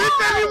 He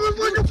said he was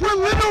looking for a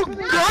little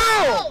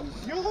girl!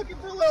 You're looking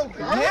for a little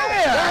girl?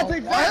 Yeah! That's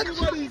exactly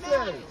what he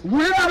said!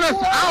 Weirded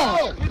us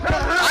out!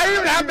 I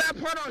even have that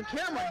part on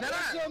camera, did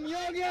I? Some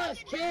young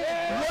ass kid!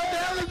 What the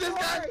hell is this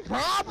guy's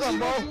problem,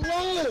 bro?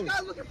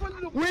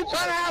 We're trying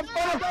to have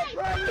fun.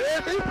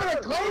 Is he gonna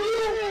claim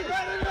you?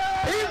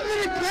 He's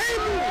gonna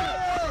claim you!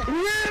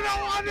 We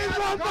don't want this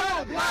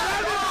motherfucker!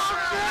 Let it on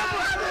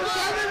camera!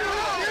 Let it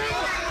on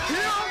camera! He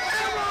on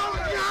camera! Oh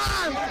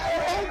God!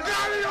 Oh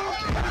God, he on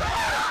camera! Oh God,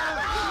 he on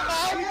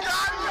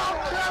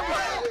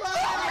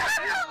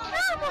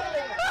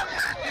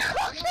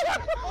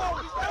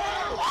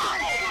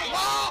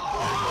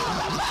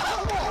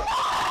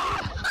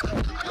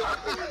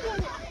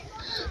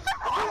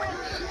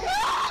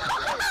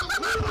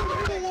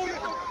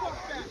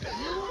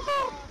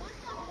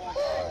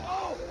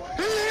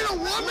He ain't a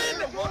woman!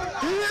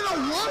 He ain't a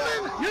woman!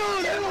 You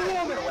ain't a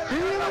woman! He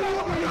ain't a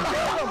woman! You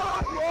killed him!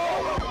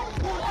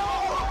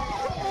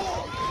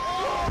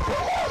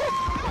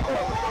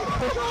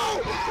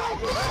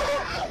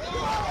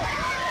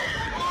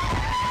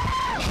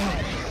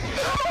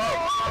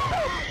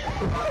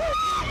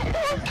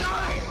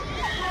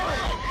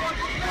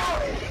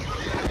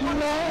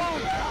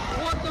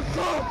 What the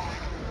fuck?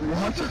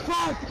 What the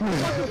fuck?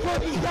 What the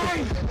fuck? He's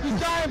dying! He's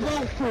dying, bro!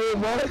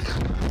 What?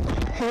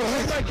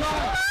 Oh my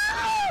God!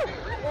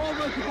 Oh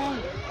my God!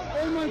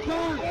 Oh my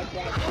God! Oh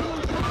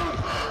my God!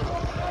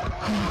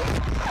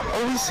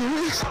 Are we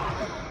serious?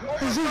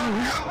 Is this real? Oh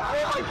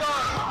my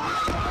God!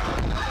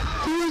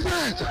 Who is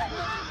that?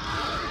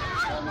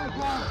 Oh my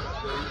God!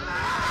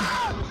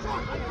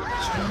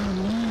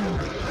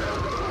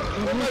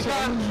 my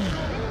God.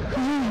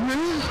 Oh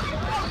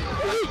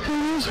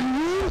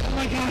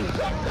my God.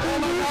 Oh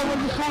my God, what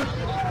the fuck?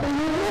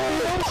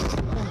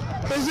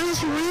 Is this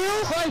real?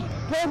 Wait.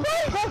 That's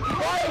not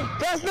bike.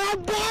 That's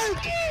not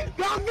bike.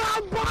 That's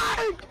not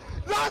bike.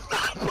 That's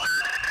not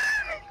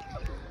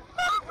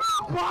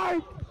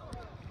bike.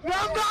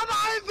 That's not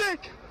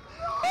Isaac.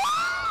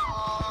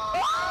 Oh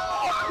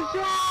my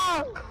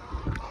God.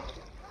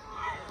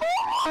 Oh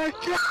my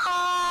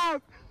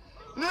God.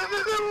 This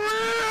isn't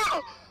real.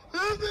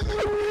 This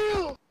isn't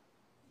real.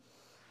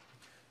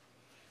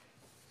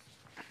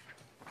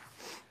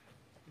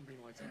 Bring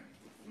the lights on.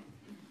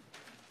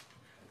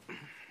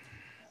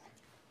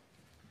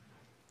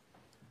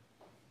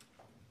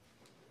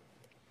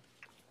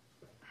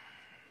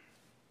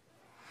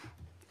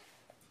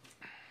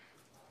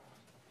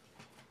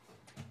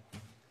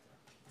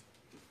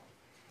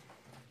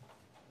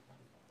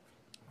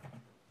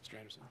 Mr.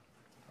 Anderson,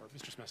 or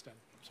Mr. Smithstead,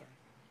 sorry.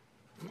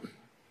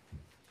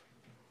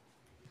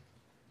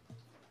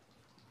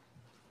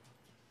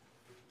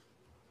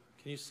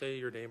 Can you say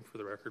your name for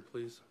the record,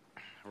 please?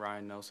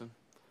 Ryan Nelson,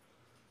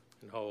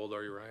 And how old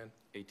are you, Ryan?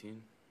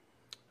 18.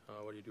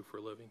 What do you do for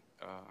a living?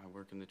 I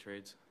work in the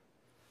trades.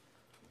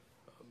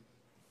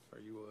 Are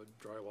you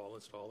a drywall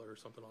installer or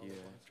something along Yeah,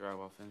 those lines?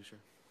 drywall finisher.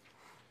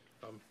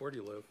 Where do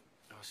you live?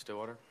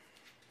 Stillwater?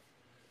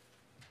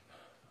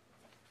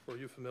 Were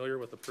you familiar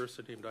with a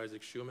person named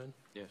Isaac Schuman?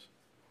 Yes.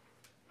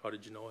 How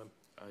did you know him?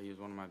 He was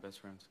one of my best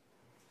friends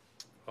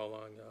How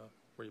long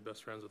were you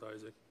best friends with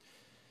Isaac?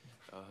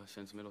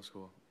 since middle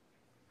school.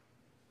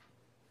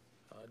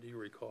 Do you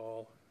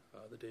recall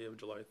the day of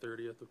July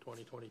 30th of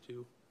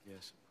 2022?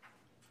 Yes.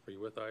 Were you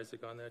with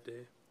Isaac on that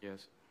day?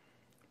 Yes.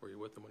 Were you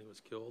with him when he was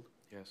killed?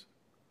 Yes.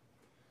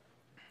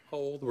 How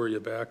old were you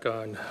back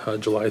on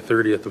July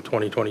 30th of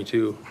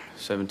 2022?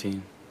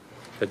 17.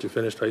 Had you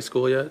finished high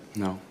school yet?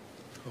 No.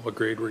 What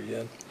grade were you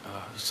in?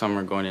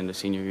 Summer going into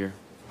senior year.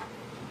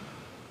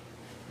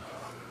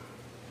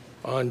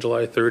 On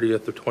July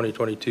 30th of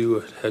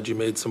 2022, had you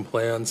made some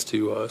plans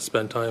to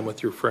spend time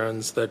with your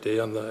friends that day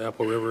on the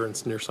Apple River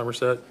and near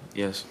Somerset?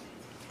 Yes.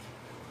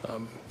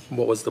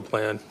 What was the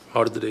plan?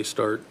 How did the day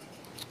start?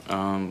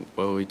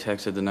 Well, we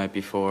texted the night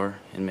before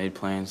and made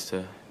plans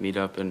to meet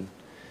up, and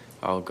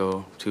I'll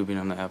go tubing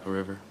on the Apple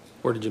River.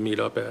 Where did you meet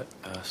up at?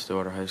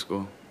 Stillwater High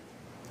School.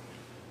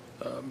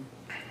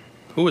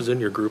 Who was in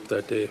your group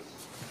that day?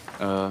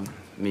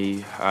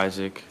 Me,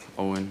 Isaac,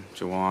 Owen,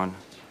 Jawan,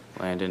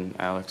 Landon,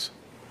 Alex.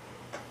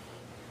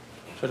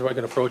 Judge, if I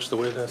can approach the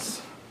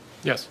witness.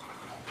 Yes.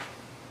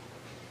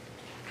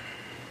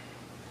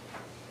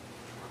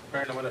 All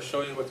right, I'm going to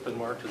show you what's been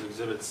marked as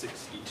Exhibit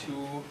 62.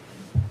 You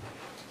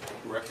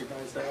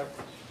recognize that?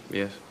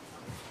 Yes.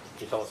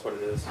 Can you tell us what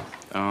it is?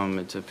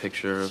 It's a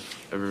picture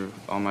of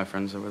all my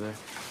friends that were there.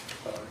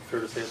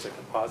 Fair to say it's a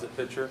composite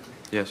picture.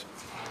 Yes.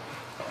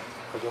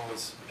 Are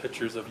those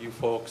pictures of you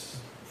folks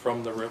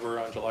from the river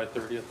on July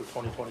 30th of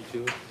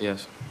 2022?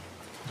 Yes.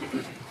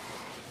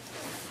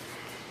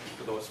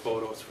 Are those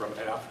photos from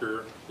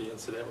after the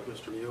incident with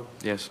Mr. Miu?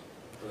 Yes.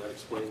 Does that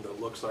explain the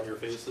looks on your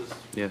faces?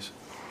 Yes.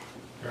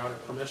 Your Honor,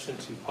 permission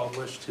to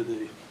publish to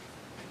the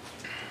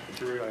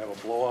jury. I have a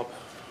blow up.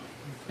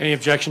 Any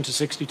objection to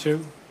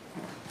 62?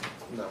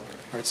 No. All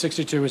right,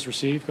 62 is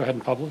received. Go ahead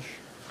and publish.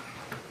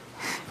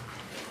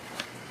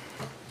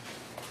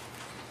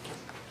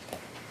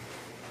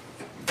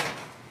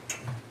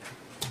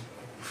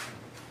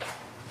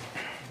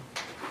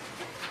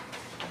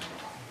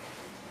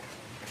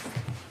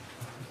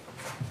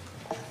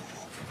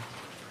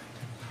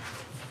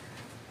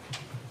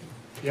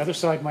 The other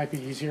side might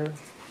be easier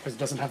because it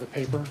doesn't have the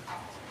paper.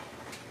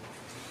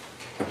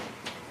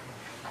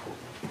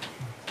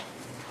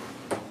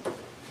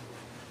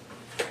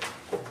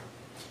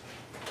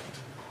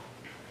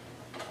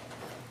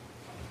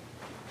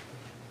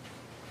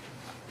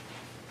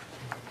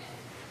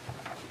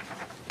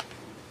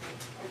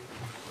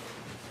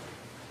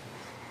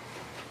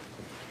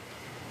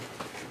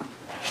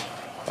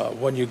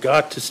 When you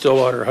got to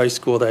Stillwater High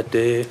School that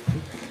day,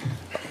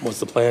 was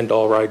the plan to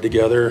all ride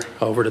together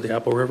over to the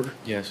Apple River?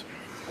 Yes.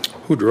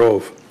 Who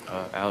drove?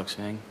 Alex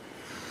Vang.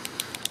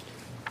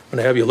 I'm going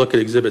to have you look at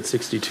Exhibit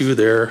 62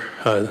 there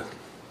that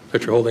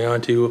you're holding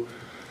on to.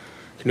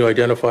 Can you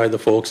identify the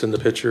folks in the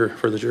picture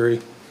for the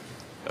jury?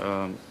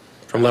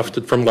 From left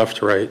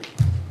to right.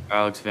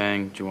 Alex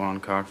Vang,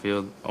 Juwan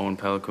Cockfield, Owen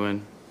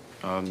Peliquin,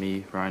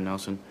 me, Ryan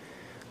Nelson,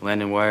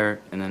 Landon Wire,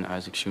 and then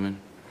Isaac Schuman.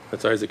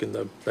 That's Isaac in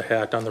the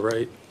hat on the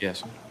right.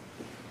 Yes.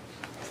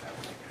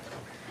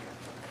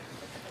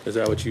 Is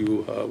that what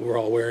you were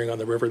all wearing on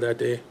the river that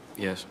day?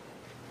 Yes.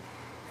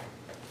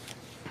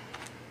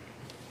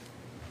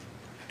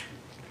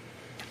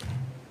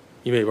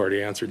 You may have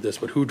already answered this,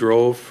 but who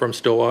drove from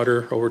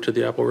Stillwater over to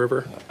the Apple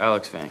River?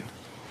 Alex Vang.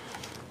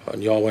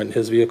 And you all went in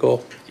his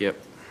vehicle? Yep.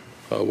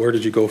 Where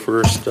did you go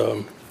first?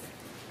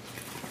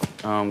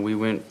 We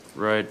went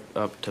right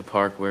up to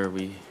Park where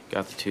we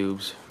got the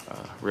tubes.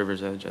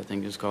 River's Edge, I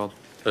think it's called.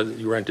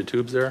 You rented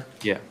tubes there?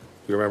 Yeah.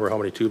 You remember how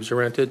many tubes you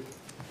rented?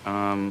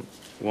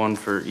 One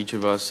for each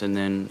of us, and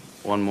then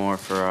one more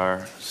for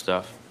our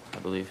stuff, I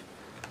believe.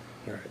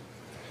 All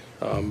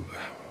right.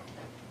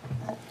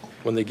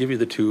 When they give you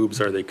the tubes,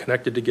 are they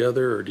connected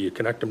together, or do you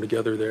connect them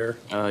together there?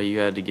 You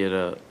had to get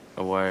a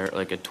wire,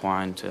 like a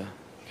twine, to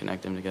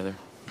connect them together.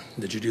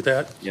 Did you do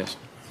that? Yes.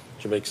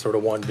 Did you make sort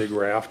of one big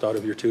raft out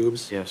of your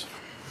tubes? Yes.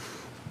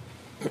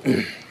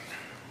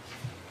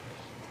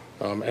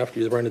 After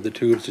you rented the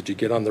tubes, did you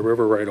get on the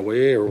river right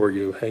away, or were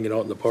you hanging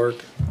out in the park?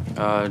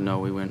 No,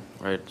 we went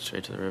right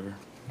straight to the river.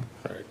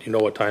 All right. Do you know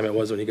what time it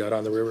was when you got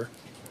on the river?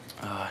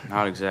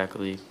 Not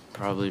exactly,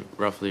 probably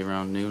roughly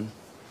around noon.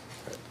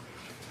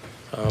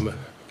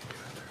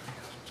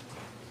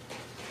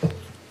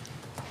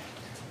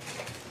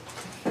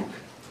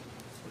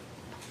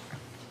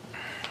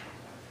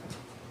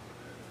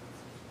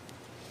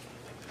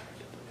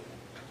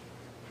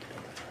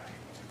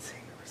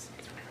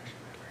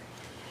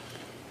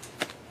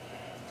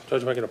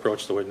 Judge, if I can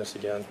approach the witness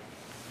again.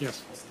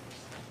 Yes.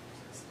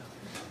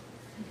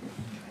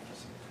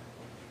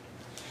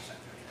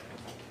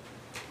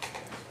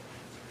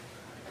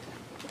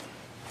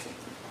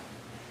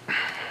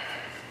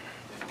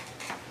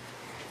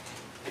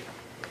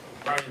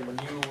 Brian, when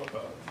you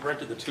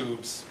rented the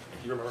tubes,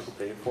 do you remember who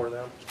paid for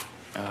them?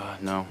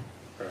 No.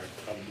 All right.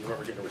 Do you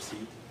remember getting a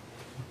receipt?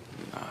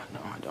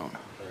 No, I don't. All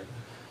right.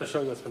 I'll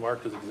show you what's been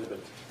marked as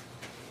exhibit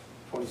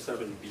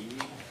 27B.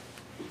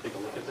 You take a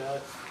look at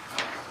that,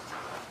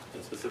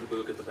 and specifically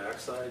look at the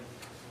backside.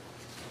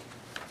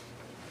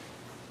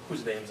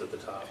 Whose name's at the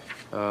top?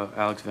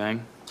 Alex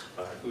Vang.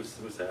 Who's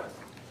that?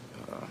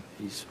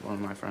 He's one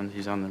of my friends.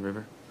 He's on the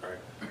river. All right.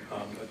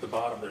 At the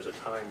bottom, there's a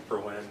time for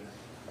when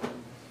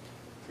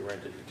you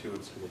rented your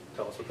tubes. Can you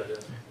tell us what that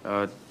is?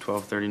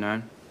 12:39. All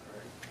right.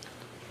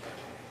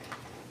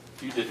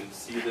 You didn't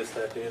see this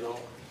that day at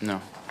all? No,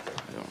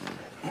 I don't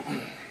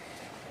remember.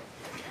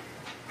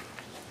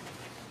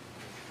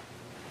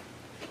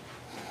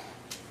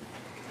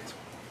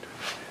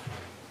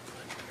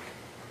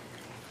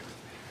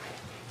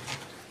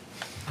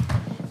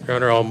 Your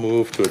Honor, I'll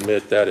move to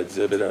admit that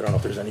exhibit. I don't know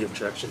if there's any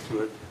objection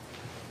to it.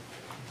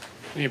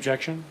 Any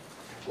objection?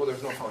 Well,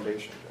 there's no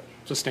foundation,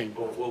 Judge. Sustained.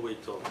 We'll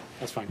wait till.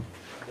 That's fine.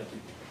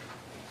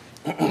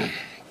 Thank you.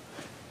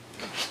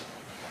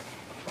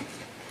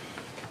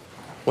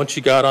 Once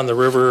you got on the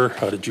river,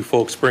 did you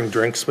folks bring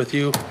drinks with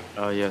you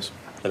Yes.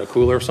 in a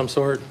cooler of some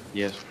sort?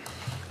 Yes.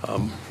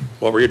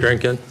 What were you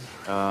drinking?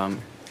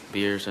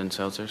 Beers and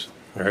seltzers.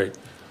 All right.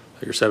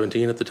 You're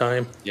 17 at the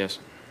time. Yes.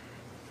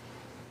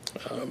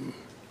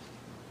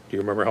 Do you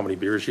remember how many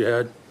beers you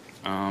had?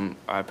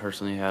 I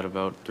personally had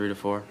about 3 to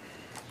 4.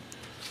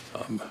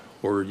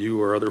 Were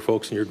you or other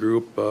folks in your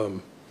group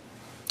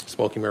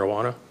smoking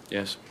marijuana?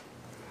 Yes.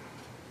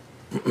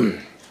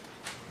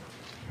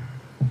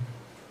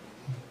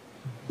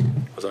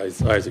 Was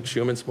Isaac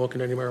Schuman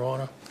smoking any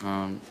marijuana?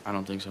 I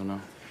don't think so, no.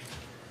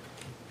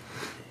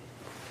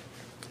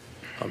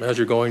 As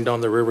you're going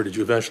down the river, did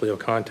you eventually have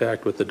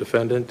contact with the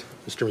defendant,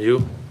 Mr.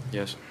 Miu?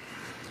 Yes.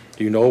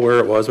 Do you know where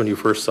it was when you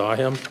first saw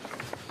him?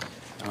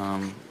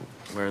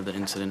 Where the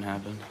incident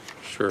happened.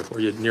 Sure.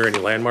 Were you near any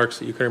landmarks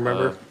that you can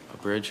remember? A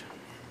bridge.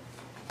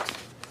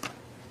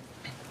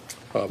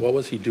 What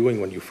was he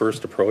doing when you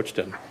first approached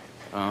him?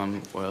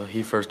 Well,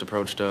 he first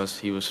approached us.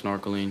 He was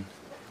snorkeling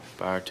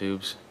by our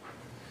tubes.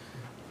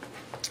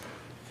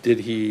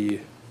 Did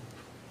you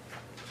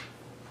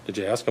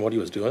ask him what he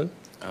was doing?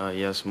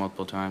 Yes,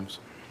 multiple times.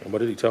 And what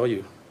did he tell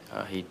you?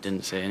 He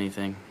didn't say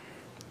anything.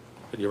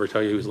 Did he ever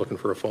tell you he was looking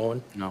for a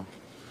phone? No.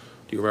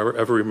 Do you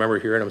ever remember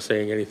hearing him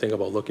saying anything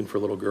about looking for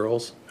little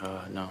girls?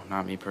 No,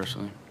 not me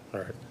personally. All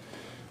right.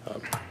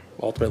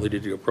 Ultimately,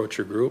 did you approach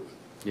your group?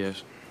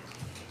 Yes.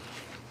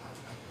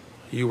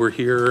 You were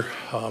here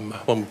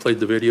when we played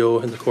the video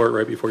in the court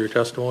right before your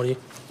testimony.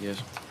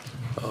 Yes.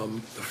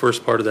 The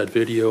first part of that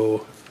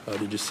video,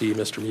 did you see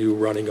Mr. Miu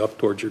running up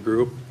towards your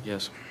group?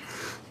 Yes.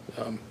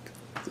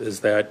 Is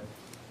that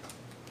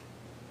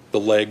the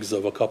legs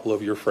of a couple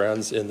of your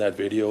friends in that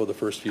video, the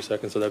first few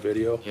seconds of that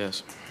video?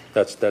 Yes.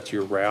 That's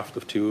your raft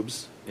of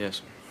tubes?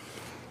 Yes.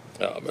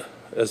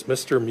 As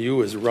Mr.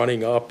 Miu is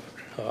running up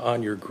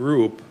on your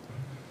group,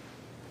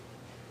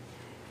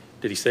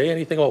 did he say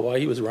anything about why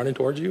he was running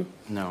towards you?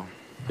 No.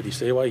 Did he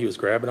say why he was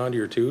grabbing onto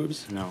your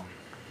tubes? No.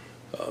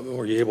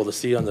 Were you able to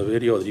see on the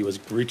video that he was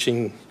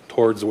reaching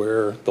towards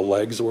where the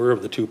legs were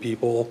of the two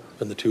people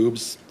in the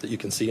tubes that you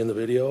can see in the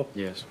video?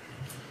 Yes.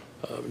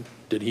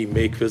 Did he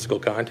make physical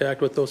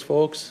contact with those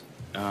folks?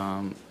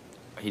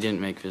 He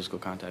didn't make physical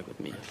contact with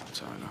me,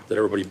 so I know. Did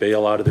everybody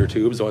bail out of their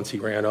tubes once he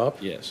ran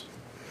up? Yes.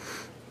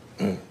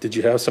 Did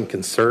you have some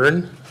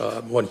concern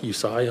when you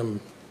saw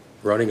him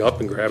running up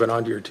and grabbing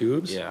onto your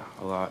tubes? Yeah,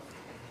 a lot.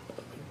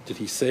 Did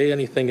he say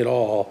anything at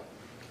all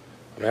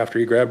after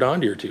he grabbed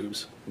onto your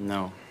tubes?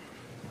 No.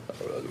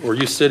 Were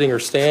you sitting or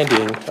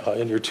standing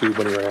in your tube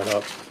when he ran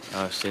up?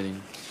 Sitting.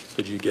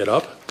 Did you get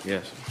up?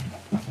 Yes.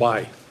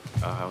 Why?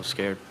 I was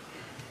scared.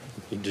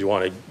 Were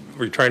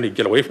you trying to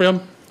get away from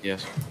him?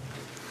 Yes.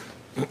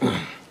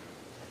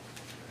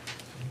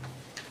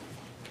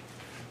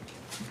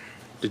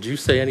 Did you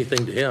say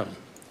anything to him?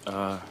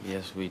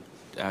 Yes, we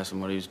asked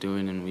him what he was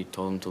doing, and we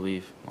told him to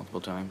leave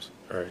multiple times.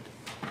 All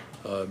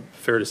right.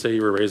 Fair to say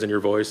you were raising your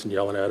voice and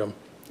yelling at him,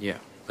 Yeah.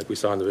 like we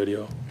saw in the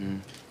video?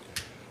 Mm.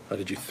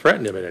 Did you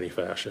threaten him in any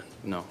fashion?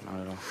 No, not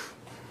at all.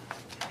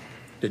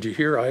 Did you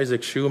hear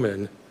Isaac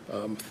Schuman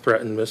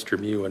threaten Mr.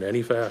 Miu in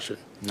any fashion?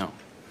 No.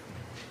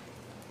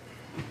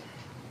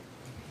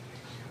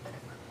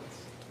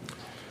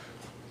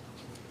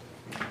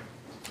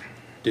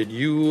 Did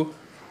you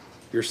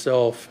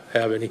yourself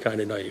have any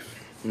kind of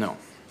knife? No.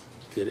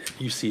 Did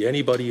you see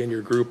anybody in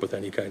your group with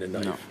any kind of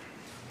knife? No.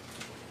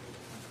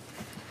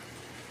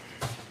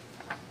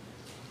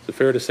 Is it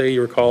fair to say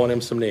you were calling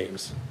him some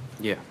names?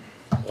 Yeah.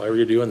 Why were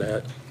you doing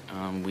that?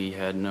 We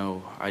had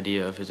no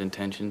idea of his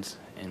intentions,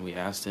 and we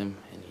asked him,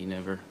 and he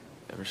never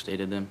ever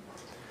stated them.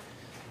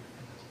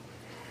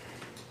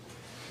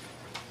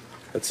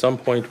 At some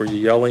point, were you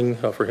yelling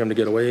for him to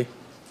get away?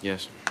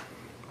 Yes.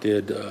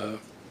 Did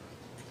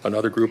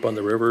another group on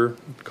the river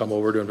come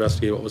over to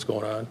investigate what was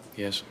going on?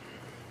 Yes.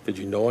 Did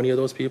you know any of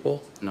those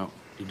people? No.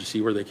 Did you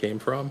see where they came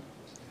from?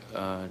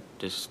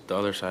 Just the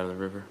other side of the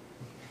river.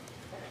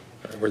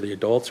 Were they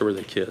adults or were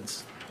they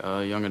kids?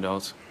 Young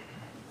adults.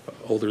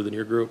 Older than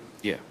your group?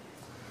 Yeah.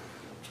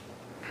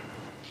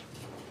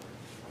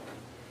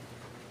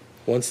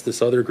 Once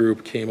this other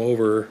group came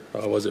over,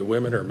 was it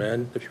women or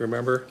men, if you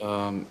remember?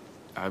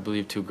 I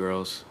believe 2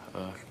 girls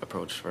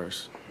approached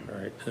first. All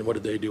right, and what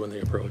did they do when they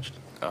approached?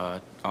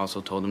 Also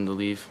told him to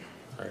leave.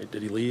 All right,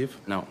 did he leave?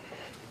 No.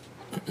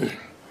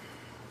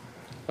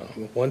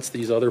 Once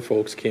these other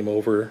folks came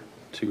over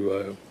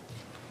to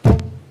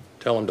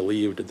tell him to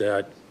leave, did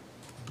that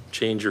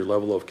change your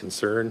level of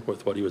concern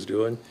with what he was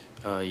doing?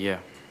 Yeah.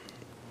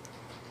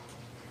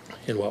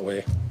 In what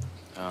way?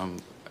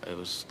 It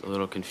was a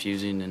little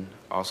confusing and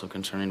also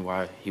concerning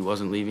why he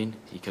wasn't leaving.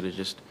 He could have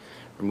just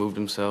removed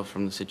himself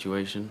from the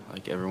situation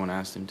like everyone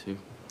asked him to.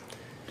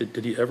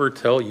 Did he ever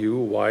tell you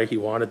why he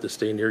wanted to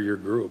stay near your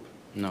group?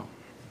 No.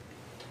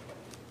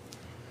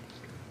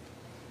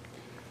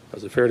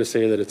 Is it fair to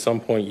say that at some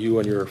point you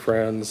and your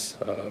friends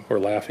were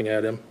laughing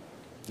at him?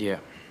 Yeah.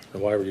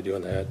 And why were you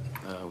doing that?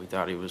 We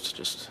thought he was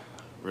just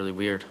really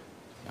weird, to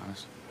be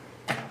honest.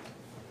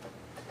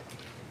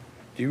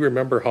 Do you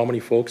remember how many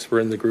folks were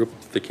in the group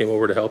that came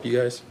over to help you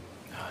guys?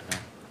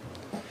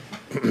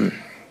 No.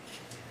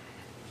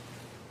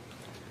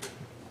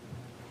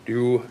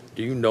 Do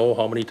you know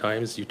how many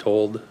times you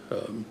told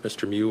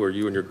Mr. Miu, or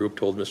you and your group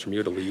told Mr.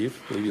 Miu to leave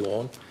you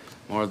alone?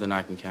 More than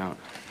I can count.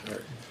 All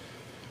right.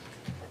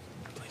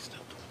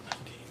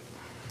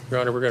 Your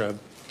Honor, we're going to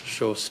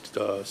show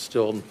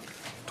still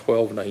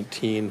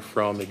 1219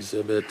 from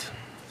Exhibit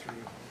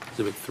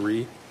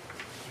 3.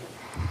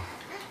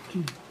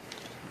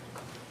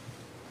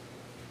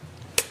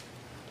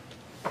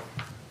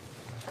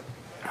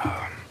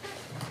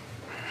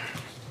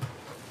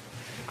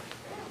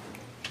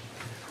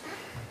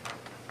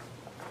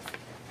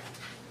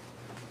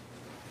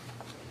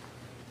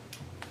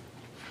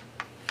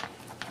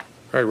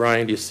 All right,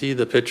 Ryan, do you see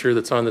the picture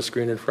that's on the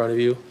screen in front of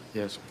you?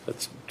 Yes.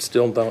 That's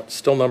still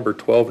number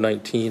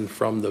 1219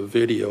 from the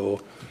video.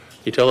 Can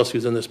you tell us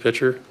who's in this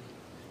picture?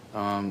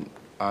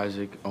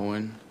 Isaac,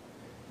 Owen,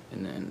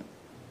 and then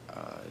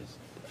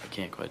I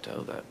can't quite tell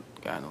who that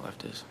guy on the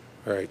left is.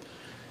 All right.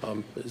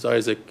 Is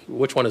Isaac,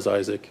 which one is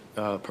Isaac?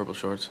 Purple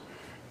shorts,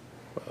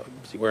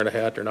 Is he wearing a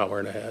hat or not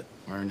wearing a hat?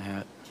 wearing a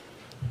hat,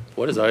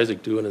 What is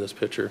Isaac doing in this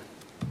picture?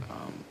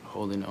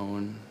 holding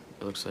Owen.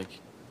 It looks like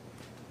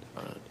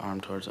arm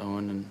towards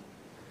Owen and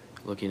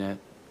looking at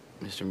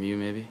Mr. Miu,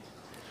 maybe.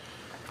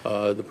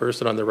 The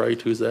person on the right,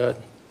 who's that?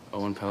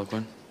 Owen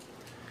Pelican.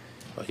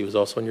 He was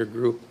also in your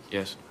group.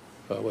 Yes.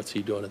 What's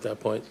he doing at that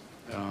point?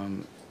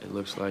 It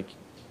looks like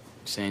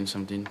saying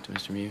something to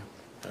Mr. Miu.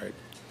 All right.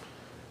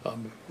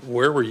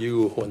 Where were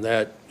you when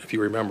that, if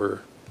you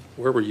remember,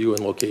 where were you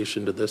in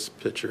location to this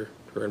picture,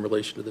 or in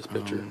relation to this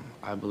picture?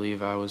 I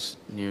believe I was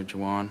near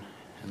Juwan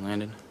and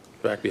Landon.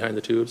 Back behind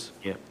the tubes?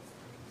 Yep.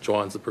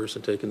 Joan's the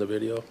person taking the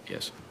video?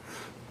 Yes.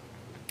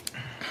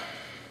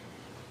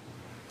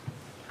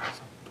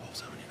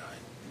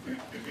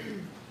 1279.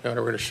 Now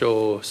we're going to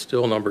show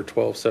still number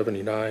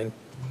 1279.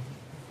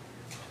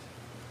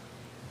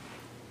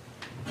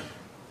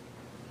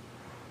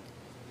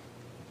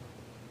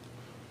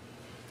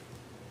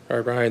 All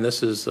right, Brian,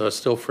 this is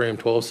still frame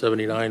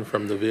 1279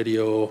 from the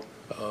video.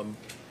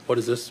 What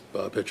does this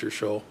picture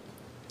show?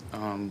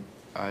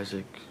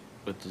 Isaac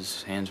with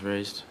his hands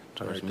raised.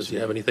 All towards right, does Mr. he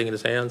have anything in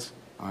his hands?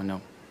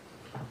 No.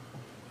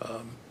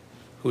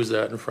 Who's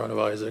that in front of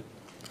Isaac?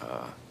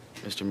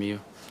 Mr. Miu.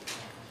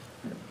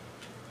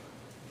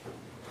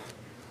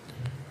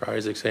 Are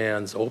Isaac's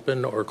hands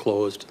open or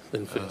closed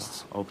in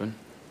fists? Open.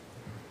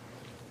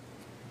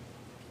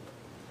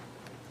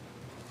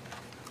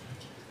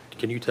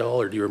 Can you tell,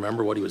 or do you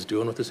remember what he was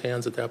doing with his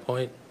hands at that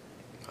point?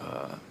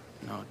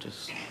 No, it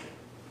just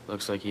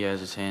looks like he has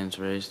his hands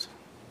raised.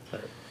 I'm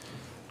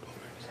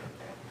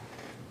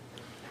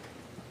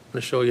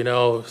going to show you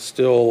now,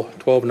 still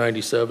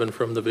 1297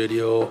 from the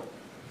video.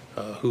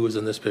 Who is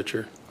in this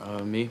picture?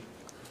 Me?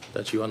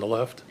 That's you on the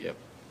left, Yep.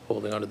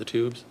 holding onto the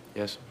tubes.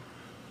 Yes.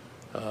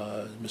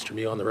 Mr.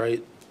 Miu on the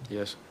right?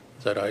 Yes.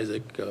 Is that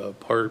Isaac,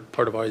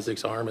 part of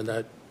Isaac's arm in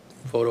that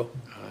photo?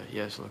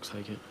 Yes, looks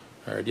like it.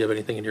 All right, do you have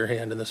anything in your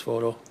hand in this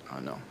photo?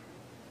 No.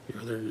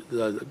 Your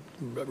other,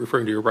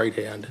 referring to your right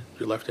hand,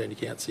 your left hand you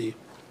can't see,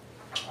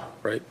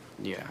 right?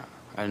 Yeah,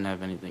 I didn't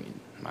have anything in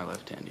my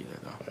left hand either,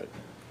 though. Right.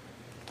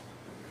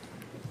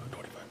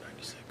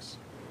 2596.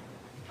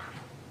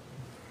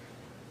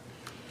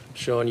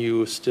 Showing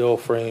you still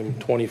frame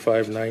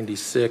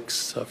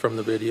 2596 from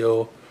the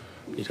video.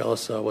 Can you tell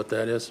us what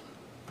that is?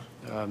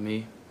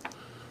 Me?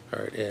 All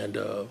right, and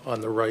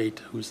on the right,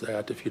 who's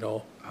that, if you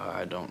know?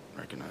 I don't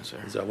recognize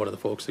her. Is that one of the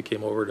folks that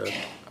came over to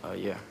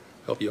Yeah.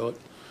 help you out?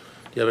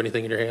 Do you have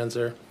anything in your hands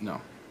there?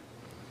 No.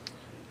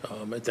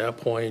 At that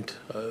point,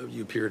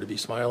 you appear to be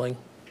smiling.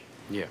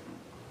 Yeah.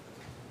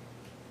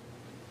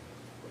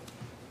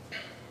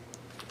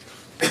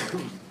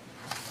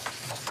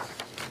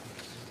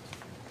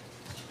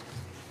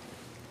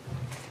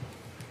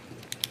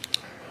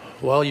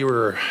 While you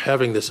were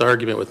having this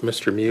argument with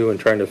Mr. Miu and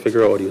trying to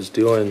figure out what he was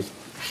doing,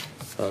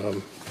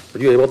 were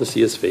you able to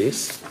see his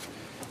face?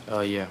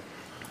 Yeah.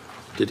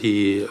 Did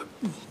he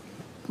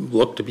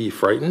look to be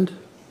frightened?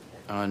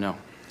 No.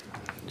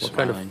 What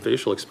kind of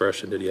facial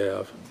expression did he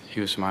have? He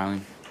was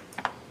smiling.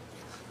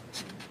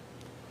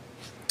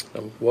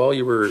 While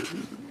you were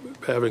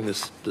having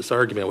this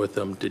argument with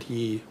him,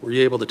 were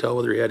you able to tell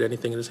whether he had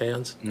anything in his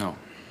hands? No.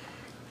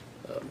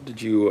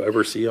 Did you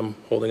ever see him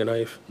holding a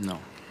knife? No.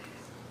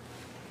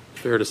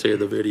 Fair to say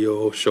the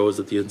video shows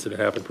that the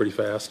incident happened pretty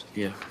fast.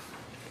 Yeah.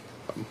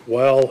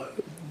 While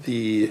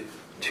the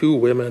two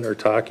women are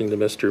talking to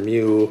Mr.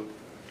 Miu,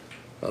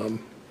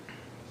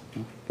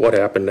 what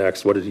happened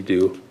next? What did he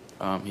do?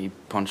 He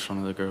punched one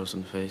of the girls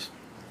in the face.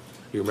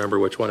 You remember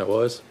which one it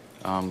was?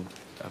 I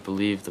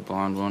believe the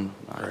blonde one.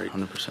 Not Right.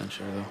 100%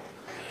 sure though.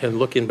 And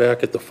looking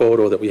back at the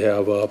photo that we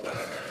have up,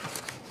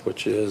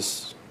 which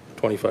is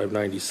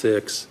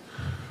 2596,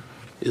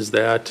 is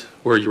that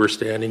where you were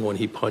standing when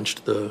he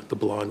punched the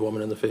blonde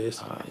woman in the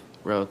face?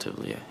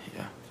 Relatively, yeah.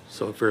 Yeah.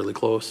 So fairly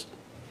close.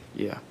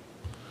 Yeah.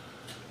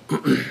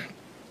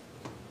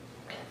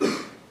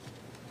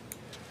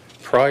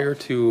 Prior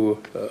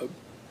to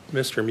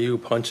Mr.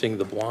 Miu punching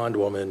the blonde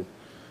woman,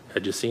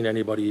 had you seen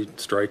anybody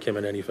strike him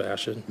in any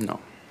fashion? No.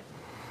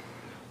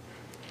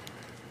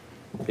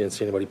 You didn't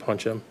see anybody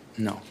punch him?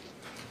 No.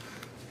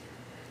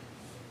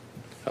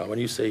 When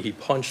you say he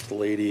punched the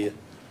lady,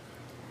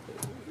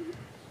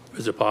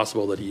 is it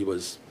possible that he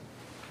was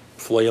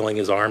flailing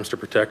his arms to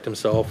protect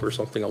himself or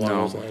something along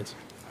No. those lines?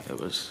 It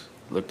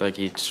looked like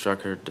he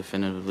struck her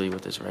definitively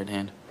with his right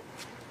hand.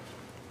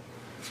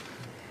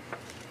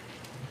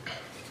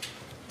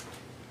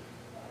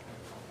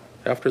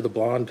 After the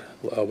blonde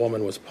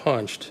woman was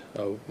punched,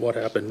 what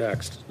happened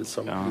next?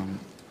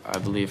 I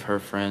believe her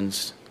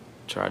friends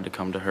tried to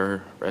come to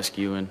her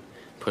rescue and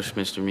push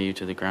Mr. Miu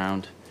to the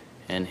ground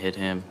and hit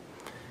him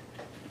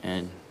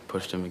and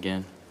pushed him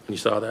again. You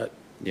saw that?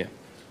 Yeah.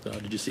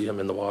 Did you see him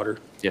in the water?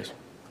 Yes.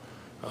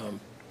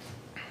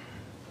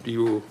 Do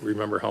you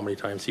remember how many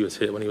times he was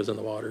hit when he was in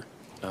the water?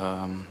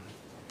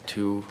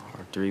 2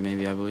 or 3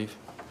 maybe, I believe.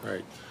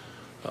 Right.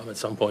 At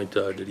some point,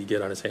 did he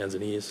get on his hands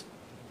and knees?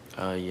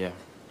 Yeah.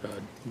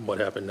 What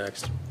happened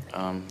next?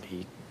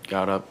 He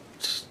got up,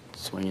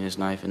 swinging his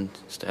knife and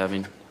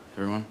stabbing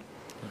everyone.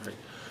 All right.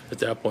 At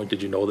that point,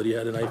 did you know that he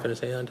had a knife in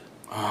his hand?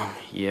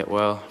 Yeah,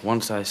 well,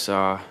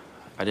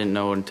 I didn't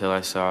know until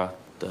I saw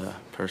the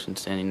person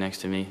standing next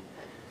to me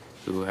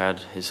who had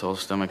his whole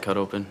stomach cut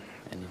open,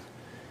 and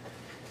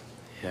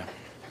yeah.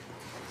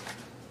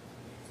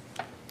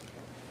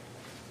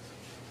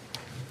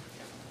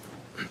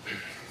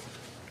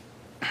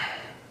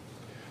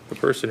 The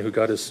person who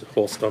got his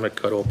whole stomach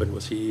cut open,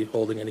 was he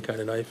holding any kind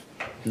of knife?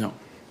 No.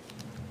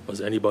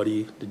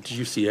 Did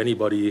you see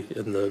anybody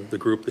in the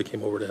group that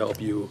came over to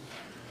help you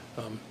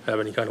have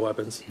any kind of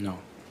weapons? No.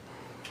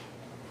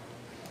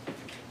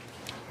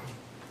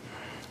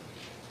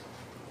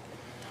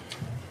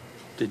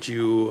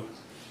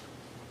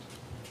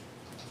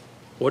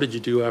 What did you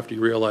do after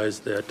you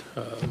realized that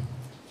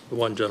the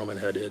one gentleman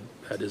had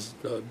his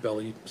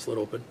belly slit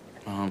open?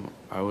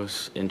 I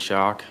was in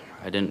shock.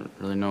 I didn't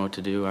really know what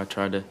to do. I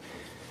tried to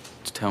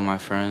tell my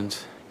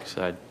friends because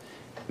I'd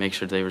make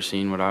sure they were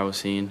seeing what I was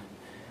seeing,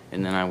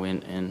 and then I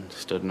went and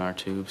stood in our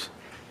tubes.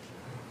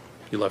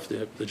 You left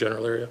the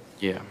general area?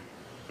 Yeah.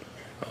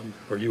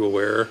 Were you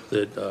aware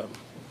that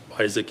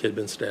Isaac had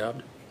been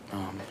stabbed?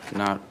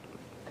 Not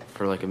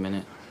for like a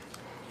minute.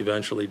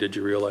 Eventually, did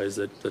you realize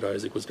that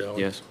Isaac was down?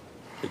 Yes.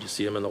 Did you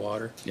see him in the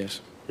water?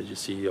 Yes. Did you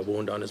see a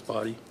wound on his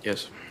body?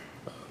 Yes.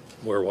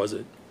 Where was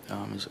it?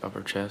 His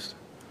upper chest.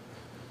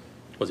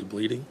 Was he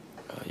bleeding?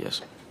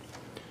 Yes.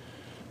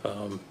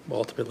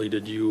 Ultimately,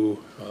 did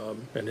you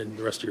and then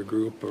the rest of your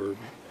group or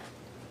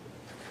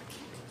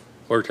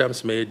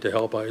attempts made to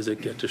help Isaac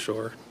get to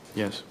shore?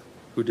 Yes.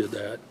 Who did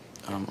that?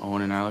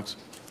 Owen and Alex.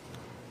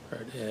 All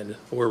right, and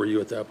where were you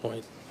at that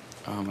point?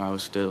 I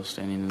was still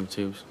standing in the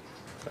tubes.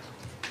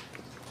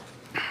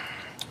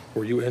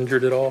 Were you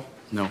injured at all?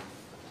 No.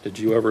 Did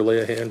you ever lay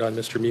a hand on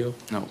Mr. Miu?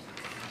 No.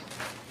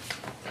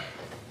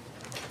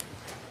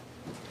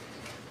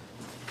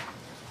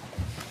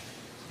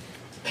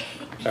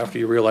 After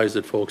you realized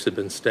that folks had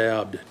been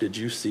stabbed, did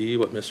you see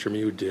what Mr.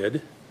 Miu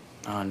did?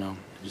 No.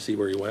 Did you see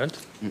where he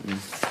went? Mm-mm.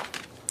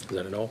 Is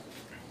that a no?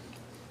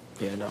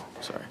 Yeah, no,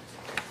 sorry.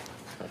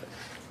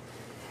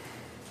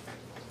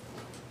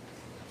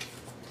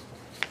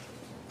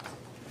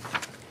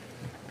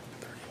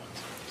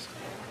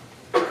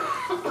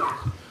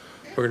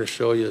 We're going to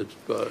show you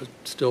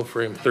still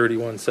frame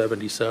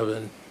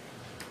 3177.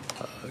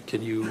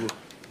 Can you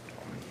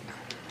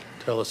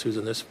tell us who's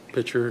in this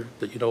picture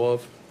that you know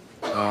of?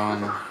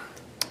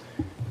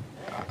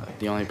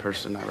 The only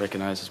person I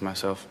recognize is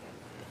myself.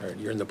 All right,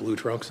 you're in the blue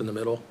trunks in the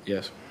middle.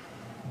 Yes.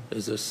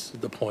 Is this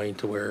the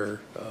point where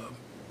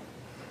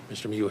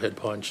Mr. Miu had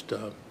punched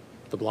the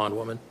blonde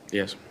woman?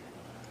 Yes.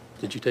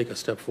 Did you take a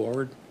step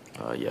forward?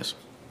 Yes.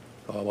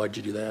 Why'd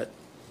you do that?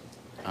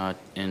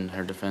 In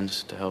her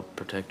defense to help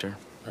protect her.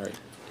 All right.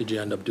 Did you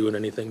end up doing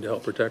anything to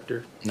help protect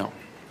her? No.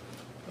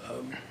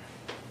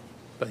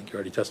 I think you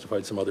already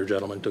testified some other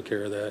gentleman took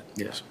care of that.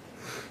 Yes.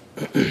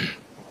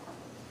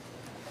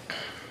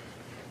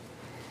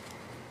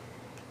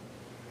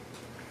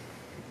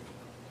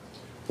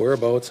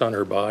 Whereabouts on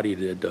her body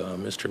did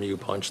Mr. Miu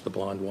punch the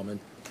blonde woman?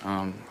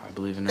 I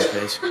believe in her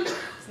face.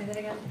 Say that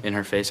again? In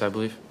her face, I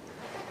believe.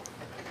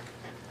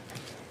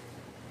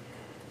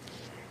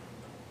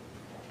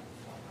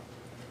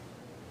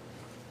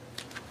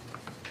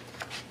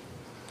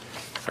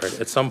 All right.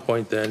 At some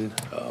point then,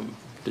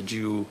 did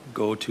you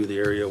go to the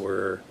area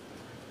where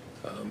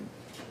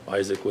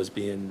Isaac was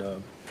being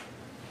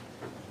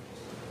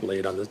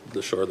laid on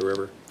the shore of the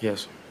river?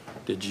 Yes.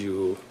 Did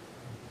you,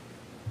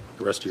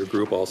 the rest of your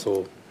group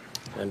also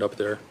end up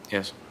there?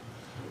 Yes.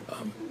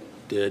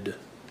 Did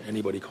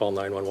anybody call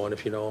 911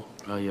 if you know?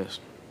 Yes.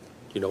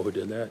 Do you know who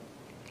did that?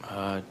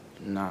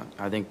 Not.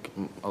 I think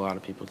a lot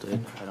of people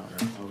did. I don't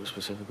know who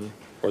specifically.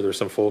 Were there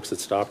some folks that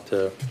stopped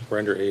to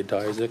render aid to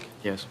Isaac?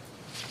 Yes.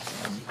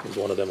 Was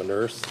one of them a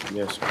nurse?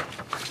 Yes.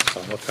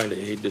 What kind of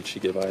aid did she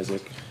give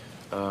Isaac?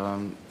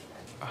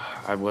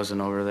 I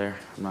wasn't over there.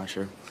 I'm not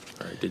sure.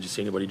 All right. Did you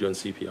see anybody doing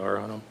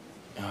CPR on him?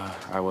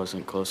 I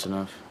wasn't close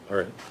enough. All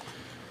right.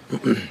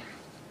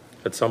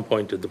 At some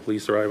point, did the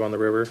police arrive on the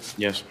river?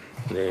 Yes.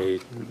 They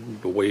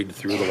waded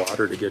through the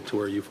water to get to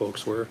where you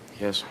folks were?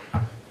 Yes.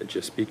 Did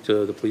you speak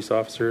to the police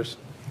officers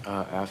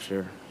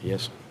After,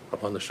 yes.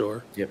 up on the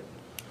shore? Yep.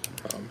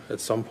 At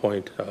some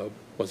point,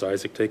 was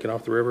Isaac taken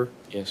off the river?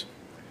 Yes.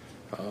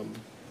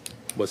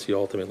 Was he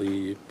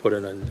ultimately put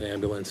in an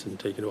ambulance and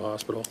taken to a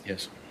hospital?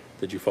 Yes.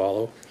 Did you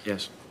follow?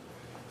 Yes.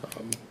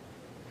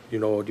 Do you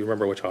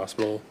remember which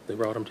hospital they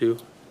brought him to?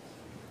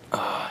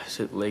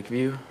 Is it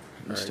Lakeview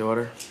in right.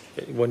 Stillwater?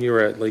 When you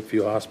were at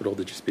Lakeview Hospital,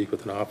 did you speak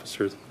with an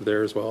officer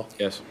there as well?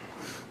 Yes.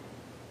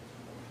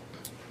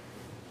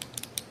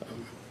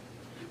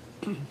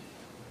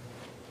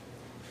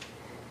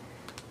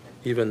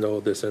 Even though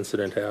this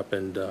incident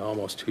happened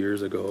almost 2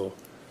 years ago,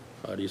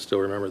 do you still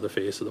remember the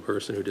face of the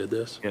person who did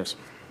this? Yes.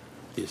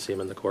 Do you see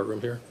him in the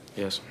courtroom here?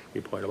 Yes.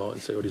 You point him out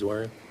and say what he's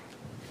wearing?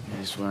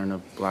 He's wearing a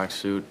black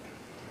suit,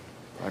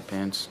 black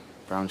pants,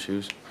 brown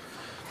shoes.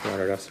 Your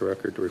Honor, that's the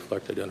record to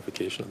reflect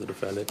identification of the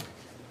defendant.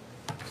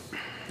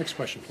 Next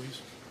question,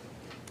 please.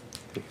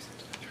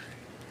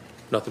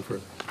 Nothing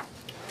further.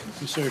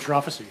 Mr.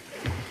 Trofficy.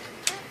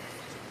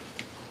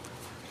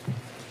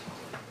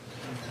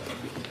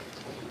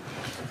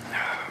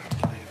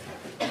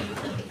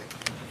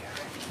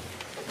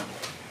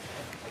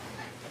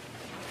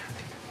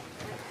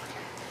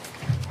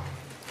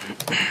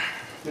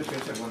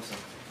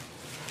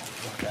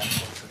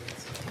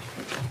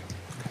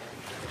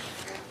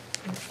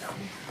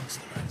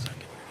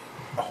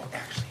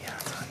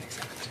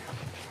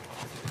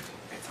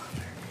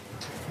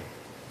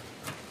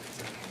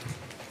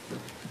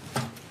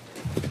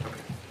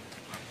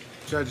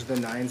 Judge, the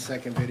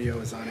 9-second video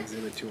is on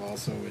Exhibit 2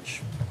 also,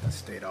 which the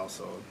state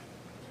also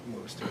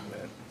moves to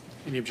admit.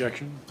 Any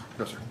objection?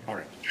 No, sir. All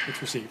right,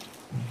 it's received.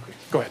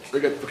 Go ahead.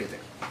 Very good. Okay,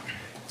 thanks.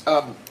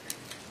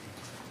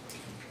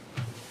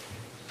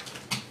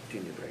 Do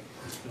you need a break?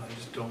 No, I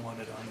just don't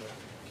want it on the,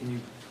 can you,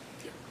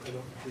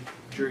 the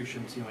jury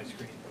shouldn't see my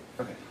screen.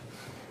 Okay.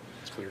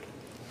 It's cleared.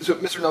 So,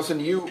 Mr. Nelson,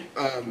 you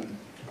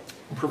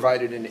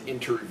provided an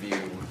interview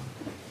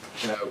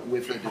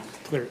with a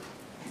Cleared.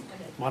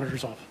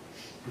 Monitor's off.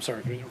 I'm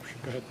sorry.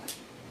 Go ahead.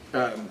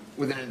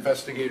 with an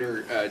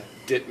investigator,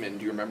 Dittman.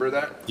 Do you remember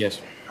that?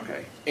 Yes.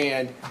 Okay.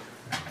 And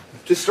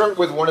to start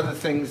with, one of the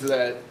things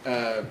that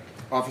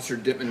Officer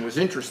Dittman was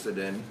interested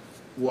in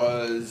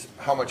was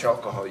how much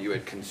alcohol you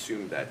had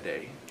consumed that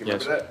day. Do you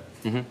remember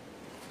that?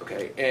 Mm-hmm.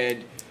 Okay.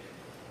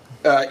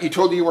 And you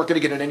told you you weren't going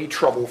to get in any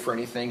trouble for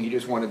anything. You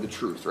just wanted the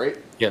truth, right?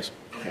 Yes.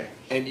 Okay.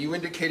 And you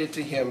indicated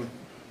to him,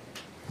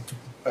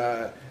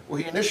 well,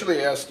 he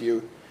initially asked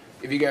you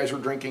if you guys were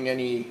drinking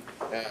any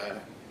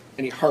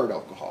hard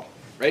alcohol,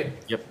 right?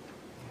 Yep.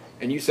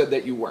 And you said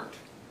that you weren't.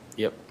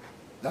 Yep.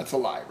 That's a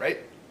lie, right?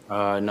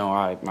 No,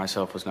 I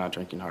myself was not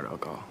drinking hard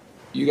alcohol.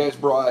 You guys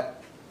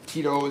brought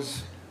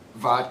Tito's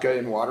vodka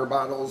in water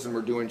bottles and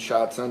were doing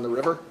shots on the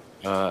river?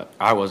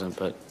 I wasn't,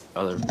 but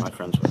my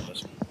friends were.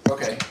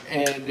 Okay.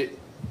 And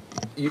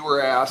you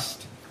were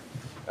asked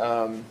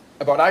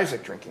about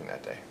Isaac drinking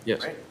that day.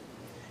 Yes. Right?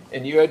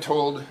 And you had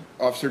told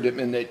Officer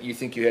Dittman that you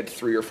think you had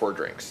 3 or 4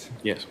 drinks.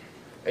 Yes.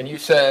 And you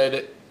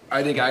said,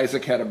 I think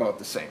Isaac had about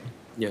the same.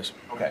 Yes.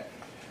 Okay.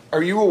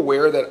 Are you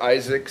aware that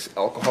Isaac's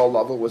alcohol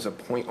level was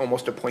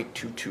almost a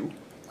 .22?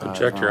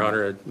 Object, Your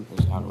Honor. I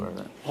was not aware of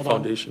that. Hold on.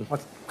 Foundation.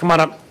 Come on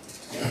up.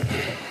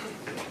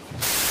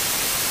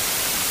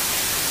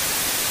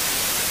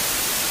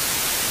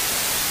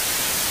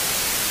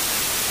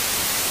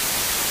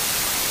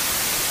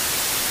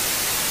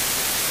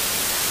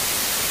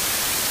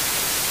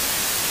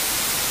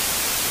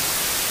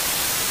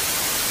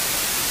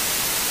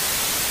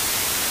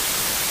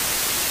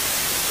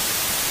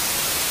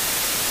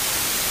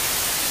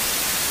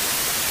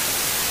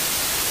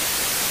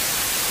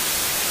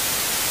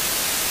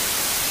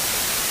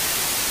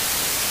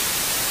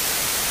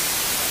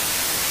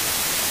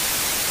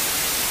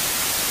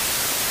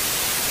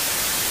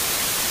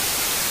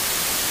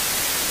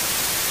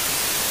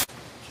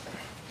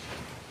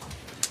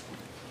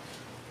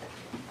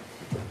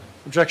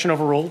 Objection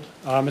overruled.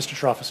 Mr.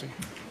 Trofasi.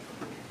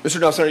 Mr.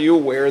 Nelson, are you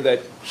aware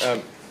that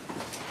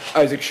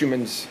Isaac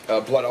Schuman's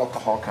blood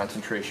alcohol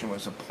concentration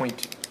was a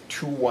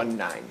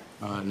 .219?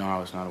 No, I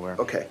was not aware.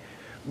 Okay.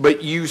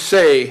 But you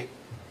say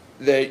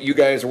that you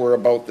guys were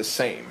about the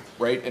same,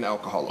 right, in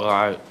alcohol level?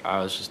 Well,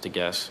 I was just a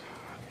guess.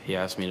 He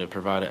asked me to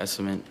provide an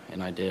estimate,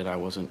 and I did. I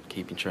wasn't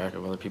keeping track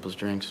of other people's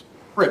drinks.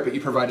 Right, but you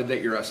provided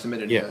that your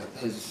estimate and Yeah.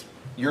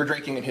 your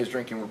drinking and his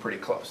drinking were pretty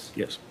close.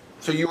 Yes.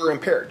 So you were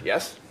impaired,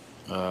 yes?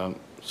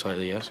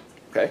 Slightly, yes.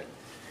 Okay.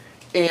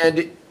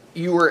 And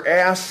you were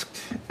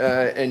asked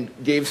and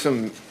gave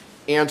some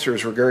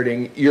answers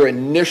regarding your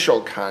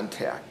initial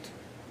contact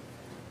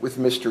with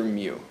Mr.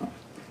 Miu. Do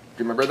you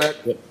remember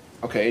that? Yep.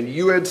 Okay, and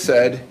you had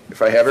said,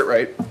 if I have it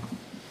right,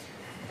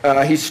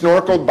 he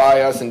snorkeled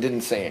by us and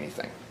didn't say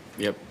anything.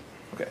 Yep.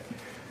 Okay.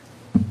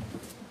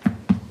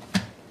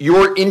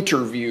 Your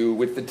interview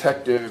with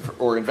Detective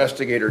or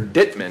Investigator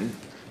Dittman,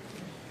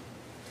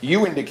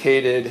 you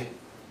indicated,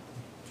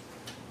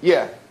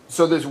 yeah,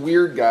 so this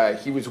weird guy,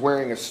 he was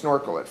wearing a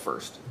snorkel at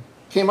first,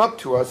 came up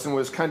to us and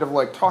was kind of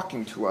like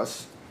talking to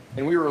us,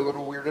 and we were a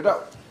little weirded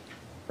out,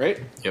 right?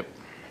 Yep.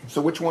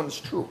 So which one's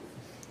true?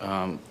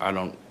 I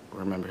don't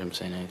remember him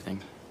saying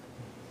anything.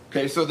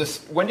 Okay, so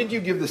when did you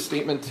give the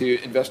statement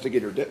to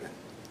Investigator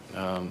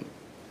Dittman?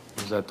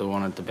 Was that the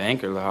one at the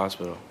bank or the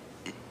hospital?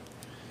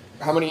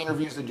 How many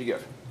interviews did you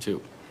give? 2.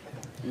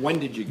 When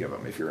did you give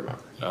them, if you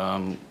remember?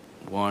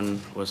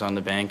 One was on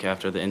the bank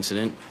after the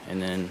incident,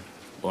 and then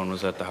one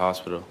was at the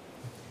hospital.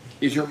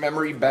 Is your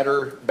memory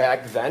better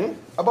back then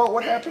about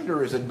what happened,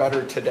 or is it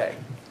better today?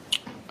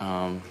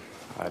 I'm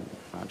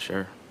not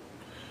sure.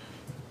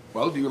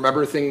 Well, do you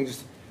remember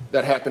things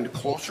that happened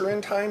closer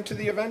in time to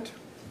the event,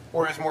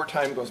 or as more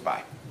time goes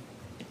by?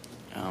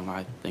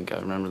 I think I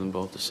remember them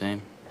both the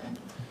same.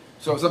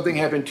 So if something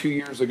happened 2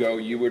 years ago,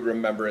 you would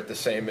remember it the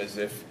same as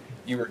if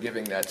you were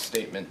giving that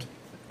statement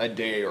a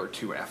day or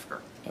 2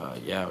 after?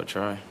 Yeah, I would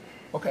try.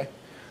 Okay.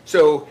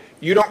 So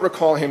you don't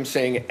recall him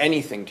saying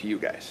anything to you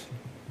guys,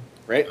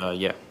 right?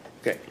 Yeah.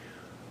 Okay.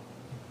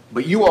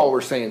 But you all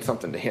were saying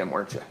something to him,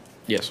 weren't you?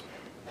 Yes.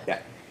 Yeah.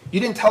 You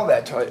didn't tell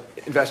that to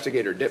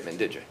Investigator Dittman,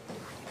 did you?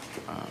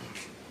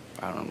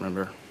 I don't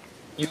remember.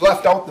 You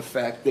left out the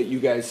fact that you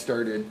guys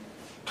started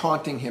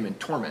taunting him and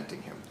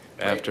tormenting him.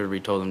 Right? After we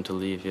told him to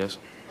leave, yes.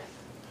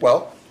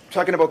 Well,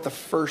 talking about the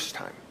first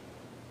time,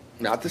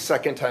 not the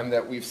second time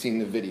that we've seen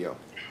the video.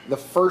 The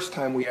first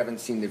time we haven't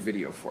seen the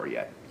video for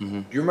yet.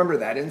 Mm-hmm. Do you remember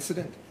that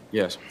incident?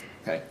 Yes.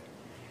 Okay.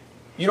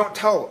 You don't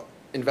tell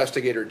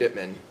Investigator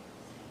Dittman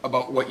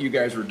about what you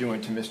guys were doing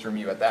to Mr.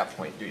 Miu at that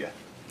point, do you?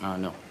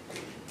 No.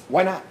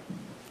 Why not?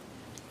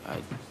 I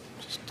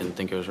just didn't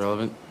think it was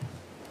relevant.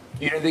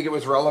 You didn't think it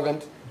was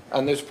relevant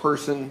on this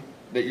person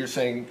that you're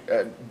saying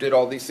did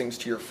all these things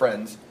to your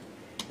friends?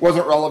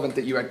 Wasn't relevant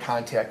that you had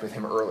contact with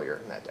him earlier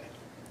in that day?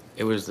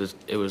 It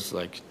was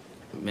like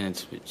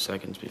minutes,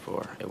 seconds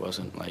before. It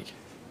wasn't like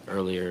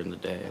earlier in the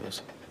day. It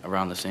was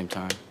around the same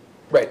time.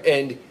 Right,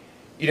 and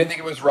you didn't think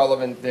it was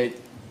relevant that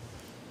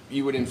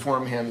you would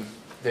inform him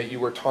that you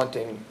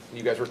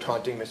guys were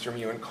taunting Mr.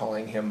 Miu and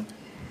calling him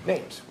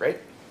names, right?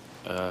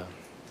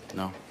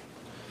 No.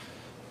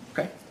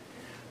 Okay.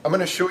 I'm going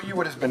to show you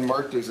what has been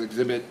marked as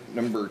exhibit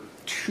number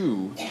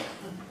 2.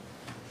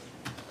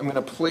 I'm going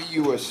to play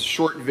you a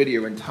short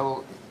video and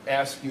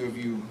ask you if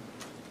you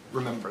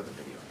remember the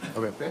video.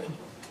 Okay.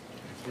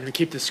 We're going to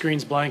keep the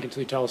screens blank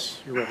until you tell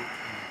us you're ready.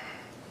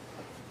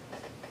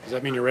 Does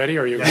that mean you're ready,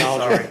 or are you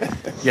acknowledging?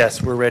 Sorry.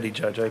 Yes, we're ready,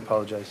 Judge. I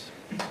apologize.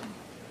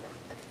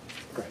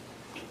 Okay.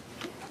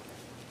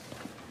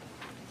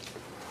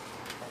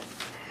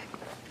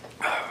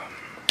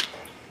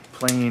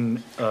 Playing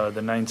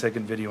the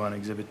 9-second video on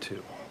Exhibit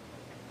 2.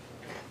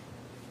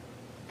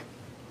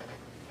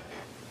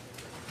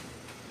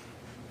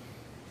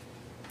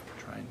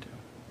 Trying to.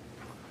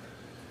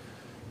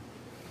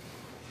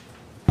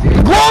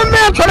 Grown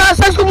man trying to have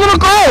sex with little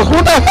girls.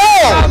 What the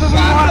hell?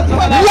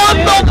 What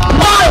the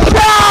fuck?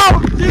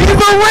 He's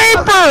a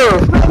raper.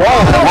 Whoa.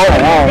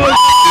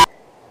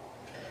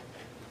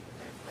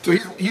 So So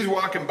he's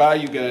walking by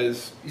you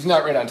guys. He's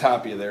not right on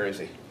top of you there, is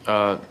he?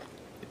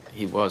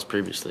 He was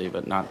previously,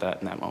 but not that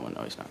in that moment.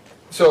 No, he's not.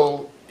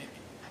 So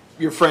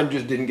your friend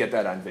just didn't get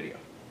that on video?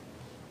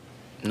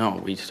 No,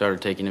 we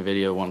started taking a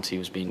video once he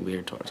was being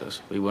weird towards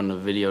us. We wouldn't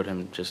have videoed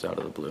him just out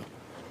of the blue.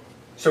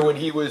 So when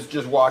he was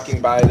just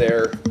walking by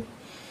there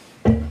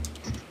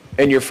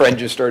and your friend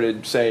just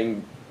started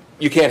saying,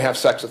 you can't have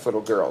sex with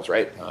little girls,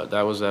 right?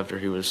 That was after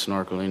he was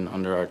snorkeling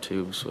under our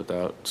tubes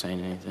without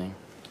saying anything.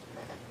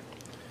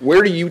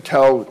 Where do you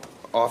tell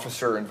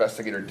Officer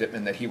Investigator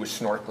Dittman that he was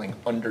snorkeling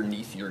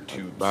underneath your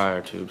tubes? By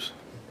our tubes.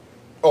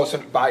 Oh, so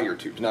by your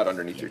tubes, not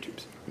underneath your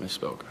tubes.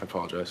 Misspoke. I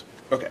apologize.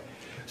 Okay.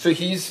 So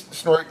he's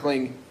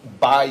snorkeling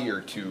by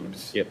your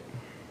tubes. Yep.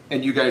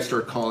 And you guys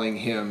start calling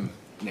him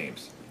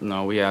names.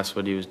 No, we asked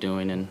what he was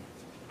doing and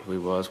who he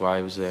was, why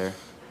he was there.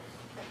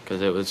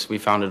 Because we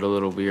found it a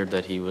little weird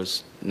that he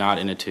was not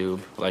in a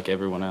tube like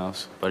everyone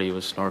else, but he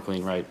was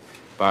snorkeling right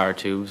by our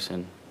tubes,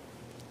 and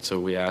so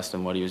we asked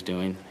him what he was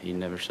doing. He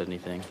never said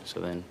anything.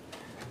 So then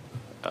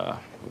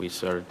we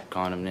started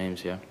calling him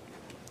names, yeah.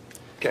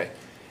 Okay.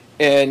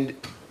 And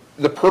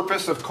the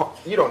purpose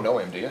of you don't know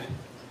him, do you?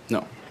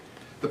 No.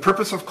 The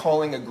purpose of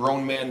calling a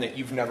grown man that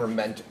you've never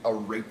met a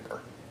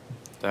raper.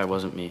 That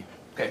wasn't me.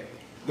 Okay.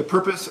 The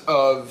purpose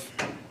of,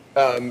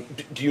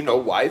 do you know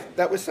why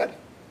that was said?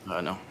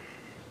 No.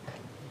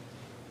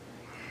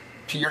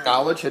 To your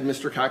knowledge, had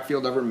Mr.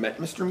 Cockfield ever met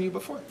Mr. Miu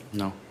before?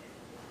 No.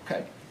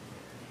 Okay.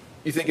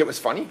 You think it was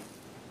funny?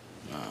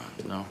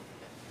 No.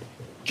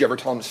 Did you ever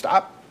tell him to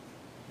stop?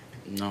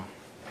 No.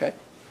 Okay.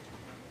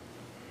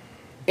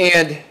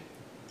 And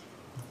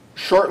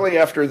shortly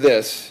after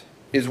this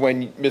is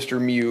when Mr.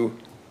 Miu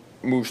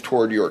moves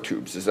toward your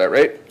tubes, is that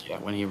right? Yeah,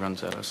 when he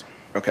runs at us.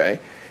 Okay.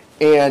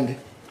 And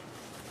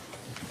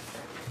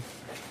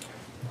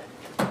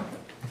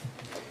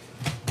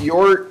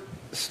your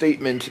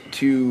statement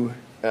to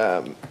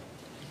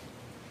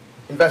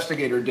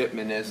Investigator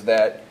Dittman is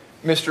that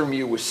Mr.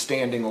 Miu was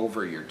standing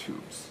over your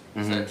tubes.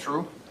 Is that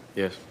true?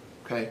 Yes.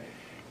 Okay.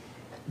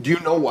 Do you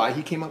know why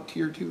he came up to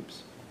your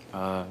tubes?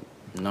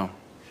 No.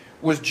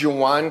 Was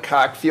Jawan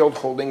Cockfield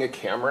holding a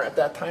camera at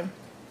that time?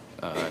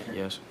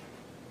 Yes.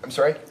 I'm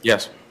sorry?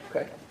 Yes.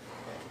 Okay.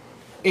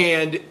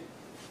 And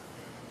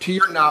to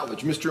your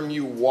knowledge, Mr.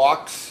 Miu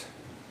walks,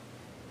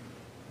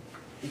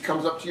 he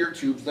comes up to your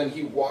tubes, then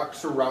he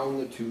walks around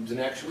the tubes and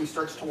actually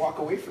starts to walk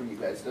away from you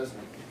guys, doesn't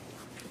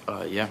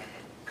he? Yeah.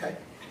 Okay.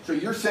 So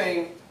you're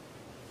saying,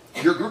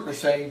 your group is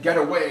saying, get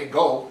away,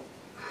 go,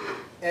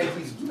 and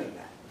he's doing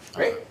that,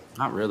 right?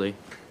 Not really.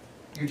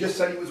 You just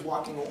said he was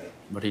walking away.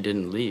 But he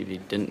didn't leave. He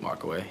didn't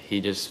walk away.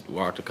 He just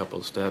walked a couple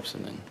of steps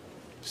and then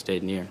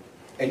stayed near.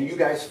 And you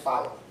guys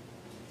follow.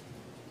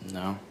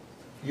 No.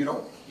 You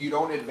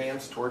don't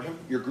advance toward him?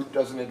 Your group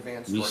doesn't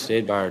advance toward him? We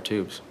stayed by our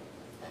tubes.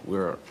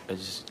 You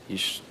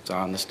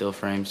saw in the still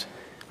frames,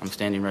 I'm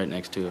standing right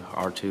next to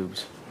our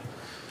tubes.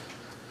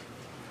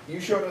 You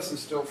showed us the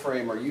still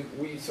frame, or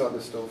we saw the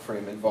still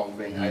frame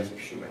involving Isaac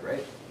Schuman,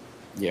 right?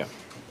 Yeah.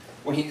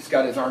 When he's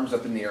got his arms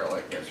up in the air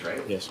like this,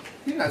 right? Yes.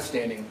 He's not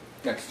standing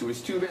next to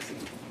his tube, is he?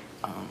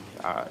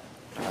 I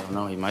don't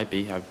know. He might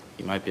be.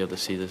 He might be able to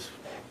see the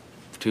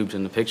tubes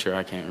in the picture.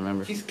 I can't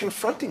remember. He's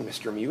confronting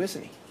Mr. Miu,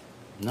 isn't he?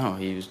 No,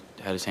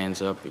 had his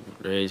hands up,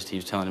 raised. He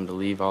was telling him to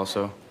leave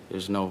also.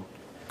 There's no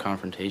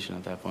confrontation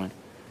at that point.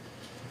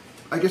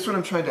 I guess what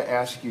I'm trying to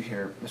ask you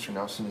here, Mr.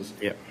 Nelson, is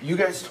you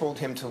guys told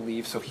him to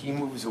leave, so he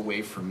moves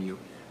away from you.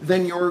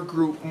 Then your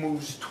group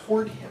moves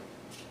toward him.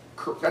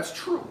 That's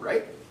true,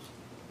 right?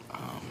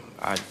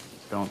 I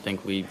don't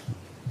think we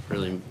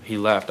really, he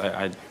left.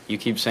 You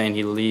keep saying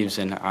he leaves,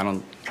 and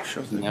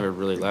he never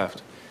really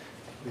left.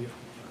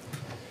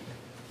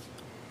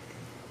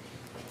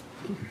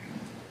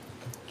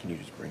 Can you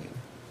just bring it?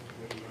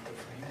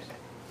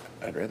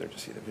 I'd rather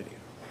just see the video.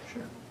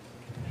 Sure.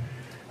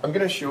 I'm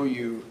going to show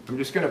you, I'm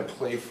just going to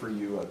play for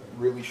you a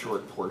really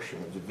short portion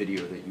of the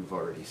video that you've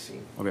already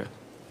seen. Okay.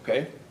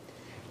 Okay?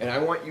 And I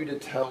want you to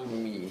tell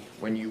me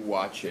when you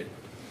watch it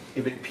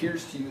if it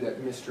appears to you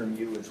that Mr.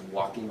 Miu is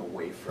walking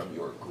away from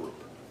your group.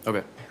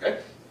 Okay.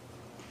 Okay?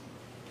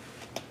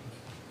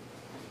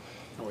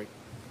 Oh, wait.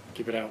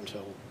 Keep it out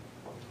until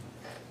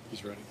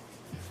he's ready.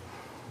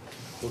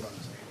 Hold on a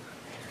second.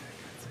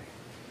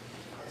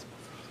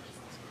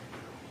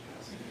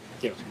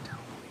 Yeah.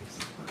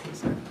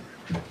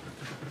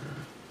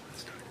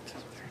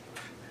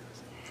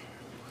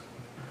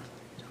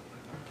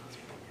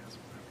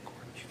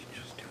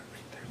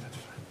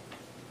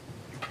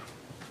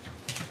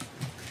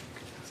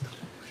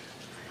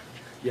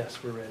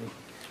 Yes, we're ready.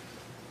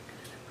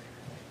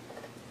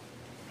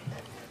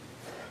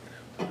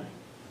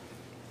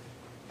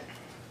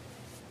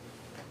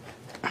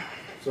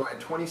 So at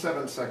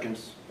 27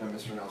 seconds,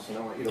 Mr. Nelson, I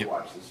want you to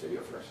watch this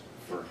video first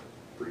for a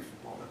brief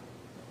moment.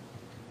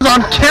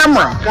 On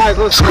camera. Guys,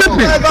 let's go. I'm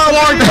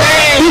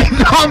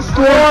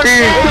 14.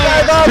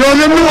 Yo,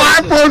 the new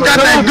iPhone got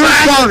that good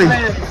quality.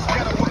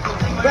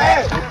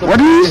 What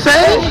did you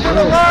say?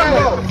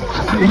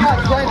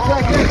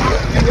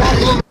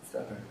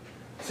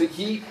 So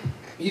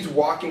He's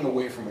walking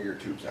away from where your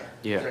tubes are.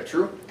 Yeah. Is that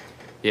true?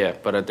 Yeah,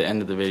 but at the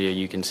end of the video,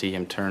 you can see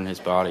him turn his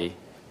body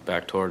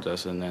back towards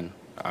us, and then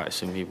I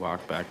assume he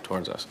walked back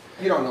towards us.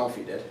 You don't know if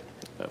he did.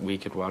 But we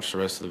could watch the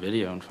rest of the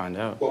video and find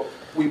out. Well,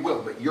 we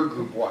will, but your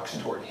group walks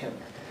toward him,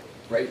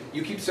 right?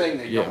 You keep saying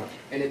they Yeah. don't,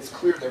 and it's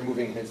clear they're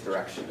moving in his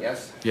direction,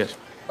 yes? Yes.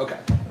 Okay.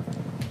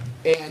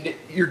 And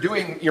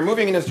you're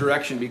moving in his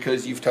direction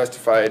because you've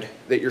testified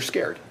that you're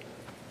scared,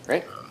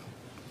 right?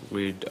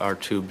 Our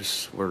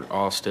tubes were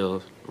all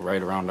still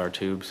right around our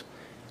tubes.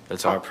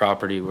 That's our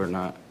property. We're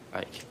not,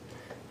 like,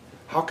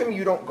 How come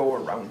you don't go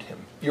around him?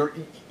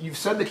 You've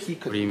said that he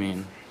could. what do you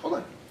mean? Hold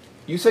on.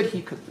 You said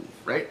he could leave,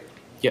 right?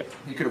 Yep.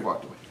 He could have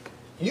walked away.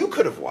 You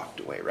could have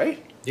walked away,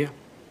 right? Yeah.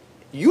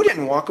 You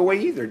didn't walk away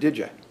either, did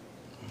you?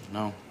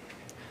 No.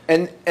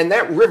 And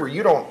that river,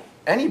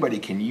 anybody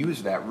can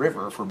use that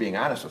river, if we're being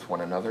honest with one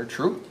another,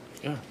 true?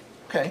 Yeah.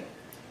 Okay.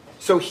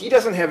 So he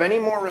doesn't have any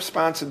more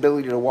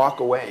responsibility to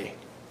walk away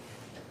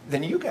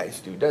than you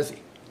guys do, does he?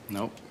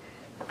 Nope.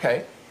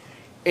 Okay.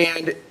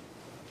 And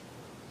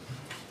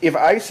if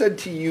I said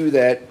to you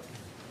that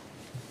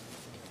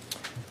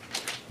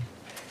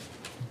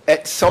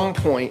at some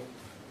point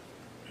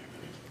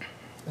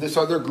this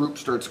other group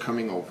starts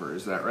coming over,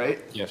 is that right?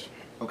 Yes.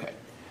 Okay.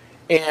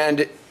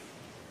 And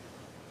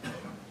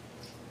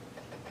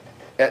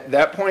at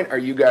that point, are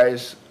you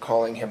guys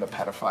calling him a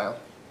pedophile?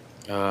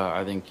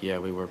 I think, yeah,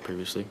 we were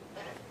previously.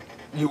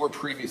 You were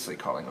previously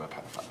calling him a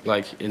pedophile.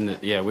 Like,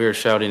 we were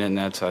shouting, and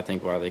that's, I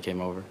think, why they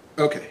came over.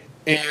 Okay.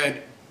 And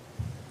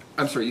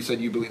I'm sorry, you said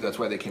you believe that's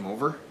why they came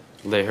over?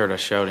 They heard us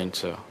shouting,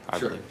 so I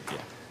Sure. believe, yeah.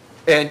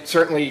 And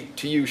certainly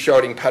to you,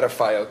 shouting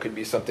pedophile could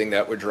be something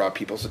that would draw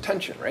people's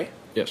attention, right?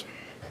 Yes.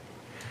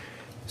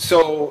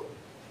 So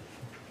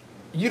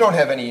you don't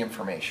have any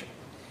information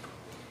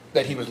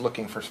that he was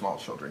looking for small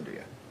children, do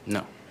you?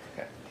 No.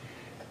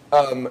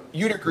 Okay.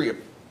 You'd agree,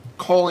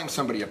 calling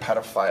somebody a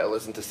pedophile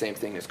isn't the same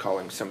thing as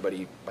calling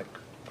somebody like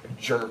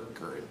a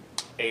jerk or an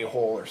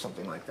a-hole or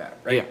something like that,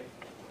 right? Yeah.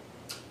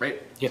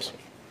 Right? Yes.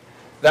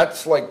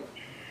 That's like,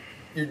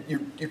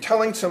 you're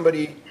telling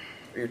somebody,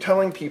 or you're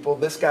telling people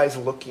this guy's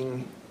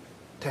looking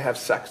to have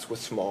sex with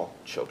small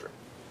children,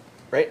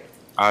 right?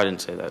 I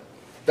didn't say that.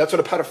 That's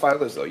what a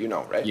pedophile is, though, you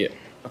know, right? Yeah.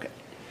 Okay.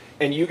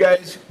 And you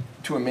guys,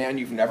 to a man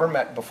you've never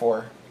met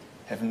before,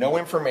 have no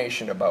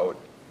information about,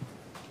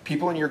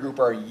 people in your group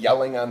are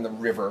yelling on the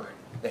river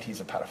that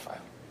he's a pedophile.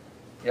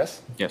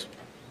 Yes? Yes.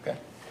 Okay.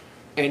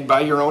 And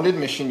by your own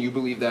admission, you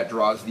believe that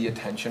draws the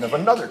attention of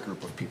another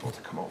group of people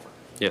to come over.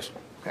 Yes.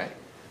 Okay.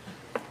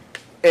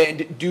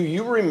 And do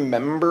you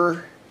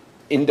remember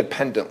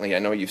independently, I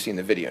know you've seen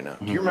the video now,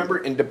 do you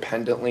remember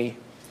independently,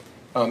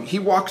 he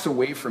walks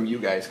away from you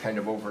guys kind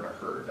of over to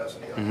her,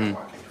 doesn't he? Like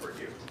walking toward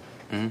you.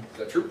 Is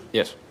that true?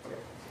 Yes.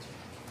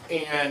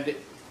 Okay. And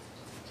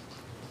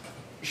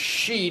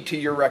she, to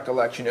your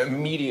recollection,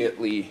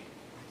 immediately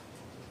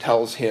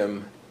tells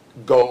him,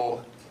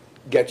 go,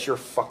 get your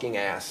fucking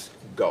ass,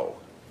 go.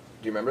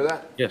 Do you remember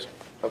that? Yes.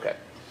 Okay.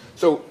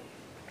 So,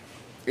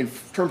 in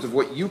terms of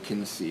what you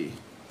can see,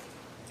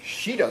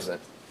 she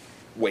doesn't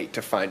wait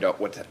to find out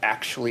what's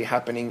actually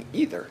happening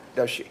either,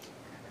 does she?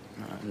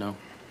 No.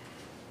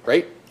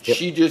 Right? Yep.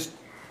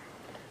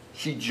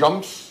 She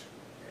jumps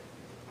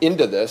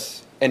into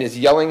this and is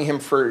yelling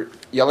for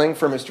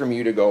Mr.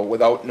 Miu to go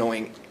without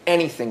knowing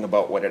anything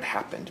about what had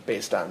happened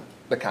based on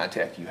the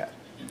contact you had.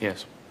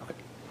 Yes. Okay.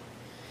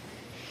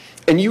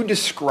 And you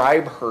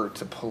describe her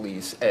to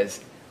police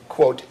as,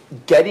 quote,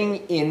 getting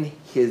in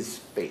his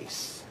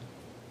face.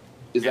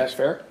 Is that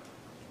fair?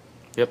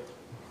 Yep.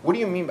 What do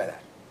you mean by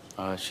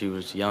that? She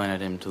was yelling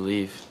at him to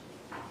leave.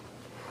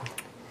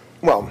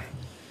 Well,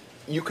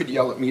 you could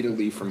yell at me to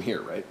leave from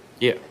here, right?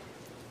 Yeah.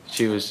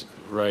 She was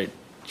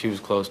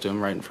close to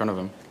him, right in front of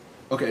him.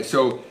 Okay,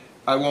 so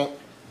I won't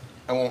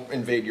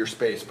invade your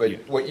space, but Yeah.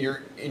 what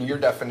in your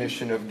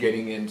definition of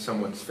getting in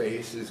someone's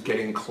face is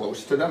getting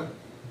close to them.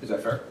 Is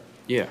that fair?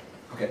 Yeah.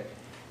 Okay.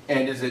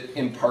 And is it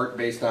in part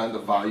based on the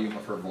volume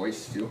of her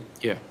voice too?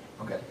 Yeah.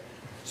 Okay.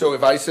 So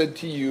if I said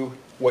to you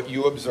what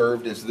you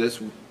observed is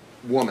this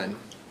woman,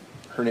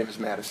 her name is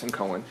Madison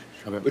Cohen,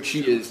 Okay. but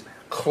she is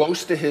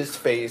close to his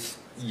face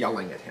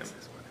yelling at him.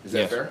 Is that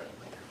Yes. fair?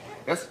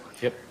 Yes?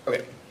 Yep.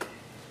 Okay.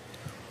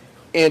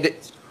 And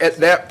at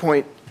that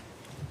point,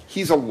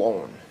 he's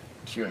alone,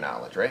 to your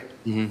knowledge, right?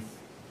 Mm-hmm.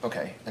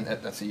 Okay, and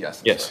that's a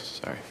yes. Yes.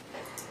 Sorry.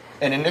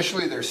 And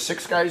initially, there's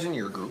 6 guys in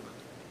your group,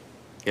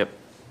 Yep.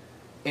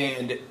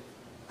 and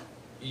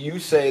you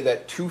say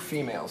that 2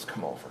 females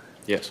come over.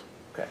 Yes.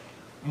 Okay.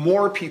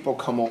 More people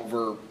come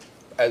over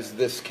as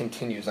this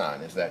continues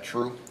on. Is that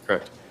true?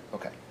 Correct.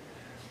 Okay.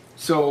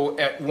 So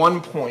at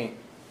one point,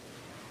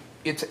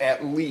 it's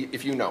at least,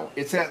 if you know,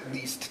 it's at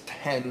least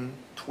 10,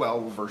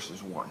 12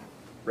 versus 1,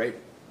 right?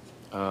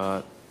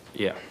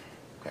 Yeah.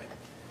 Okay.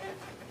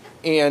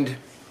 And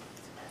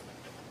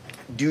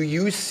do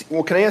you,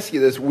 well, can I ask you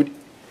this?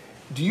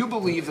 Do you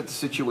believe that the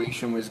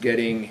situation was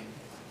that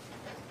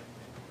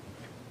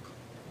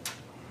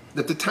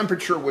the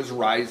temperature was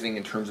rising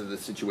in terms of the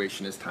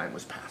situation as time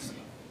was passing?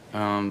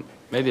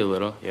 Maybe a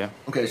little. Yeah.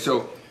 Okay,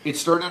 so it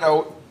started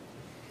out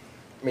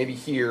maybe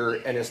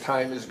here, and as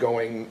time is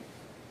going,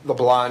 the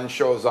blonde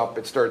shows up,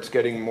 it starts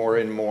getting more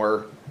and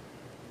more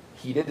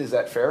heated. Is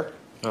that fair?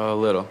 A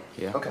little,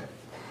 yeah. Okay.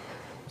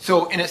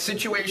 So in a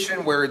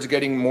situation where it's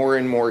getting more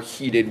and more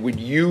heated, would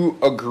you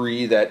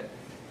agree that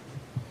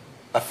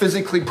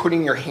physically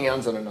putting your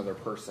hands on another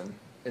person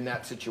in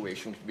that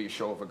situation could be a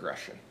show of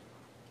aggression?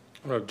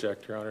 I'm going to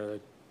object, Your Honor.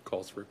 That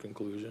calls for a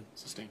conclusion.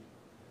 Sustained.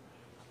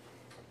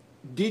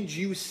 Did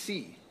you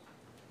see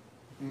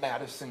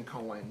Madison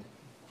Cohen,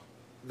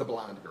 the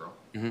blonde girl,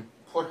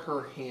 put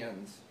her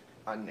hands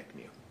on Nick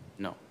Miu?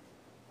 No.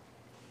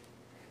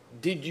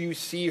 Did you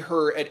see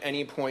her at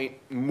any point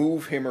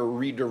move him or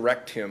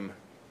redirect him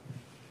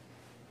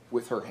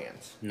with her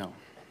hands? No.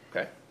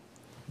 Okay.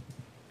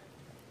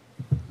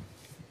 Can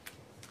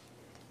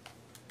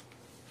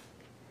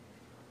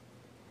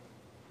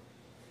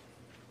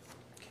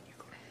you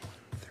go to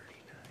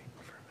 139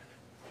 for a minute?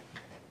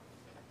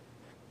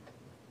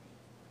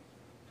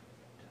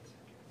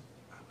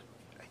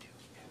 I do.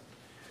 Yeah.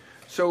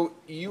 So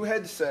you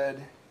had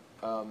said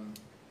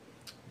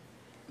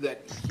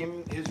that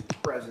his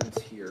presence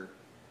here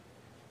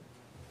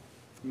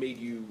made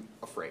you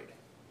afraid.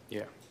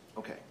 Yeah.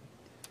 Okay.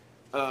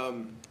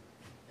 I'm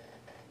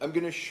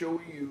going to show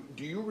you,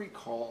 do you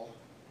recall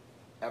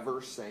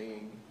ever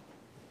saying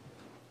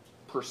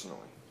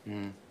personally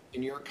in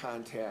your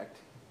contact,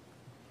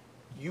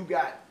 you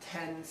got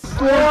 10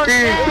 seconds?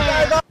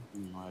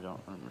 No, I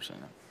don't remember saying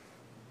that.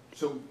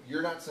 So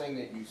you're not saying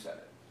that you said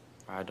it?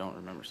 I don't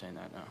remember saying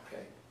that, no.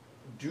 Okay.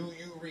 Do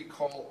you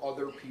recall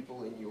other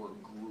people in your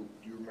group?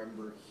 Do you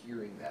remember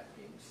hearing that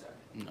being said?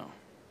 No.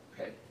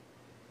 Okay.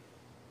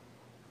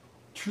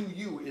 To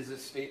you is a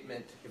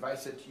statement, if I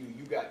said to you,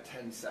 you got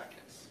 10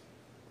 seconds,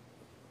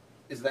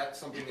 is that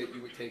something that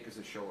you would take as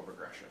a show of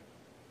aggression?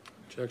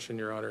 Objection,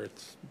 Your Honor.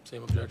 It's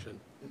same objection.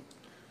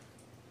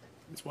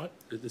 It's what?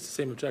 It's the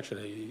same objection.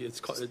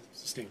 It's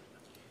Sustained.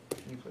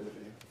 Can you play the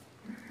video?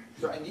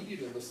 So I need you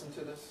to listen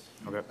to this,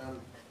 Okay.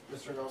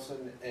 Mr.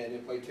 Nelson, and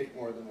it might take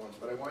more than once,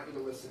 but I want you to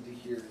listen to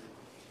hear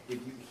if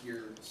you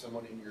hear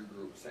someone in your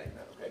group saying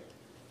that, okay?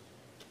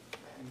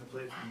 I'm gonna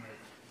play from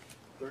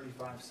the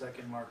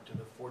 35-second mark to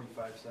the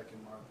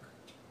 45-second mark.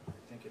 I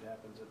think it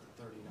happens at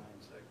the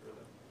 39-second, or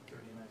the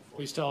 39.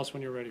 Please tell us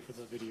when you're ready for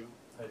the video.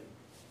 Ready.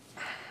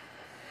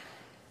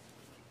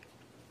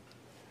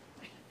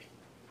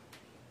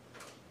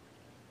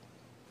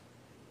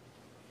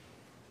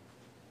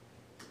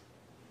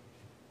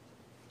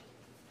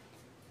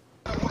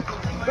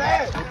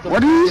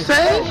 What do you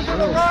say?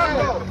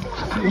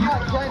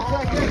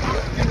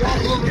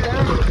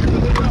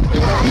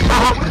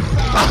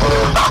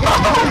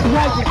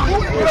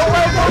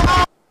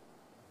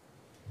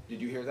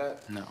 Did you hear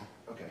that? No.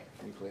 Okay,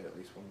 can you play it at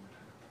least one more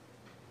time?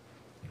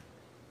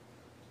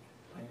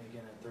 Playing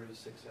again at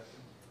 36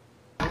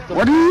 seconds.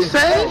 What do you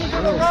say?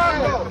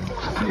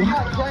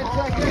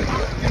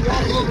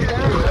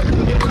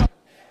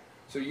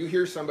 So you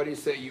hear somebody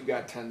say you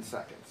got 10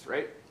 seconds,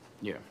 right?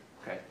 Yeah.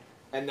 Okay.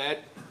 And that,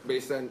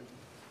 based on,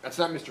 that's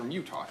not Mr.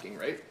 Miu talking,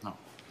 right? No.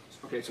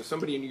 Okay, so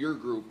somebody in your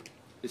group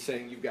is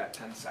saying you've got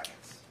 10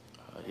 seconds.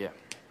 Yeah.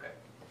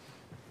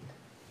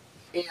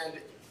 Okay. And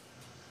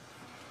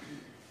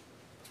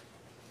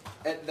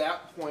at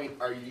that point,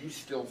 are you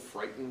still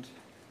frightened?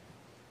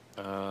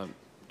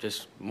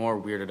 Just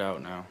more weirded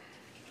out now.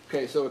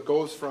 Okay, so it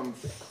goes from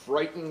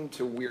frightened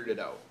to weirded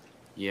out.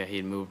 Yeah, he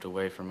had moved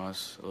away from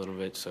us a little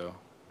bit, so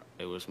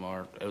I was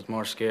more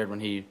scared when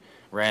he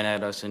ran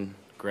at us and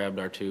grabbed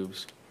our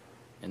tubes,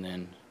 and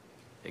then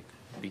it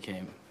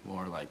became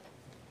more like,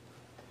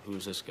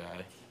 who's this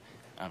guy?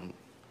 I'm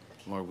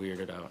more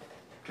weirded out.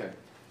 Okay.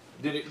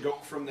 Did it go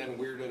from then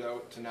weirded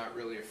out to not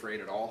really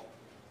afraid at all?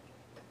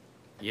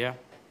 Yeah.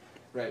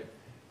 Right.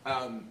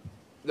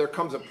 There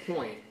comes a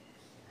point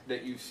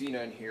that you've seen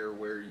on here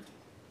where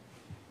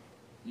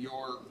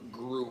your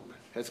group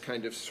has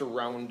kind of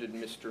surrounded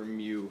Mr.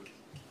 Miu,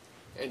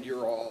 and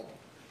you're all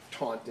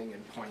taunting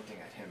and pointing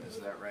at him. Is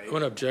that right? I'm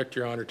going to object,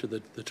 Your Honor, to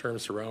the term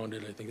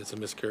surrounded. I think it's a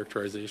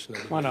mischaracterization of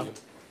the Come on up.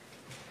 video.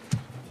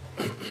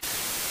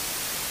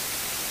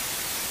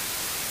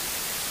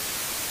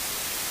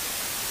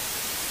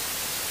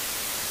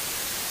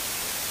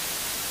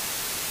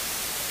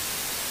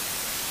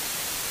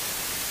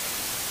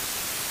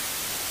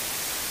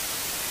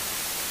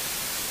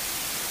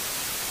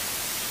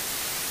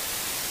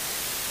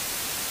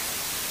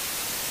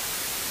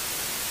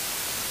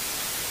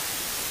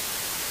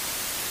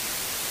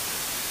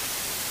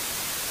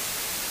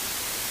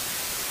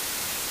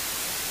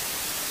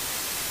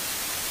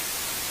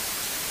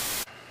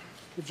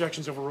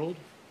 Objections overruled.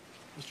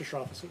 Mr.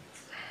 Shropshire.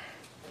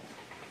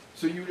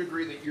 So you would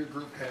agree that your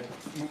group had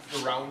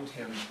moved around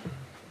him,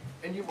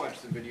 and you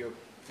watched the video,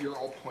 you're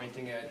all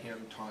pointing at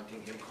him,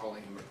 taunting him,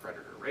 calling him a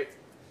predator, right?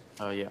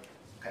 Yeah.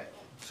 Okay.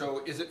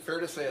 So is it fair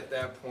to say at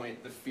that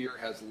point the fear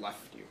has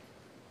left you?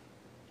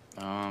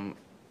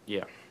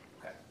 Yeah.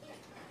 Okay.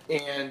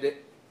 And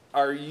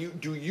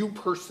do you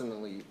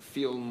personally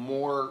feel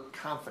more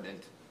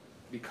confident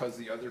because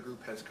the other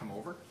group has come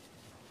over?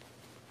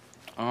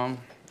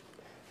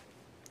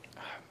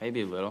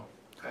 maybe a little.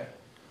 Okay.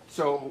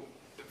 So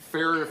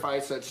fair if I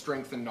said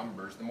strength in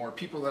numbers. The more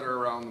people that are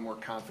around, the more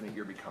confident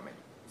you're becoming.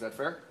 Is that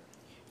fair?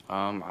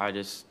 I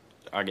guess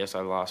I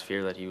lost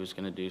fear that he was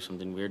going to do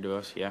something weird to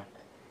us, yeah.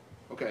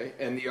 Okay,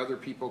 and the other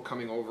people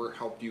coming over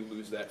helped you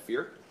lose that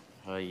fear?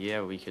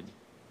 Yeah, we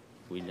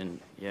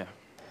didn't, yeah.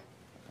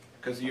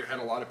 Because you had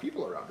a lot of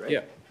people around, right?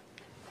 Yeah.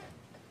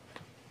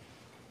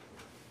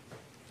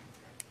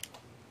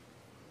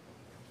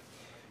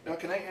 Now,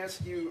 can I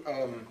ask you,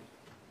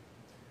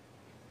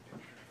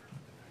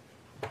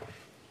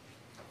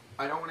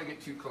 I don't want to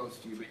get too close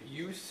to you, but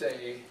you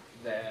say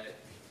that,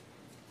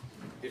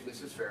 if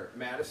this is fair,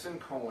 Madison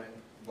Cohen,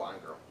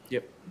 blonde girl,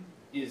 Yep.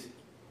 is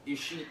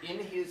she in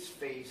his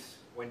face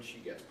when she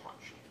gets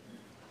punched?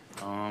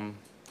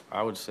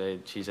 I would say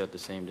she's at the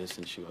same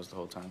distance she was the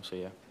whole time, so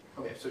yeah.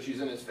 Okay, so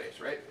she's in his face,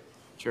 right?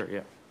 Sure,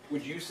 yeah.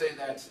 Would you say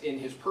that's in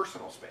his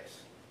personal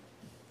space?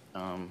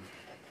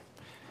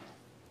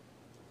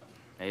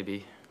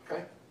 Maybe.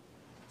 Okay.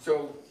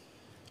 So,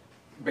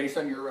 based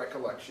on your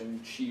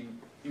recollection, she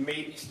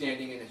may be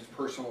standing in his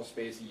personal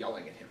space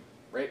yelling at him,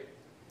 right?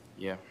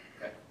 Yeah.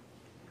 Okay.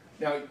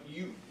 Now,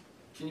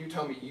 can you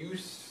tell me, you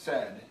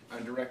said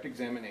on direct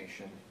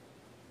examination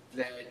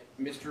that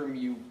Mr.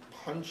 Miu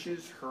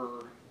punches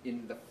her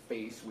in the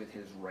face with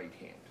his right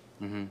hand.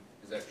 Mm-hmm.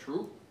 Is that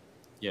true?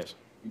 Yes.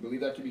 You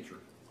believe that to be true?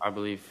 I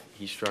believe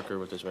he struck her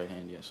with his right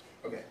hand, yes.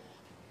 Okay.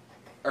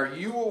 Are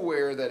you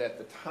aware that at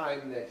the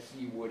time that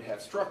he would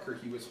have struck her,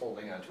 he was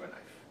holding onto a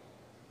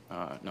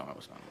knife? No, I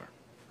was not aware.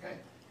 Okay.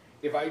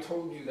 If I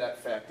told you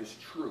that fact is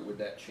true, would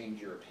that change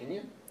your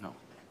opinion? No.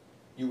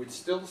 You would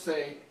still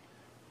say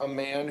a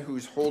man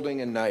who's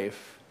holding a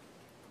knife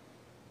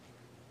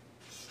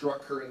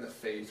struck her in the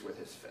face with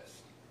his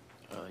fist?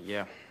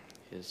 Yeah.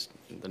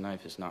 The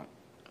knife is not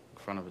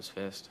in front of his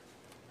fist.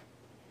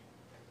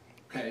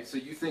 Okay, so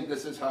you think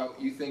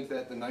you think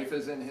that the knife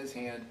is in his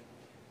hand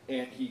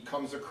and he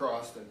comes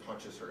across and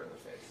punches her in the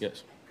face?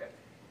 Yes.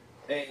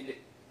 Okay. And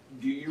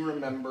do you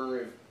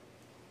remember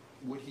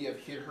would he have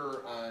hit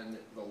her on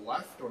the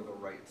left or the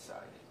right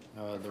side?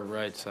 The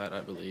right side,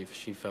 I believe.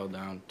 She fell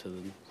down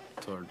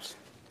towards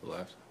the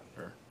left.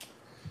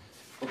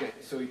 Okay,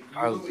 so you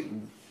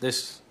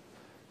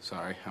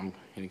sorry, I'm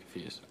getting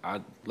confused.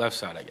 Left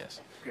side, I guess.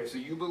 Okay, so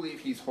you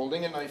believe he's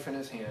holding a knife in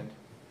his hand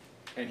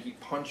and he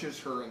punches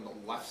her in the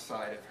left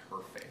side of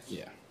her face?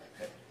 Yeah.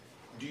 Okay.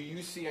 Do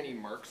you see any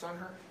marks on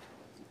her?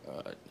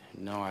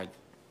 No, I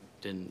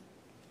didn't.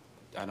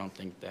 I don't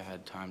think they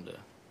had time to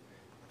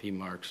be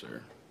marks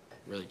or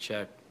really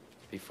check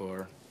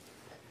before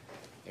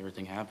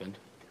everything happened.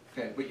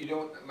 Okay, but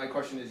my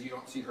question is, you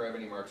don't see her have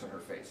any marks on her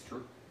face,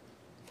 true?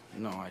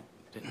 No, I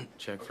didn't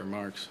check for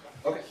marks.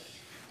 Okay.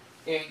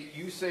 And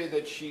you say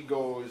that she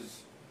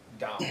goes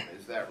down,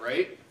 is that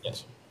right?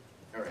 Yes.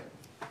 All right.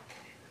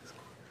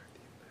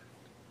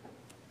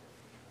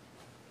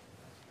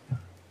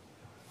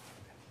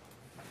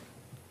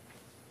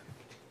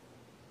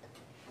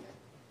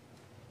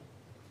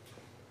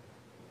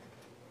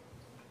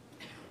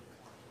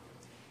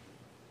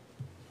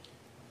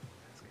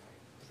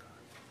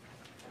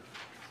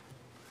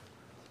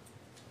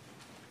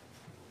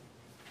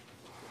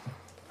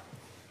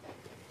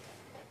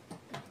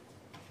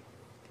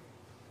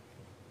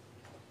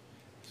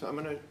 So I'm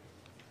going to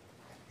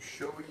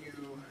show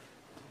you.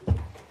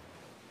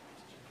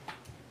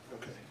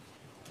 Okay.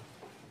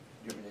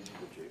 Do you want me to do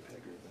the JPEG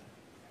or the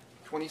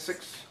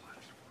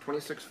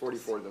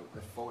 2644, the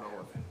photo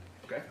of it?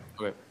 Okay.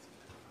 Okay.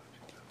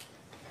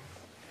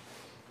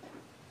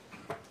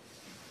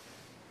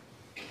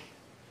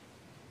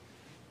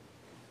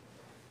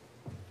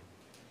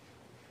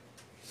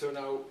 So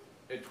now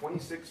at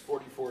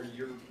 2644,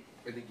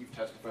 I think you've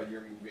testified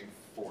you're moving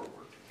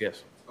forward.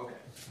 Yes. Okay.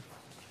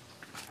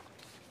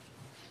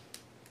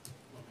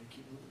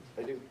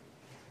 I do.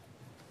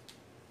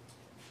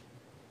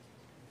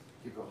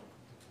 Keep going.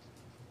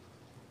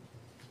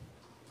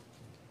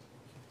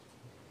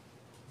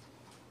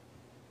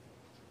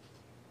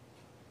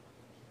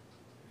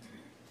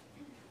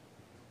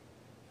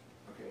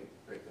 Okay,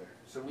 right there.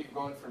 So we've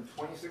gone from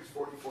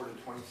 2644 to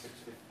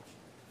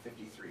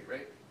 2653,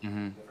 right?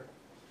 Mm-hmm.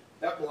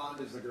 That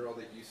blonde is the girl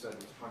that you said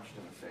was punched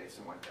in the face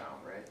and went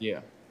down, right? Yeah.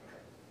 Okay.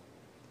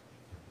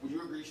 Would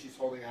you agree she's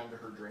holding on to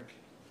her drink?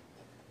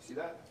 See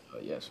that?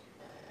 Yes.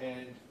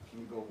 And can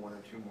you go one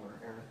or two more,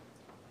 Aaron?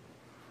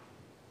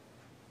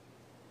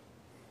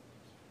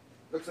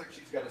 Looks like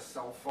she's got a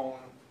cell phone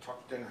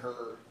tucked in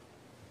her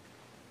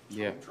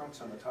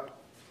trunks on the top.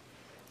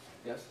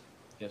 Yes?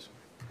 Yes.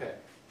 Okay.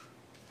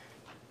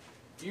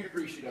 You'd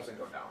agree she doesn't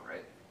go down,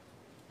 right?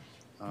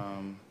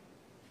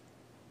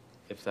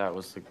 If that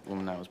was the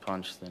woman that was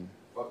punched, then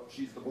Well,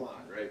 she's the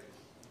blonde, right?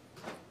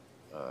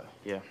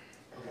 yeah.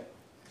 Okay.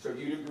 So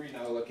you'd agree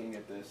now looking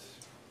at this,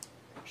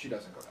 she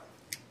doesn't go down.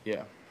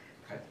 Yeah.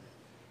 Okay.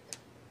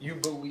 You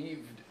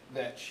believed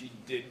that she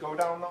did go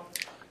down though?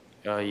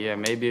 Yeah,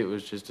 maybe it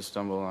was just a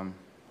stumble. I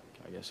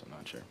guess I'm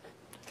not sure.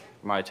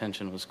 My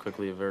attention was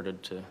quickly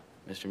averted to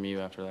Mr. Miu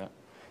after that.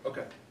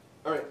 Okay.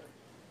 All right.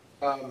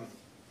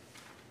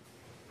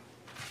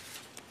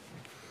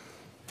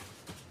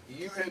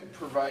 You had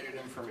provided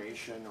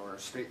information or a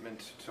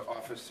statement to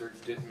Officer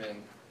Dittman.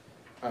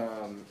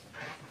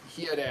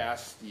 He had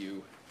asked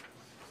you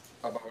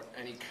about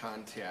any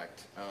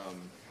contact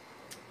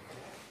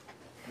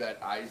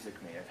that Isaac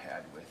may have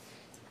had with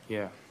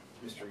Yeah.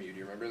 Mr. Miu. Do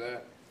you remember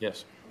that?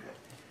 Yes. Okay.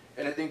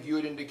 And I think you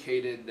had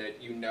indicated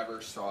that you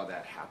never saw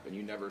that happen.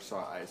 You never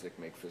saw Isaac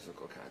make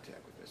physical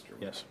contact with Mr.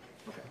 Miu. Yes.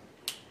 Okay.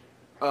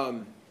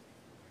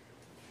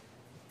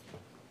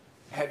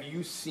 Have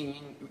you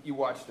seen, you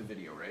watched the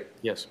video, right?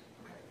 Yes.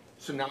 Okay.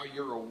 So now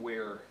you're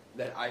aware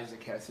that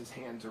Isaac has his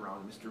hands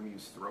around Mr.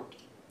 Miu's throat?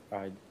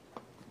 I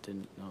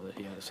didn't know that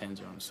he had his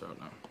hands around his throat,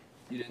 no.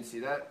 You didn't see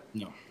that?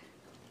 No.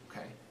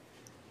 Okay.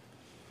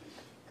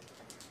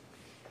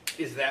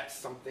 Is that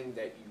something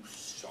that you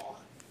saw?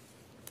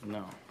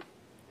 No.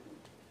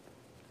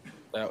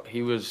 That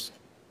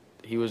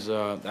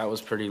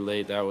was pretty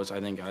late.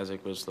 I think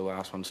Isaac was the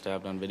last one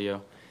stabbed on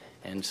video.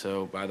 And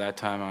so by that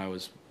time I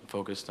was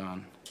focused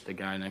on the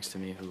guy next to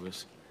me who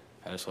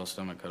had his whole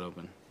stomach cut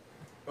open.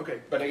 Okay,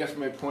 but I guess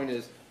my point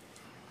is,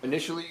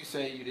 initially you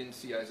say you didn't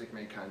see Isaac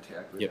make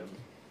contact with him.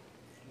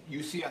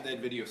 You see on that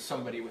video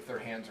somebody with their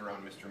hands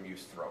around Mr.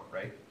 Miu's throat,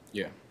 right?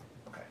 Yeah.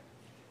 Okay.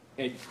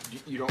 And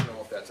you don't know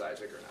if that's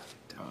Isaac or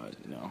not?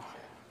 No.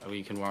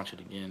 We can watch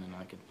it again and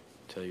I could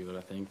tell you what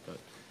I think, but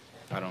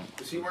I don't.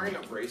 Is he wearing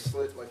a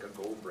bracelet, like a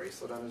gold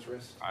bracelet on his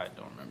wrist? I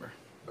don't remember.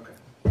 Okay.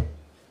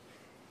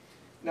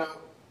 Now,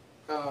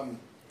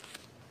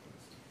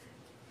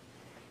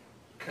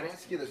 can I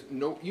ask you this?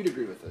 No, you'd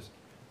agree with this.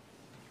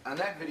 On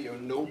that video,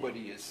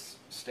 nobody is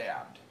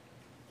stabbed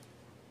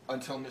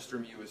until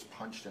Mr. Miu is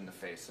punched in the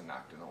face and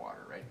knocked in the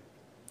water, right?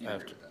 You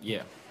agree with that?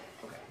 Yeah.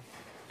 Okay.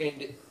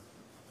 And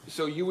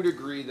so you would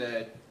agree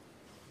that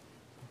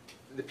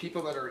the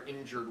people that are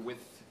injured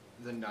with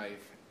the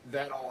knife,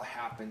 that all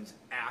happens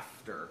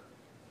after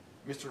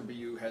Mr.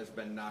 Miu has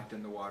been knocked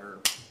in the water,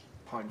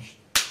 punched,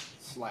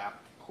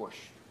 slapped,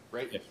 pushed,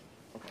 right? Yes.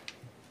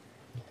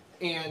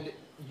 Okay. And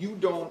you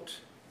don't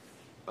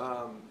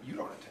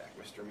attack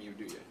Mr. Miu,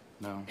 do you?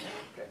 No.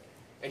 Okay.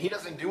 And he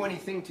doesn't do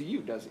anything to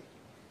you, does he?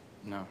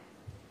 No.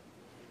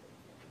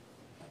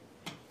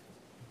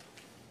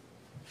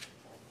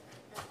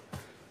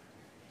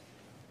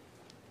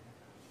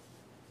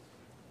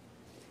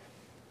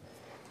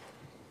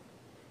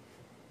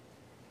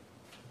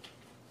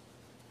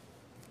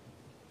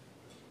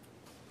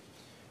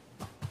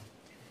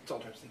 It's all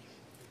interesting.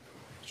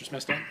 Mr.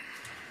 Smithstone?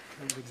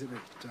 Exhibit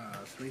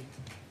 3.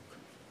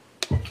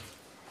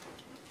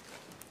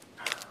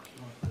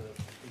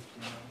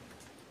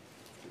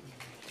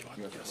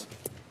 Yes.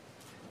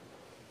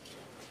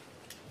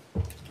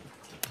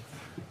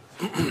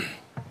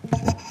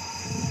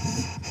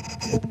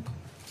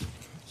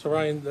 So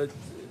Ryan,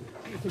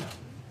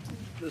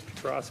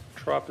 Mr.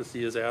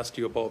 Tropasy has asked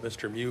you about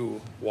Mr.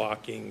 Miu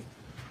walking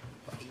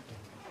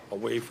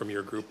away from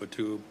your group of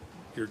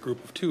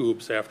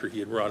tubes after he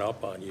had run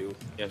up on you.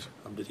 Yes.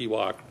 Did he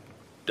walk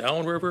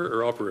downriver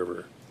or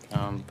upriver?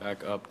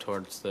 Back up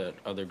towards that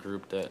other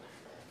group that.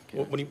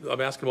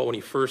 I'm asking about when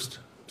he first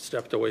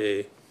stepped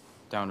away.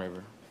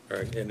 Downriver. All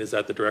right, and is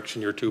that the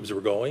direction your tubes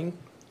were going?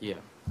 Yeah.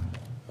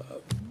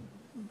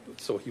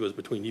 So he was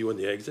between you and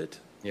the exit?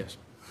 Yes.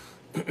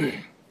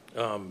 You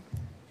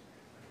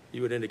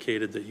had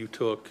indicated that you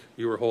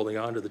were holding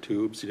on to the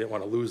tubes. You didn't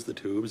want to lose the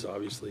tubes,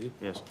 obviously.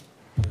 Yes.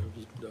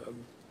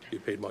 You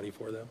paid money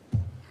for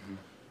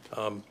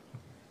them.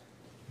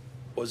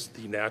 Was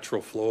the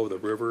natural flow of the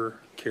river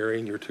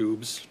carrying your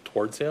tubes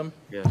towards him?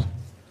 Yes.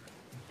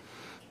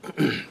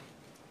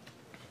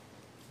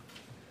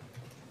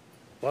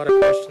 A lot of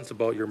questions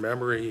about your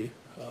memory.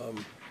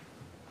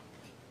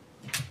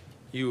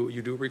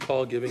 You do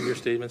recall giving your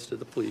statements to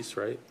the police,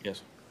 right?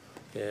 Yes.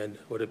 And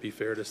would it be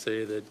fair to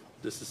say that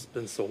this has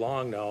been so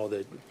long now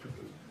that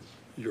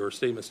your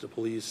statements to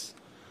police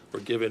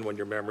were given when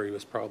your memory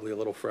was probably a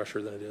little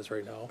fresher than it is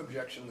right now?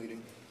 Objection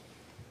leading.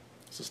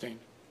 Sustained.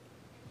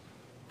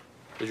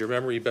 Is your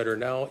memory better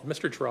now?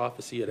 Mr.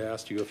 Tropasy had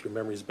asked you if your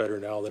memory is better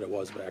now than it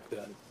was back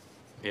then.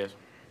 Yes.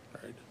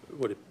 All right.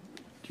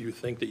 Do you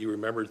think that you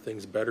remembered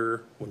things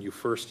better when you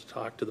first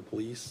talked to the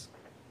police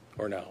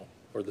or now?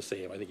 Or the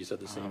same? I think you said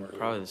the same earlier.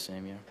 Probably the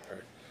same, yeah. All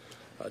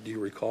right. Do you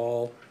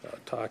recall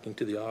talking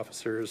to the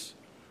officers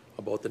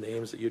about the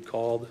names that you'd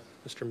called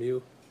Mr.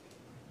 Miu?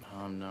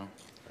 No. All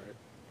right.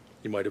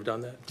 You might have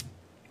done that?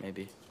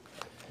 Maybe.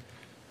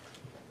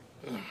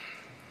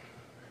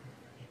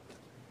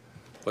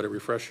 But it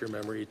refresh your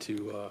memory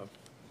to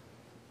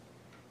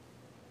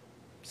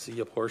see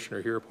a portion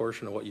or hear a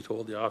portion of what you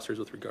told the officers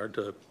with regard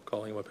to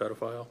calling him a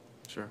pedophile?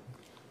 Sure.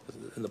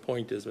 And the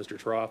point is, Mr.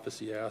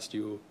 Tropasy asked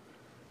you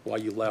why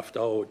you left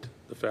out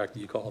the fact that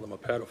you called him a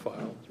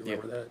pedophile. Do you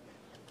remember that?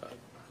 In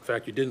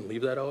fact, you didn't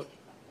leave that out?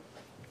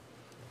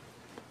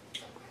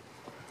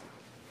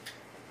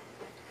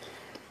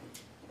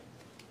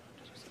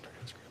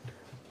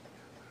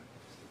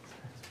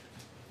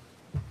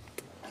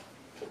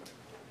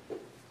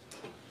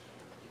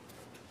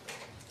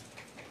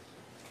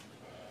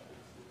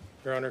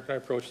 Your Honor, can I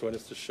approach the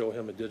witness to show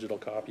him a digital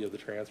copy of the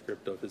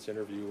transcript of his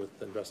interview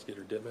with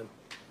Investigator Dittman?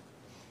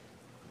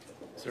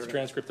 Is It's there a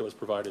transcript that was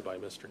provided by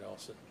Mr.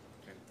 Nelson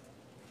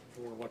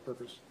For what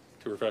purpose?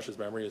 to refresh his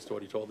memory as to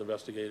what he told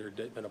investigator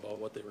Dittman about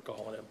what they were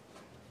calling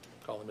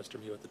Mr.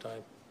 Miu at the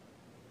time.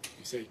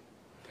 You say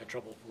had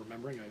trouble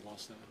remembering? I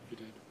lost that. You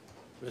did.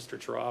 Mr.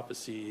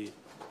 Chirophacy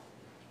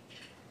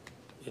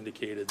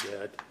indicated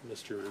that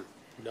Mr.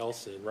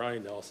 Nelson,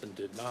 Ryan Nelson,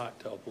 did not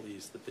tell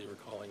police that they were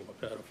calling him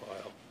a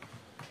pedophile,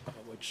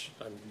 which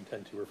I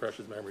intend to refresh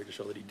his memory to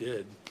show that he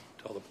did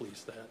tell the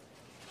police that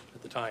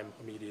at the time,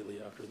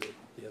 immediately after the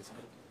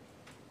incident.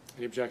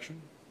 Any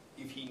objection?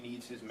 If he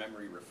needs his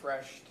memory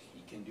refreshed,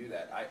 he can do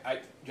that.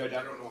 Judge,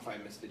 I don't know if I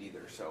missed it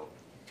either, so.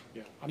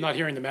 Yeah. I'm not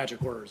hearing the magic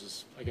words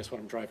is, I guess,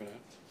 what I'm driving at.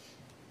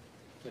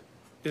 That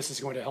this is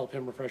going to help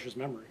him refresh his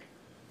memory.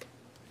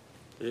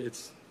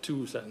 It's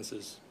 2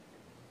 sentences.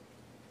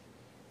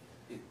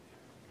 I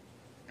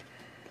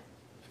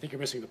think you're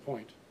missing the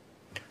point.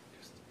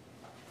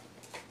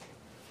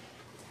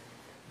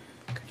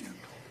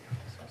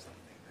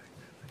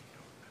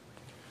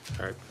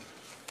 All right.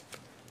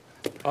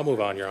 I'll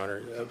move on, Your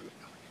Honor.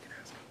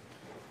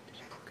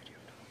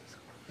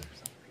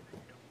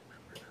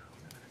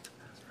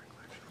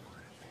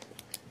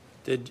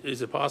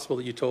 Is it possible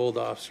that you told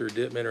Officer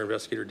Dittman or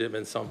Investigator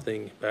Dittman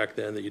something back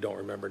then that you don't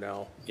remember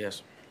now?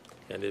 Yes.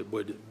 And it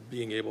would,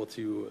 being able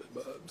to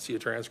see a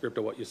transcript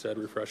of what you said,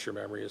 refresh your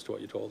memory as to what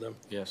you told them?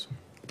 Yes.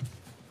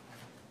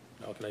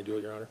 Now, can I do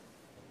it, Your Honor?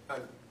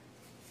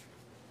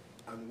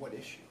 On what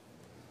issue?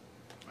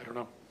 I don't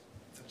know.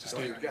 Oh,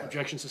 Sustained. you got it.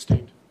 Objection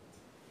sustained.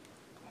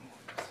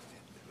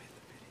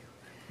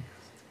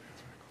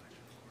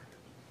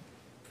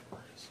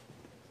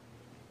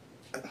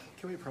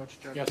 Can we approach,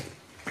 Judge? Yes.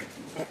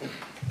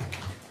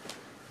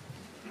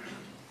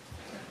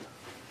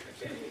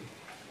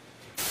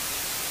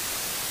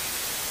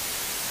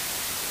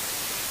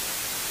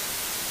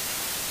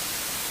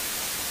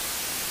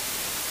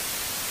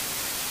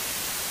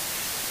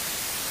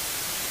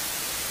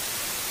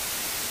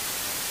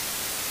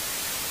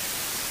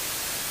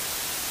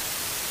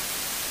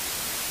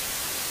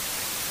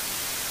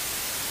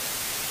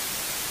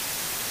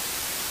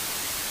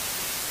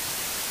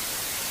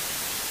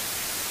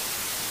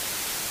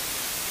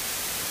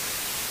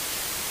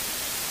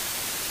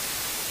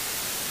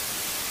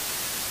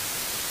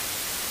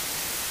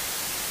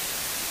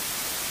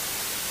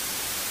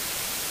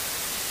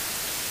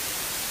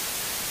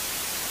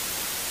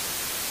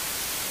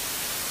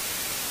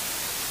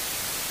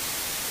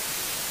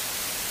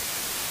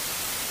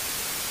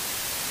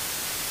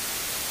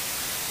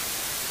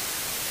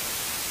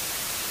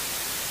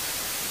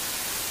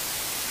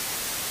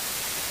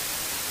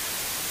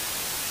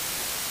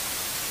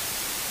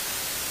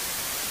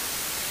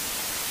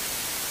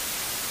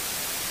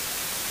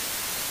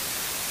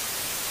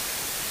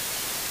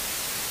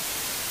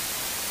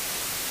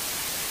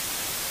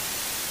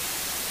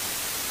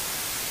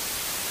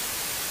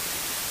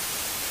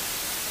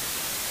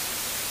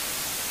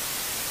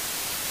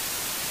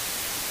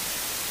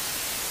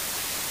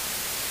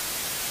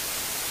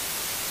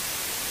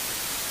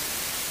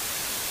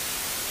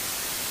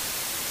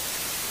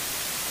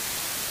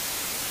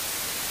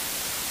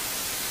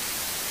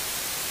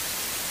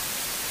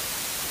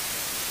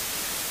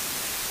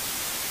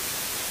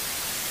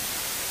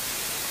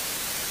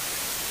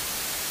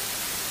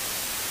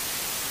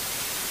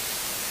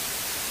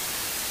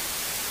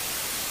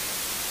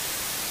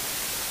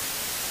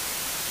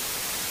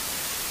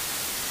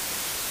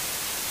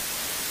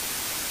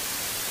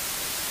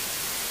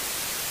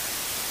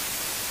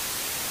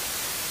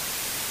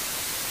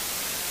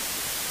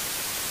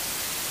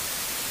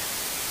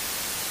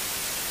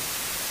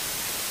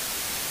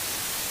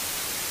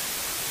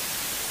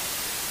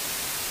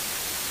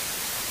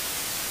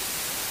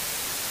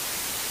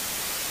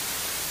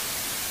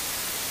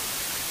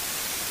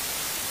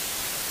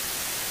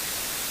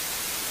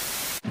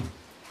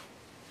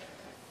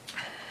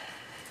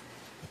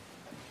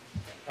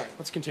 All right,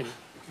 let's continue.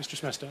 Mr.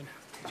 Smestad.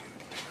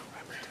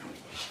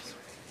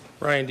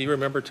 Ryan, do you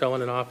remember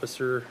telling an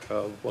officer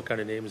what kind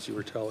of names you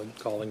were calling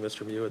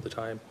Mr. Miu at the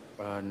time?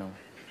 No. All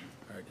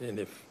right, and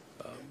if,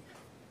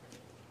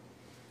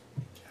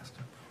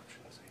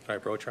 I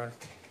approach, Your Honor?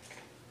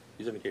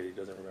 He's indicated he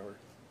doesn't remember.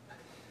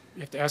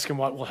 You have to ask him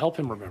what will help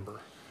him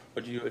remember.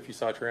 But if you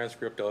saw a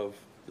transcript of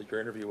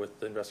your interview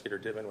with Investigator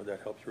Dittman, would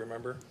that help you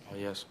remember?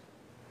 Yes.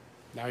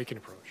 Now you can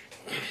approach.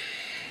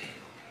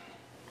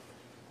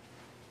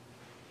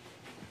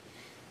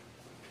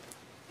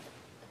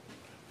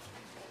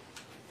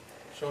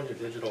 Showing your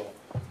digital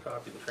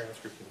copy of the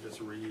transcript, you can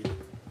just read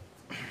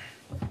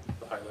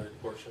the highlighted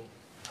portion.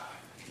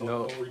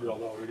 No. Don't read it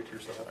all out, read it to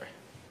yourself.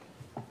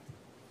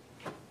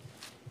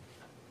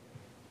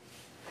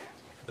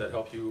 That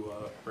help you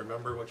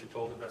remember what you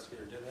told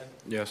Investigator Dittman?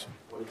 Yes.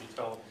 What did you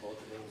tell him about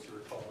the names you were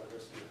calling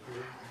Investigator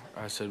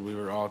Dittman? I said we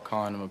were all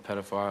calling him a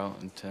pedophile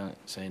and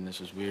saying this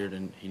was weird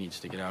and he needs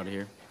to get out of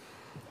here.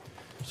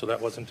 So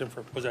that wasn't,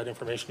 was that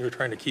information you were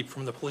trying to keep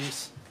from the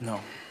police? No.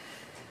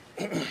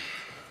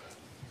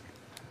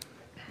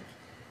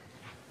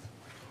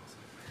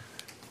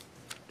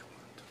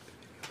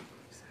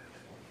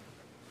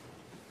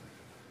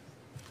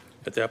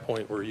 At that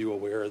point, were you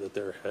aware that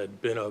there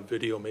had been a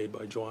video made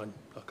by John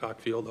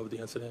Cockfield of the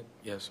incident?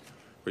 Yes.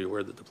 Were you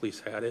aware that the police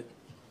had it?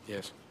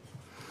 Yes.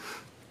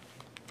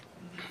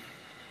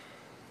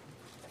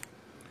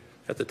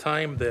 At the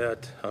time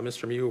that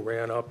Mr. Miu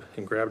ran up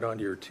and grabbed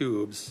onto your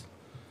tubes,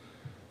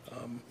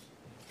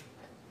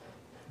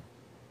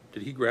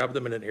 did he grab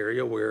them in an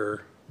area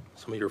where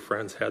some of your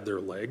friends had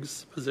their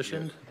legs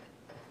positioned?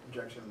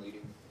 Objection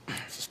leading.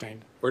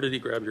 Sustained. Where did he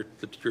grab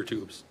your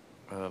tubes?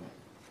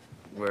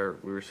 Where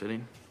we were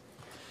sitting?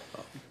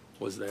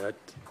 Were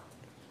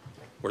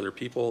there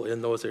people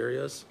in those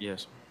areas?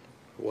 Yes.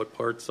 What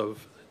parts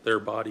of their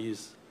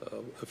bodies,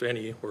 if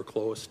any, were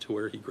close to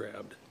where he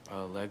grabbed?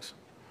 Legs.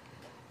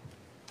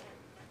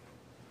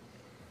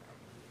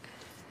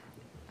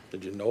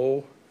 Did you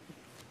know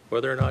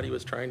whether or not he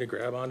was trying to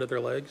grab onto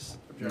their legs?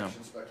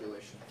 Objection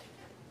speculation.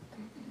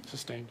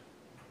 Sustained.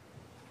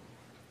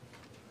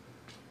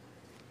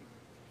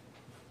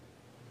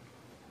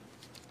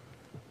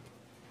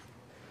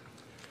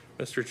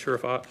 Mr.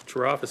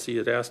 Chirafisi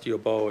had asked you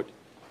about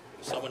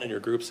someone in your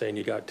group saying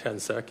you got 10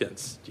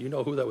 seconds. Do you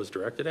know who that was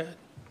directed at?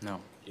 No.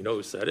 Do you know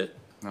who said it?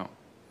 No.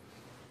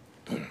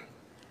 Did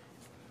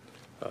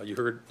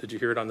you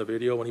hear it on the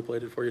video when he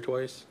played it for you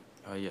twice?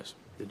 Yes.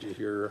 Did you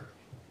hear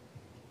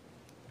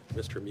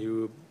Mr.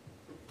 Miu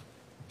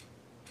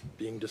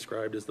being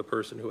described as the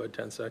person who had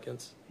 10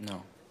 seconds?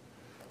 No.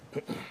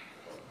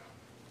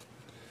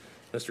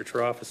 Mr.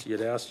 Chirafisi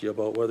had asked you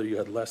about whether you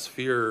had less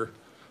fear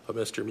of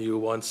Mr. Miu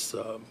once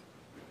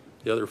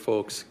the other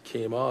folks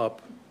came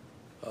up.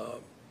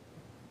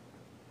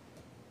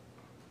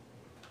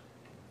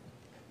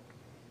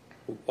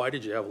 Why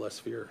did you have less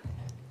fear?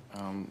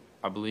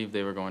 I believe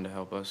they were going to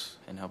help us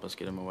and help us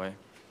get him away.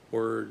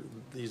 Were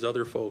these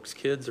other folks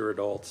kids or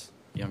adults?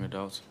 Young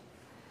adults.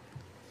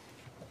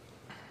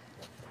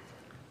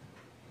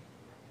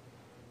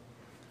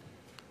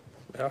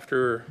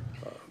 After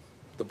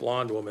the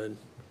blonde woman,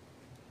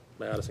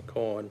 Madison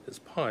Cohen, is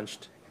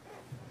punched,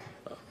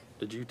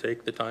 did you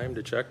take the time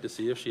to check to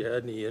see if she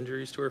had any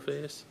injuries to her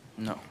face?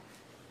 No.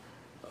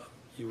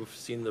 You've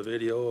seen the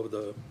video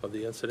of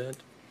the incident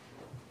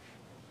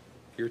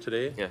here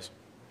today? Yes.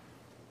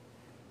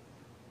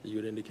 You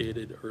had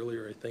indicated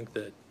earlier, I think,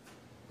 that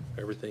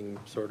everything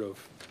sort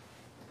of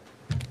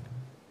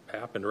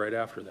happened right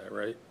after that,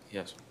 right?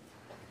 Yes.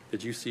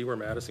 Did you see where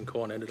Madison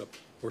Cohen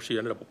where she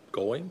ended up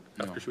going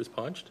after No. she was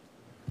punched?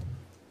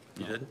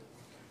 You No. didn't?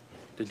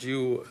 Did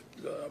you,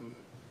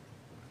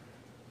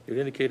 you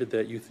indicated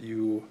that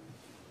you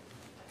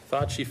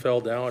thought she fell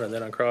down, and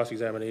then on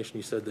cross-examination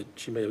you said that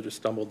she may have just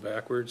stumbled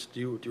backwards. Do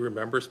you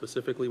remember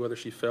specifically whether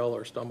she fell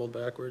or stumbled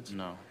backwards?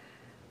 No.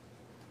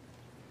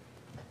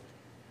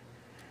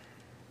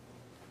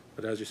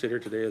 But as you sit here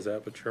today, is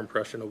that what your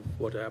impression of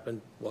what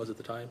happened was at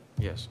the time?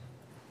 Yes.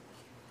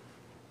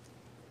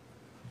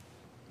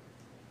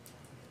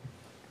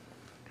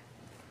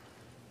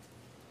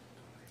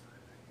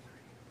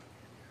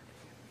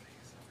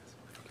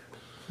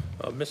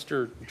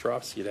 Mr.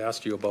 Trofsky had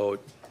asked you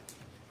about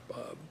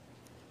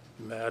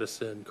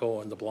Madison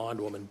Cohen, the blonde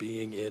woman,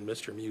 being in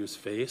Mr. Miu's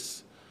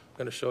face. I'm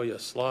going to show you a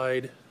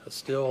slide, a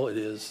still. It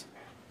is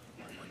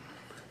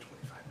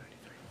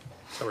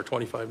number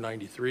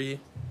 2593.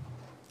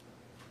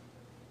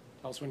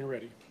 Tell us when you're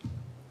ready.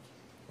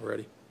 We're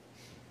ready.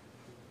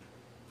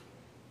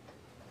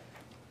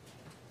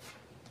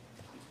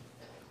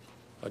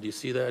 Do you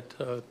see that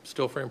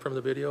still frame from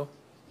the video?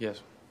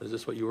 Yes. Is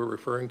this what you were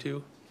referring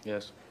to?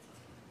 Yes.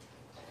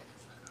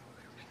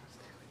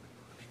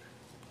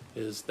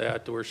 Is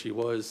that where she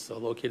was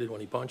located when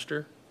he punched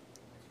her?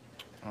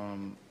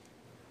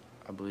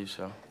 I believe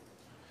so.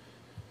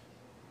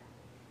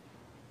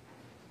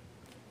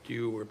 Do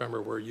you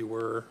remember where you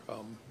were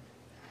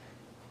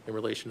in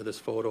relation to this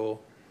photo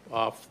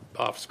off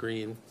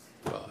screen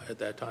at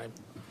that time?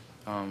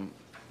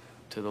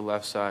 To the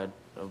left side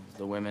of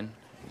the women,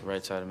 the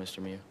right side of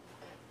Mr. Miu.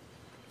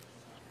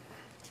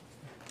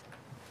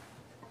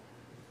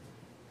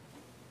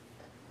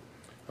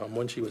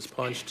 When she was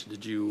punched,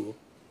 did you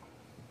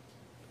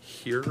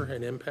hear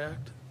an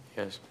impact?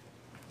 Yes.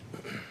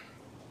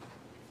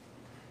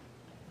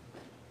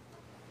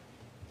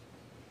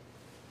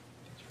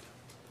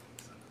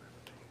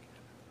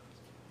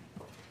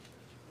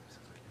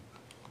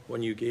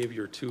 When you gave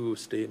your two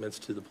statements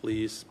to the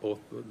police, both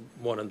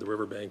one at the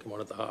riverbank and one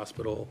at the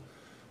hospital,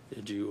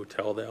 did you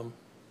tell them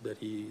that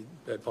he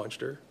had punched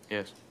her?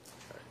 Yes.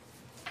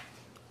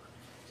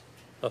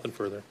 Nothing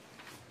further.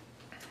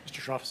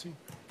 Mr. Trofsky?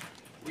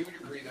 We would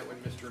agree that when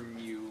Mr.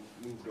 Miu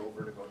moved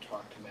over to go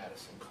talk to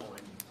Madison Cohen,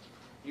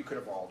 you could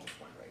have all just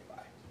went right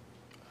by.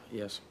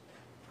 Yes.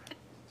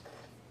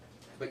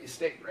 But you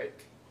stayed, right?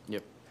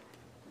 Yep.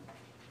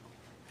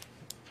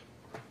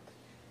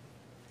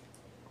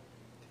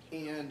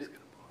 And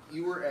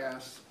you were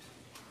asked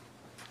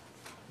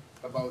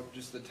about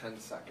just the 10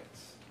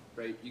 seconds,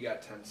 right? You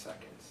got 10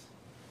 seconds.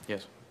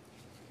 Yes.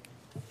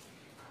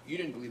 You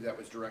didn't believe that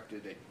was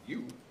directed at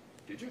you,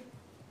 did you?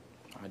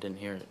 I didn't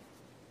hear it.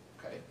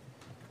 Okay.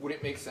 Would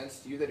it make sense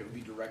to you that it would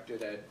be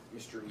directed at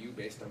Mr. Miu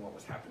based on what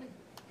was happening?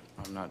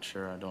 I'm not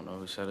sure. I don't know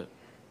who said it.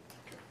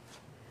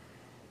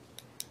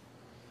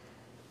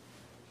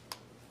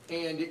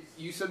 And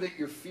you said that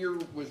your fear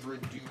was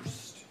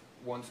reduced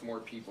once more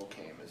people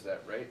came, is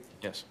that right?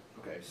 Yes.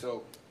 Okay,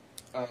 so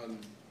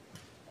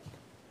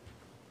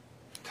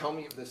tell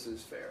me if this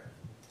is fair.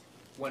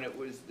 When it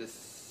was the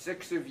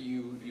 6 of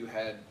you, you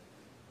had,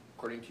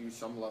 according to you,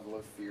 some level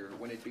of fear.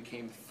 When it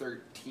became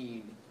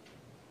 13,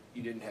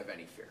 you didn't have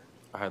any fear.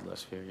 I had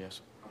less fear,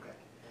 yes. Okay.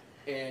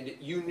 And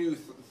you knew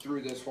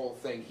through this whole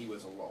thing he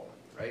was alone,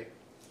 right?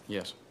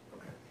 Yes.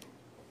 Okay.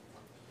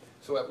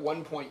 So at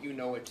one point you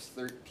know it's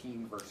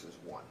 13 versus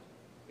 1,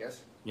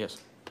 yes?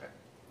 Yes. Okay.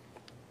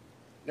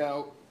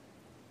 Now,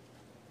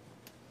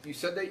 you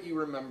said that you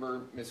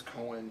remember Ms.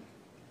 Cohen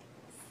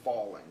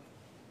falling,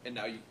 and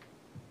now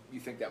you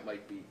think that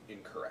might be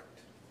incorrect.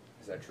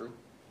 Is that true?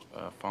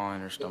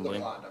 Falling or The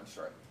stumbling. blonde, I'm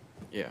sorry.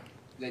 Yeah.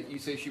 That you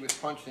say she was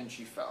punched and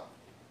she fell.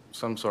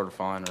 Some sort of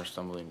falling or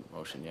stumbling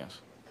motion, yes.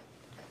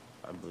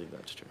 I believe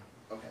that's true.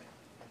 Okay.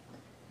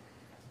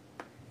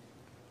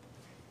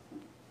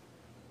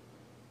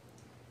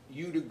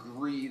 You'd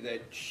agree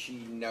that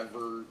she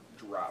never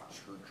dropped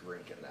her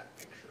drink in that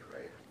picture,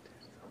 right?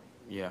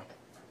 Yeah.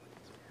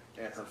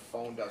 And her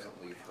phone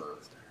doesn't leave her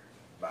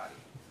body,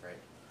 right?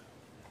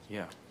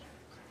 Yeah.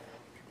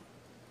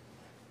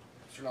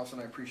 Mr. Nelson,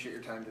 I appreciate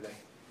your time today.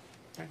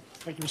 Okay.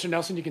 Thank you, Mr.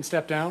 Nelson. You can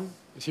step down.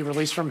 Is he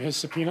released from his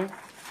subpoena?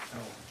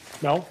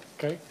 No?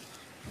 Okay.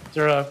 Is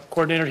there a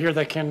coordinator here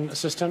that can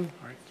assist him?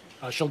 All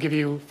right. She'll give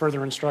you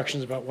further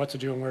instructions about what to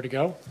do and where to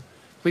go.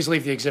 Please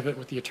leave the exhibit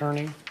with the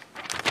attorney.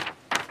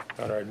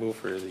 All right, move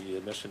for the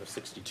admission of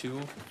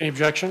 62. Any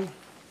objection?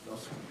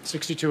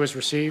 62 is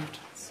received.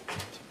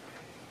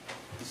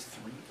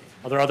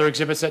 Are there other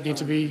exhibits that need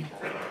to be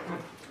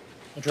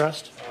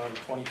addressed?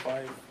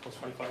 25, plus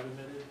 25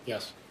 admitted.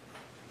 Yes.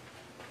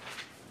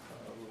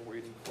 We're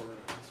waiting for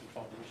some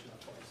foundation on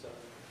 27.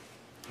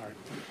 All right.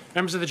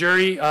 Members of the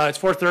jury, it's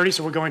 4:30,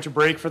 so we're going to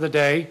break for the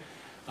day.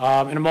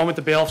 In a moment,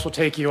 the bailiffs will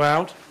take you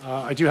out.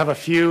 I do have a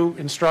few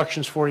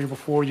instructions for you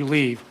before you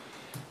leave.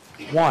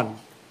 One,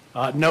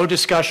 no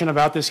discussion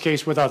about this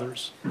case with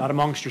others, not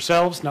amongst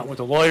yourselves, not with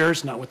the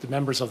lawyers, not with the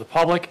members of the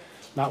public,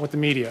 not with the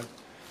media.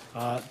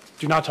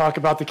 Do not talk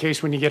about the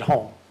case when you get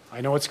home.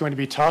 I know it's going to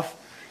be tough,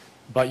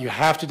 but you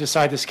have to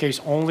decide this case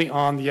only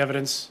on the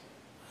evidence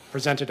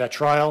presented at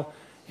trial,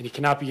 and you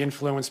cannot be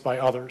influenced by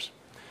others.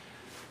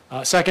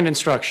 Second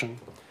instruction,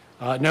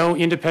 no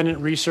independent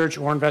research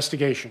or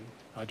investigation.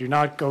 Do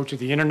not go to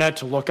the internet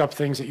to look up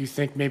things that you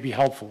think may be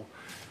helpful.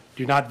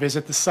 Do not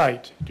visit the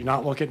site. Do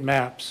not look at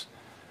maps.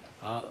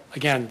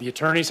 Again, the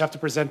attorneys have to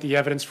present the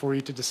evidence for you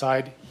to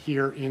decide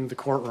here in the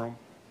courtroom.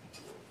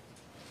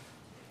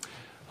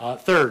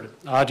 Third,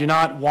 do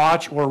not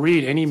watch or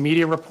read any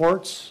media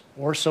reports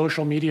or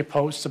social media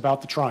posts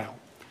about the trial.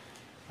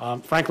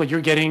 Frankly,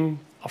 you're getting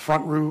a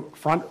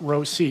front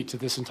row seat to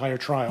this entire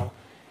trial.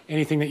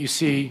 Anything that you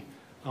see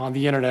on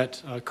the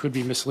internet could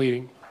be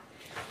misleading.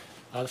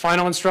 The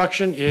final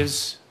instruction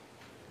is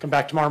come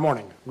back tomorrow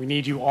morning. We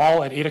need you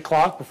all at 8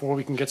 o'clock before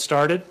we can get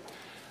started.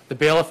 The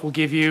bailiff will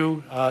give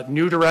you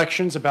new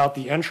directions about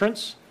the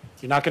entrance.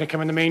 You're not going to come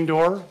in the main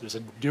door. There's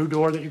a new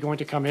door that you're going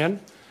to come in.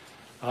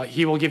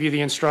 He will give you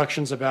the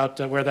instructions about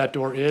where that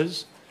door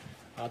is.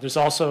 There's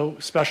also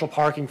special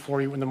parking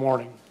for you in the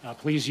morning.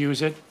 Please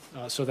use it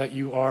so that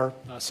you are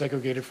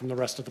segregated from the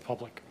rest of the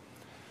public.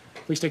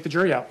 Please take the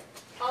jury out.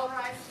 All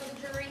rise for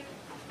the jury.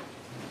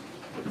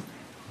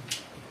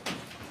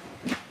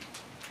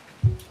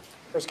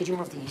 Chris, could you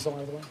move the easel out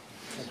of the way?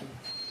 Thank you.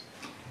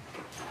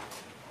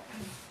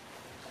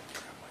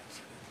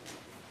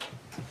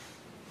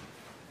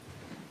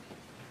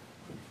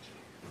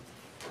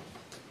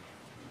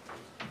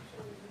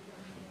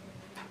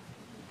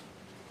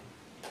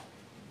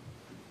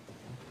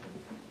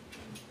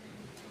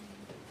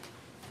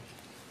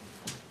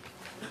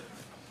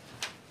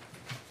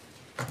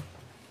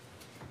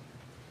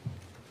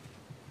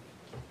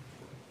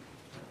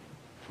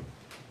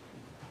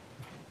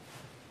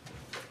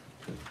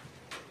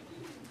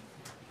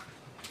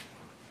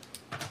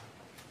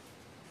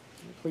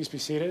 Please be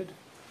seated.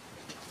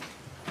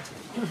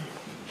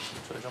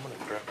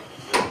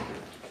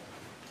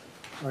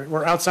 All right,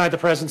 we're outside the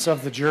presence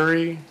of the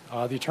jury.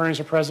 The attorneys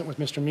are present with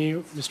Mr.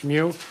 Miu. Mr.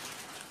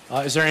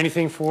 Miu, is there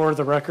anything for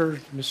the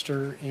record,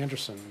 Mr.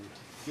 Anderson?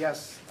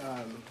 Yes,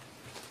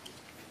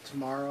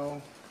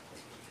 tomorrow,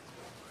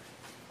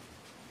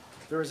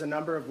 there was a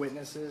number of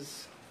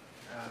witnesses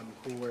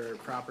who were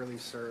properly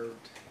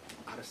served,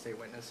 out-of-state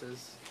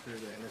witnesses through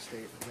the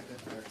interstate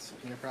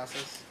subpoena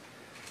process.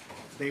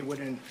 They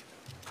wouldn't,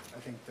 I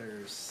think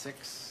there's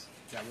 6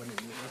 that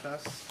wouldn't meet with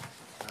us,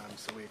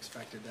 so we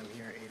expected them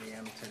here at 8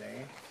 a.m.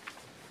 today.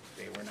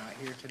 They were not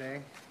here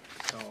today,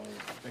 so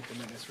victim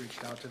witness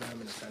reached out to them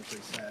and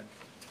essentially said,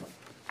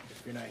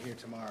 if you're not here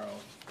tomorrow,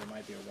 there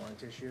might be a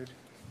warrant issued.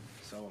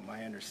 So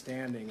my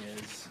understanding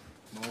is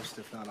most,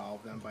 if not all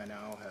of them by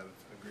now, have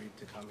agreed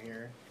to come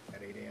here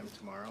at 8 a.m.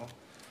 tomorrow.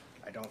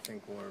 I don't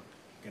think we're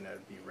gonna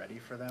be ready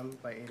for them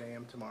by 8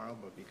 a.m. tomorrow,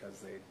 but because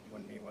they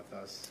wouldn't meet with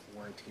us,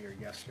 weren't here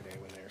yesterday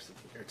when they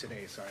were, or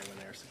today, sorry, when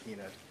they were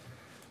subpoenaed,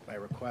 my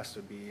request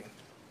would be,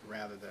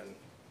 rather than,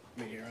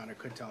 I mean, Your Honor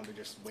could tell them to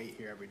just wait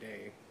here every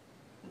day,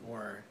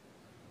 or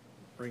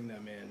bring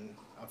them in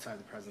outside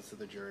the presence of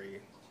the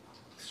jury,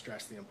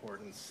 stress the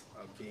importance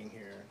of being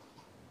here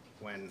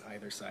when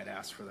either side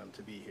asks for them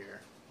to be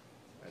here,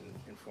 and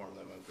inform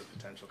them of the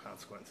potential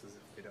consequences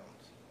if they don't.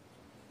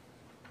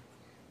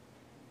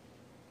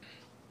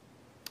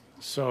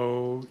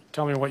 So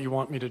tell me what you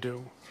want me to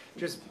do.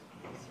 Just,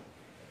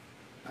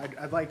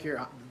 I'd like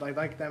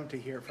them to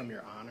hear from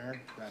Your Honor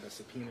that a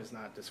subpoena is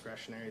not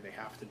discretionary, they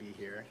have to be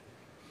here.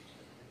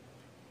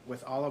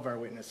 With all of our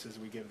witnesses,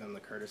 we give them the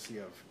courtesy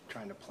of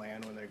trying to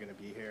plan when they're gonna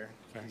be here.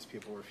 Okay. These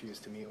people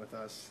refused to meet with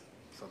us,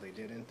 so they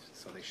didn't,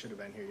 so they should have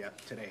been here yet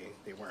today,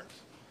 they weren't.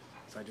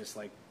 So I just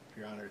like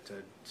Your Honor to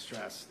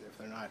stress, if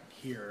they're not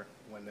here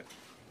when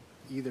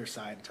either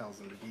side tells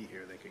them to be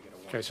here, they could get a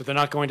warrant. Okay, so they're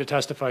not going to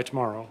testify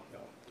tomorrow. No.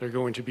 They're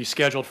going to be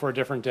scheduled for a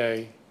different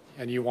day,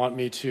 and you want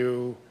me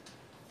to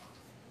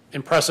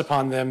impress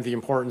upon them the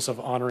importance of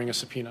honoring a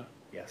subpoena?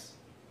 Yes,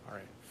 All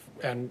right.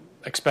 And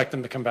expect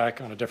them to come back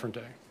on a different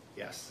day?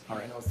 yes. All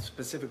right. I know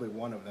specifically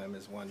one of them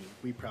is one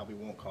we probably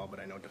won't call, but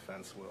I know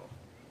defense will.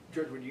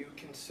 Judge, would you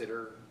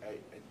consider, I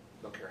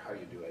don't care how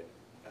you do it,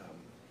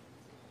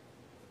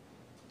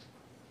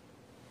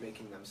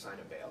 making them sign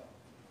a bail?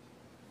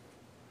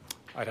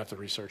 I'd have to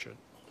research it.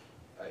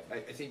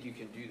 I think you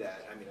can do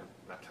that. I mean, I'm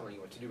not telling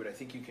you what to do, but I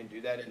think you can do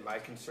that. And my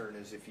concern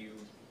is if you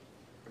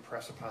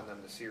impress upon them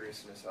the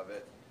seriousness of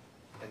it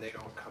and they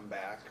don't come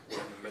back, we're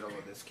in the middle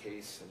of this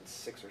case and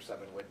 6 or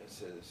 7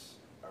 witnesses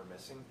are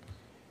missing,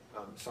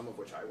 some of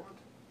which I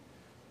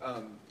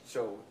want.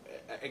 So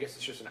I guess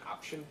it's just an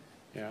option.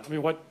 Yeah, I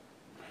mean,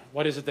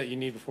 what is it that you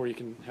need before you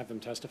can have them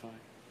testify?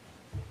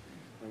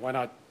 And why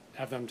not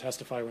have them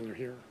testify when they're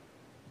here?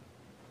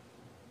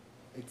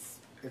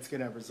 It's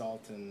going to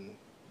result in,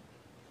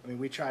 I mean,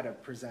 we try to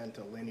present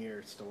a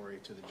linear story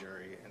to the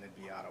jury and it'd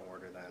be out of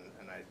order then,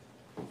 and I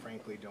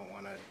frankly don't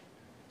want to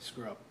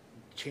screw up,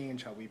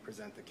 change how we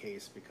present the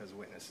case because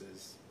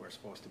witnesses who are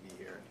supposed to be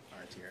here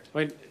aren't here. I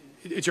mean,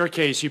 it's your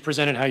case, you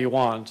present it how you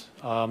want.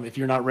 If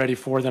you're not ready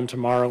for them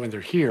tomorrow and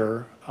they're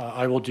here,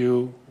 I will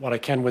do what I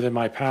can within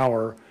my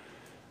power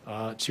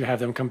to have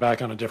them come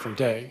back on a different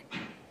day.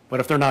 But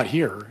if they're not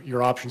here,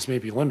 your options may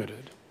be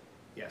limited.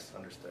 Yes,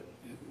 understood.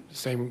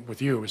 Same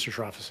with you, Mr.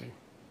 Shroffesy.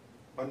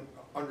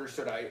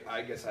 Understood.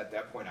 I guess at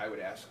that point I would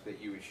ask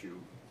that you issue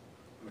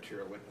a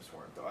material witness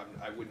warrant, though.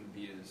 I wouldn't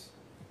be as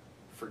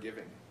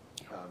forgiving.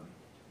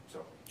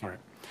 So. All right.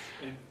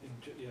 And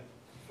yeah,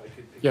 if I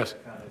could pick Yes.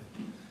 that kind of,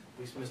 at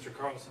least Mr.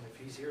 Carlson, if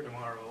he's here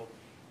tomorrow,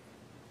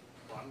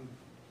 I'm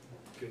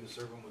going to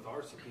serve him with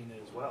our subpoena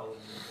as well,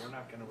 and we're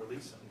not going to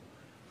release him.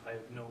 I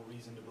have no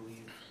reason to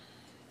believe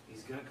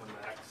he's going to come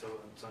back, so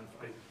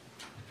I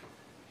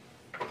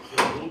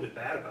feel a little bit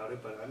bad about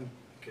it, but I'm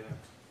going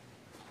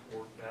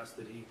to ask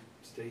that he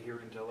stay here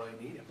until I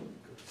need him,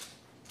 because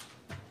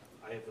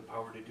I have the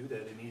power to do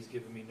that, and he's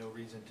given me no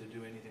reason to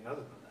do anything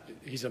other than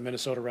that. He's a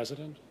Minnesota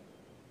resident?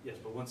 Yes,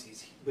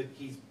 but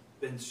he's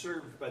been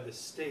served by the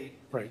state.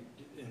 Right.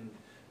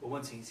 But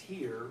once he's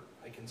here,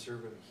 I can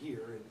serve him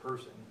here in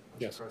person, once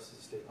Yes. he crosses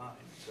the state line,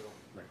 so.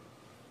 Right.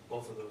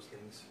 Both of those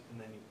things,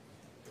 and then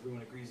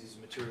everyone agrees he's a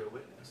material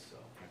witness, so.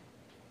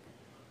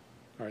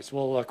 All right, so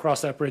we'll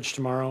cross that bridge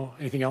tomorrow.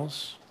 Anything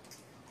else?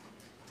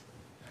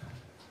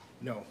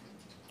 No.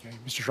 Okay,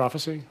 Mr.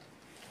 Shroffesy?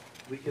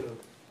 We could have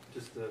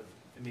just,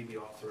 maybe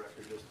off the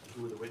record, just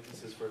who are the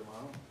witnesses for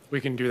tomorrow?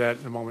 We can do that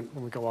in a moment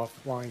when we go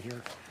offline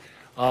here.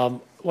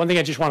 One thing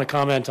I just want to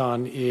comment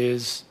on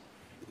is,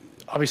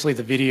 obviously,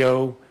 the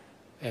video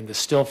and the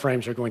still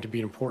frames are going to be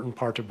an important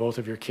part to both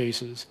of your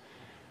cases.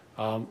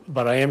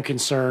 But I am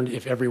concerned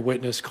if every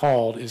witness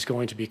called is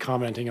going to be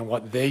commenting on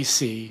what they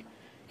see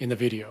in the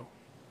video.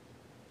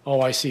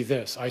 Oh, I see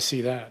this, I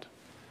see that.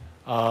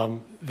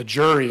 The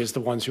jury is the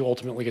ones who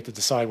ultimately get to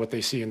decide what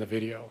they see in the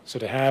video. So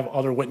to have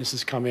other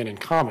witnesses come in and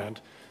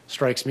comment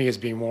strikes me as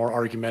being more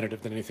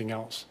argumentative than anything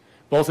else.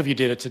 Both of you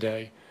did it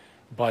today,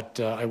 but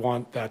I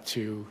want that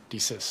to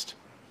desist.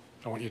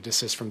 I want you to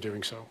desist from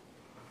doing so.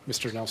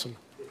 Mr. Nelson?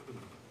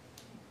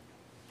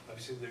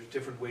 Obviously, there's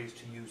different ways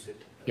to use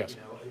it. Yes.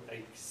 You know,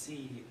 I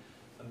see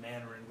a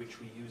manner in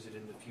which we use it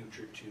in the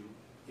future to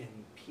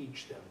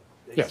impeach them.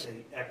 They Yes.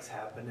 say X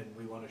happened, and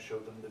we want to show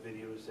them the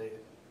video to say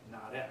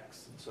not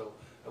X. And so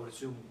I would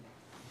assume,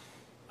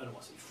 I don't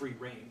want to say free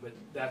reign, but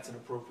that's an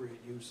appropriate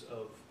use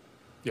of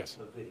Yes.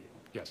 video.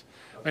 Yes.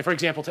 I mean, for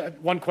example,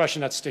 one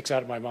question that sticks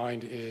out of my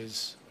mind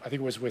is, I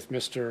think it was with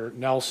Mr.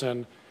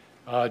 Nelson,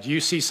 do you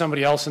see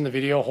somebody else in the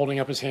video holding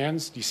up his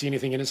hands? Do you see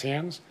anything in his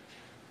hands?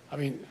 I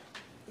mean,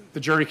 the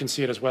jury can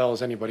see it as well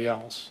as anybody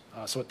else.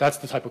 So that's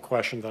the type of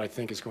question that I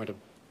think is going to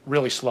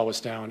really slow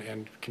us down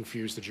and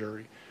confuse the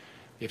jury.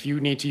 If you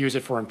need to use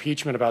it for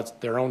impeachment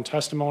about their own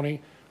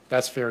testimony,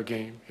 that's fair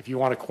game. If you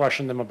want to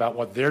question them about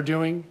what they're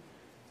doing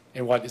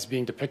and what is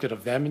being depicted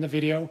of them in the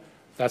video,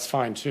 that's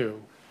fine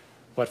too.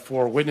 but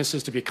for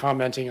witnesses to be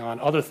commenting on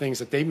other things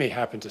that they may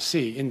happen to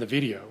see in the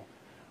video,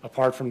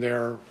 apart from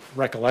their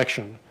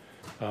recollection,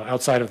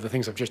 outside of the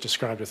things I've just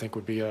described, I think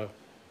would be a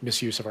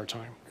misuse of our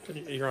time.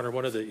 Your Honor,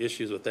 one of the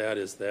issues with that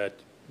is that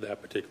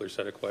particular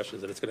set of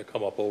questions, and it's going to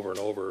come up over and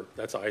over,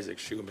 that's Isaac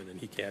Schuman, and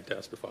he can't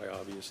testify,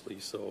 obviously,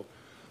 so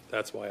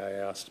that's why I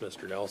asked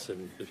Mr.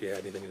 Nelson if he had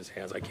anything in his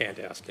hands. I can't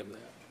ask him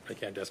that. I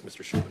can't ask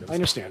Mr. Schuman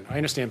himself. I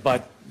understand,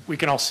 but we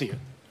can all see it.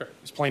 Right.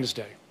 It's plain as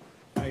day.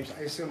 I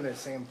assume the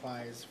same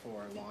applies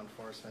for law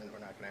enforcement. We're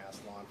not going to ask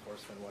law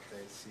enforcement what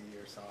they see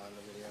or saw in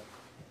the video.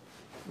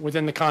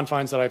 Within the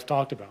confines that I've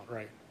talked about,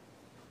 right.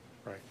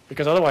 Right.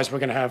 Because otherwise, we're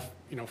going to have,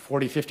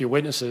 40, 50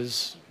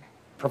 witnesses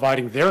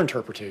providing their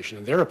interpretation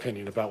and their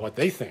opinion about what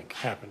they think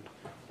happened.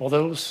 Well,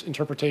 those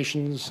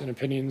interpretations and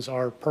opinions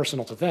are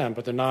personal to them,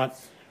 but they're not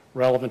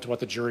relevant to what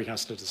the jury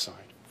has to decide.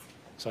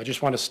 So I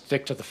just want to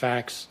stick to the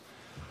facts,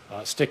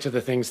 stick to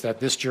the things that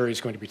this jury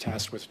is going to be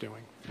tasked with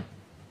doing.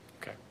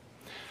 Okay.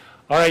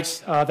 All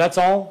right, that's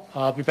all.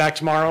 I'll be back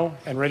tomorrow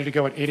and ready to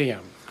go at 8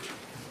 a.m.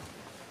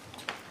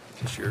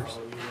 Is this yours? Share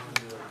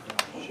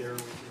with your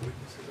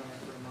witnesses on it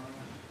for tomorrow?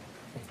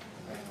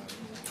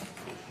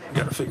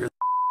 Got to figure